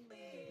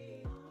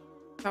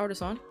 Power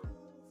this on.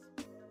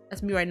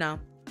 That's me right now.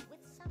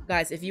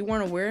 Guys, if you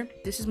weren't aware,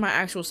 this is my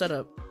actual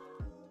setup.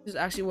 This is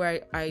actually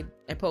where I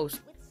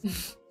post.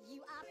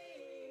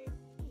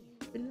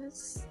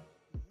 Goodness.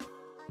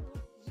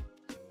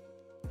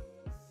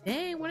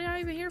 Dang, what are y'all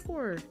even here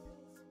for?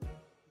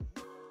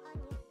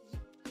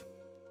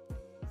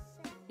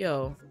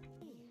 Yo.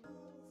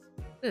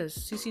 This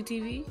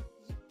CCTV?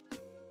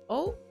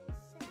 Oh.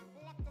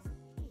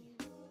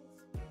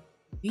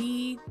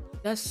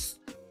 That's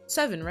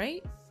 7,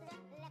 right?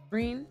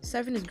 Green.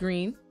 7 is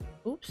green.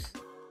 Oops.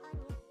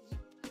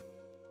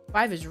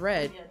 5 is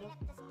red.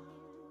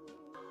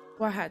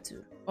 Well, I had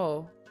to.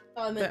 Oh.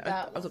 Oh, I meant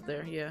that I was up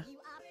there, yeah.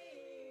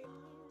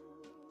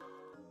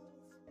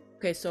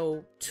 Okay,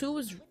 so 2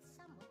 is...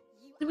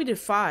 I think we did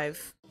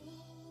 5.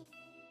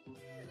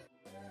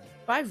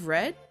 5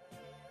 red?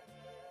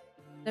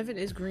 7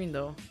 is green,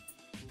 though.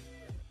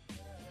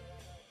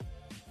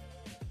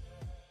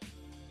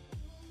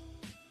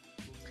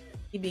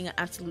 Me being an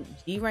absolute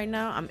G right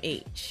now, I'm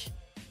H.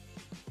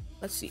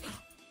 Let's see.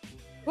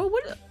 Bro,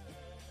 what?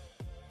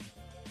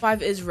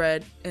 5 is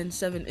red and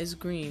 7 is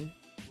green.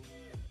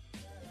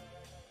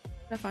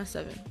 I find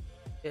 7.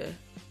 Yeah.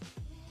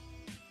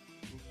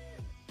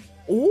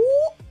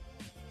 Ooh!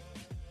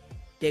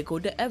 There go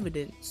the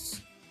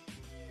evidence.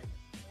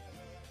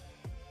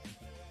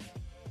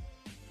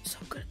 So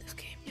good at this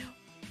game, yo.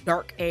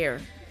 Dark Air.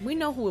 We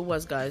know who it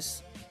was,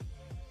 guys.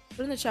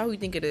 Put in the chat who you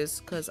think it is,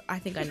 because I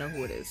think I know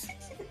who it is.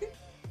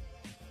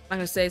 I'm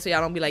gonna say so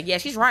y'all don't be like, yeah,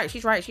 she's right,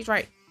 she's right, she's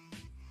right.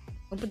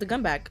 Don't put the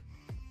gun back.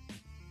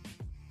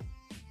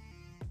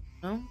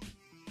 No?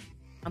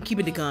 I'm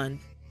keeping the gun.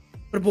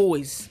 For the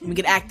boys. Let me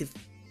get active.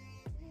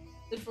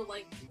 Good for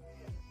like.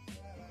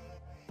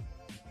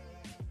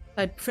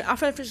 I'll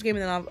finish the game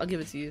and then I'll give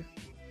it to you.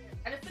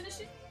 I didn't finish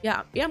it?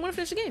 Yeah, I'm gonna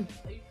finish the game.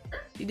 Are you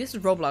sure? See, this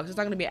is Roblox. It's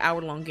not gonna be an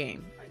hour-long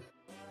game.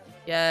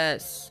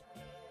 Yes.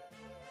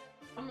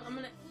 I'm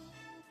gonna.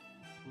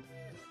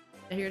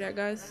 I hear that, I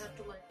guys? have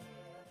to like.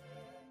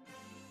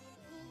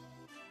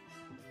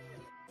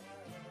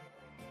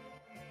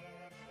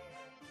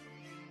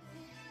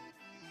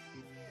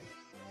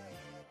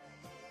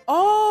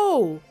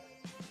 Oh!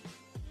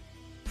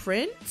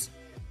 Print?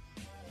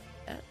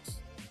 Yes.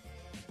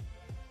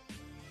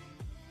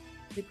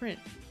 They print.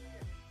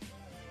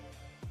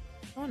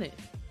 On it.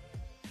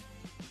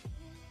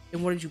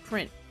 And what did you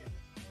print?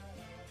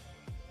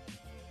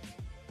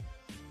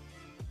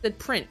 It said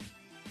print.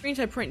 Screen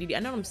said print, Didi. I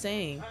know what I'm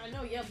saying. I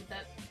know, yeah, but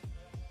that.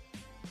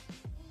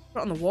 Put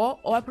it on the wall?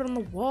 Oh, I put it on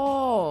the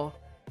wall.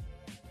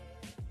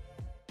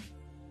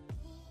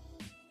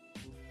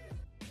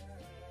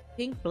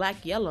 Pink,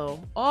 black,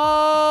 yellow.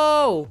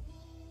 Oh!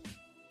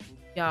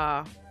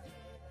 Yeah.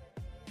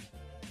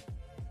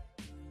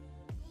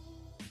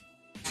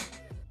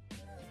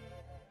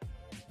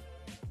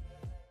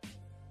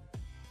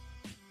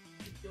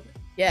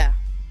 Yeah.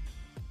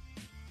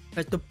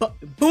 Press the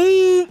button.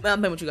 Boom! I'm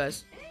playing with you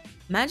guys.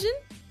 Imagine?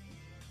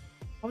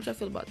 How would y'all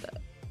feel about that?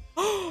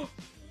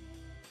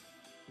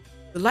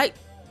 The light.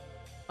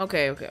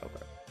 Okay. I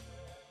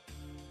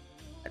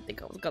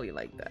think I was gully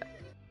like that.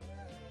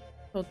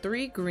 So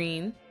 3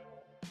 green.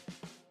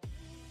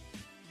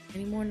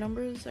 Any more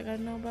numbers I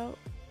gotta know about?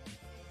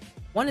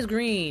 1 is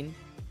green.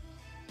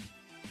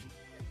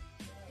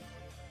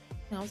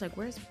 And I was like,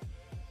 where's...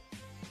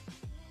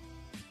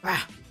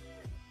 Ah.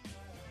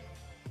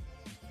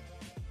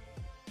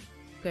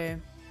 Okay.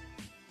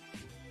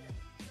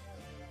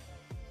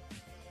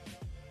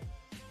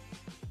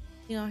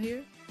 You out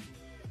here?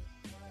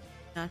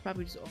 Nah, it's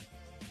probably just all.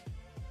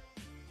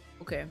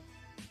 Okay.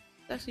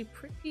 It's actually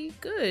pretty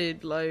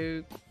good.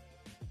 Like,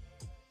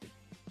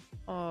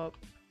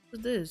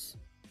 what's this?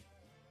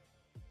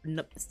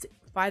 Nope.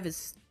 5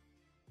 is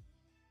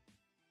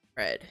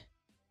red.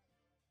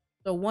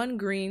 So 1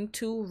 green,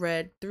 2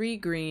 red, 3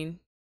 green,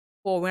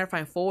 4. We're gonna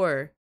find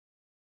 4.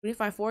 We didn't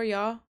find 4,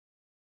 y'all.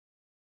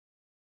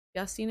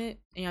 Y'all seen it?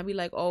 And y'all be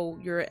like, oh,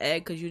 you're an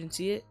egg because you didn't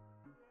see it?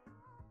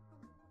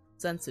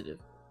 Sensitive.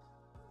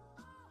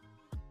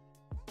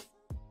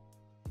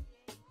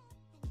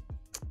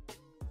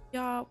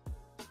 Y'all,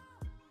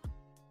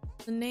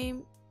 the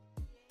name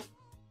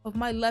of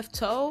my left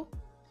toe?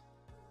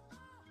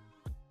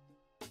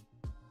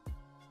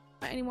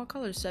 Not any more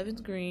colors. 7's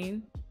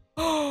green.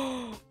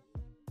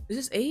 Is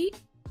this 8?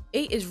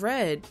 8 is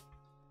red.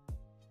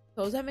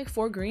 So does that make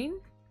 4 green?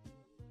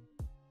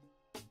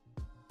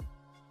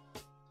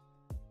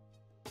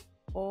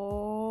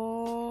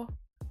 Oh.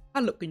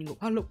 How low can you go?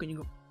 How low can you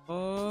go?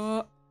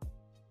 Oh.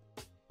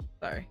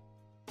 Sorry.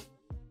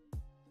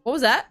 What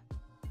was that?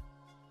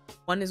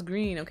 1 is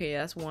green. Okay, yeah,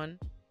 that's 1.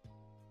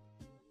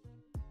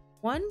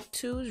 1,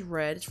 2 is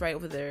red. It's right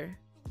over there.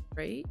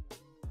 Right?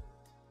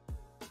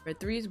 Red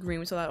 3 is green.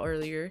 We saw that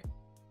earlier.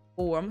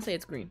 4. I'm gonna say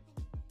it's green.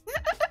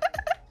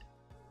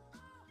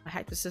 I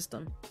hacked the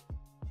system.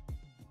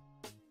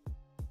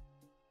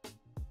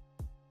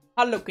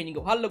 How low can you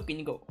go? How low can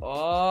you go?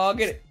 Oh,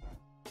 get it.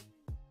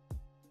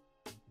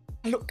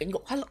 How low can you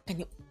go? How low can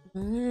you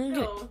go?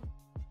 Get it.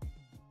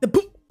 The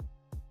boot.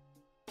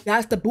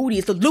 That's the booty.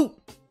 It's the loot.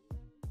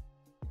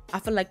 I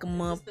feel like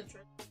I'm up.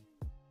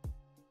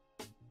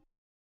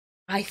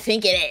 I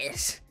think it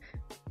is.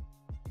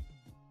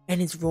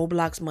 And it's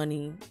Roblox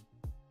money.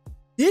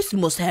 This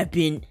must have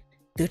been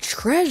the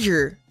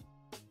treasure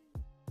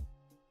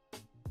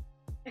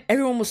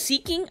everyone was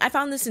seeking. I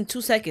found this in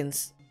 2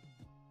 seconds.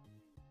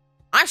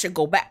 I should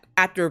go back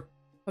after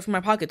pushing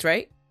my pockets,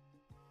 right?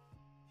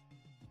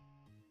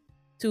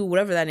 To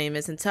whatever that name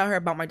is and tell her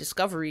about my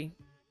discovery.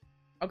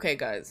 Okay,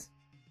 guys.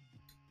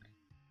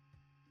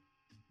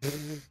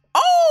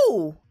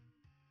 Oh!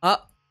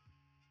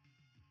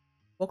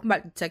 Welcome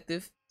back,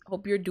 detective.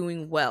 Hope you're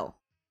doing well.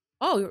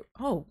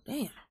 Oh,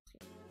 damn.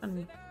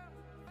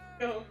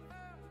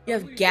 You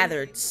have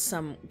gathered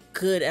some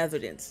good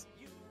evidence.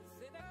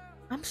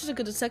 I'm such a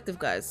good detective,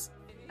 guys.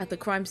 At the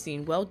crime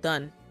scene, well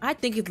done. I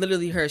think it's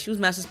literally her. She was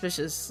mad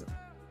suspicious.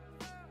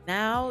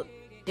 Now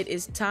it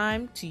is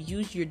time to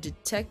use your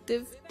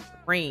detective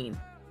brain.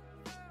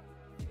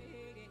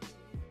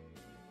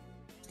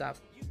 Stop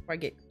before I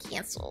get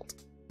canceled.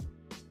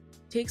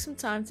 Take some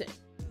time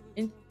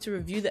to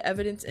review the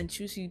evidence and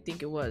choose who you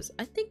think it was.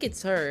 I think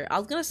it's her. I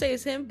was gonna say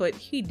it's him, but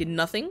he did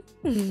nothing.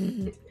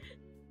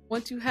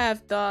 Once you have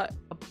thought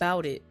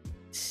about it,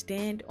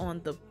 stand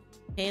on the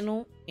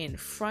panel in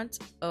front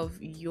of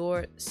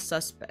your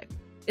suspect.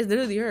 It's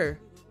literally her.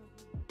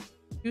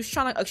 She was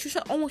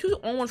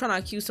almost trying to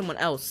accuse someone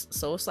else.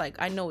 So it's like,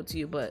 I know it's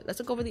you, but let's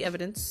look over the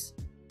evidence.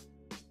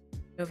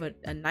 You have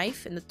a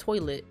knife in the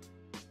toilet,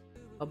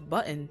 a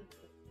button.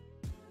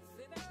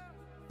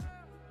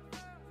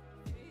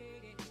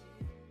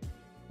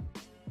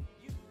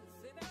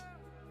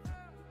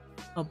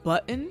 A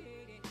button?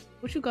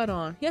 What you got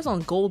on? He has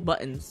on gold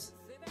buttons.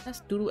 That's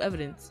doodle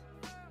evidence.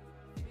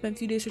 Spent a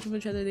few days searching for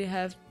each other. They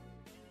have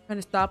trying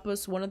to stop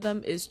us. One of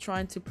them is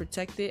trying to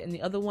protect it, and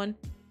the other one,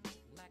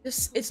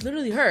 it's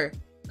literally her.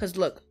 Cause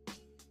look,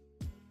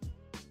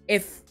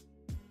 if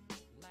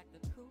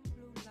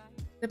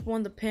step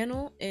on the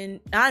panel, and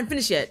I didn't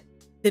finish yet,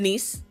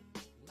 Denise.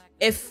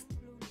 If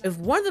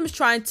one of them is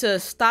trying to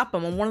stop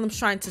him and one of them's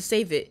trying to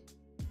save it,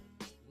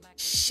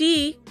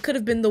 she could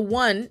have been the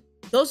one.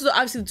 Those are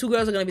obviously the 2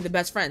 girls are gonna be the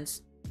best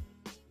friends.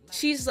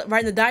 She's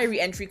writing the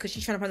diary entry because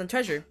she's trying to find the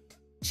treasure.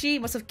 She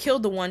must have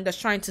killed the one that's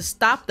trying to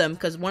stop them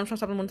because one trying to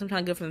stop them, one trying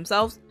to get it for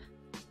themselves.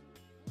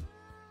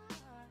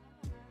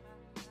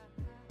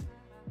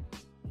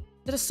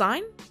 Is it a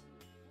sign?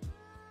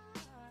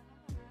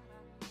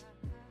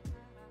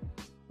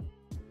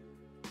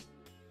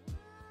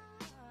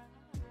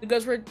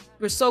 Because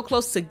we're so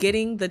close to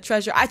getting the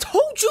treasure. I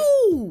told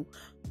you!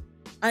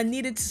 I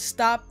needed to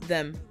stop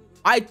them.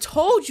 I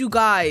told you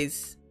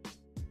guys.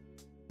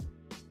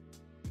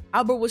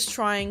 Albert was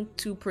trying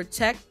to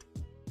protect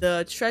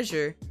the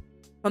treasure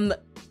from the...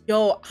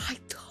 Yo, I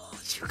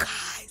told you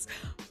guys.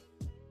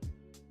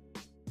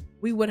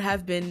 We would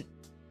have been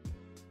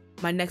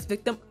my next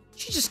victim.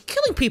 She's just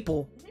killing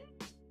people.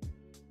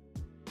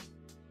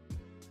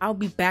 I'll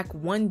be back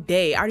one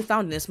day. I already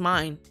found it. It's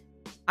mine.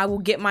 I will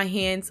get my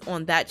hands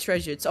on that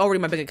treasure. It's already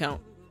my bank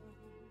account.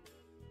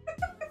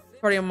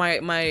 It's already on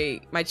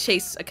my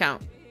Chase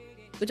account.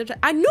 Good job, chat.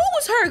 I knew it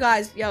was her,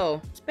 guys.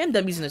 Yo, spam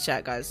W's in the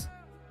chat, guys.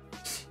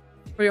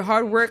 For your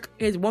hard work,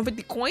 here's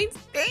 150 coins.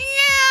 Damn,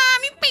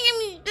 you paying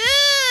me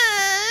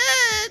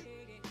good.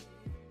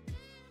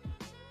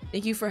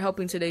 Thank you for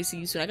helping today. See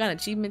you soon. I got an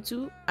achievement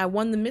too. I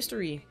won the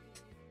mystery.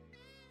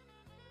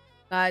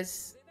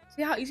 Guys,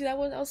 see how easy that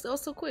was? That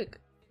was so quick.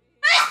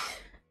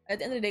 At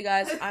the end of the day,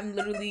 guys, I'm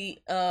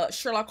literally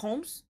Sherlock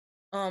Holmes.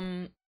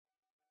 No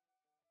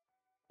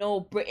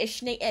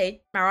British native.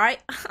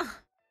 Alright?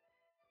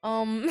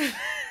 I'm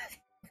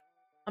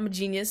a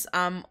genius.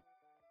 I'm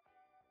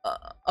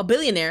a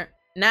billionaire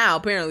now,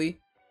 apparently.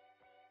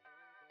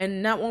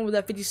 And not one with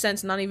that 50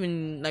 cents, not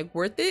even like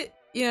worth it.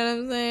 You know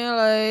what I'm saying?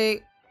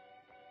 Like,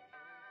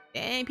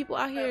 dang, people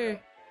out here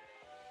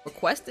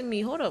requesting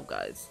me. Hold up,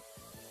 guys.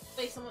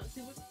 Wait,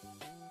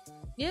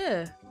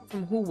 Yeah.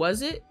 From who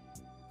was it?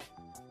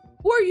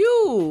 Who are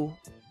you?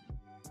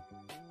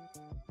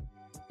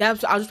 I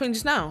was just playing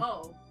just now.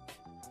 Oh.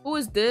 Who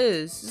is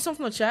this? Is this someone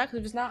from the chat? Because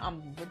if it's not,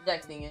 I'm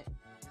rejecting it.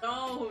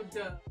 No,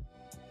 duh.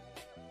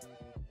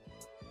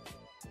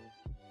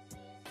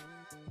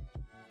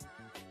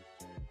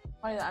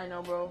 Why did I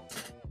know, bro?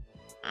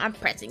 I'm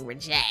pressing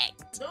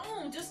reject.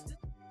 Don't just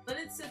let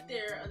it sit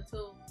there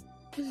until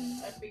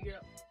I figure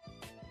out.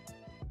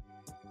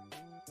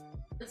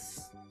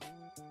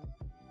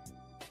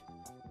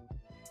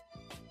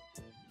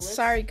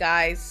 Sorry,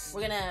 guys.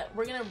 We're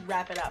gonna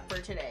wrap it up for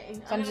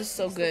today. I'm just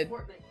so good.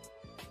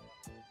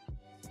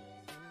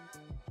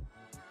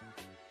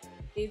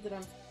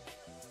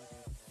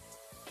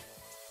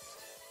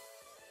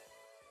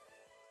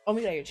 Oh,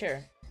 me got your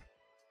chair.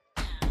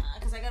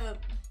 Because I gotta.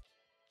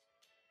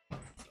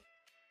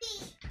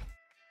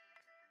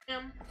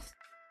 Can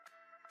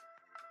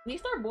you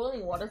start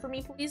boiling water for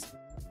me, please?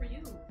 For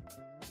you.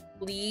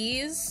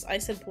 Please? I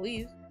said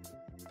please.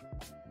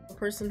 A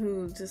person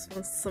who just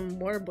wants some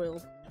water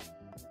boiled.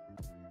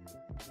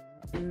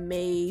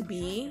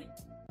 Maybe.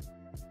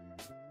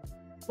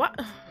 What?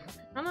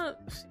 I'm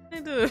not.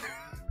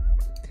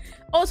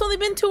 Oh, it's only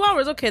been 2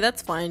 hours. Okay,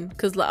 that's fine.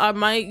 Cause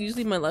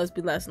usually my lives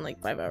be lasting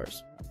like 5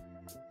 hours.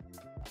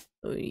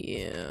 Oh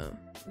yeah,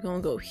 we're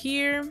gonna go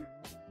here.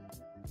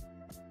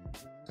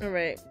 All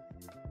right.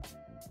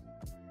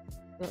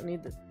 Don't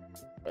need this.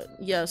 But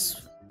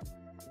yes.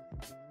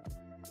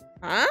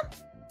 Huh?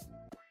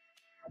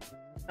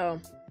 Oh.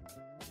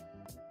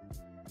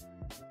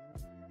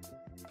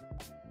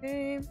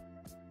 Okay.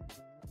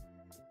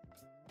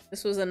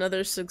 This was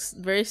another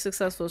very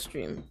successful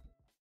stream.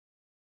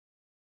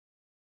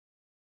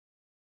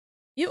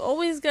 You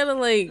always gotta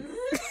like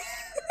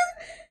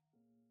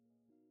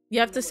you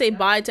have to say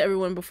bye to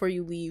everyone before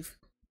you leave.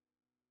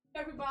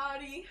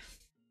 Everybody.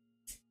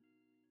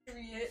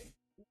 Period.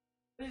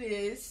 It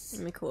is.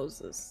 Let me close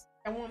this.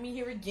 I want me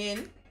here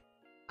again.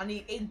 I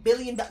need 8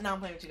 billion. Now I'm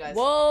playing with you guys.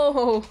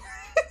 Whoa!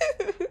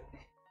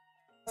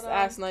 Just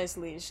ask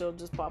nicely, she'll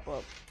just pop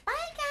up. Bye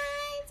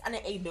guys. I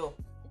need 8 bill.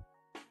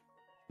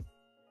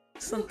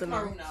 Something.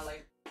 My room now,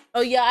 like.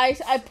 Oh yeah,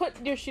 I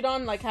put your sheet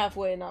on like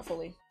halfway, not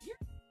fully.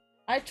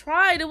 I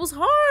tried. It was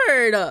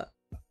hard.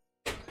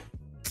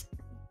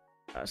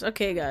 Gosh.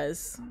 Okay,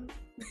 guys.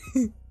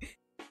 All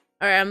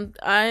right,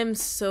 I'm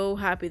so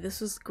happy.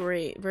 This was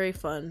great. Very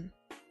fun.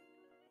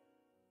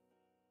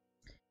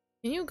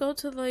 Can you go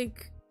to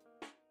like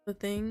the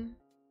thing?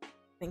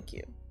 Thank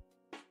you.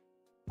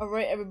 All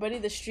right, everybody.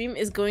 The stream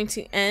is going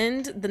to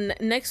end the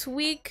next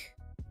week.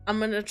 I'm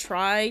gonna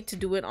try to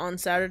do it on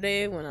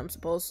Saturday when I'm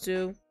supposed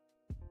to.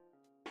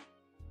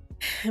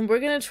 And we're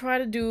gonna try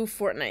to do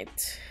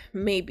Fortnite,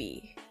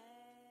 maybe.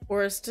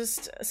 Or it's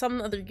just some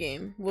other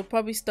game. We'll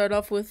probably start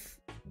off with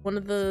one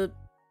of the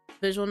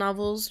visual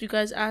novels you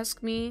guys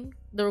ask me,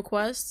 the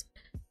request.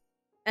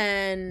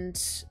 And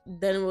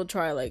then we'll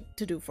try like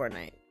to do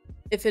Fortnite.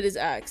 If it is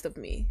asked of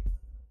me.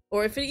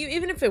 Or if it,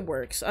 even if it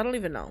works. I don't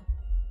even know.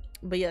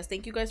 But yes,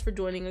 thank you guys for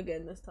joining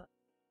again this time.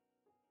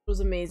 It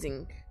was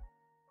amazing.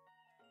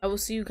 I will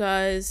see you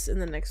guys in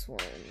the next one.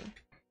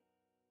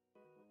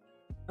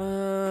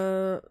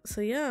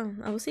 So yeah,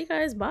 I will see you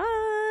guys.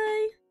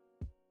 Bye.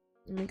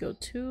 Let me go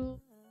 2,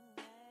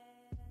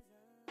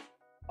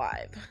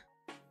 5.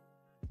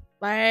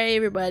 Bye,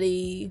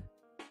 everybody.